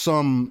to show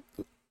some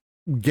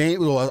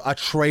a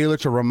trailer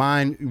to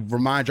remind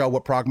y'all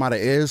what Pragmata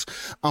is.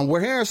 We're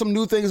hearing some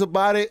new things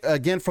about it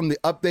again from the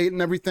update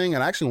and everything,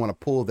 and I actually want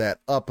to pull that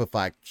up if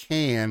I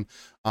can.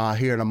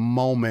 here in a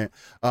moment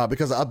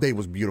because the update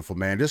was beautiful,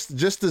 man.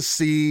 Just to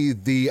see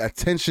the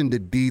attention to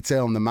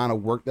detail and the amount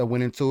of work that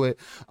went into it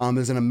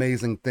is an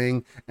amazing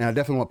thing, and I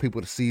definitely want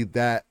people to see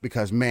that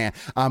because, man,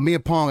 me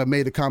and Pong have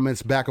made the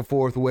comments back and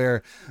forth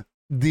where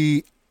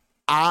the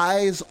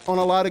eyes on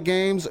a lot of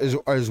games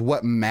is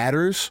what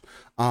matters,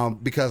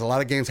 because a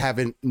lot of games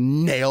haven't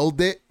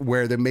nailed it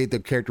where they made the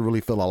character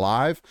really feel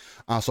alive.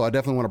 So I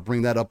definitely want to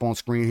bring that up on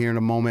screen here in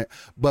a moment.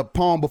 But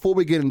Paul, before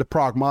we get into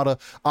Pragmata,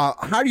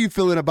 how are you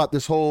feeling about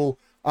this whole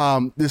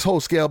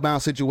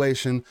Scalebound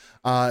situation?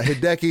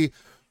 Hideki,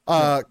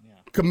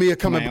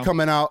 Kamiya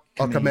coming out,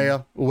 or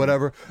Kamea, or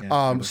whatever.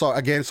 So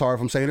again, sorry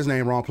if I'm saying his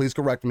name wrong. Please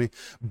correct me.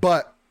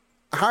 But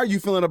how are you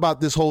feeling about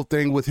this whole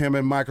thing with him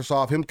and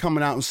Microsoft, him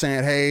coming out and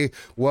saying, hey,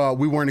 well,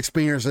 we weren't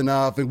experienced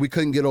enough and we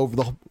couldn't get over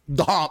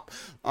the hump?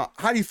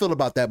 How do you feel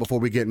about that before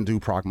we get into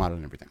Pragmata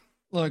and everything?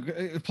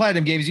 Look,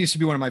 Platinum Games used to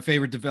be one of my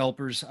favorite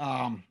developers,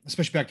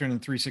 especially back during the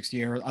 360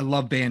 era. I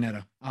love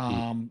Bayonetta.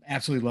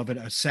 Absolutely love it.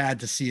 I was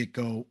sad to see it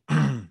go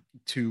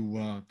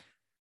to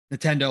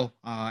Nintendo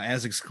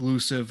as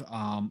exclusive.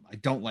 I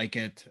don't like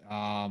it.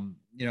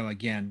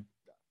 Again,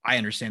 I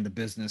understand the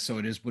business, so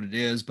it is what it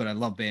is, but I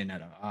love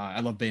Bayonetta. I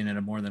love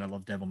Bayonetta more than I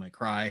love Devil May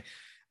Cry.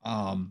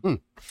 I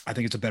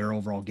think it's a better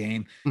overall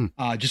game,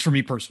 just for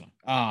me personally.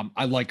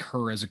 I like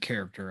her as a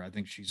character. I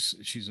think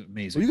she's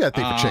amazing. Well, you got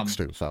to think for chicks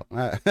too, so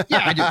yeah,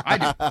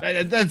 I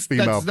do. That's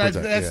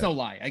no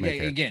lie.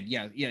 Again,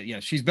 yeah.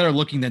 She's better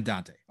looking than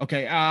Dante.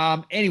 Okay.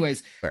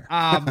 Anyways,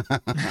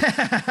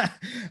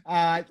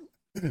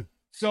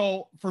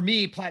 so for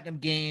me, Platinum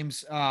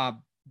Games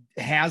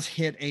has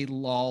hit a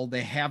lull.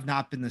 They have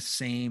not been the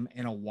same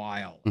in a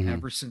while,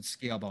 ever since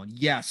Scalebound.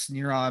 Yes,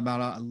 Nier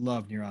Automata. I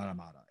love Nier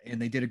Automata,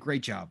 and they did a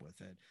great job with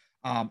it.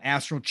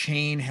 Astral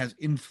Chain has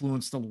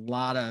influenced a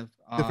lot of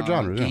different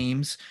genres,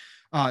 games.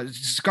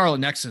 Scarlet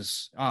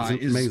Nexus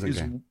is amazing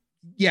game.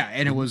 Yeah,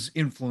 and it was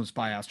influenced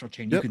by Astral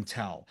Chain. You can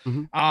tell.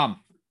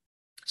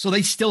 So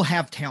they still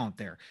have talent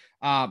there.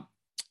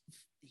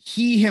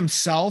 He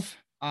himself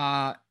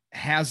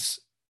has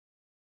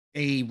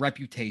a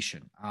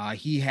reputation.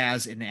 He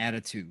has an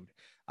attitude.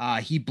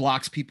 He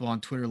blocks people on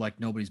Twitter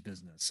like nobody's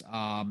business.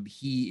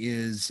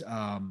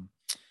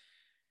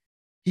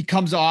 He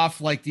comes off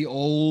like the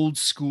old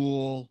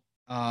school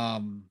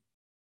devs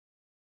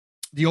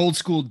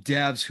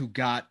who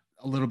got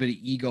a little bit of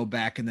ego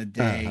back in the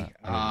day.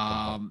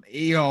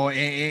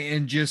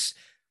 And just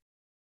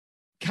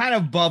kind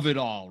of above it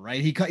all,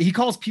 right? He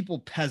calls people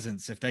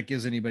peasants, if that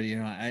gives anybody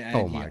an idea.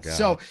 Oh my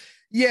God.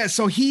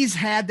 So he's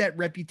had that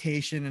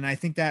reputation, and I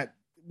think that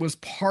was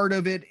part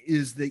of it,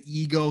 is the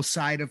ego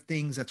side of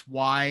things. That's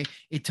why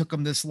it took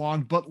him this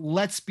long. But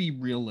let's be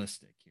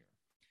realistic here.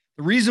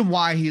 The reason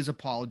why he is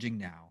apologizing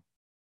now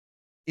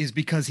is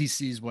because he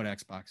sees what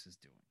Xbox is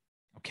doing.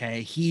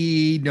 Okay.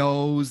 He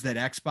knows that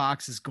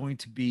Xbox is going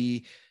to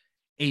be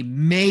a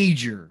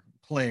major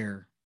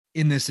player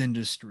in this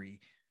industry,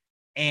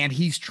 and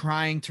he's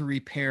trying to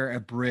repair a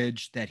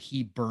bridge that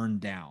he burned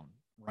down,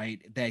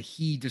 right? That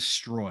he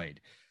destroyed.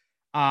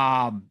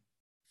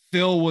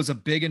 Phil was a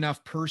big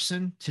enough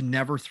person to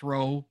never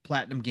throw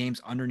Platinum Games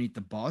underneath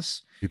the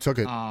bus. He took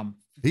it.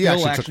 He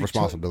actually took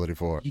responsibility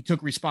for it. He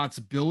took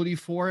responsibility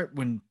for it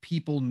when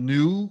people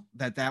knew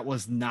that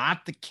was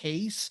not the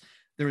case.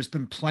 There has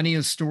been plenty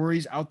of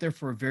stories out there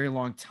for a very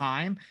long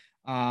time.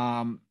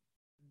 And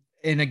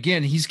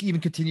again, he's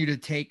even continued to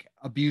take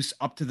abuse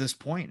up to this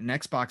point, and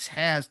Xbox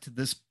has to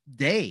this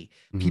day.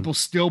 People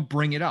still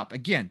bring it up,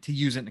 again, to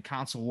use it in the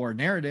console war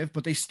narrative,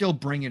 but they still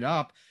bring it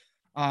up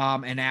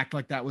and act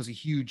like that was a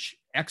huge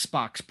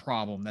Xbox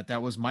problem,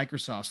 that was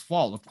Microsoft's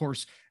fault. Of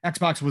course,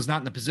 Xbox was not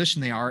in the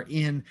position they are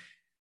in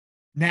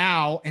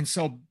now, and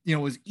so it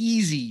was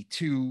easy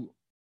to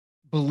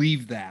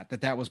believe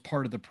that was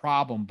part of the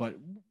problem, but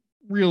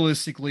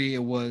realistically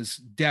it was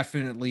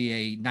definitely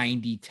a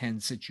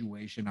 90-10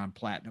 situation on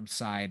Platinum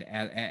side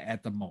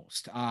at the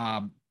most.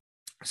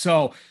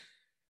 So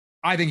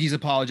I think he's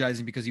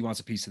apologizing because he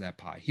wants a piece of that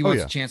pie. He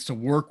wants a chance to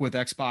work with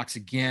Xbox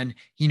again.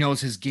 He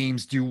knows his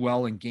games do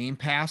well in Game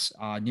Pass.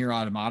 Nier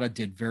Automata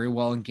did very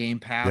well in Game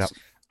Pass.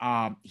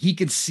 He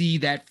can see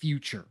that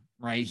future,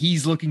 right?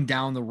 He's looking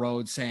down the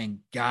road saying,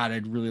 God,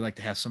 I'd really like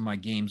to have some of my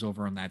games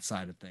over on that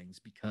side of things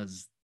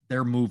because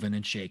they're moving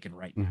and shaking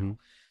right now.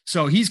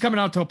 So he's coming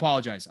out to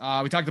apologize.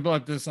 We talked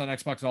about this on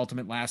Xbox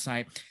Ultimate last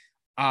night.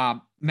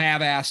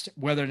 Mav asked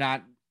whether or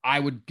not I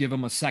would give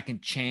him a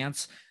second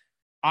chance.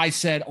 I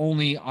said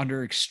only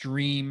under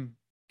extreme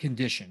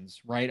conditions,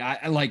 right?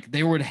 I like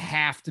they would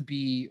have to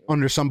be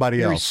under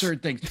somebody else. Certain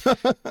things.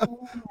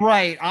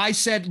 Right. I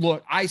said,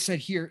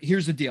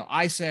 here's the deal.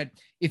 I said,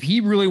 if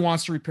he really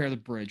wants to repair the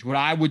bridge, what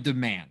I would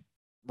demand,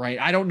 right?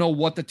 I don't know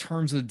what the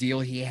terms of the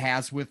deal he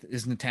has with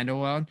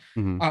Nintendo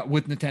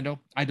with Nintendo.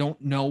 I don't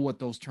know what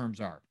those terms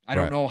are. I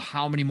don't know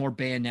how many more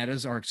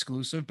Bayonettas are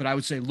exclusive, but I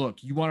would say,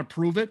 look, you want to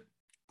prove it?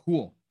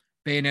 Cool.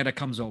 Bayonetta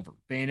comes over.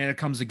 Bayonetta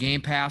comes to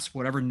Game Pass,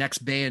 whatever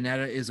next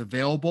Bayonetta is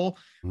available.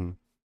 And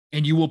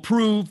you will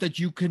prove that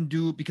you can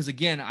do, because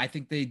again, I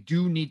think they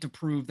do need to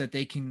prove that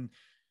they can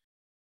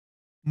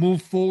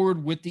move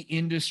forward with the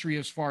industry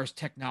as far as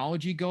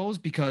technology goes,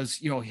 because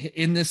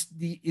in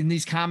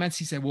these comments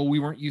he said, well, we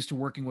weren't used to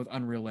working with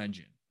Unreal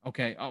Engine.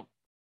 Okay. Oh,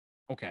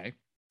 okay,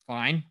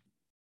 fine.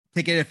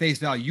 Take it at face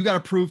value. You got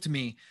to prove to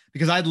me,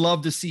 because I'd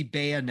love to see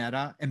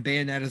Bayonetta, and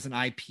Bayonetta is an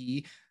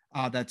IP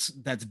that's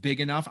big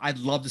enough. I'd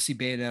love to see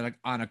Bayonetta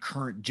on a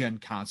current gen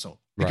console,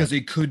 because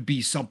it could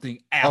be something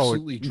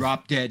absolutely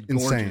drop dead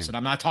gorgeous. Insane. And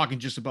I'm not talking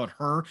just about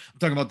her. I'm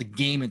talking about the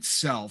game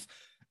itself.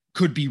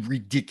 Could be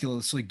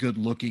ridiculously good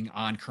looking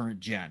on current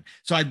gen.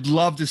 So I'd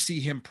love to see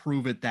him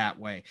prove it that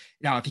way.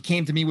 Now, if he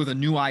came to me with a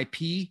new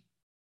IP,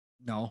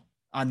 no,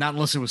 not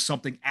unless it was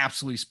something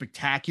absolutely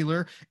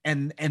spectacular.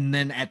 And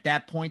then at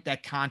that point,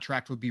 that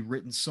contract would be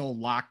written so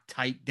locked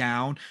tight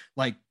down.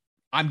 Like,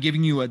 I'm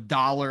giving you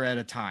 $1 at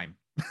a time.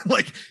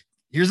 Like,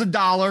 here's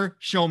 $1.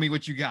 Show me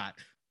what you got.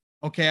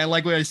 Okay, I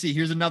like what I see.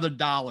 Here's another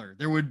 $1.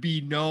 There would be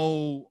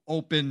no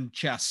open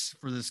chess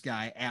for this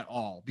guy at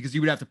all, because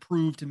you would have to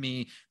prove to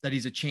me that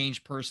he's a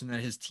changed person, that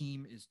his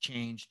team is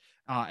changed,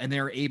 and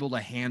they're able to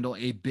handle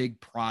a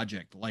big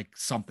project like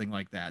something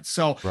like that.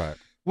 So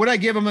would I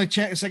give him a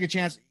second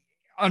chance?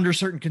 Under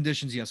certain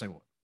conditions, yes, I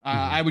would.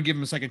 I would give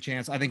him a second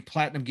chance. I think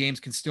Platinum Games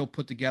can still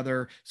put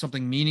together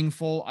something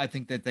meaningful. I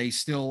think that they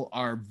still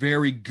are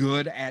very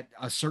good at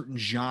a certain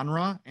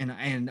genre,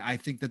 and I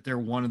think that they're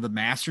one of the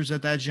masters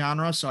at that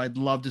genre. So I'd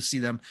love to see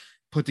them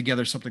put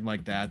together something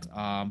like that.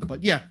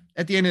 But yeah,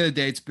 at the end of the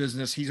day, it's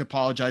business. He's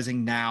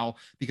apologizing now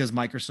because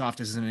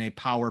Microsoft is in a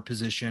power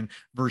position,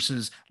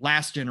 versus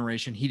last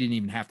generation. He didn't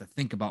even have to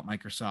think about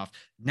Microsoft.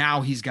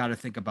 Now he's got to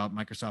think about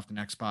Microsoft and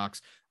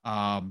Xbox,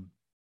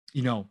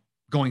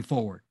 going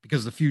forward,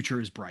 because the future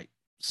is bright.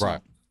 So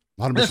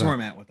 100%. That's where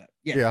I'm at with that.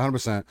 Yeah,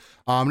 100%.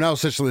 Now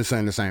essentially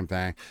saying the same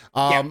thing.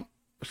 Awesome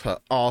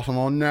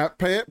on that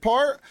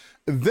part.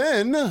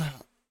 Then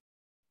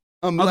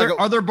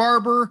other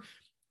barber,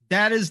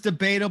 that is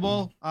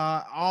debatable.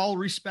 All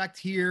respect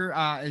here.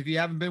 If you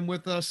haven't been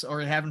with us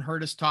or haven't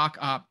heard us talk,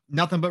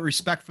 nothing but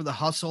respect for the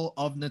hustle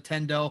of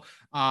Nintendo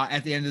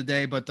at the end of the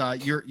day.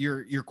 But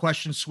your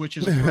question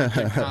switches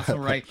console,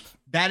 right?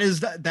 That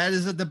is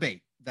a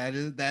debate. That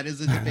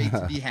is a debate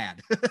to be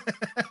had.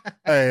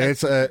 Hey,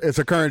 it's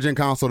a current gen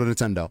console to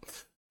Nintendo,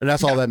 and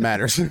that's all that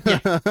matters.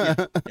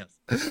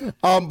 Yes.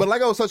 But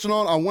like I was touching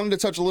on, I wanted to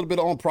touch a little bit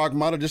on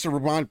Pragmata, just to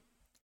remind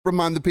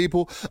the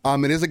people.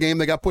 It is a game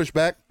that got pushed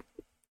back.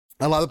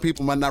 A lot of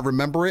people might not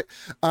remember it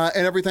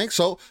and everything.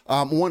 So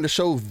I wanted to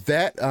show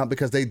that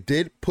because they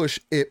did push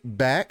it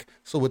back.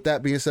 So with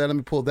that being said, let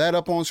me pull that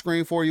up on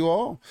screen for you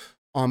all.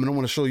 And I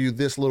want to show you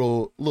this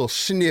little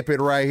snippet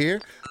right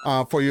here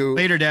for you.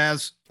 Later,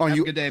 Daz. Have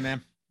a good day,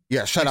 man.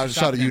 Yeah, shout out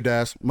to you,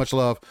 Daz. Much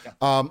love.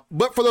 Yeah.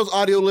 But for those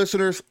audio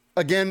listeners,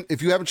 again,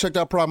 if you haven't checked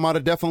out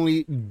Pragmata,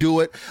 definitely do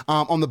it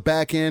on the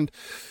back end,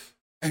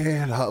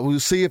 and we'll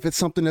see if it's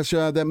something that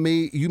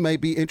you may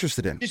be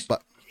interested in.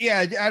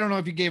 Yeah, I don't know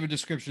if you gave a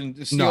description.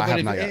 No, I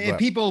have not yet. If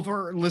people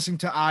are listening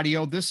to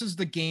audio, this is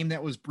the game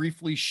that was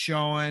briefly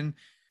shown.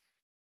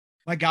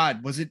 My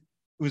God, it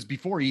was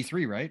before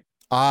E3, right?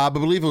 I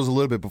believe it was a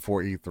little bit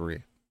before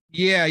E3.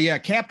 Yeah.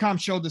 Capcom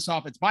showed this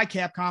off. It's by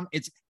Capcom.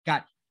 It's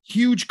got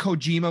huge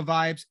Kojima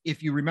vibes.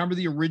 If you remember,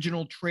 the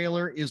original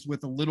trailer is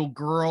with a little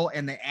girl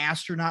and the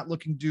astronaut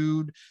looking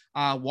dude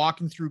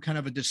walking through kind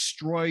of a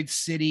destroyed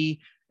city,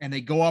 and they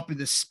go up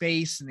into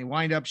space and they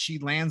wind up, she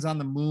lands on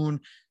the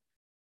moon.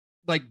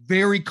 Like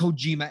very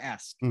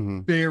Kojima-esque,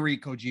 very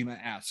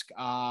Kojima-esque.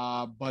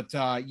 But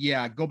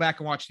go back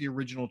and watch the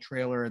original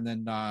trailer, and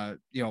then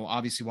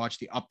obviously watch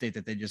the update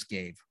that they just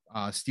gave.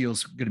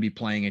 Steele's going to be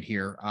playing it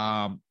here.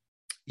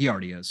 He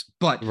already is,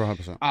 but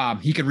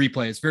 100%. He can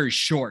replay. It's very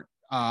short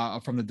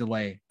from the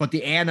delay, but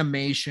the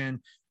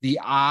animation, the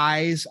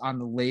eyes on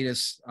the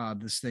latest,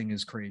 this thing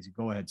is crazy.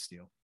 Go ahead,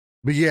 Steele.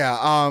 But yeah,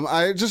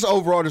 I just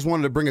overall just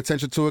wanted to bring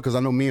attention to it because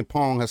I know me and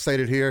Pong have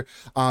stated here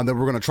that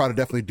we're going to try to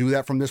definitely do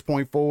that from this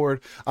point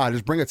forward.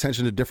 Just bring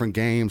attention to different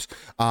games,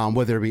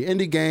 whether it be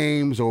indie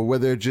games or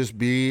whether it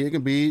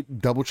can be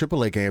double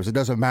AAA games. It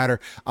doesn't matter.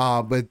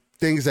 But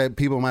things that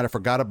people might have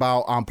forgot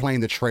about. I'm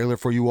playing the trailer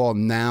for you all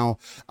now.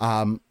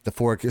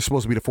 It's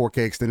supposed to be the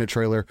 4K extended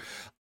trailer.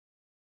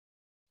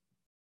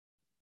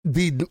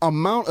 The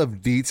amount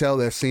of detail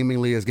that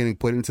seemingly is getting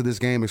put into this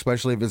game,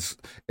 especially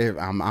if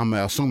I'm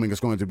assuming it's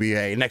going to be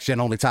a next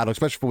gen only title,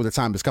 especially for the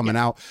time it's coming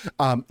out,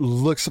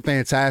 looks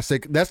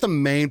fantastic. That's the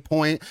main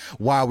point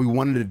why we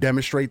wanted to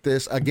demonstrate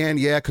this. Again,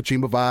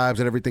 Kojima vibes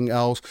and everything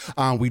else.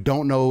 We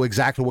don't know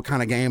exactly what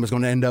kind of game it's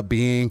going to end up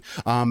being.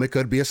 It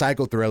could be a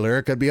psycho thriller.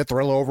 It could be a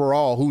thriller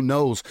overall. Who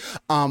knows?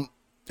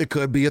 It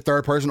could be a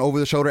third person over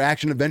the shoulder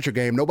action adventure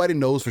game. Nobody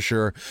knows for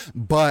sure,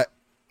 but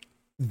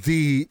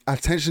the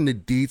attention to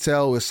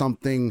detail is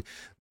something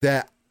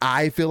that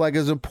I feel like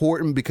is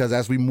important, because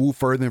as we move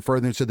further and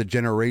further into the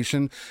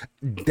generation,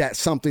 that's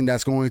something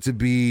that's going to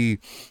be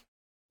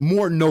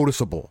more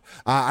noticeable.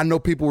 I know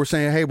people were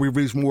saying, hey, we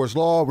reached Moore's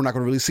Law. We're not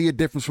going to really see a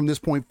difference from this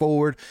point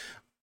forward.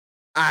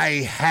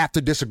 I have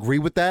to disagree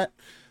with that.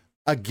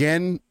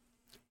 Again,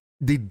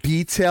 the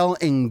detail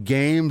in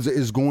games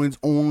is going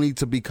only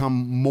to become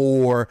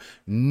more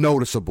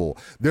noticeable.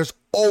 There's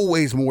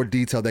always more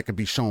detail that can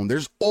be shown.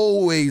 There's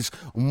always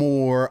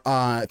more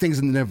things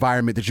in the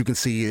environment that you can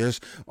see.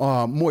 There's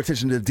more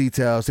attention to the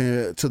details,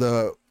 to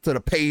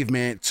the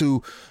pavement,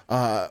 to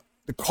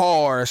the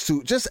cars,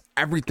 to just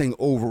everything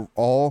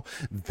overall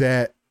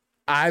that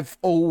I've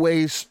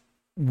always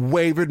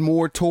wavered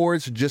more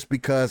towards, just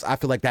because I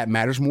feel like that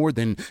matters more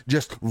than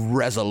just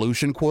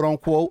resolution, quote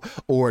unquote,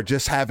 or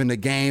just having the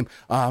game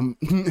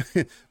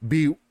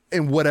be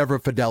in whatever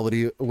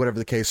fidelity, whatever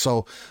the case.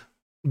 So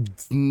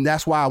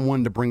that's why I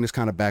wanted to bring this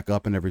kind of back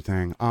up and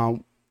everything.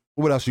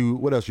 What else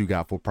you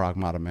got for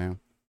Pragmata, man?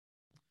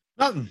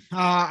 Nothing.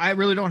 I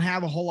really don't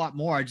have a whole lot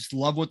more. I just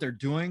love what they're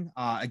doing.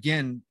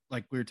 Again,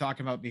 like we were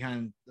talking about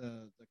behind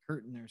the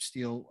curtain there,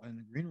 Steel in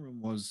the green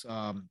room, was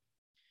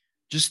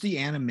just the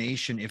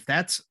animation. If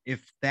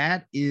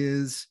that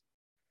is,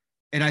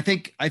 and I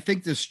think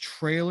this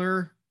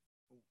trailer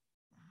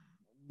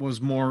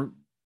was more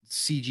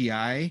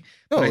CGI,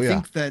 but I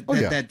think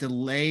that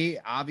delay,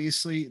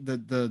 obviously the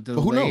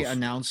delay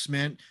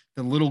announcement,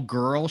 the little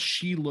girl,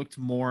 she looked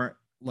more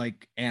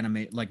like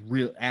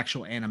real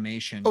actual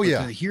animation.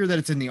 To hear that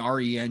it's in the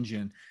RE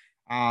engine,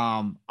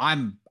 I'm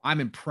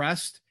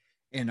impressed,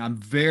 and I'm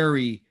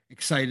very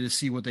excited to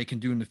see what they can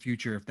do in the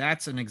future. If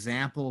that's an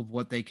example of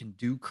what they can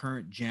do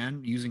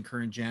using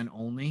current gen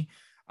only,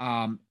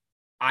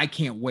 I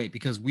can't wait,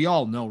 because we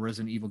all know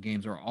Resident Evil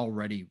games are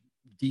already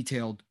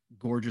detailed,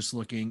 gorgeous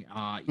looking,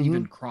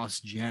 even cross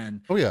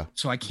gen.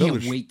 So I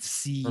can't wait to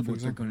see what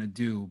they're going to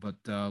do. But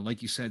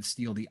like you said,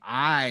 Steel, the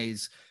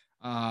eyes,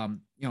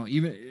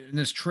 even in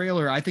this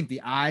trailer, I think the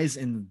eyes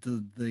and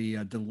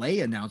the delay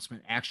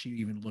announcement actually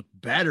even look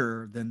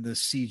better than the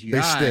CGI.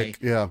 They stick,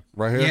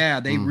 right here. Yeah,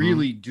 they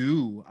really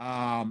do.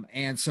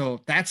 And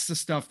so that's the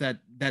stuff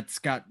that's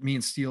got me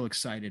and Steel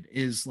excited,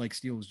 is like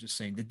Steel was just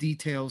saying, the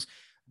details,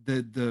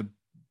 the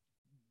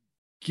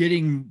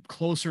getting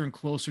closer and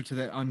closer to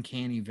that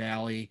uncanny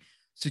valley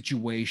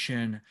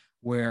situation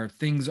where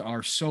things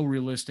are so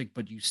realistic,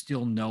 but you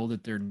still know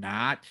that they're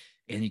not.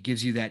 And it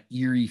gives you that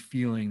eerie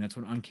feeling. That's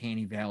what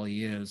uncanny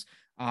valley is.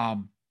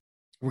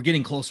 We're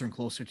getting closer and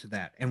closer to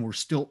that. And we're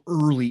still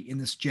early in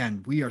this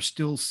gen. We are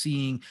still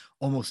seeing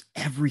almost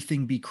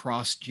everything be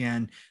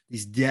cross-gen.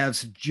 These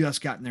devs have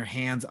just gotten their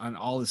hands on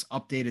all this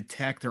updated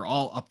tech. They're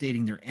all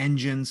updating their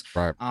engines.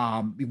 Right.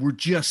 We're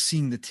just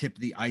seeing the tip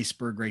of the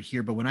iceberg right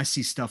here. But when I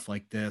see stuff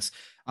like this,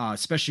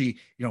 especially,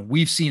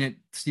 we've seen it,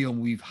 Steel,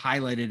 and we've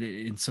highlighted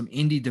it in some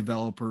indie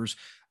developers.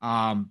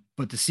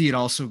 But to see it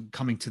also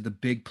coming to the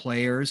big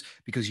players,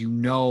 because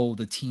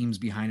the teams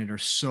behind it are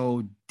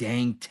so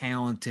dang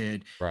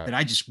talented, that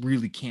I just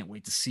really can't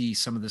wait to see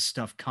some of this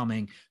stuff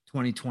coming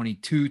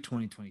 2022,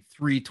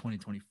 2023,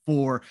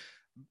 2024.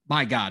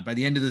 My God, by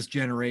the end of this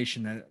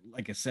generation, that,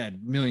 like I said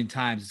a million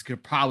times, it's going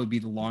to probably be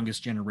the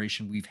longest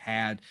generation we've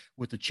had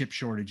with the chip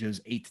shortages.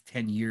 8 to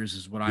 10 years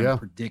is what I'm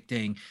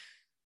predicting.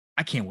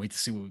 I can't wait to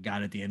see what we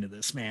got at the end of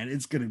this, man.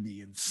 It's going to be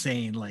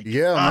insane. Like,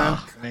 man.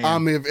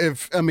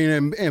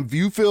 If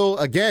you feel,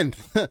 again,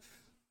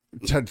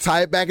 to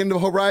tie it back into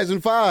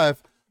Horizon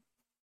 5,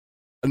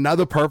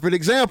 another perfect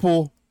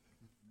example,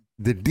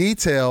 the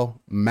detail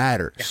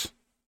matters.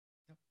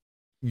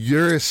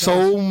 There's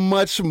so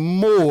much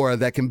more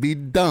that can be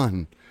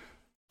done.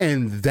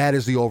 And that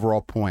is the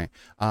overall point.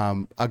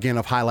 Again,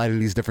 of highlighting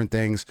these different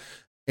things.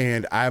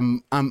 And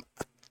I'm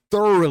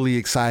thoroughly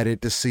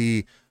excited to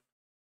see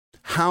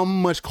how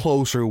much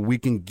closer we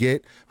can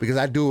get, because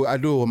I do it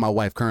with my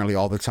wife currently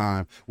all the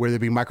time, whether it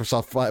be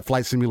Microsoft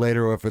Flight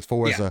Simulator or if it's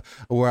Forza,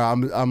 where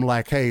I'm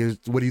like, hey,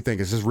 what do you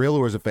think? Is this real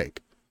or is it fake?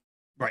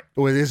 Right.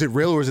 Or is it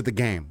real or is it the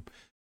game?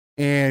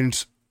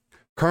 And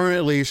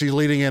currently she's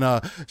leading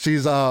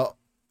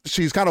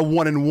she's kind of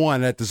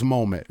 1-1 at this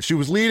moment. She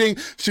was winning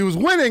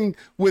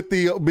with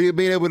the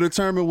being able to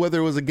determine whether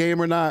it was a game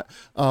or not.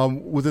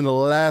 Within the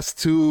last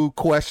 2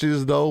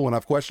 questions, though, when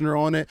I've questioned her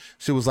on it,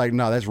 she was like,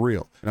 no, that's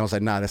real. And I was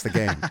like, nah, that's the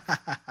game.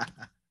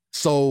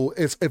 So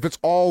if it's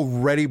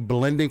already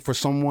blending for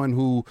someone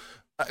who,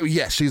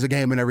 yes, she's a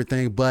game and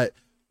everything, but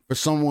for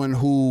someone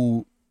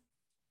who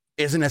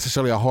isn't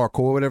necessarily a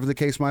hardcore, whatever the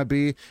case might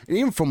be, and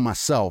even from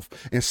myself,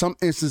 in some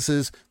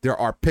instances, there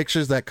are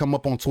pictures that come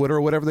up on Twitter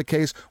or whatever the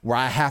case, where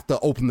I have to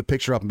open the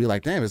picture up and be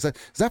like, damn, is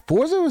that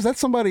Forza or is that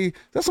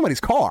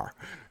somebody's car?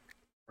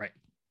 Right.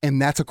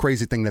 And that's a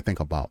crazy thing to think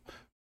about.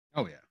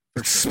 Oh, yeah.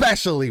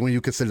 Especially when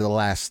you consider the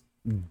last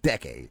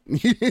decade.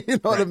 You know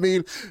what I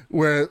mean?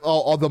 Where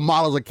all the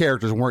models and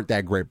characters weren't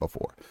that great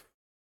before.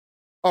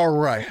 All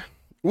right.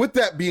 With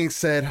that being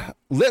said,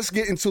 let's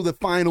get into the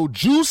final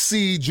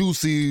juicy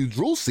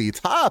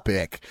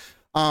topic.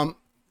 And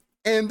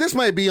this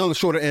might be on the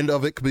shorter end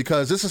of it,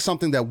 because this is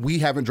something that we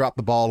haven't dropped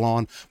the ball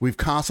on. We've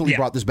constantly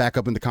brought this back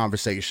up in the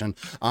conversation.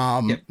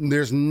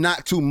 There's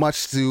not too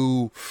much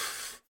to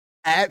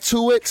add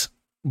to it,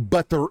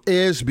 but there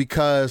is,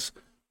 because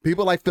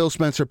people like Phil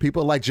Spencer,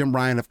 people like Jim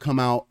Ryan have come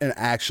out and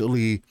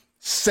actually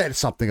said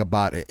something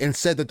about it and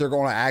said that they're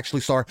going to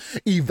actually start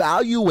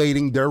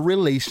evaluating their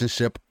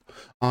relationship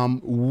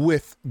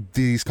with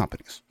these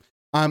companies.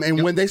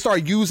 And when they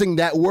start using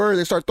that word,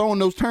 they start throwing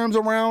those terms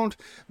around,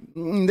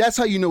 that's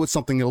how you know it's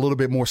something a little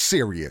bit more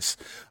serious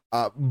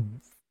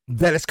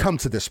that has come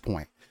to this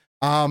point.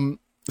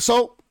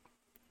 So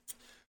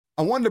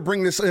I wanted to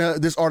bring this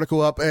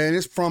article up, and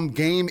it's from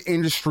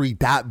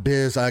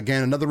GameIndustry.biz.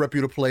 Again, another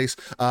reputable place.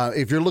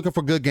 If you're looking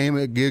for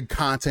good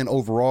content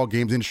overall,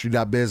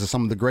 GamesIndustry.biz is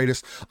some of the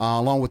greatest,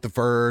 along with The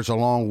Verge,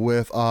 along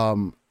with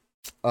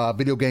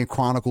Video Game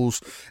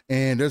Chronicles,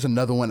 and there's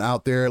another one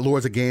out there,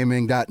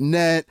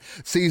 lordsofgaming.net,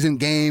 Seasoned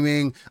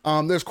Gaming.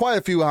 There's quite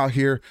a few out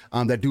here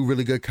that do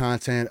really good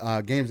content.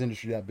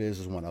 GamesIndustry.biz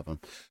is one of them.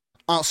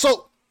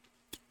 So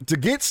to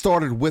get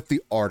started with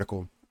the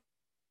article,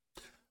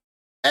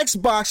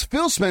 Xbox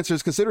Phil Spencer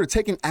is considered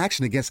taking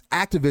action against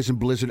Activision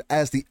Blizzard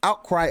as the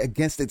outcry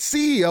against its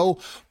CEO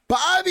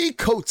Bobby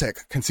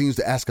Kotick continues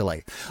to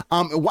escalate.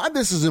 Why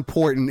this is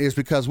important is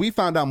because we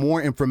found out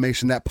more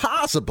information that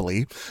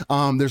possibly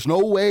there's no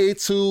way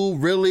to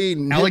really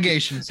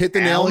hit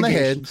the nail on the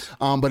head,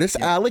 but it's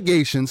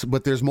allegations,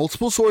 but there's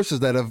multiple sources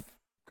that have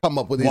come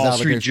up with these allegations.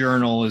 Wall Street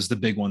Journal is the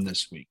big one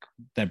this week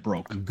that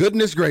broke.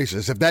 Goodness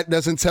gracious, if that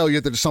doesn't tell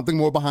you that there's something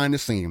more behind the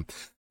scene.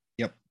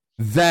 Yep.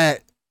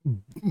 That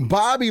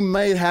Bobby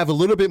may have a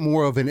little bit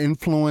more of an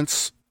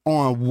influence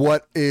on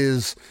what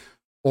is,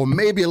 or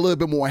maybe a little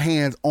bit more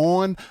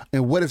hands-on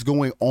and what is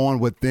going on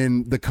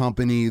within the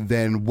company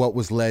than what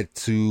was led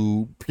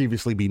to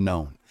previously be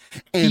known.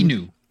 And he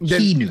knew.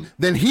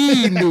 Then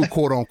he knew,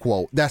 quote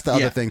unquote. That's the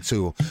other thing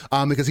too,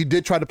 because he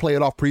did try to play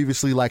it off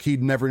previously like he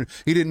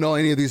didn't know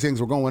any of these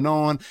things were going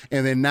on,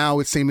 and then now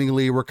it's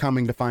seemingly we're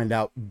coming to find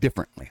out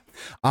differently.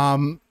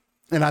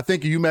 And I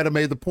think you might have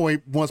made the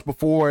point once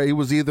before. It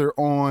was either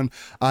on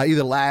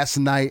either last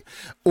night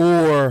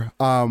or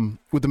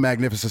with the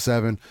Magnificent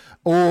Seven,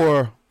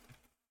 or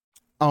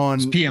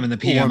on PM in the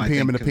PM,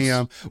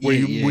 where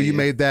you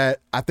made that.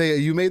 I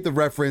think you made the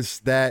reference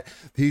that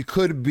he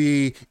could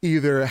be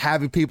either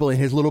having people in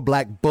his little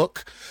black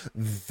book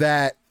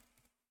that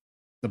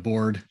the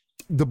board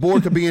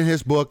could be in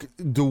his book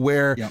to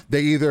where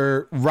they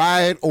either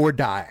ride or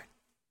die.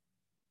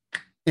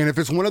 And if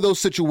it's one of those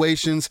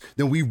situations,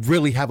 then we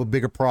really have a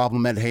bigger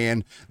problem at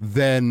hand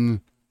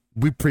than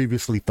we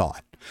previously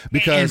thought.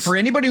 Because, and for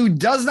anybody who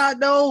does not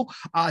know,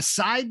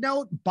 side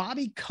note,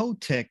 Bobby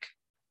Kotick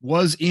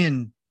was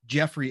in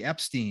Jeffrey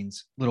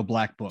Epstein's little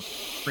black book.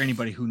 For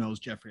anybody who knows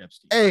Jeffrey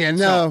Epstein, hey, and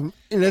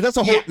that's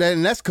a whole,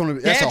 and that's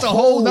a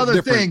whole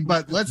other thing.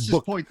 But let's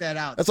just point that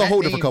out. That's a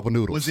whole different cup of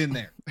noodles. Was in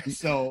there,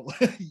 so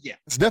yeah,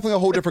 it's definitely a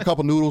whole different cup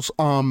of noodles.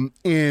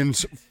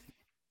 And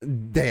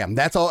damn,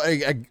 that's all.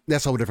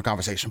 That's a whole different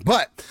conversation.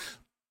 But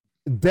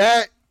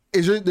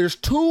there's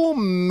too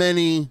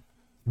many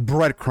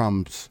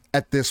breadcrumbs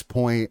at this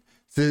point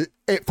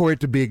for it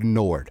to be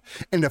ignored,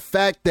 and the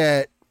fact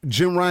that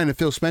Jim Ryan and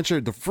Phil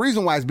Spencer, the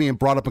reason why it's being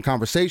brought up in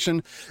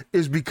conversation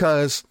is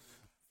because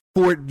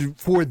for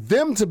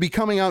them to be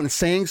coming out and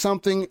saying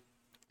something,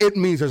 it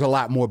means there's a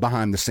lot more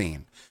behind the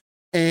scene.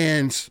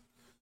 And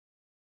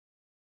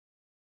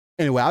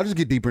anyway, I'll just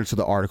get deeper into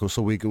the article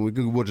so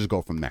we'll just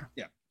go from there.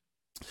 Yeah.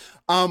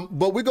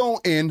 But we're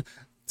going in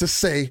to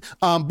say,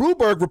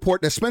 Bloomberg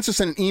report that Spencer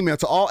sent an email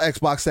to all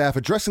Xbox staff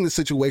addressing the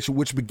situation,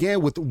 which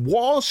began with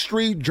Wall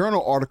Street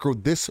Journal article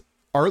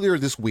earlier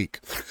this week.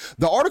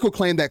 The article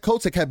claimed that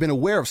Kotick had been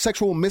aware of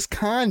sexual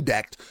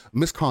misconduct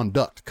within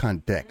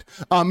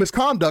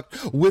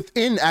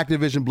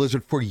Activision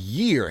Blizzard for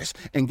years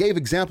and gave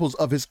examples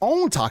of his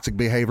own toxic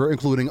behavior,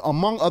 including,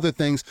 among other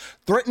things,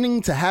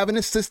 threatening to have an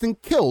assistant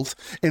killed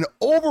and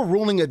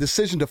overruling a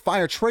decision to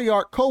fire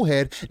Treyarch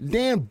co-head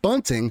Dan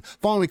Bunting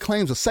following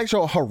claims of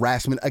sexual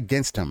harassment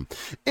against him.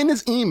 In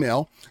his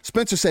email,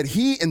 Spencer said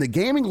he and the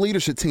gaming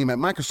leadership team at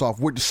Microsoft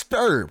were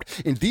disturbed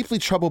and deeply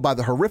troubled by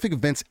the horrific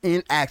events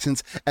and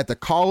actions at the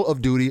Call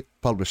of Duty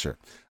publisher.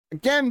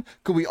 Again,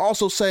 could we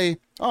also say,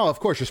 oh, of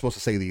course you're supposed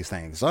to say these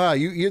things.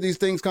 You hear these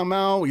things come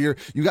out, you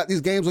got these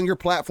games on your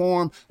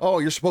platform. Oh,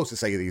 you're supposed to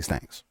say these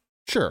things.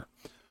 Sure.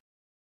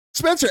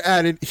 Spencer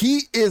added,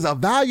 he is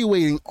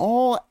evaluating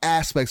all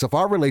aspects of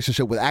our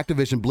relationship with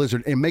Activision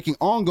Blizzard and making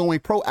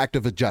ongoing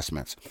proactive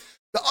adjustments.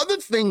 The other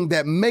thing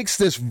that makes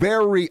this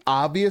very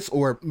obvious,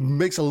 or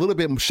makes a little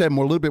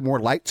bit more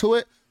light to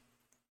it,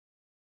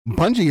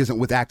 Bungie isn't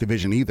with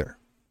Activision either.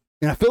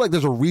 And I feel like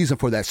there's a reason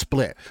for that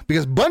split,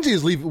 because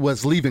Bungie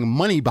was leaving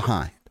money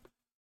behind.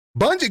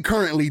 Bungie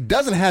currently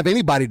doesn't have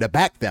anybody to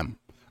back them.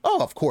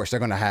 Oh, of course, they're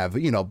going to have,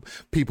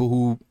 people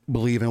who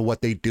believe in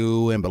what they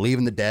do and believe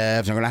in the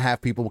devs. They're going to have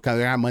people who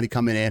have money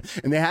coming in,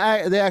 and they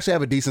actually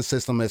have a decent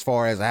system as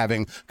far as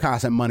having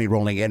constant money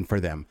rolling in for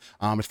them,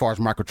 as far as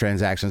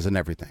microtransactions and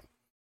everything.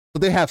 So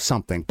they have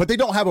something, but they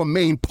don't have a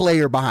main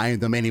player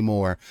behind them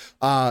anymore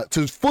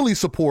to fully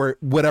support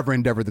whatever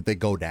endeavor that they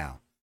go down.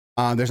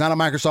 There's not a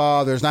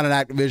Microsoft, there's not an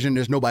Activision,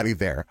 there's nobody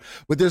there.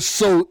 But there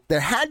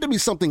had to be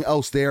something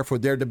else there for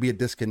there to be a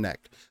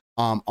disconnect.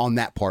 on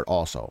that part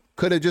also.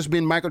 Could have just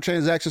been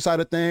microtransaction side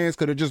of things.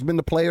 Could have just been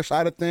the player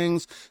side of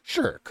things.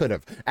 Sure, could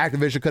have.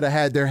 Activision could have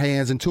had their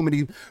hands in too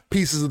many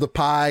pieces of the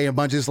pie and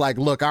bunches like,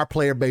 look, our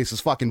player base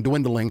is fucking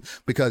dwindling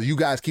because you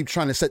guys keep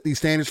trying to set these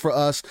standards for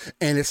us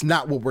and it's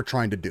not what we're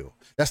trying to do.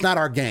 That's not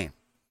our game.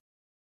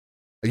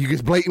 You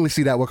can blatantly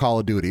see that with Call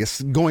of Duty.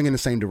 It's going in the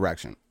same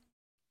direction.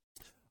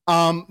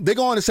 They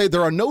go on to say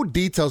there are no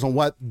details on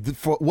what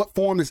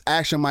form this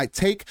action might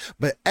take,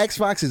 but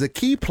Xbox is a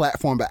key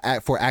platform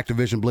for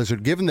Activision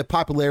Blizzard, given the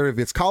popularity of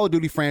its Call of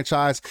Duty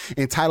franchise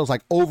and titles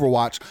like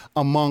Overwatch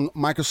among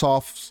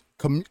Microsoft's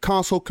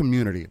console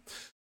community.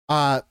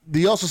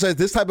 He also says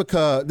this type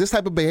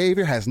of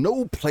behavior has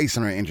no place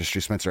in our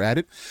industry, Spencer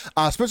added.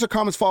 Spencer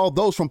comments followed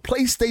those from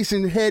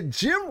PlayStation head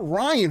Jim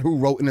Ryan, who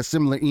wrote in a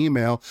similar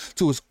email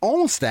to his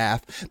own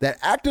staff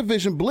that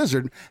Activision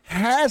Blizzard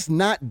has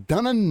not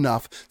done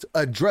enough to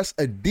address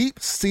a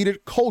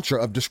deep-seated culture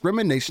of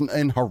discrimination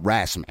and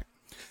harassment.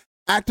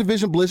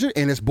 Activision Blizzard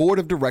and its board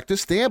of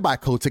directors stand by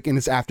Kotick in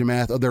its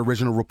aftermath of their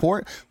original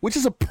report, which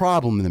is a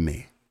problem to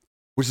me.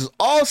 Which is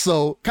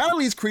also kind of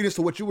leads credence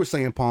to what you were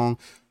saying, Pong.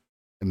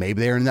 And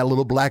maybe they're in that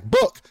little black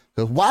book.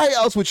 Because why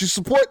else would you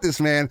support this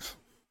man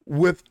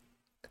with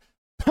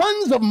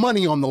tons of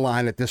money on the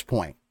line at this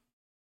point?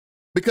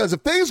 Because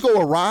if things go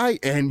awry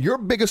and your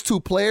biggest two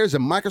players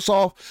in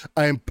Microsoft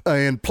and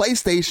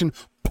PlayStation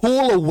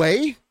pull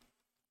away,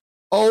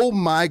 oh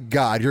my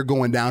God, you're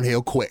going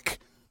downhill quickly.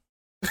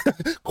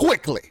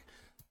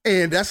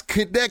 And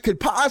that could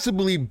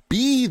possibly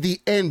be the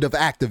end of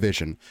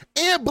Activision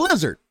and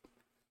Blizzard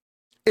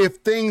if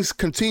things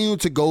continue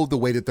to go the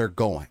way that they're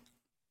going.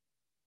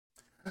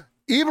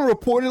 Even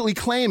reportedly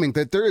claiming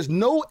that there is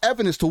no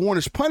evidence to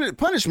warrant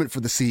punishment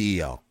for the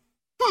CEO.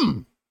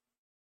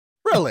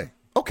 Really?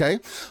 Okay.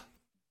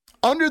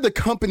 Under the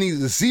company's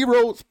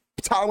zero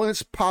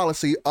tolerance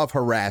policy of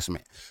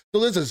harassment. So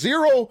there's a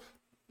zero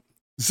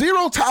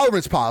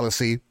tolerance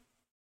policy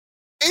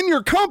in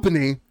your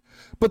company,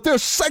 but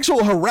there's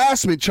sexual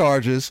harassment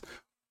charges,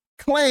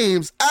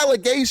 claims,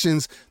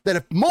 allegations that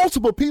if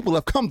multiple people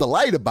have come to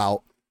light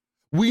about,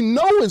 we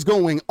know is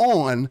going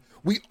on.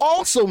 We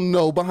also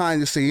know behind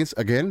the scenes,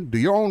 again, do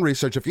your own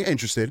research if you're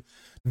interested,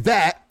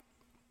 that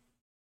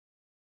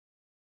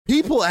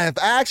people have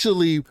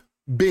actually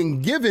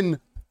been given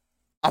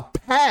a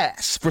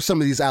pass for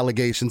some of these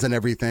allegations and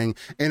everything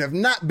and have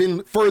not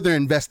been further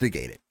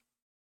investigated.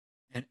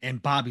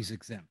 And Bobby's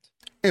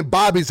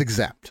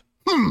exempt.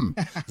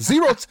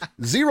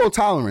 Zero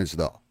tolerance,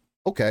 though.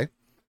 Okay.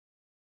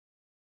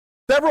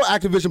 Several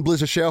Activision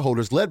Blizzard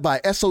shareholders led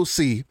by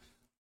SOC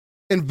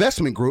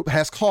Investment Group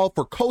has called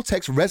for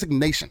Kotick's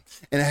resignation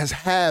and as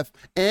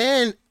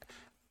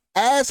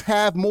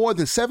have more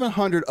than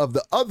 700 of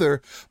the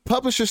other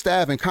publisher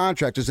staff and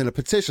contractors in a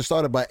petition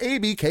started by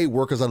ABK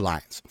Workers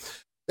Alliance.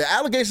 The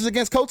allegations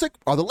against Kotick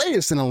are the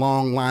latest in a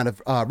long line of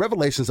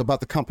revelations about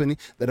the company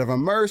that have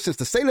emerged since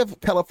the state of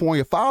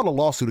California filed a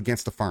lawsuit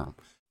against the firm.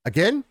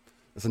 Again,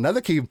 there's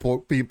another key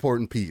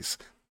important piece.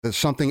 There's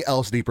something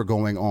else deeper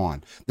going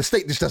on. The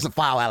state just doesn't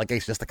file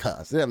allegations just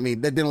because. I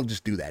mean, they don't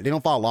just do that. They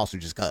don't file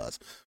lawsuits just because.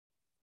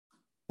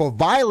 For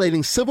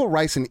violating civil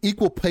rights and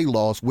equal pay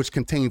laws, which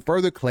contain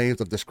further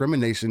claims of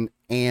discrimination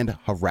and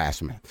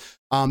harassment.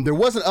 There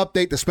was an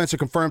update that Spencer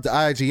confirmed to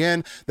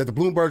IGN that the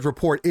Bloomberg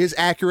report is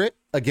accurate.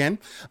 Again,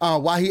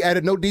 while he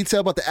added no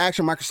detail about the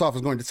action Microsoft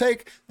is going to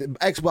take, the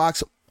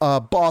Xbox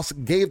boss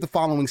gave the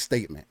following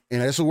statement.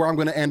 And this is where I'm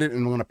going to end it,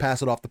 and I'm going to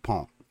pass it off to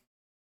Pong.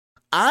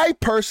 I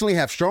personally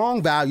have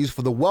strong values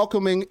for the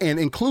welcoming and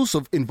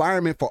inclusive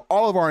environment for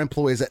all of our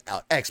employees at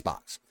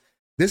Xbox.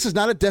 This is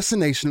not a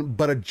destination,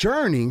 but a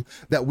journey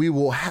that we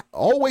will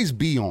always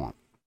be on.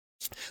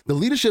 The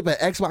leadership at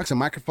Xbox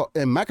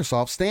and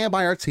Microsoft stand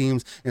by our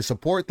teams and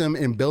support them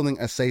in building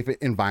a safe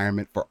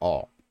environment for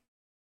all.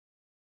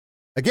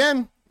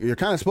 Again, you're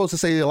kind of supposed to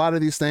say a lot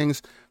of these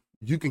things.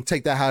 You can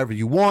take that however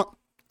you want.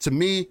 To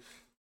me,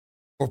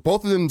 or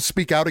both of them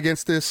speak out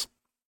against this,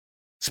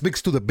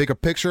 speaks to the bigger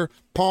picture.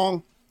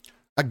 Pong,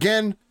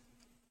 again,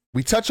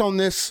 we touch on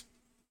this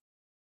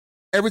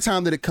every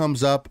time that it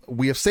comes up.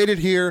 We have stated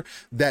here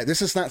that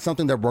this is not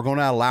something that we're going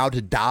to allow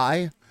to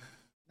die.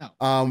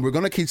 No. We're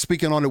going to keep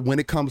speaking on it when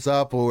it comes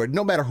up, or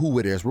no matter who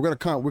it is. We're going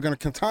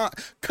to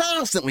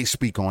constantly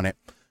speak on it.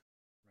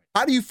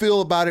 How do you feel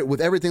about it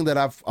with everything that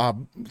I've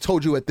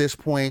told you at this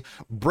point,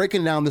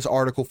 breaking down this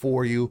article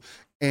for you?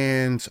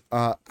 And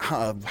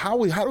how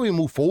do we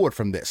move forward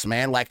from this,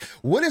 man? Like,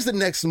 what is the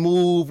next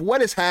move?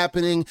 What is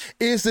happening?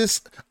 Is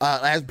this,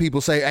 as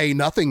people say, a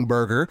nothing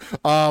burger?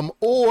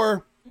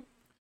 Or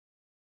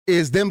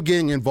is them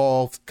getting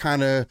involved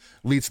kind of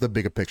leads to the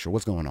bigger picture?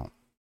 What's going on?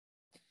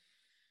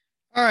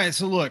 All right.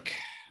 So look,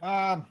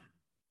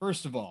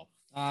 first of all,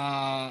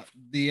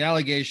 the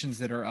allegations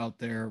that are out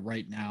there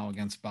right now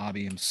against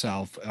Bobby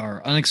himself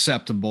are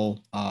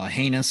unacceptable,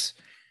 heinous,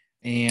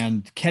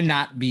 and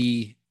cannot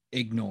be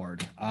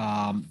ignored.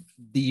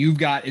 You've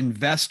got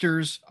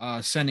investors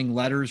sending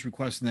letters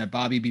requesting that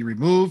Bobby be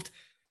removed,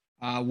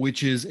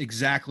 which is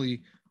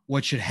exactly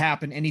what should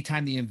happen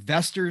anytime the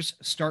investors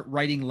start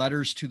writing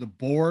letters to the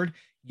board,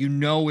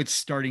 it's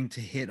starting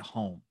to hit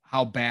home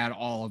how bad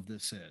all of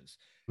this is.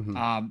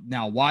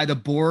 Now, why the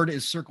board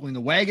is circling the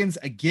wagons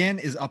again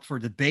is up for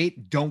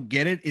debate. Don't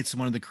get it. It's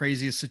one of the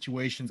craziest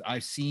situations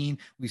I've seen.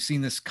 We've seen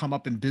this come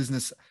up in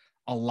business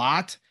a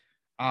lot.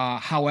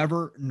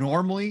 However,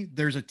 normally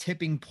there's a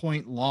tipping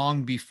point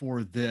long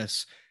before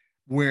this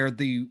where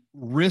the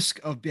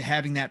risk of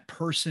having that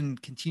person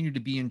continue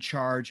to be in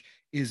charge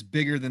is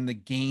bigger than the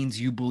gains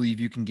you believe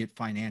you can get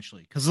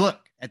financially. Because look,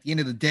 at the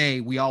end of the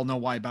day, we all know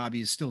why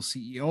Bobby is still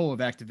CEO of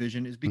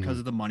Activision is because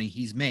of the money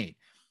he's made.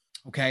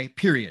 Okay,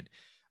 period.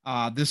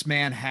 This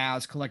man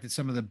has collected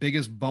some of the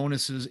biggest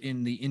bonuses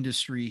in the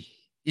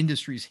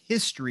industry's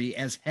history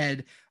as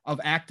head of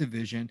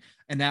Activision,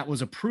 and that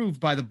was approved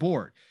by the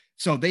board.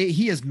 So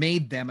he has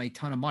made them a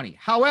ton of money.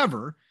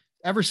 However,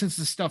 ever since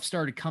this stuff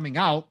started coming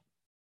out,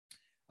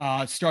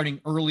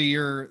 starting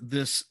earlier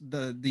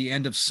the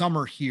end of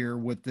summer here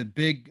with the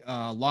big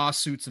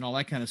lawsuits and all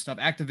that kind of stuff,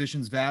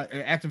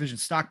 Activision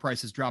stock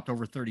price has dropped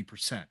over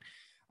 30%.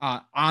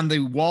 On the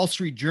Wall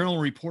Street Journal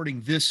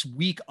reporting this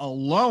week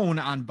alone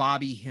on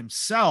Bobby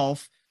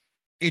himself,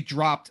 it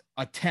dropped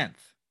a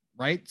tenth,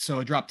 right? So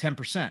it dropped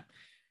 10%.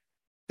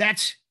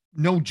 That's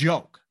no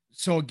joke.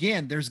 So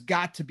again, there's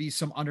got to be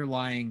some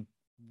underlying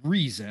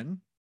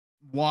reason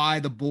why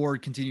the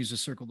board continues to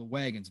circle the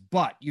wagons.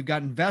 But you've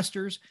got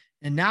investors,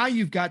 and now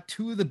you've got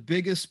two of the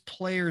biggest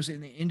players in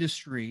the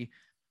industry.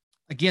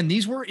 Again,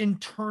 these were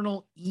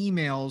internal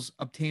emails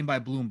obtained by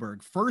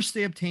Bloomberg. First,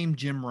 they obtained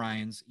Jim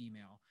Ryan's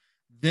email.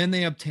 Then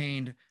they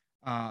obtained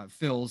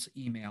Phil's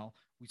email.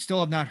 We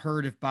still have not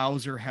heard if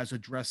Bowser has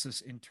addressed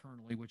this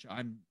internally, which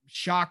I'm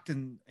shocked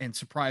and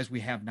surprised we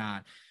have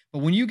not. But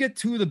when you get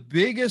two of the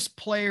biggest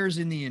players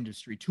in the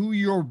industry, two of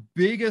your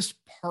biggest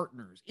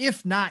partners,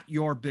 if not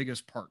your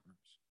biggest partners,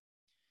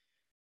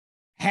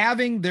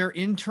 having their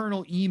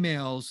internal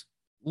emails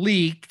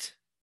leaked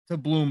to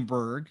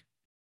Bloomberg,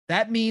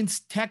 that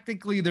means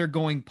technically they're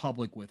going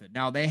public with it.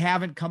 Now, they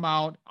haven't come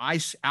out.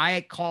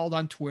 I called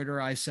on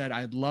Twitter. I said,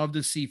 I'd love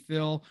to see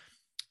Phil,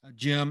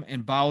 Jim,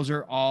 and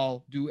Bowser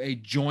all do a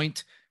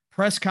joint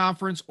press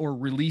conference or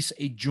release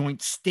a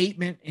joint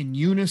statement in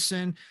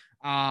unison,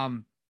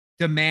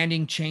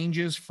 demanding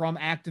changes from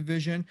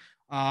Activision.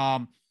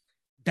 That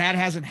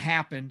hasn't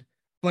happened,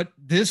 but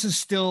this is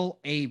still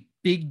a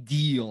big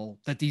deal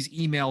that these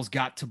emails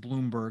got to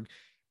Bloomberg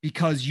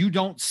because you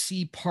don't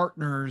see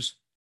partners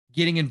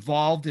getting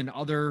involved in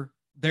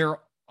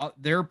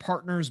their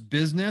partner's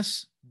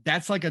business.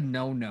 That's like a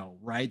no-no,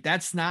 right?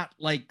 That's not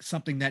like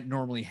something that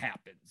normally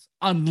happens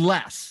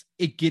unless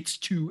it gets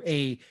to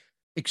a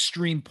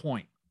extreme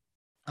point.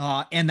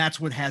 And that's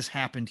what has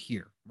happened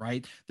here,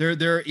 right?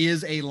 There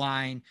is a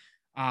line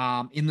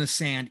in the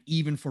sand,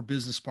 even for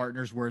business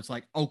partners, where it's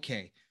like,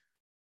 okay,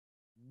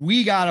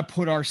 we got to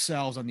put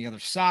ourselves on the other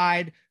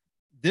side.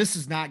 This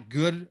is not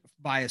good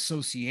by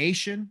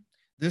association.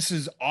 This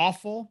is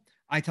awful.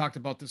 I talked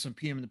about this on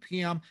PM and the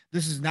PM.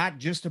 This is not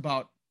just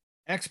about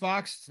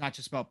Xbox. It's not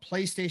just about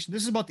PlayStation.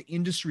 This is about the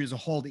industry as a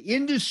whole. The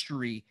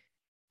industry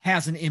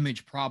has an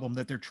image problem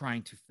that they're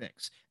trying to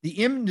fix. The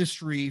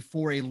industry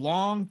for a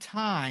long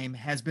time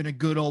has been a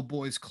good old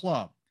boys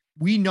club.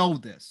 We know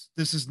this.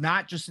 This is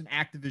not just an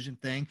Activision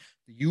thing.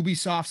 The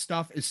Ubisoft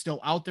stuff is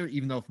still out there,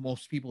 even though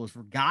most people have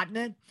forgotten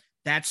it.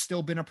 That's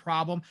still been a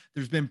problem.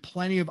 There's been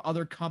plenty of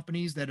other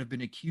companies that have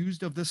been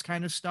accused of this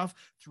kind of stuff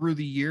through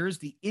the years.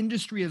 The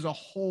industry as a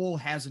whole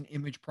has an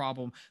image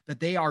problem that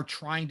they are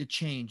trying to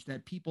change,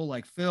 that people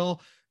like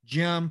Phil,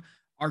 Jim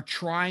are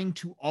trying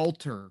to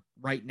alter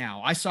right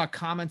now. I saw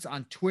comments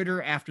on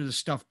Twitter after the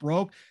stuff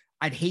broke.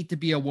 I'd hate to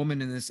be a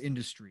woman in this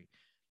industry.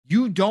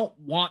 You don't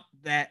want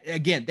that.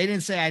 Again, they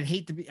didn't say I'd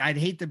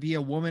hate to be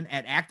a woman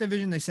at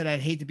Activision. They said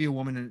I'd hate to be a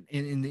woman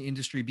in the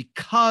industry,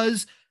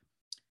 because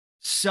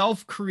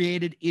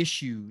self-created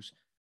issues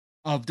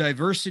of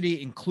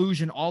diversity,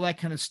 inclusion, all that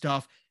kind of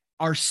stuff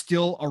are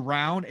still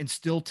around and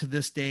still to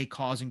this day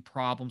causing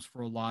problems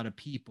for a lot of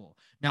people.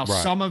 Now,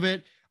 right. Some of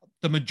it,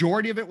 the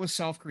majority of it was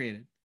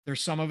self-created.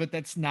 There's some of it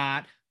that's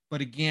not,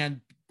 but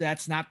again,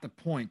 that's not the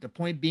point. The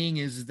point being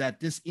is that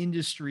this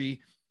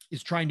industry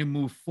is trying to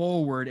move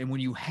forward. And when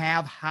you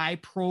have high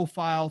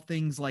profile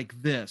things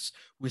like this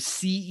with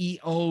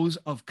CEOs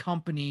of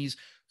companies,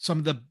 some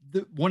of the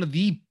one of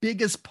the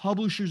biggest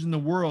publishers in the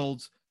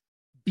world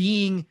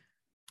being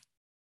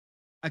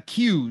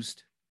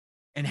accused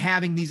and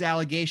having these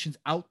allegations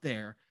out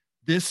there,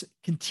 this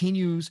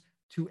continues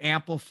to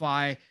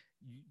amplify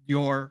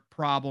your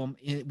problem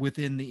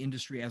within the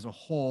industry as a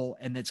whole,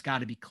 and it's got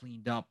to be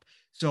cleaned up.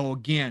 So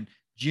again,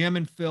 Jim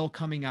and Phil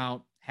coming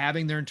out,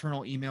 having their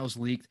internal emails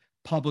leaked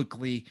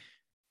publicly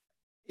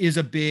is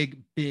a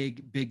big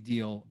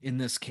deal in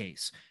this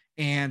case.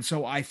 And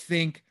so I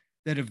think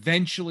that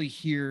eventually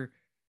here,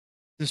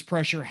 this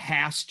pressure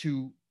has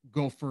to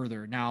go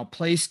further. Now,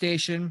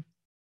 PlayStation,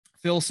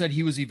 Phil said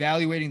he was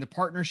evaluating the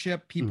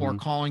partnership. People are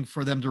calling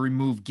for them to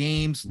remove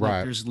games. Right.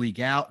 Like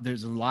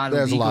there's a lot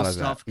of legal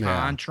stuff, that.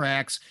 Yeah.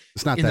 Contracts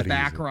it's not in that the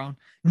background.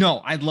 Easy.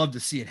 No, I'd love to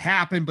see it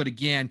happen. But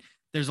again,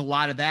 There's a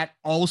lot of that.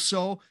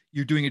 Also,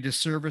 you're doing a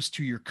disservice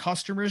to your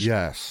customers.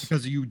 Yes.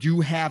 Because you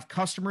do have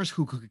customers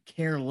who could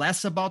care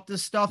less about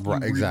this stuff.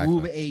 Right, You exactly.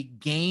 remove a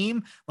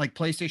game like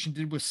PlayStation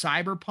did with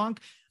Cyberpunk.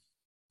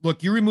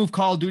 Look, you remove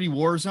Call of Duty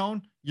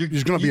Warzone,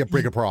 There's going to be a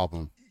bigger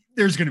problem.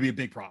 There's going to be a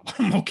big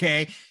problem.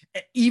 Okay.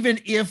 Even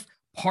if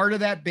part of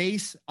that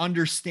base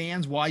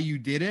understands why you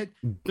did it,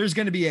 there's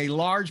going to be a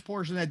large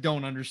portion that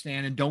don't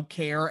understand and don't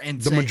care.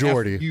 And the say,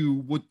 majority,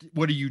 you,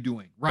 what are you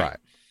doing? Right.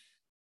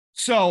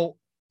 So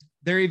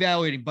they're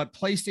evaluating, but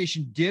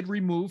PlayStation did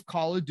remove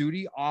Call of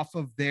Duty off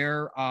of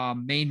their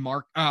main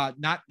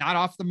not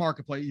off the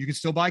marketplace. You can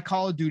still buy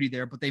Call of Duty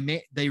there, but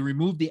they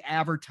removed the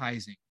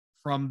advertising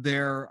from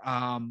their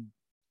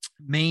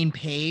main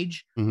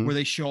page where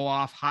they show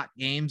off hot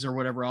games or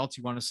whatever else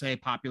you want to say,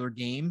 popular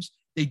games.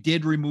 They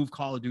did remove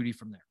Call of Duty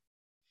from there.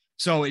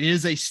 So it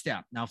is a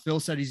step. Now,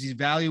 Phil said he's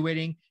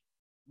evaluating.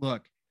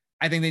 Look,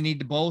 I think they need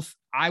to both.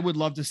 I would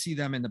love to see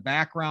them in the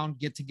background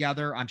get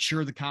together. I'm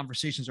sure the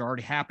conversations are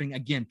already happening.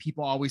 Again,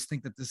 people always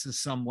think that this is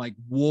some like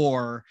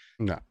war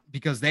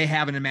because they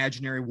have an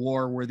imaginary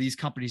war where these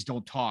companies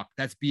don't talk.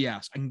 That's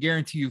BS. I can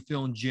guarantee you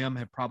Phil and Jim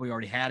have probably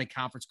already had a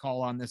conference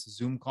call on this, a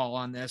Zoom call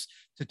on this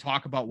to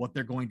talk about what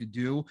they're going to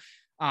do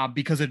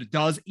because it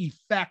does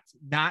affect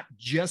not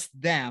just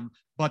them,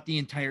 but the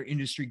entire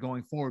industry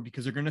going forward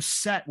because they're going to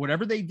set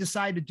whatever they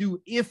decide to do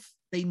if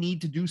they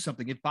need to do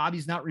something. If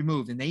Bobby's not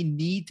removed and they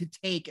need to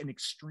take an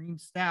extreme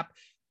step,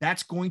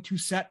 that's going to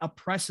set a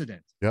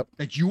precedent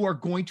that you are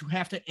going to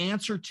have to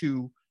answer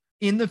to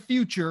in the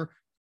future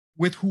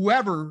with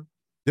whoever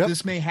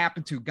this may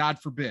happen to, God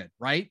forbid,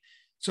 right?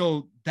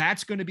 So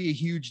that's going to be a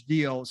huge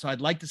deal. So I'd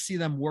like to see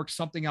them work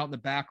something out in the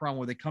background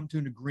where they come to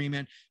an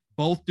agreement,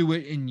 both do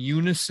it in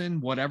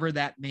unison, whatever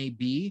that may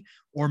be,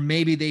 or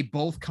maybe they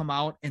both come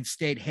out and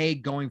state, hey,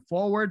 going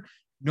forward,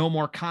 no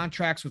more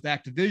contracts with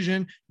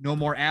Activision, no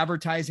more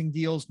advertising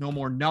deals, no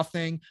more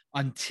nothing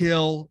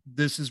until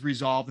this is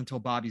resolved, until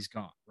Bobby's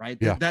gone, right?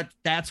 Yeah.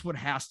 That's what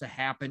has to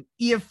happen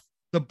if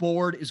the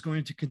board is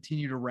going to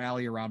continue to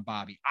rally around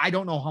Bobby. I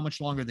don't know how much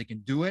longer they can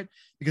do it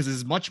because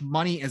as much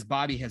money as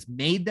Bobby has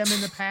made them in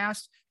the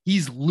past,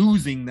 he's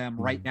losing them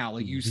right now.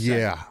 Like you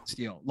said,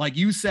 Steele. Like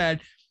you said,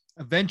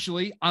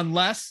 eventually,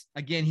 unless,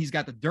 again, he's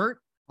got the dirt,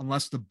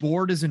 unless the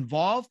board is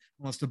involved,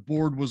 unless the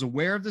board was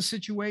aware of the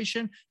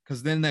situation,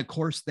 because then, of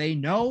course, they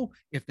know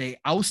if they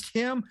oust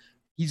him,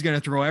 he's going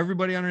to throw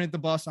everybody underneath the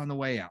bus on the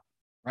way out,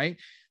 right?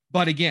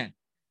 But again,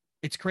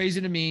 it's crazy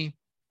to me.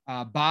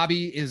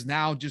 Bobby is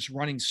now just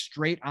running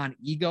straight on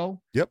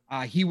ego.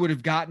 He would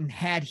have gotten,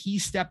 had he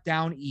stepped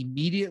down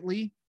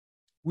immediately,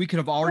 we could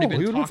have already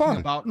been talking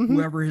about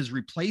whoever his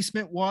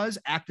replacement was.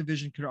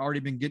 Activision could have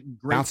already been getting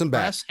great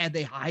press had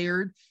they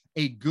hired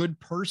a good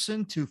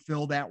person to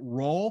fill that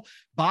role.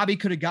 Bobby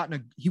could have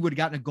gotten he would have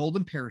gotten a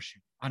golden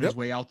parachute on his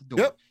way out the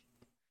door.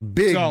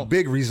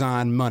 Big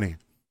resign money.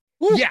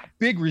 Woo. Yeah,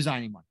 big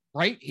resigning money,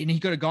 right? And he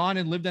could have gone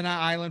and lived on an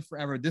island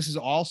forever. This is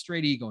all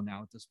straight ego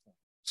now at this point.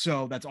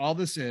 So that's all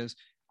this is.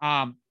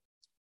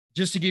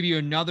 Just to give you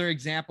another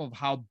example of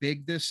how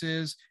big this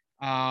is,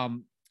 I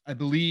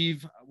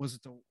believe,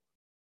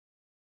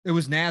 it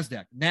was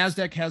NASDAQ.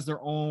 NASDAQ has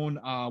their own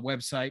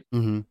website.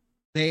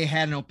 They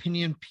had an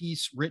opinion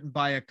piece written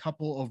by a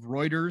couple of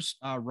Reuters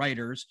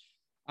writers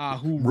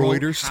who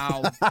wrote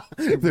how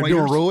they're doing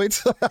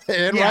roids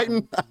and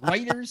writing.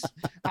 Writers.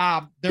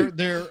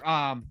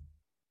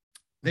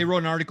 They wrote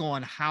an article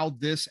on how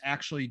this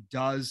actually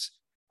does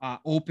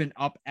open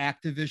up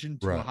Activision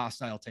to a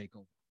hostile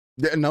takeover.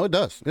 Yeah, no, it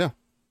does. Yeah.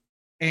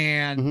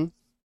 And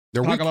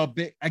talk about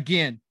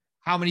again,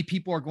 how many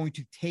people are going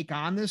to take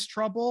on this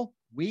trouble?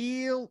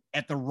 Well,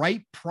 at the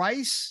right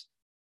price,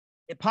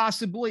 it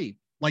possibly.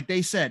 Like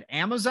they said,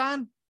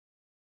 Amazon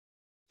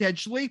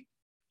potentially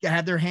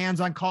had their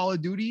hands on Call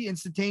of Duty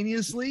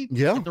instantaneously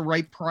at the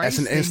right price.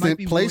 That's an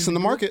instant place in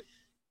the market.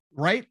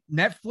 Right?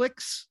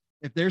 Netflix,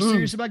 if they're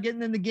serious about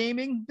getting into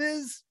gaming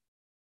biz,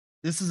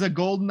 this is a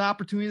golden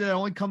opportunity that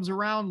only comes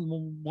around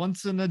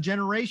once in a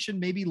generation,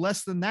 maybe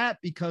less than that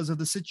because of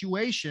the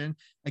situation.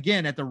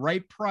 Again, at the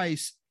right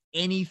price,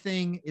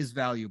 anything is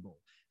valuable.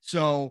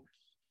 So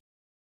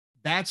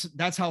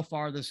that's how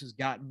far this has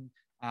gotten.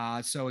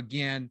 So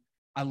again,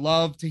 I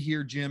love to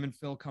hear Jim and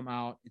Phil come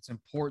out. It's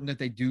important that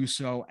they do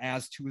so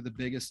as two of the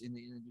biggest in the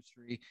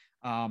industry.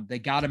 They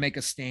got to make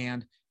a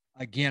stand.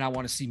 Again, I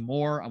want to see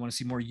more. I want to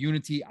see more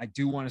unity. I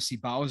do want to see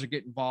Bowser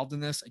get involved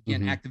in this.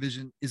 Again,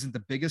 Activision isn't the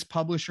biggest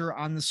publisher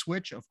on the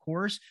Switch, of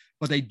course,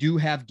 but they do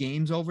have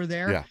games over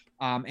there.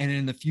 And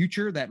in the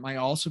future, that might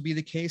also be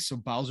the case. So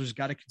Bowser's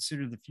got to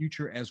consider the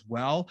future as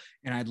well.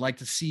 And I'd like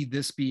to see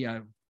this be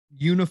a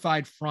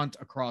unified front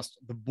across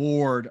the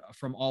board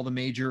from all the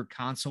major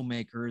console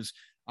makers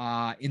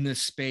in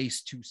this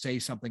space to say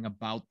something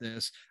about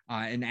this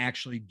and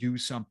actually do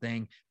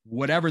something,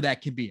 whatever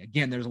that can be.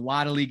 Again, there's a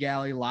lot of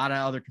legality, a lot of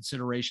other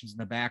considerations in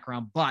the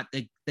background, but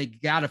they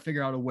got to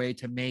figure out a way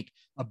to make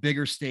a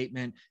bigger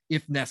statement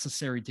if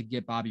necessary to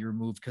get Bobby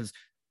removed, because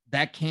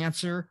that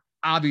cancer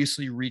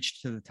obviously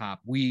reached to the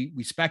top. We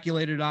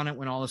speculated on it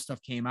when all this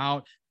stuff came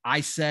out.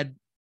 I said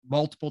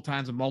multiple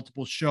times on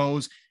multiple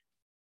shows.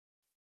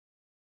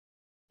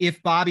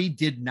 If Bobby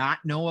did not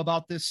know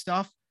about this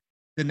stuff,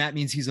 then that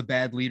means he's a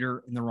bad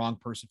leader and the wrong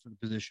person for the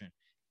position.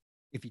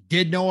 If he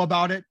did know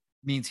about it,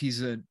 means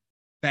he's a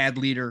bad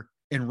leader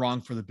and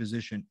wrong for the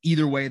position.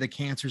 Either way, the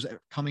cancer's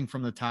coming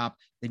from the top.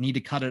 They need to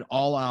cut it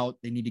all out.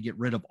 They need to get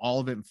rid of all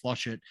of it and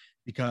flush it,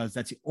 because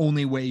that's the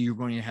only way you're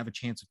going to have a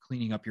chance of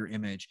cleaning up your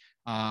image.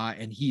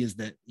 And he is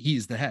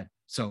the head.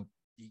 So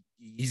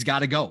he's got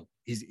to go.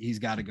 He's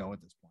got to go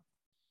at this point.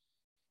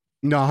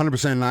 No,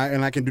 100%.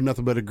 And I can do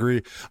nothing but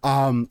agree.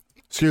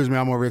 Excuse me,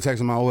 I'm over here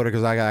texting my order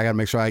because I got to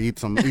make sure I eat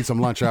some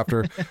lunch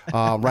after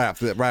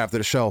right after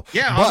the show.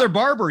 Yeah, other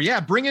barber. Yeah,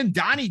 bring in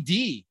Donnie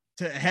D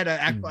to head of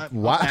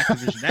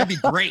Activision. That'd be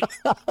great.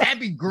 That'd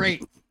be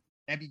great.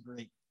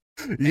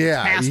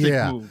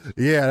 Yeah. Move.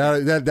 Yeah.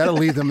 That'll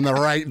lead them in the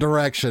right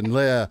direction.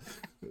 Yeah.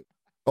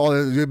 Oh,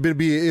 it'll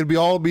be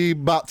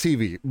about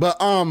TV.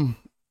 But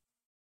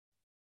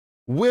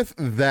with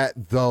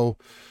that though.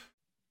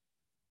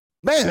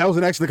 Man, that was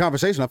an excellent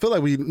conversation. I feel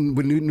like we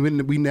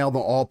nailed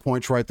on all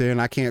points right there,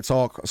 and I can't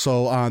talk,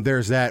 so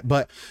there's that.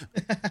 But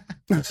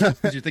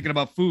because you're thinking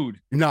about food.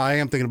 No, I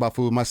am thinking about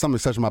food. My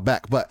stomach's touching my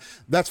back, but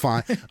that's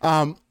fine.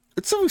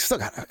 So we still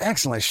got an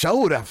excellent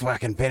show to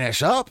fucking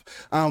finish up.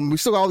 We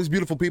still got all these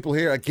beautiful people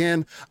here.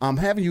 Again,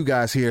 having you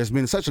guys here has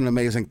been such an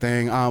amazing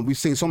thing. We've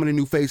seen so many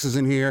new faces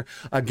in here.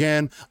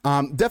 Again,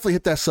 definitely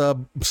hit that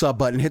sub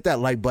button, hit that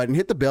like button,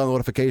 hit the bell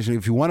notification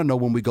if you want to know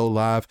when we go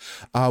live.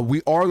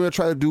 We are going to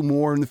try to do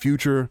more in the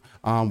future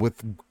with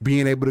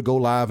being able to go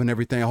live and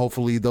everything.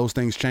 Hopefully those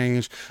things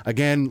change.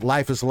 Again,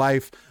 life is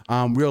life.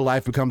 Real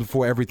life becomes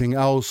before everything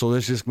else. So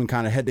it's just been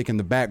kind of hectic in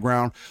the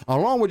background,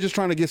 along with just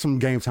trying to get some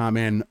game time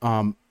in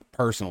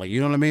personally. You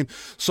know what I mean?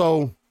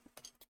 So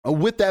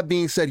with that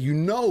being said,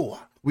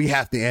 we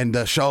have to end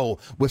the show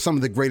with some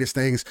of the greatest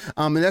things.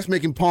 And that's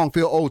making Pong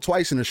feel old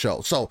twice in the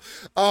show. So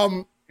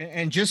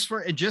and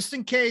just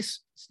in case,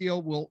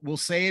 Steele, we'll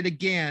say it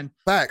again.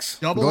 Facts.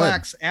 Double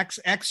X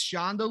XX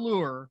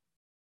Chandelure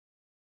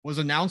was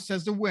announced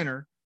as the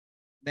winner.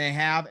 They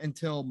have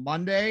until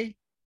Monday,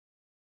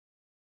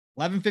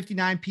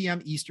 11:59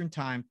 p.m. Eastern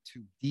time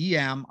to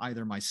DM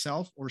either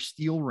myself or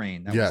Steel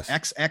Rain. That was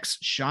XX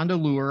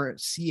Chandelure,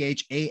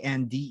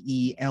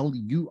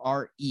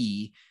 CHANDELURE.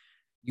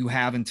 You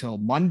have until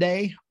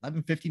Monday,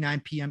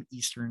 11:59 p.m.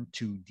 Eastern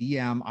to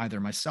DM either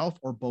myself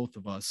or both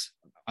of us,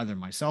 either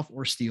myself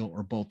or Steel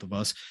or both of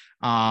us,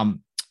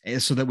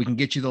 so that we can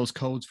get you those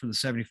codes for the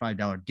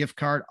 $75 gift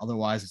card.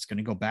 Otherwise, it's going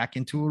to go back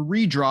into a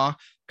redraw.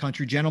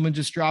 Country Gentleman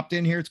just dropped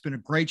in here. It's been a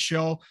great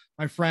show,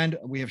 my friend.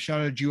 We have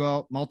shouted you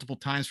out multiple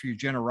times for your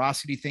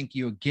generosity. Thank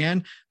you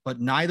again.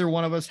 But neither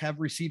one of us have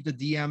received a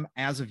DM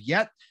as of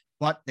yet,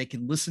 but they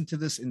can listen to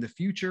this in the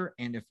future.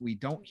 And if we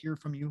don't hear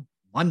from you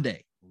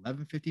Monday,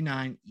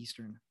 11:59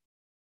 Eastern,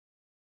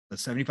 the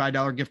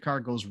 $75 gift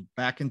card goes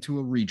back into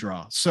a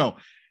redraw. So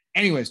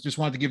anyways, just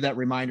wanted to give that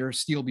reminder,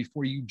 Steel,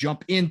 before you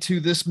jump into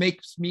this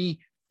makes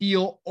me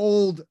feel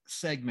old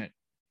segment.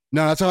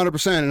 No, that's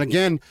 100%. And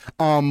again,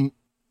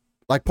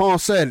 like Paul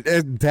said,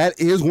 that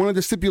is one of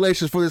the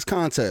stipulations for this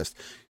contest.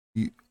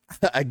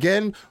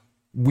 Again,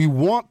 we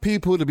want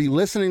people to be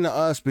listening to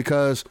us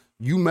because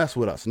you mess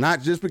with us,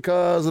 not just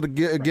because of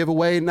the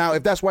giveaway. Now,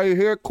 if that's why you're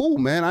here, cool,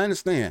 man. I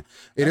understand.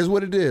 It is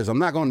what it is. I'm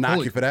not going to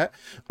knock you for that.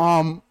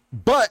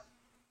 But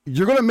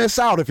you're going to miss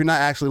out if you're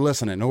not actually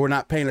listening or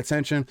not paying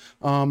attention.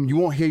 You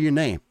won't hear your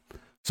name.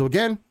 So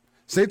again,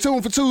 stay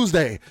tuned for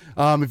Tuesday.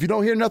 If you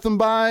don't hear nothing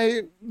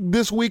by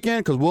this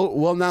weekend, because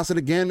we'll announce it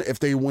again. If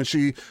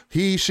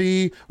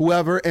she,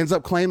 whoever ends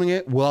up claiming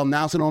it, we'll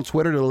announce it on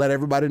Twitter to let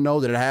everybody know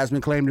that it has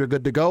been claimed. You're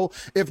good to go.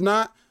 If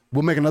not,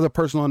 we'll make another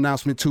personal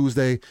announcement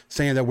Tuesday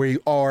saying that we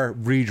are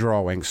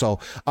redrawing. So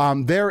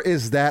there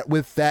is that.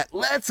 With that,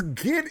 let's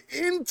get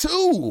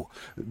into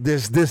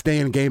this day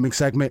in gaming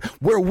segment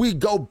where we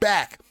go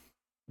back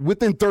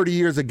within 30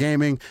 years of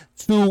gaming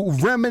to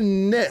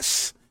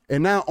reminisce,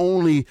 and not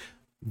only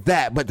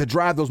that, but to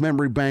drive those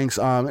memory banks,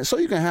 so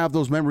you can have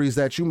those memories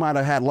that you might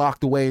have had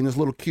locked away in this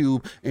little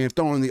cube and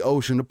thrown in the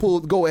ocean.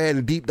 Go ahead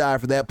and deep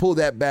dive for that, pull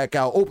that back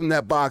out, open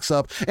that box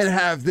up, and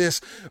have this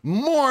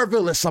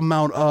marvelous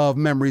amount of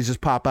memories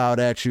just pop out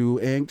at you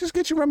and just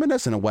get you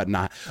reminiscing and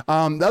whatnot.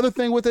 The other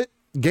thing with it,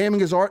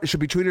 gaming is art. It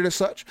should be treated as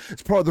such.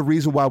 It's part of the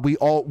reason why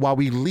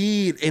we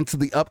lead into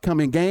the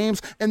upcoming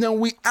games, and then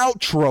we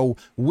outro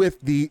with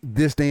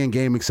this day in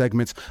gaming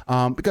segments,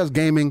 because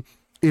gaming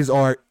is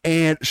art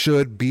and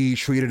should be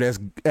treated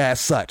as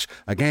such.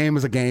 A game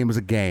is a game is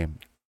a game,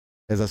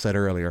 as I said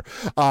earlier.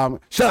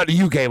 Shout out to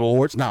you, Game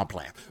Awards. Now I'm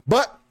playing.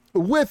 But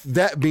with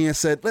that being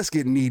said, let's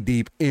get knee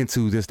deep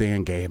into this day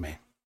in gaming.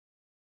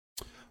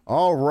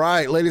 All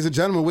right, ladies and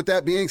gentlemen, with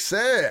that being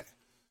said,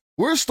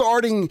 we're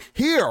starting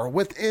here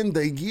within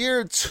the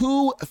year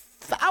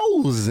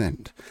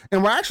 2000.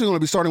 And we're actually going to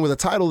be starting with a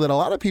title that a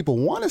lot of people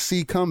want to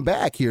see come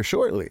back here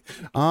shortly.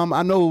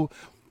 I know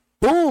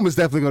Boom is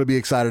definitely going to be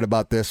excited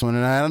about this one,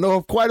 and I know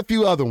of quite a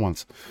few other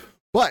ones.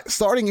 But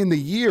starting in the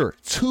year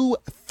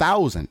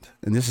 2000,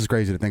 and this is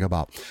crazy to think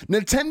about,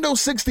 Nintendo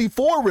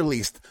 64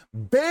 released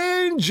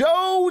Banjo-Tooie.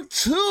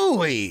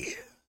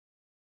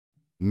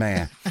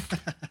 Man,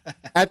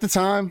 at the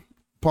time,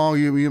 Paul,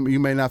 you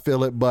may not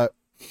feel it, but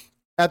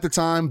at the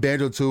time,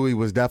 Banjo-Tooie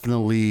was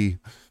definitely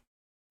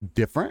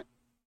different.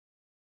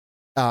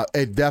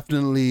 It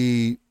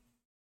definitely,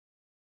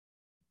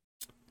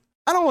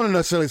 I don't want to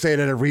necessarily say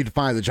that it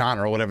redefined the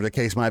genre or whatever the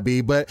case might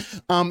be, but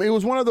it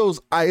was one of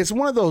those, it's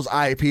one of those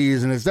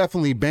IPs, and it's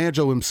definitely,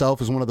 Banjo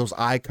himself is one of those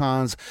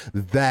icons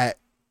that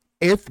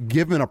if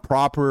given a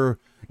proper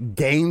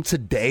game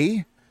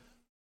today,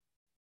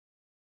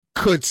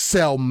 could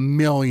sell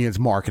millions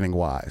marketing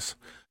wise.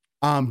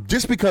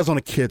 Just because on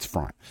a kid's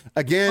front.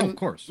 Again, of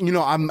course. You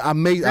know,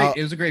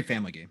 it was a great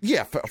family game.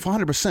 Yeah, for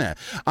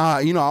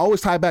 100%. You know, I always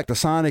tie back to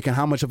Sonic and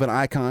how much of an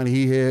icon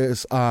he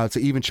is to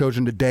even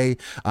children today.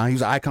 He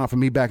was an icon for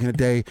me back in the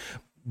day.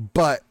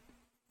 But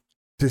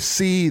to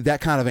see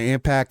that kind of an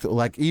impact,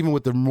 like even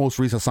with the most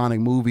recent Sonic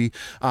movie,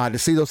 to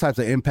see those types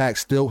of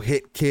impacts still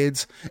hit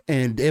kids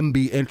and them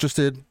be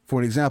interested. For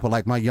an example,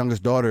 like my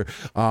youngest daughter,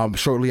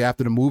 shortly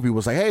after the movie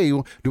was like, hey,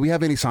 do we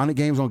have any Sonic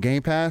games on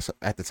Game Pass?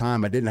 At the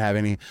time, I didn't have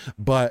any,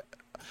 but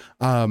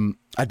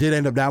I did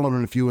end up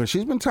downloading a few, and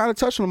she's been kind of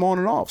touching them on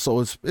and off. So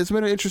it's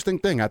been an interesting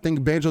thing. I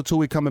think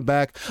Banjo-Tooie coming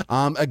back,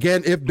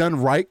 again, if done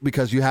right,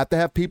 because you have to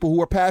have people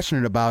who are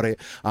passionate about it.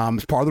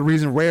 It's part of the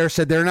reason Rare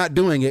said they're not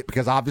doing it,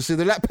 because obviously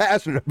they're not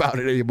passionate about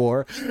it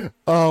anymore.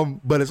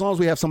 But as long as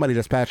we have somebody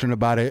that's passionate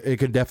about it, it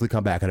could definitely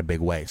come back in a big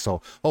way.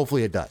 So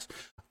hopefully it does.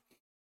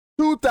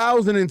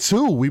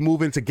 2002, we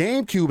move into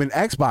GameCube and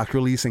Xbox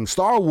releasing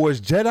Star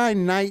Wars Jedi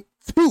Knight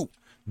 2,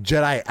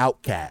 Jedi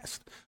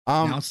Outcast.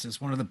 Announced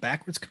as one of the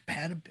backwards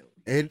compatibility.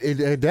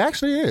 It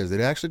actually is.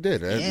 It actually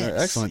did.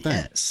 Yes, excellent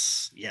thing.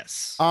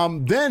 Yes.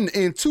 Then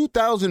in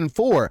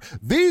 2004,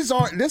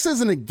 this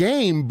isn't a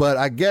game, but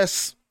I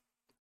guess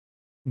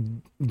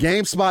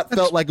GameSpot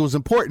felt like it was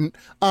important.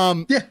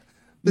 The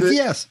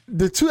DS.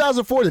 The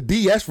 2004, the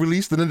DS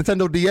released the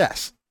Nintendo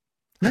DS.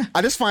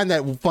 I just find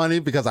that funny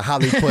because of how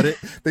they put it.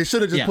 They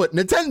should have just put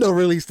Nintendo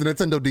released the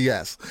Nintendo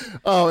DS.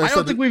 I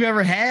don't think we've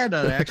ever had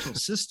an actual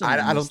system.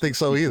 I don't think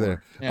so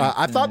either. Yeah.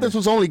 I thought this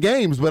was only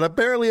games, but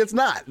apparently it's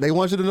not. They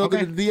want you to know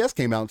that the DS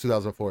came out in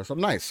 2004, so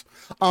nice.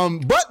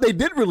 But they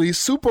did release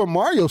Super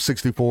Mario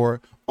 64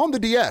 on the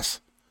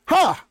DS.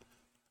 Huh.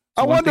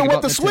 I wonder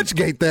what the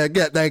Switchgate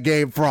that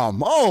game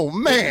from. Oh,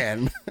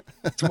 man.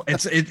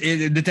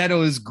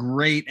 Nintendo is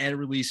great at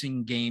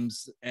releasing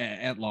games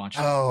at launch.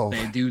 Oh.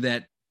 They do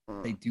that.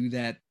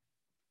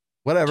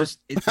 Whatever. It's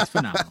just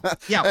phenomenal.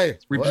 Yeah. Hey,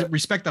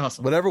 respect the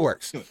hustle. Whatever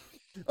works.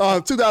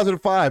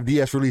 2005,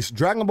 DS released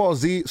Dragon Ball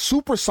Z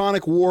Super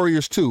Sonic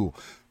Warriors 2.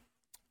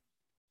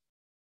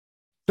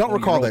 Don't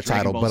recall that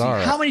title, but all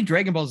right. How many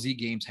Dragon Ball Z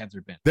games have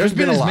there been? There's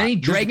been as many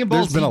Dragon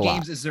Ball Z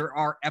games as there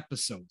are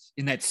episodes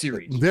in that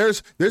series.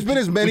 There's been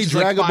as many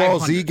Dragon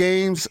Ball Z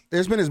games.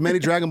 There's been as many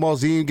Dragon Ball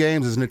Z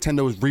games as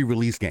Nintendo's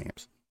re-release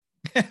games.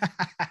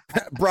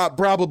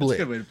 Probably.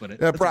 That's a good way to put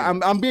it.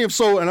 I'm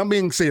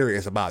being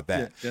serious about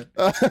that. Yeah.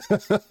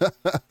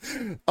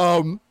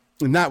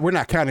 We're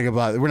not counting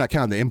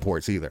the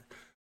imports either.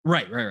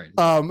 Right.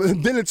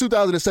 Then in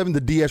 2007,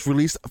 the DS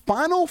released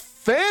Final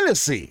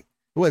Fantasy.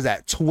 What is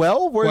that?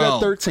 12 or is that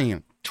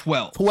 13?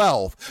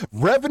 12.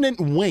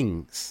 Revenant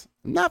Wings.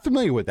 Not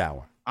familiar with that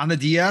one. On the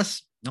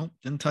DS? Nope,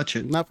 didn't touch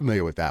it. Not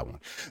familiar with that one.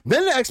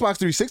 Then the Xbox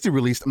 360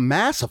 released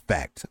Mass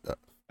Effect.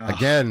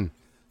 Again,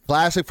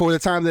 classic for the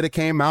time that it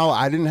came out.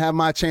 I didn't have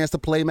my chance to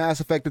play Mass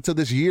Effect until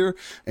this year.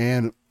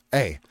 And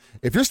hey,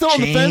 if you're still on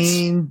the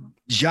fence,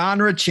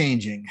 genre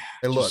changing.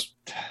 Hey, look,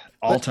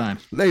 all time,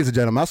 ladies and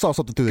gentlemen, I saw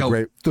something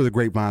through the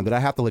grapevine that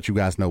I have to let you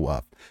guys know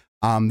of.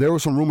 There were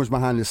some rumors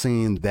behind the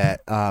scene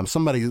that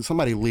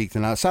somebody leaked,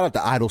 and shout out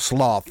to Idle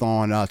Sloth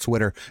on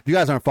Twitter. If you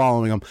guys aren't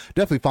following him,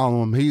 definitely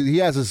follow him. He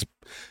has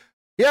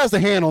the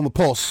hand on the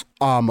pulse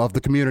of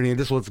the community, and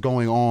this is what's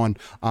going on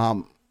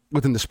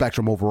within the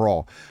spectrum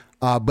overall.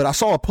 But I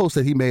saw a post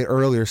that he made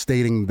earlier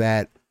stating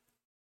that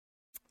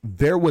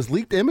there was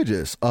leaked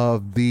images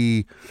of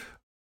because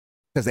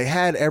they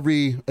had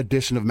every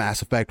edition of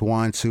Mass Effect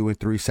 1, 2, and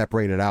 3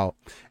 separated out.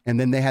 And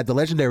then they had the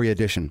Legendary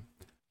Edition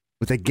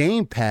with a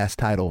Game Pass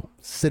title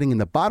sitting in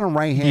the bottom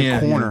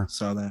right-hand corner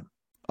saw that.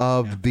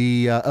 of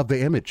the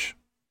image.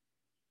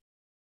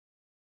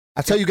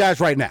 I tell you guys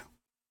right now,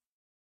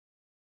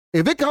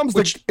 if it comes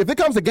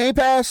to Game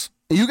Pass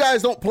and you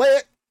guys don't play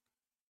it,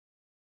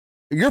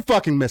 you're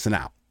fucking missing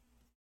out.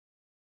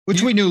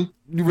 Which we knew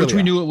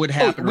it would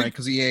happen, right?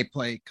 Because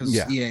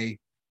EA.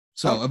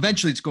 So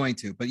eventually it's going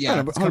to, but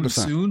yeah, it's coming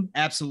soon.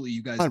 Absolutely,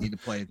 you guys need to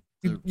play it.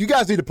 You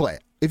guys need to play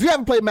it. If you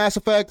haven't played Mass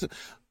Effect,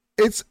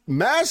 it's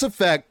Mass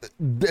Effect,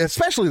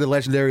 especially the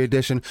Legendary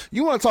Edition.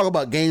 You want to talk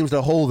about games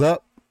that hold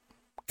up?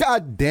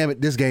 God damn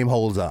it, this game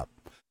holds up.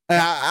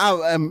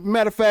 And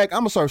matter of fact, I'm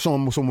gonna start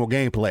showing some more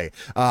gameplay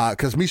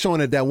because me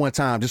showing it that one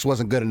time just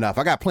wasn't good enough.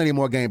 I got plenty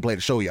more gameplay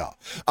to show y'all.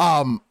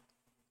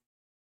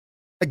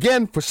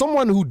 Again, for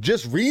someone who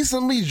just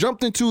recently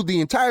jumped into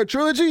the entire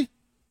trilogy,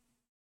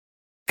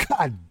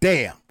 god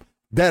damn,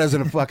 That is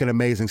a fucking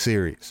amazing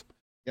series.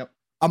 Yep.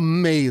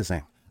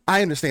 Amazing.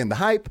 I understand the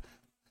hype.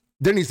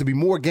 There needs to be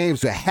more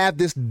games that have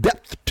this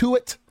depth to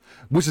it,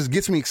 which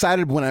gets me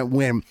excited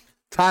when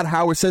Todd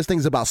Howard says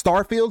things about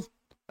Starfield.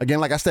 Again,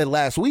 like I said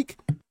last week,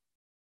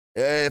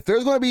 if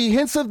there's going to be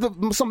hints of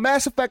some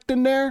Mass Effect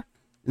in there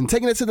and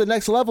taking it to the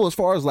next level as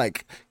far as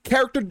like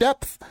character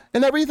depth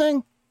and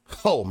everything,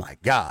 oh my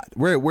God,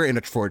 we're in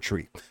it for a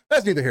treat.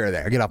 That's neither here nor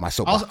there. Get off my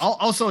soapbox.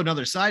 Also,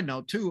 another side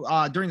note too.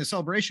 During the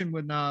celebration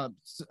when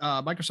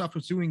Microsoft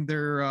was doing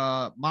their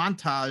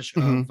montage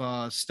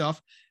of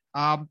stuff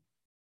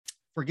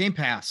for Game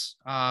Pass,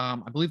 I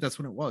believe that's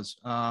when it was.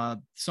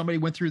 Somebody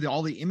went through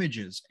all the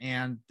images,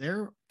 and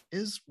there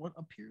is what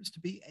appears to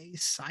be a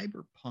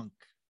cyberpunk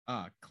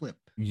clip.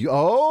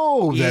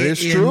 Oh, that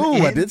is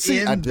true. I did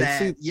see.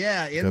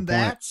 Yeah, in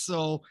that.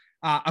 So.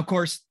 Of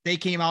course, they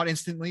came out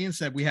instantly and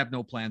said, we have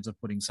no plans of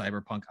putting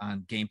Cyberpunk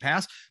on Game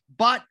Pass,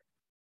 but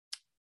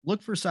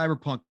look for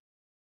Cyberpunk.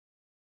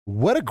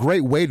 What a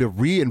great way to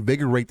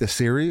reinvigorate the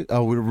series,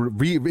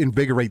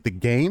 reinvigorate the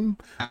game,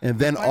 and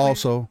then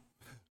also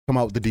come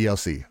out with the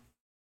DLC.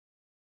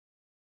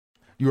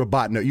 You're a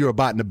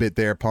botting a bit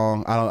there,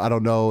 Pong. I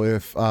don't know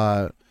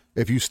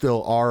if you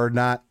still are or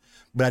not,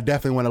 but I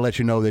definitely want to let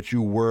you know that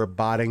you were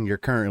botting. You're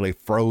currently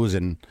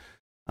frozen.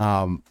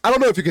 I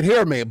don't know if you can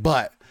hear me,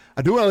 but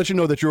I do want to let you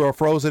know that you are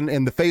frozen,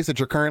 and the face that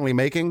you're currently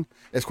making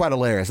is quite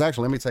hilarious.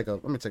 Actually, let me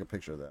take a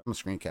picture of that. I'm gonna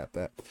screen cap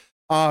that.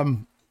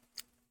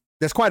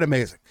 That's quite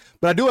amazing.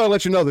 But I do want to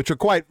let you know that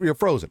you're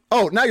frozen.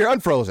 Oh, now you're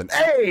unfrozen.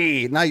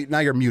 Hey, now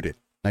you're muted.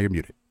 Now you're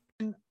muted.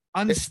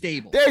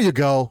 Unstable. There you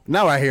go.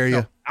 Now I hear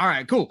you. So, all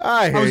right, cool.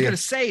 I was going to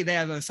say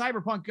that the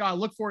Cyberpunk,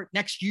 look for it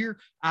next year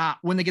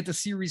when they get the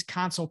series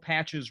console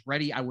patches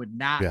ready. I would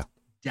not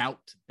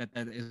doubt that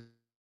is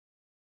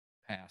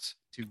pass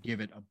to give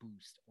it a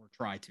boost or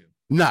try to.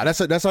 No, that's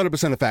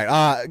 100% a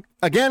fact.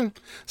 Again,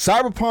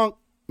 Cyberpunk,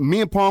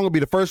 me and Pong will be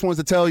the first ones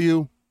to tell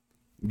you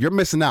you're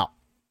missing out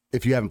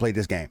if you haven't played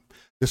this game.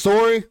 The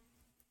story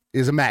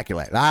is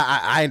immaculate.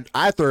 I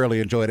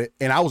thoroughly enjoyed it,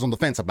 and I was on the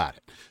fence about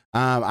it.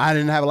 I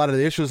didn't have a lot of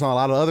the issues a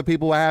lot of other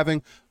people were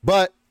having,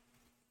 but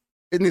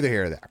it's neither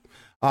here nor there.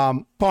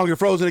 Pong, you're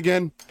frozen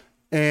again,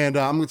 and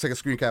I'm going to take a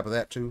screen cap of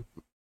that too,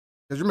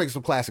 because you're making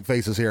some classic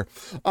faces here.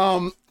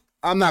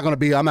 I'm not gonna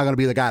be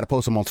the guy to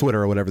post them on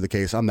Twitter or whatever the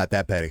case. I'm not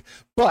that petty,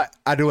 but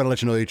I do want to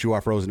let you know that you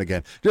are frozen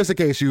again, just in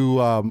case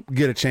you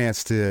get a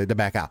chance to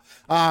back out.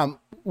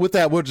 With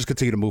that, we'll just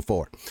continue to move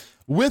forward.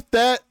 With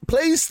that,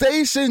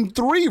 PlayStation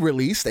 3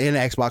 released and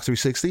Xbox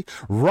 360,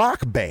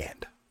 Rock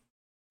Band.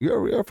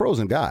 You're a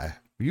frozen guy.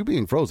 You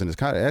being frozen is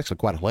actually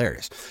quite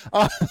hilarious.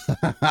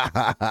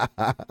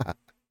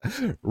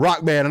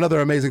 Rock Band,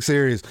 another amazing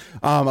series.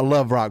 I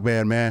love Rock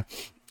Band, man.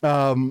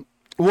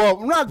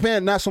 Well, Rock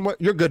Band, not so much.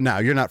 You're good now.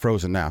 You're not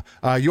frozen now.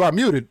 You are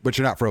muted, but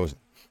you're not frozen.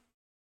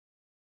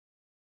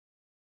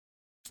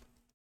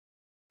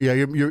 Yeah,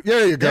 you're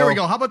there you go. There we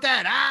go. How about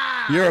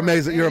that? You're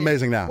amazing. Hey. You're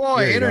amazing now.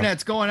 Boy,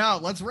 internet's going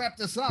out. Let's wrap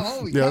this up.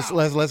 Holy cow.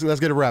 Let's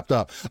get it wrapped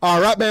up.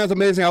 Rock Band's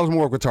amazing. I was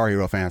more of a Guitar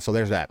Hero fan, so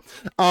there's that.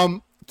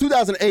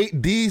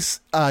 2008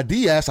 DS,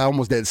 I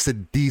almost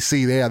said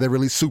DC there. They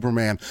released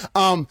Superman.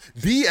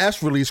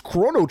 DS released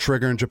Chrono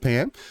Trigger in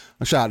Japan.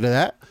 A shout out to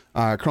that.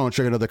 Chrono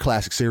Trigger, another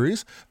classic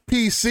series.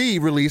 PC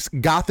released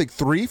Gothic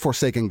 3: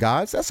 Forsaken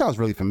Gods. That sounds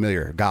really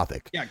familiar.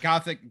 Gothic. Yeah,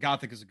 Gothic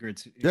is a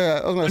good. Yeah,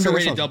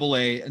 underrated double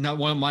A. Not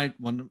one of my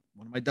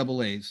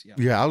double A's.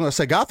 Yeah, I was gonna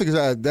say Gothic is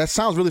that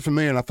sounds really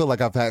familiar, and I feel like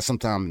I've had some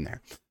time in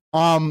there.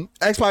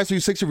 Xbox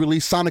 360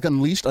 released Sonic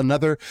Unleashed,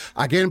 another,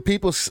 again,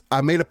 I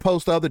made a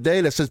post the other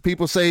day that says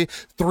people say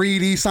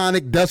 3D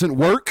Sonic doesn't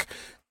work.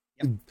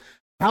 Yep.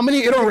 How many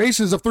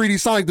iterations of 3D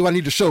Sonic do I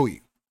need to show you?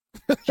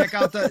 check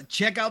out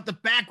the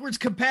backwards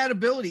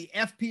compatibility,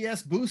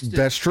 FPS boosted.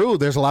 That's true.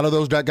 There's a lot of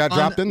those that got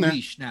dropped in there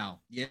now.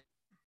 Yeah.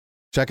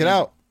 Check it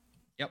out.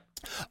 Yep.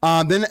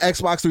 Then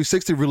Xbox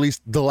 360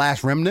 released The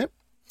Last Remnant.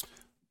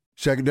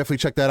 Definitely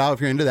check that out if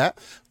you're into that.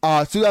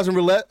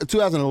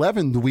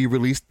 2011, we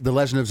released The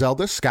Legend of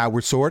Zelda: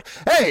 Skyward Sword.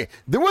 Hey,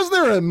 there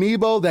an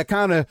amiibo that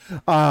kind of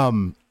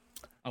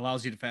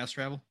allows you to fast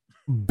travel.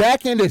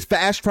 Back-ended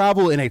fast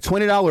travel in a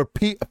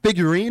 $20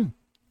 figurine.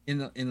 In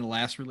the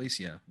last release,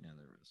 yeah, there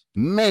is.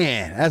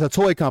 Man, as a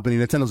toy company,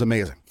 Nintendo's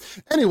amazing.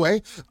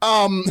 Anyway,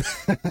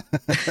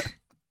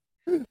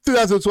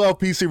 2012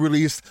 PC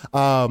released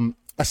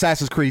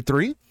Assassin's Creed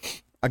 3.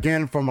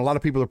 Again, from a lot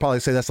of people, they'll probably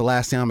say that's the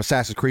last time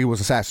Assassin's Creed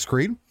was Assassin's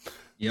Creed.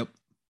 Yep.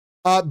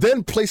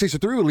 Then PlayStation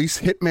 3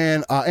 released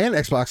Hitman, and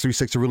Xbox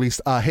 360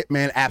 released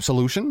Hitman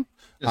Absolution.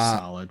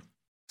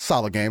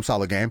 Solid game.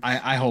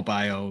 I hope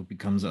IO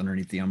becomes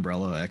underneath the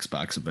umbrella of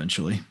Xbox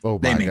eventually. Oh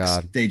my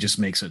God. They just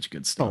make such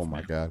good stuff. Oh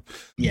my God.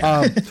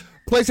 Yeah.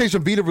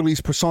 PlayStation Vita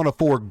released Persona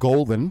 4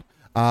 Golden.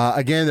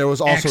 Again, there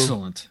was also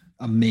excellent.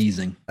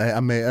 Amazing.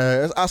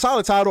 A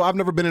solid title. I've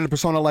never been in a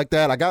Persona like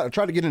that. I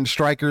tried to get into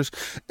Strikers.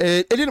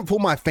 It didn't pull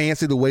my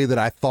fancy the way that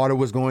I thought it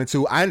was going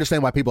to. I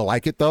understand why people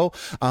like it though.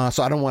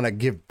 So I don't want to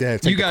give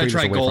that. You got to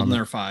try Golden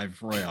or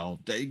 5 Royale.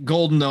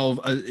 Golden though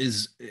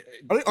is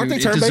aren't they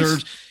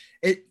turn-based?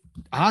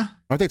 Aren't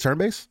they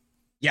turn-based?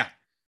 Yeah.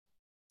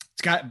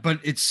 But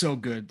it's so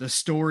good. The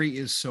story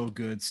is so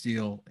good,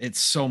 Steel.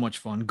 It's so much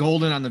fun.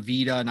 Golden on the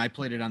Vita, and I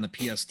played it on the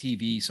PS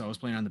TV, so I was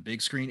playing on the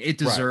big screen. It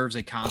deserves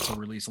a console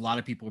release. A lot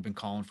of people have been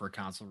calling for a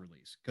console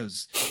release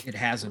because it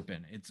hasn't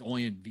been. It's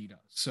only in Vita,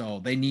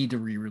 so they need to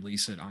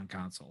re-release it on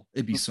console.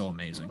 It'd be so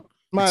amazing.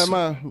 We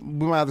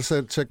might have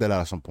to check that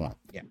out at some point.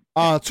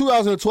 Yeah.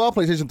 2012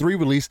 PlayStation 3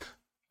 release.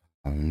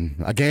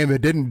 A game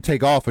that didn't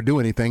take off or do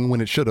anything when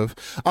it should have.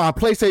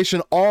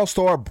 PlayStation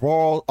All-Star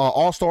Brawl,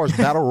 All-Stars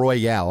Battle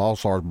Royale,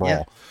 All-Stars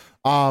Brawl.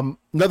 Yeah.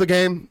 Another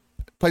game.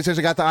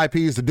 PlayStation got the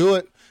IPs to do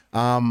it.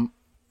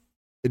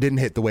 It didn't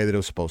hit the way that it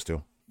was supposed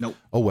to. Nope.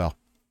 Oh well.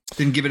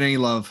 Didn't give it any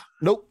love.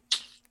 Nope.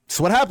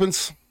 That's what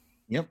happens.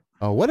 Yep.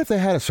 What if they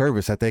had a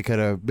service that they could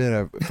have been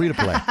a free to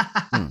play?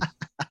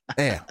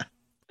 Yeah.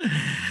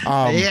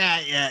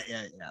 Yeah.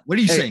 What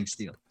are you saying,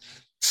 Steel?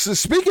 So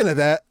speaking of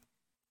that,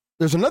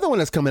 there's another one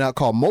that's coming out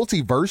called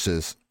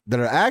Multiverses that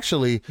are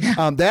actually,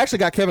 they actually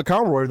got Kevin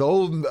Conroy, the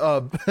old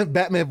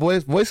Batman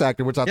voice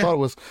actor, which I thought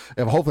was,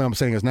 hopefully I'm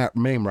saying his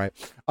name right.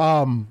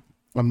 I'm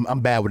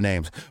bad with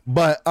names,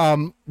 but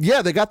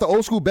they got the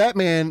old school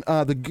Batman.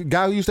 The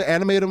guy who used to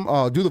animate him,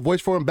 do the voice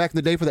for him back in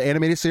the day for the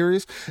animated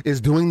series, is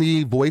doing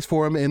the voice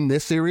for him in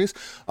this series.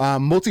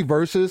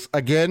 Multiverses,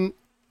 again,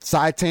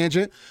 side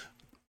tangent.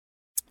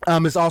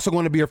 It's also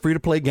going to be a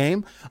free-to-play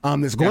game.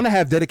 It's going to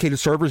have dedicated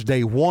servers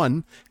day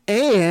one,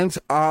 and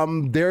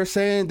they're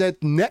saying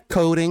that net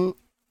coding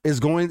is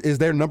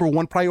their number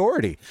one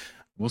priority.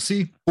 We'll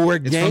see. For a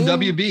it's game from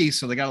WB,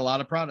 so they got a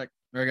lot of product.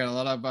 They got a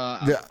lot of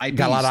IPs.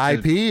 Got a lot of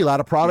IP, a lot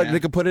of product they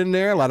could put in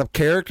there, a lot of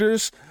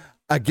characters.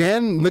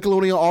 Again,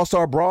 Nickelodeon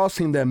All-Star Brawl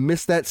seemed to have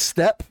missed that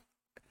step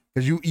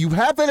because you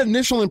have that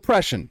initial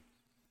impression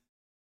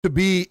to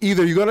be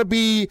either you're going to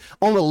be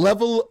on the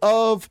level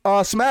of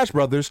Smash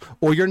Brothers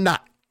or you're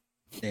not.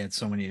 They had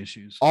so many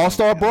issues.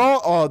 All-Star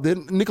Brawl, the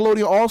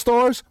Nickelodeon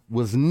All-Stars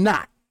was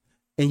not.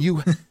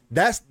 And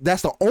that's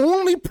the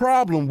only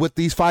problem with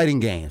these fighting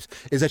games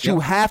is that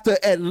you have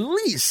to at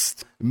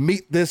least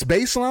meet this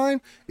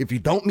baseline. If you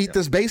don't meet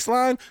this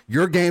baseline,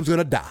 your game's going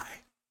to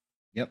die.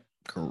 Yep,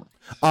 correct.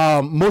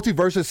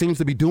 Multiversus seems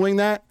to be doing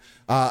that.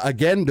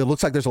 Again, it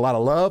looks like there's a lot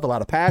of love, a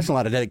lot of passion, a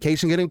lot of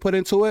dedication getting put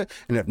into it.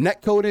 And if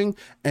net coding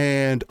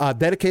and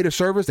dedicated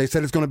servers, they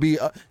said it's going to be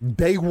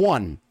day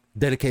one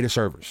dedicated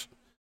servers.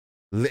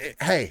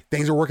 Hey,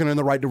 things are working in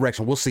the right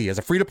direction. We'll see. As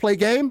a free-to-play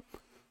game,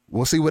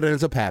 we'll see what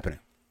ends up happening.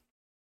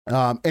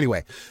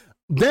 Anyway,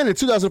 then in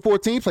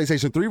 2014,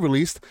 PlayStation 3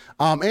 released,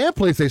 and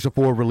PlayStation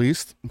 4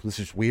 released. This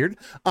is weird.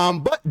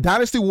 But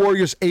Dynasty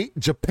Warriors 8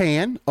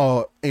 Japan,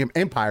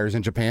 Empires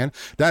in Japan.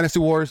 Dynasty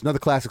Warriors, another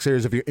classic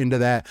series if you're into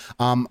that.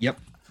 Yep.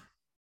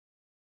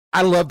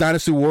 I love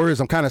Dynasty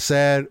Warriors. I'm kind of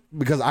sad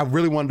because I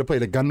really wanted to play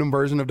the Gundam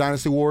version of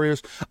Dynasty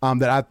Warriors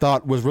that I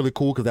thought was really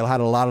cool because they had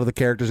a lot of the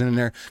characters in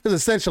there. Because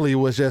essentially it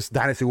was just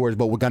Dynasty Warriors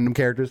but with Gundam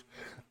characters.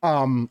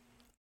 I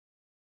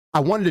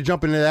wanted to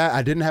jump into that.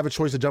 I didn't have a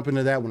choice to jump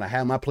into that when I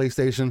had my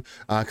PlayStation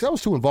because I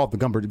was too involved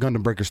with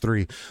Gundam Breakers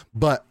 3.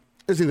 But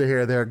it's either here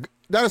or there.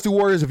 Dynasty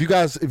Warriors, if you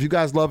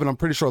guys love it, I'm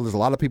pretty sure there's a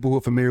lot of people who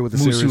are familiar with the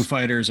Musu series.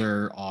 Fighters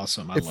are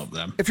awesome. I love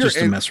them. If you're just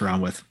to mess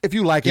around with. If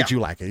you like it, you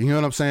like it. You know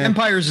what I'm saying?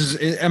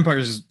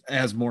 Empires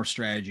has more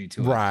strategy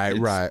to it.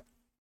 Right.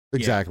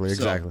 Exactly.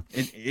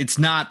 It's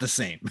not the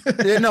same.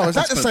 No, it's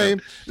not the same.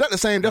 It's not the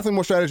same. Definitely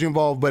more strategy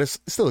involved, but it's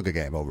still a good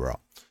game overall.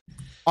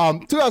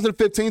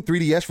 2015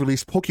 3DS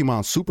released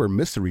Pokemon Super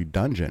Mystery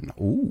Dungeon.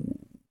 Ooh.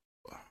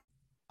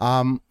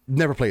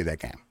 Never played that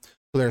game.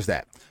 So there's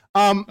that.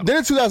 Then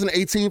in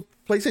 2018,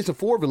 PlayStation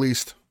 4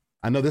 released,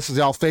 I know this is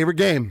y'all's favorite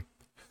game,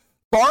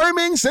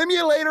 Farming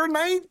Simulator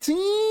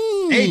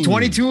 19. Hey,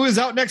 22 is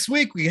out next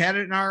week. We had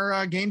it in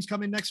our games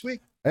coming next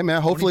week. Hey,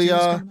 man, hopefully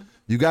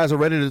you guys are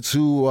ready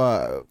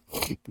to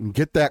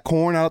get that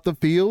corn out the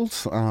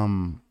fields.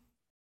 You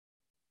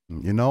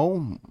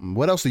know,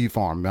 what else do you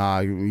farm?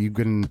 You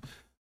can...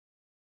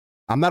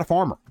 I'm not a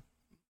farmer.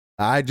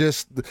 I go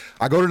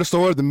to the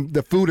store,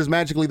 the food is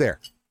magically there.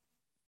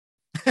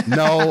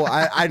 No,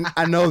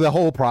 I know the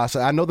whole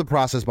process. I know the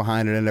process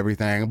behind it and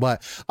everything,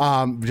 but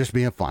just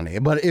being funny.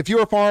 But if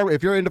you're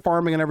into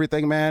farming and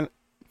everything, man,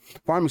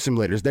 Farming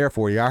Simulator is there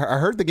for you. I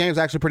heard the game's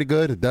actually pretty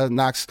good. It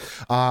knocks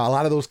a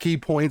lot of those key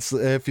points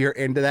if you're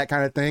into that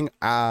kind of thing.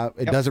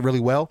 It does it really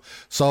well.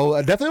 So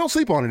definitely don't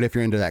sleep on it if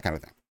you're into that kind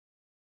of thing.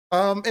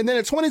 And then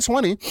in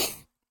 2020,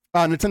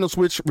 Nintendo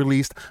Switch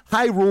released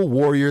Hyrule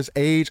Warriors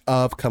Age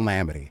of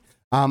Calamity.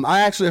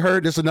 I actually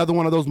heard this is another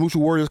one of those Musou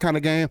Warriors kind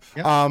of game.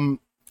 Yep.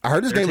 I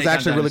heard this game was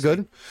actually really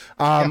good.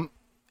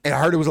 And I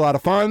heard it was a lot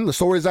of fun. The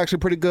story is actually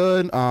pretty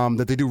good,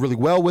 that they do really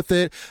well with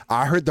it.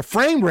 I heard the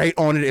frame rate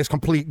on it is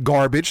complete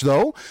garbage,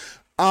 though.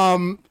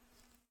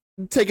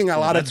 Taking a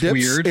lot of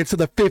dips into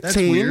the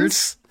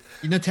 15s.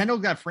 Nintendo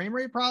got frame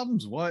rate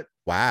problems? What?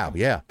 Wow,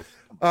 yeah.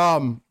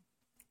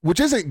 Which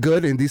isn't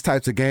good in these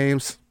types of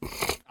games.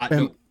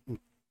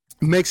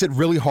 Makes it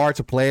really hard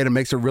to play it and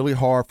makes it really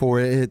hard for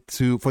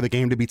the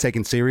game to be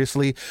taken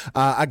seriously.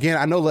 Again,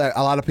 I know that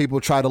a lot of people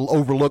try to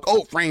overlook,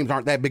 frames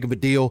aren't that big of a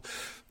deal.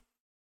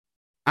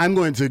 I'm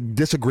going to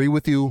disagree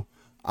with you.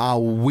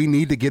 We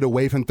need to get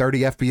away from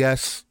 30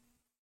 FPS.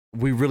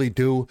 We really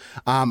do.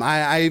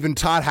 I even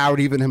Todd Howard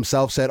even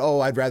himself said, "Oh,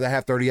 I'd rather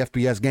have 30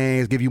 FPS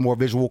games, give you more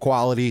visual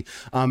quality,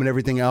 and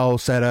everything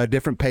else at a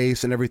different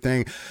pace and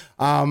everything."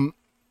 I'm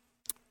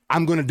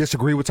going to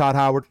disagree with Todd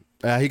Howard.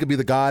 He could be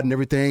the god and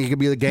everything. He could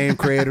be the game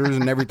creators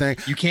and everything.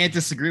 You can't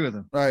disagree with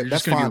him. Right, You're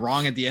just going to be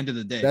wrong at the end of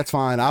the day. That's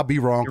fine. I'll be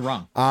wrong. You're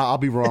wrong. I'll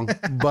be wrong.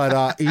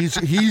 But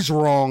he's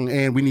wrong,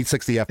 and we need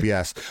 60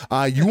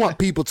 FPS. You want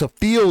people to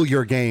feel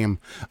your game.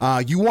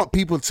 You want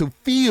people to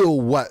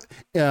feel what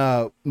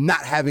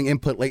not having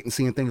input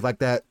latency and things like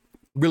that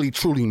really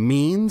truly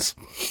means.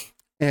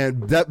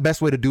 And the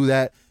best way to do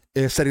that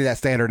is setting that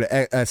standard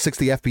at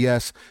 60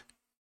 FPS.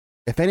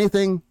 If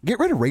anything, get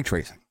rid of ray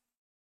tracing.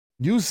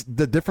 Use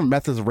the different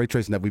methods of ray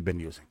tracing that we've been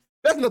using.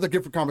 That's another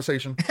different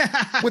conversation.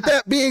 With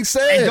that being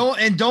said,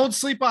 don't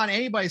sleep on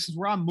anybody since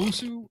we're on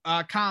Musu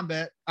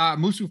combat,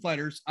 Musu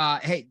fighters.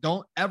 Hey,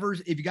 don't ever,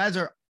 if you guys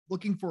are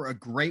looking for a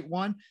great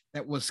one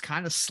that was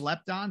kind of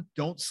slept on,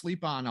 don't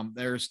sleep on them.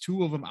 There's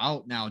 2 of them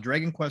out now.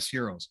 Dragon Quest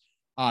Heroes.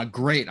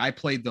 Great. I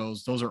played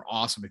those. Those are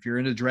awesome. If you're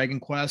into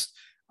Dragon Quest,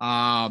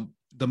 the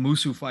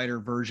Musu fighter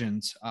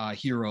versions,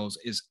 Heroes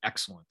is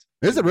excellent.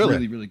 Is it really?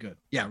 Really, really good.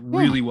 Yeah,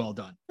 really well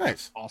done.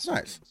 Nice. Awesome.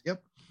 Nice. Games.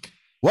 Yep.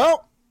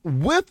 Well,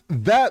 with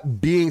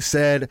that being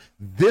said,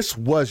 this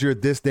was your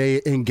This Day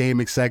in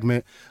Gaming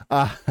segment.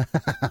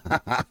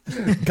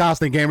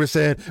 Constant Gamer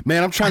said,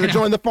 "Man, I'm trying to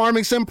join the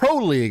Farming Sim Pro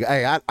League."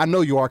 Hey, I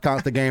know you are,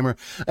 Constant Gamer.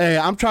 Hey,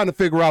 I'm trying to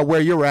figure out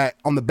where you're at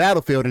on the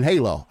battlefield in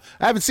Halo.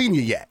 I haven't seen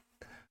you yet.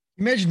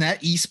 Imagine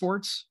that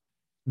esports.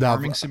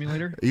 Farming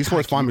simulator.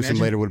 Esports farming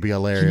simulator would be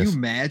hilarious. Can you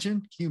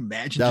imagine?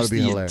 That would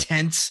be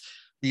hilarious.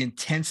 The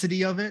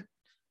intensity of it.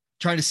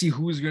 Trying to see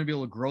who is going to be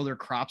able to grow their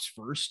crops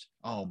first.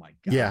 Oh my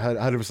god! Yeah,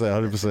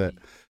 100%.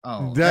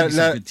 Oh, that's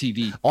good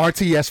TV.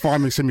 RTS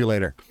farming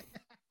simulator.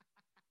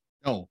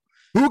 Oh,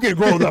 who can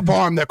grow the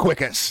farm the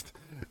quickest?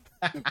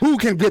 Who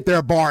can get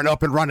their barn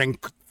up and running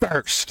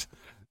first?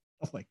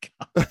 Oh my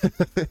god!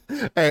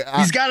 Hey,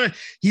 he's got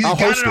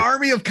an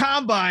army of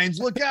combines.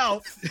 Look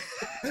out!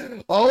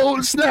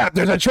 Oh snap!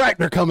 There's a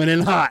tractor coming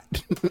in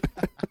hot.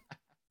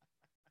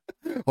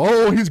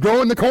 Oh, he's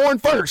growing the corn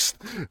first.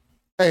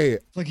 Hey,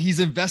 it's like he's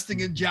investing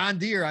in John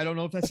Deere. I don't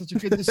know if that's such a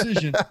good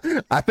decision.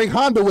 I think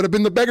Honda would have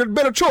been the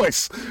better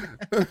choice.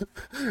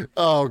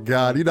 Oh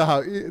God, you know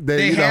how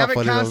they have a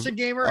Constant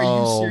Gamer. Are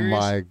you serious? Oh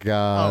my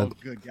God. Oh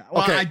good God.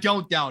 Well, okay. I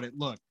don't doubt it.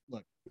 Look,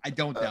 I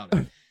don't doubt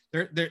it.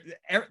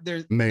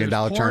 There's $1 million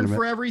tournament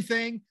for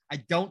everything. I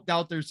don't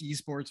doubt there's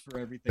esports for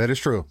everything. That is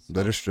true.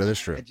 That is true.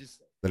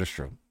 That is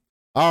true.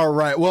 All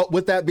right. Well,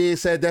 with that being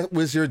said, that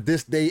was your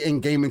This Day in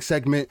Gaming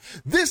segment.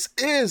 This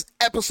is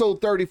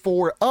episode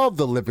 34 of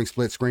the Living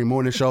Split Screen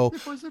Morning Show.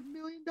 It was $1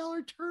 million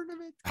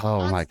tournament.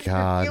 Oh my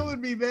God. You're killing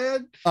me,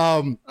 man.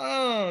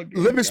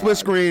 Living Split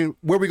Screen,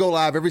 where we go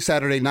live every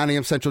Saturday, 9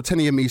 a.m. Central,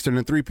 10 a.m. Eastern,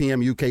 and 3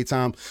 p.m. UK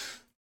time.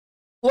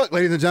 Look,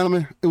 ladies and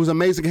gentlemen, it was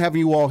amazing having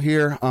you all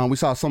here. We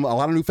saw a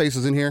lot of new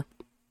faces in here.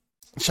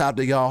 Shout out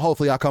to y'all.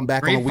 Hopefully I'll come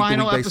back on a weekly basis.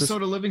 Final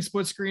episode of Living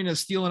Split Screen as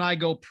Steele and I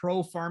go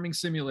pro farming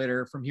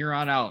simulator from here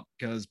on out.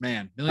 Because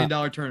man, $1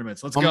 million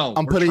tournaments. Let's go.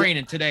 We're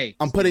training today.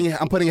 I'm putting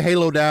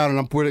Halo down and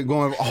I'm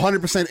going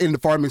 100% into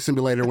farming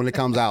simulator when it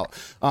comes out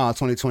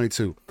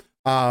 2022.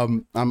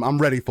 I'm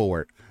ready for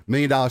it. $1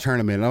 million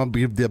tournament. I'm gonna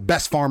be the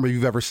best farmer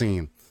you've ever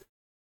seen.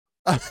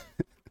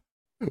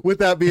 With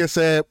that being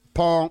said,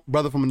 Pong,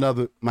 brother from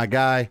another, my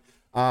guy,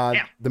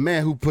 the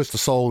man who pushed the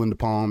soul into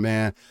Pong,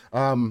 man.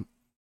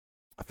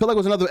 I feel like it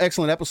was another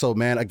excellent episode,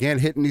 man. Again,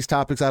 hitting these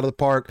topics out of the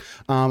park,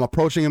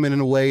 approaching them in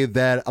a way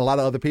that a lot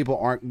of other people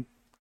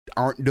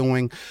aren't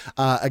doing.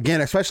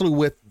 Again, especially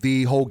with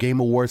the whole Game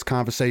Awards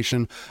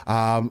conversation,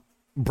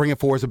 bringing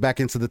Forza back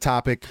into the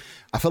topic.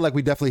 I feel like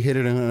we definitely hit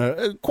it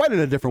in quite in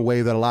a different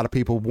way that a lot of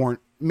people weren't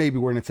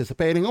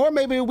anticipating, or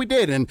maybe we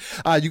did. And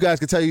you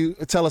guys can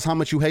tell us how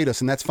much you hate us,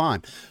 and that's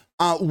fine.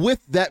 With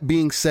that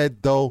being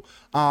said, though,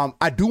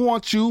 I do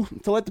want you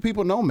to let the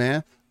people know,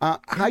 man.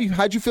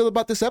 How'd you feel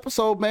about this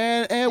episode,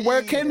 man? And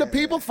where can the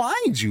people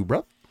find you,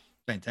 bro?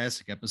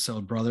 Fantastic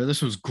episode, brother.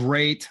 This was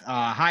great.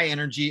 High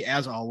energy,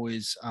 as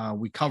always.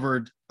 We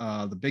covered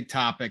the big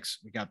topics.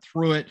 We got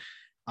through it.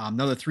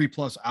 Another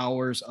 3+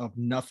 hours of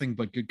nothing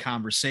but good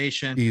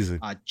conversation. Easy.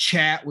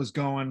 Chat was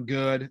going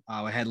good.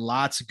 I had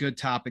lots of good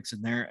topics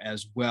in there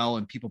as well,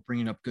 and people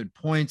bringing up good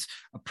points.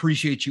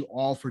 Appreciate you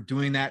all for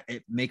doing that.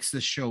 It makes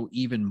this show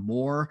even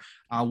more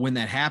when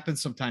that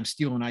happens. Sometimes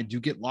Steele and I do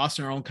get lost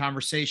in our own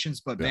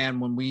conversations, but man,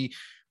 when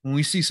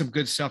we see some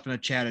good stuff in the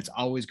chat, it's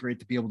always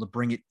great to be able to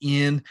bring it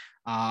in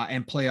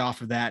and play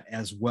off of that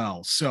as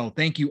well. So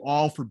thank you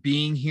all for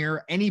being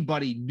here.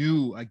 Anybody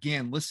new,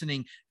 again,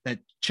 listening that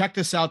checked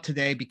us out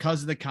today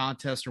because of the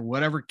contest or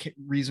whatever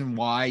reason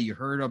why you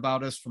heard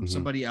about us from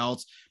somebody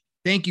else,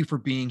 thank you for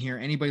being here.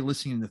 Anybody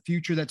listening in the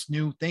future that's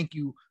new, thank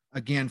you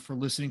again for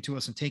listening to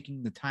us and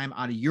taking the time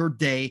out of your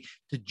day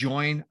to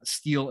join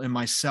Steele and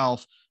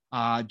myself.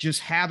 Just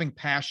having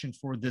passion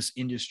for this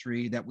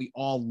industry that we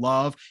all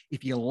love.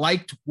 If you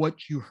liked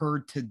what you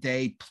heard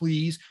today,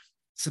 please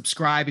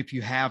subscribe if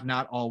you have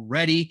not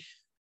already.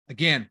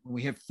 again, when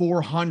we hit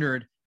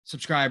 400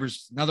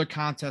 subscribers, another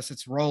contest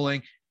that's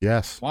rolling.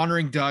 Yes.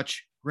 Wandering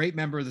Dutch, great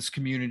member of this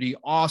community,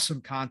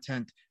 awesome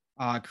content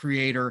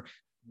creator.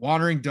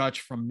 Wandering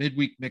Dutch from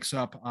Midweek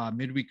Mix-Up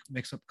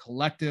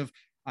Collective.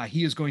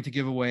 He is going to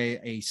give away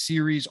a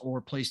Series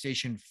or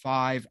PlayStation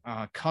 5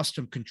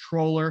 custom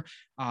controller.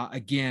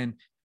 Again,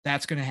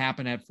 that's going to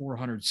happen at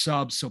 400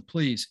 subs. So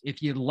please,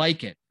 if you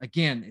like it,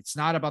 again, it's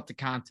not about the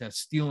contest.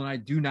 Steele and I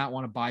do not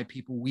want to buy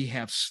people. We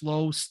have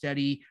slow,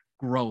 steady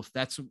growth.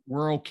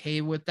 We're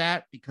okay with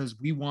that because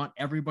we want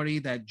everybody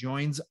that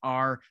joins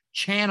our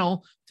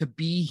channel to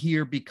be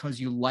here because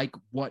you like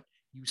what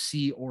you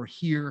see or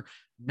hear,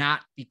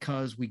 not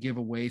because we give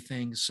away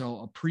things.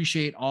 So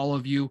appreciate all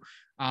of you.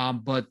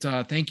 But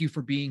thank you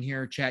for being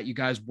here, chat. You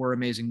guys were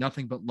amazing.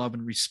 Nothing but love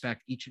and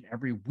respect each and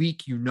every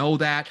week. You know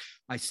that.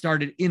 I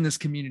started in this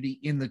community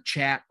in the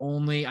chat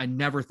only. I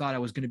never thought I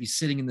was going to be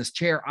sitting in this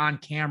chair on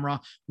camera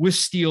with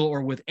Steele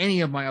or with any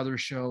of my other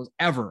shows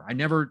ever. I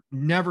never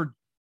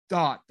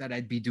thought that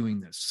I'd be doing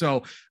this.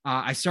 So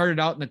I started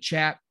out in the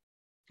chat,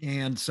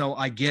 and so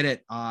I get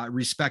it. I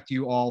respect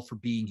you all for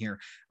being here.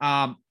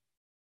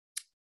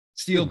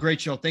 Steele, great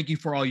show. Thank you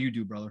for all you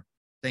do, brother.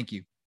 Thank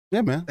you.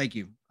 Yeah, man. Thank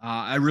you.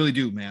 I really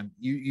do, man.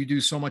 You do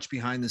so much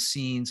behind the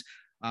scenes,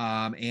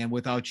 and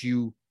without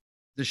you,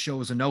 this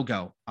show is a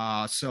no-go.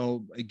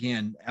 So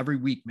again, every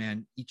week,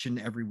 man, each and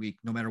every week,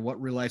 no matter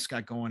what real life's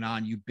got going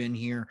on, you've been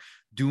here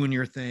doing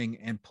your thing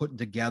and putting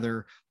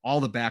together all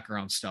the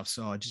background stuff.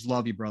 So I just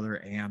love you, brother,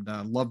 and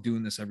love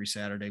doing this every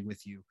Saturday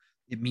with you.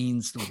 It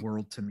means the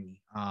world to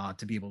me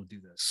to be able to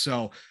do this.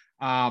 So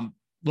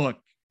look,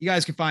 you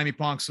guys can find me,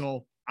 Pong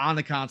Soul, on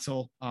the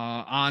console,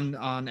 on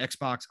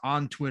Xbox,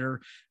 on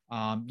Twitter.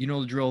 You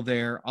know the drill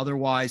there.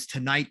 Otherwise,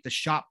 tonight, the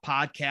Shop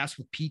Podcast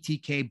with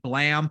PTK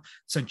Blam,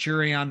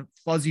 Centurion,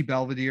 Fuzzy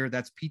Belvedere.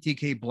 That's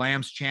PTK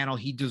Blam's channel.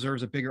 He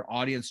deserves a bigger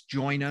audience.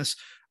 Join us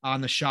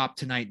on the Shop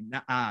tonight.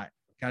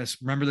 Got to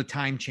remember the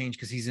time change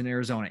because he's in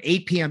Arizona.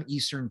 8 p.m.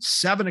 Eastern,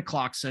 7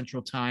 o'clock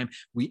Central Time.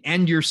 We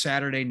end your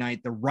Saturday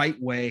night the right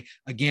way.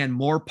 Again,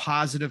 more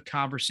positive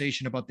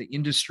conversation about the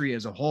industry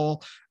as a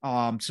whole.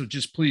 So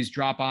just please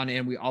drop on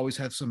in. We always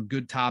have some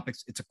good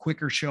topics. It's a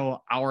quicker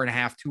show, hour and a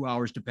half, 2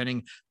 hours,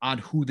 depending on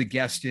who the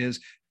guest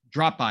is.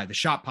 Drop by the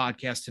Shop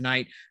Podcast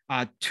tonight.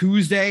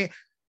 Tuesday,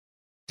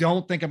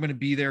 don't think I'm going to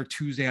be there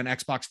Tuesday on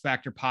Xbox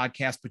Factor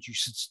Podcast, but you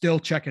should still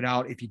check it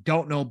out. If you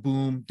don't know,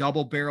 Boom,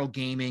 Double Barrel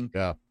Gaming.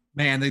 Yeah.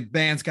 Man, the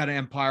band's got an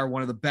empire,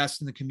 one of the best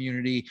in the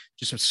community,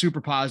 just a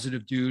super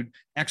positive dude.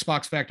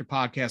 Xbox Factor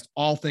Podcast,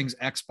 all things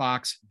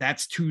Xbox.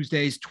 That's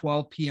Tuesdays,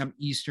 12 p.m.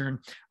 Eastern,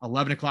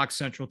 11 o'clock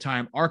Central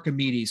Time.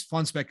 Archimedes,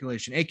 Fun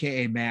Speculation,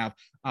 a.k.a. Mav,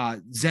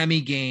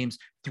 Zemi Games,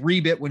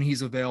 3-Bit when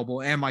he's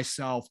available, and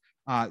myself.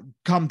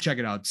 Come check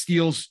it out.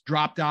 Steele's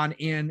dropped on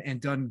in and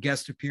done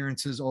guest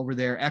appearances over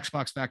there.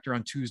 Xbox Factor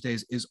on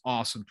Tuesdays is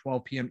awesome.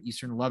 12 p.m.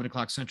 Eastern, 11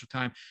 o'clock Central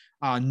Time.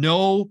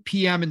 No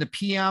PM in the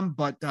PM,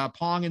 but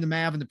Pong and the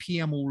Mav and the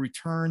PM will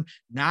return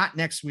not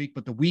next week,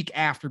 but the week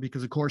after,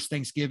 because of course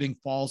Thanksgiving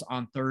falls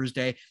on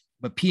Thursday.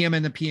 But PM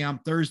in the PM,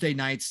 Thursday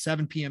nights,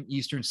 7 p.m.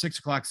 Eastern, 6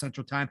 o'clock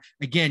Central Time.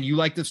 Again, you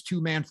like this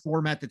 2-man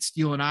format that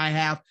Steele and I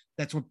have.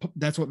 That's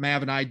what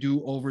Mav and I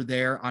do over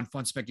there on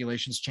Fun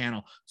Speculations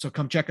channel. So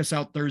come check us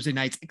out Thursday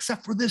nights,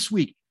 except for this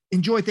week.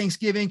 Enjoy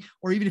Thanksgiving,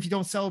 or even if you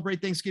don't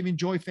celebrate Thanksgiving,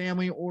 enjoy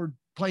family or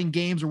playing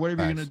games or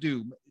whatever you're going to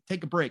do.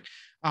 Take a break.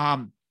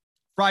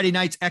 Friday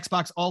nights,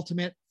 Xbox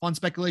Ultimate, Fun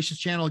Speculations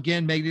channel.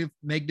 Again,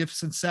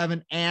 Magnificent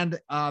 7, and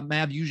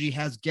Mav usually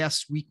has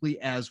guests weekly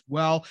as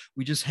well.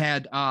 We just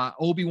had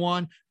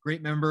Obi-Wan,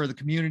 great member of the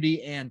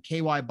community, and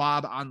KY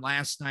Bob on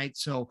last night.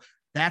 So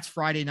that's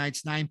Friday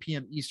nights, 9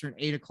 p.m. Eastern,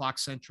 8 o'clock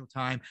Central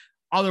Time.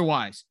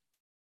 Otherwise,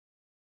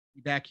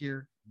 be back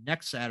here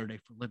next Saturday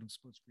for Living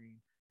Split Screen.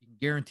 You can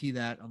guarantee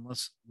that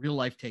unless real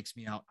life takes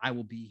me out, I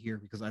will be here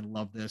because I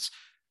love this.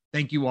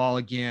 Thank you all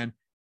again.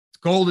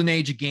 It's golden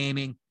age of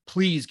gaming.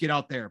 Please get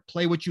out there,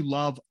 play what you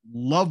love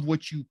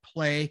what you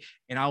play,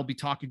 and I'll be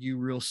talking to you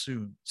real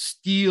soon.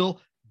 Steele,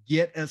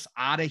 get us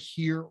out of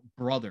here,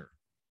 brother.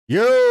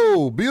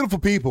 Yo, beautiful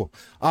people.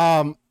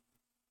 I'm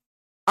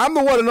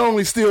the one and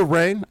only Steele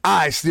Rain.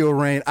 Steele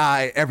Rain,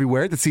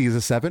 everywhere. The T is a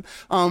 7.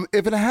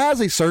 If it has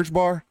a search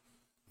bar,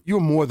 you'll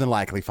more than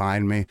likely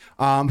find me.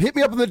 Hit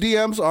me up in the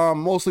DMs,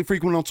 mostly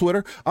frequent on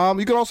Twitter.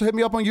 You can also hit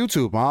me up on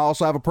YouTube. I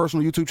also have a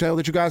personal YouTube channel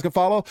that you guys can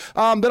follow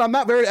that I'm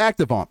not very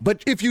active on.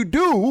 But if you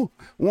do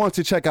want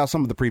to check out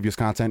some of the previous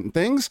content and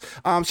things,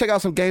 check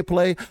out some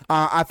gameplay.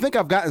 I think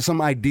I've gotten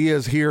some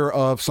ideas here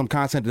of some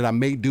content that I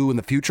may do in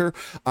the future,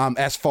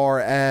 as far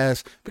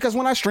as, because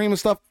when I stream and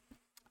stuff,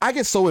 I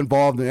get so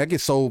involved and I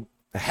get so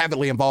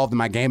heavily involved in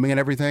my gaming and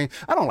everything.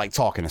 I don't like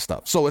talking and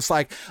stuff. So it's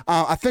like,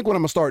 I think what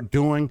I'm gonna start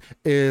doing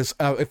is,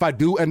 if I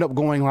do end up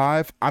going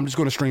live, I'm just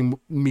gonna stream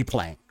me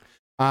playing.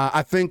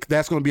 I think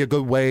that's gonna be a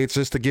good way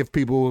just to give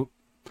people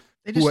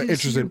who are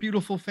interested. Your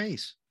beautiful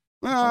face.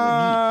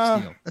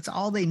 That's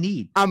all they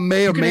need. I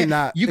may or may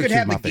not. You could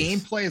have the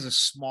gameplay as a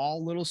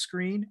small little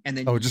screen, and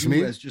then just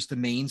me as just the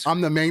main screen.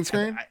 I'm the main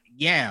screen.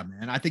 yeah,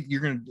 man. I think you're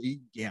gonna,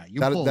 yeah,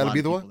 you'll pull That'll be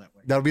the one. that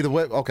way. That'll be the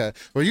way. Okay.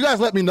 Well, you guys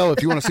let me know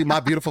if you want to see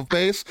my beautiful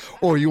face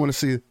or you want to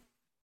see.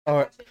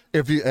 Or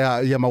if you,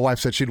 yeah, my wife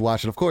said she'd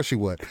watch it. Of course she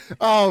would.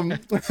 I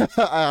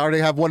already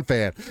have one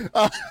fan.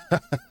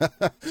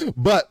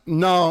 But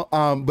no,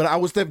 but I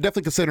was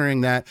definitely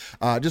considering that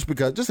just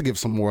to give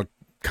some more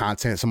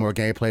content, some more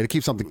gameplay, to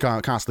keep something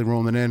constantly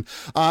rolling in.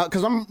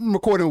 Because I'm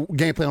recording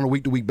gameplay on a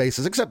week-to-week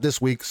basis, except this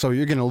week. So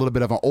you're getting a little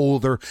bit of an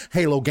older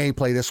Halo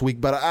gameplay this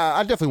week. But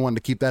I definitely wanted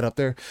to keep that up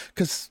there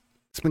because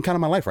it's been kind of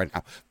my life right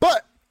now.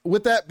 But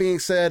with that being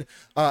said,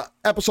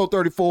 episode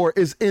 34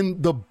 is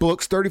in the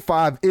books.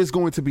 35 is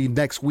going to be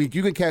next week.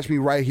 You can catch me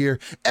right here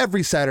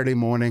every Saturday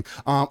morning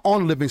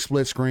on Living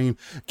Split Screen,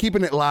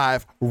 keeping it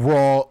live,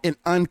 raw, and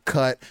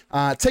uncut,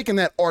 taking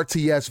that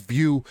RTS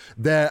view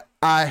that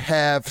I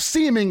have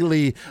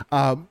seemingly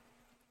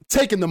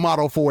taken the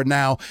model for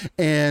now,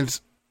 and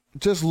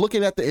just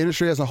looking at the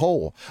industry as a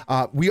whole.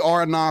 We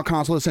are a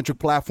non-console centric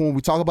platform.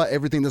 We talk about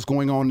everything that's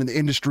going on in the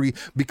industry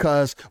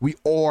because we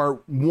are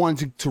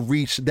wanting to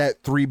reach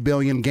that 3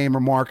 billion gamer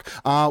mark.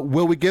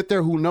 Will we get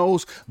there? Who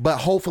knows? But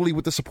hopefully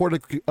with the support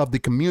of the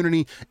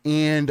community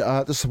and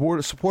the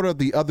support of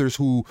the others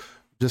who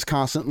just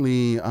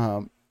constantly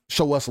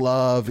show us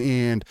love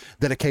and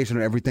dedication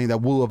and everything, that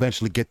we'll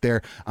eventually get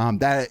there.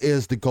 That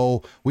is the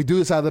goal. We do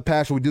this out of the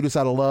passion. We do this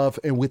out of love.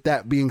 And with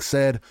that being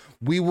said,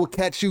 we will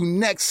catch you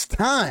next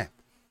time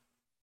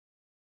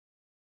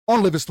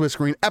on Living Split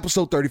Screen,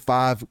 episode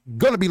 35.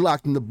 Gonna be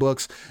locked in the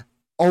books.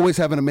 Always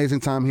have an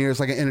amazing time here. It's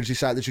like an energy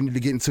shot that you need to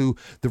get into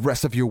the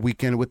rest of your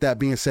weekend. With that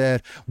being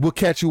said, we'll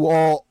catch you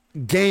all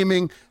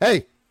gaming.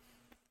 Hey,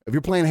 if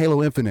you're playing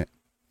Halo Infinite,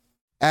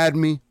 add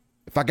me.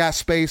 If I got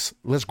space,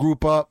 let's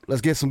group up.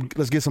 Let's get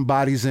some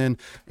bodies in,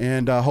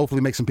 and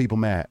hopefully make some people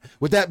mad.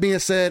 With that being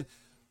said,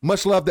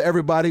 much love to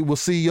everybody. We'll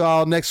see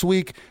y'all next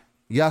week.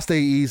 Y'all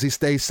stay easy,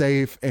 stay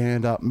safe,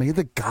 and may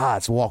the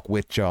gods walk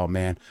with y'all,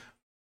 man.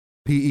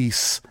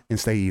 Peace and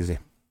stay easy.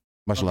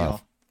 Much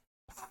love.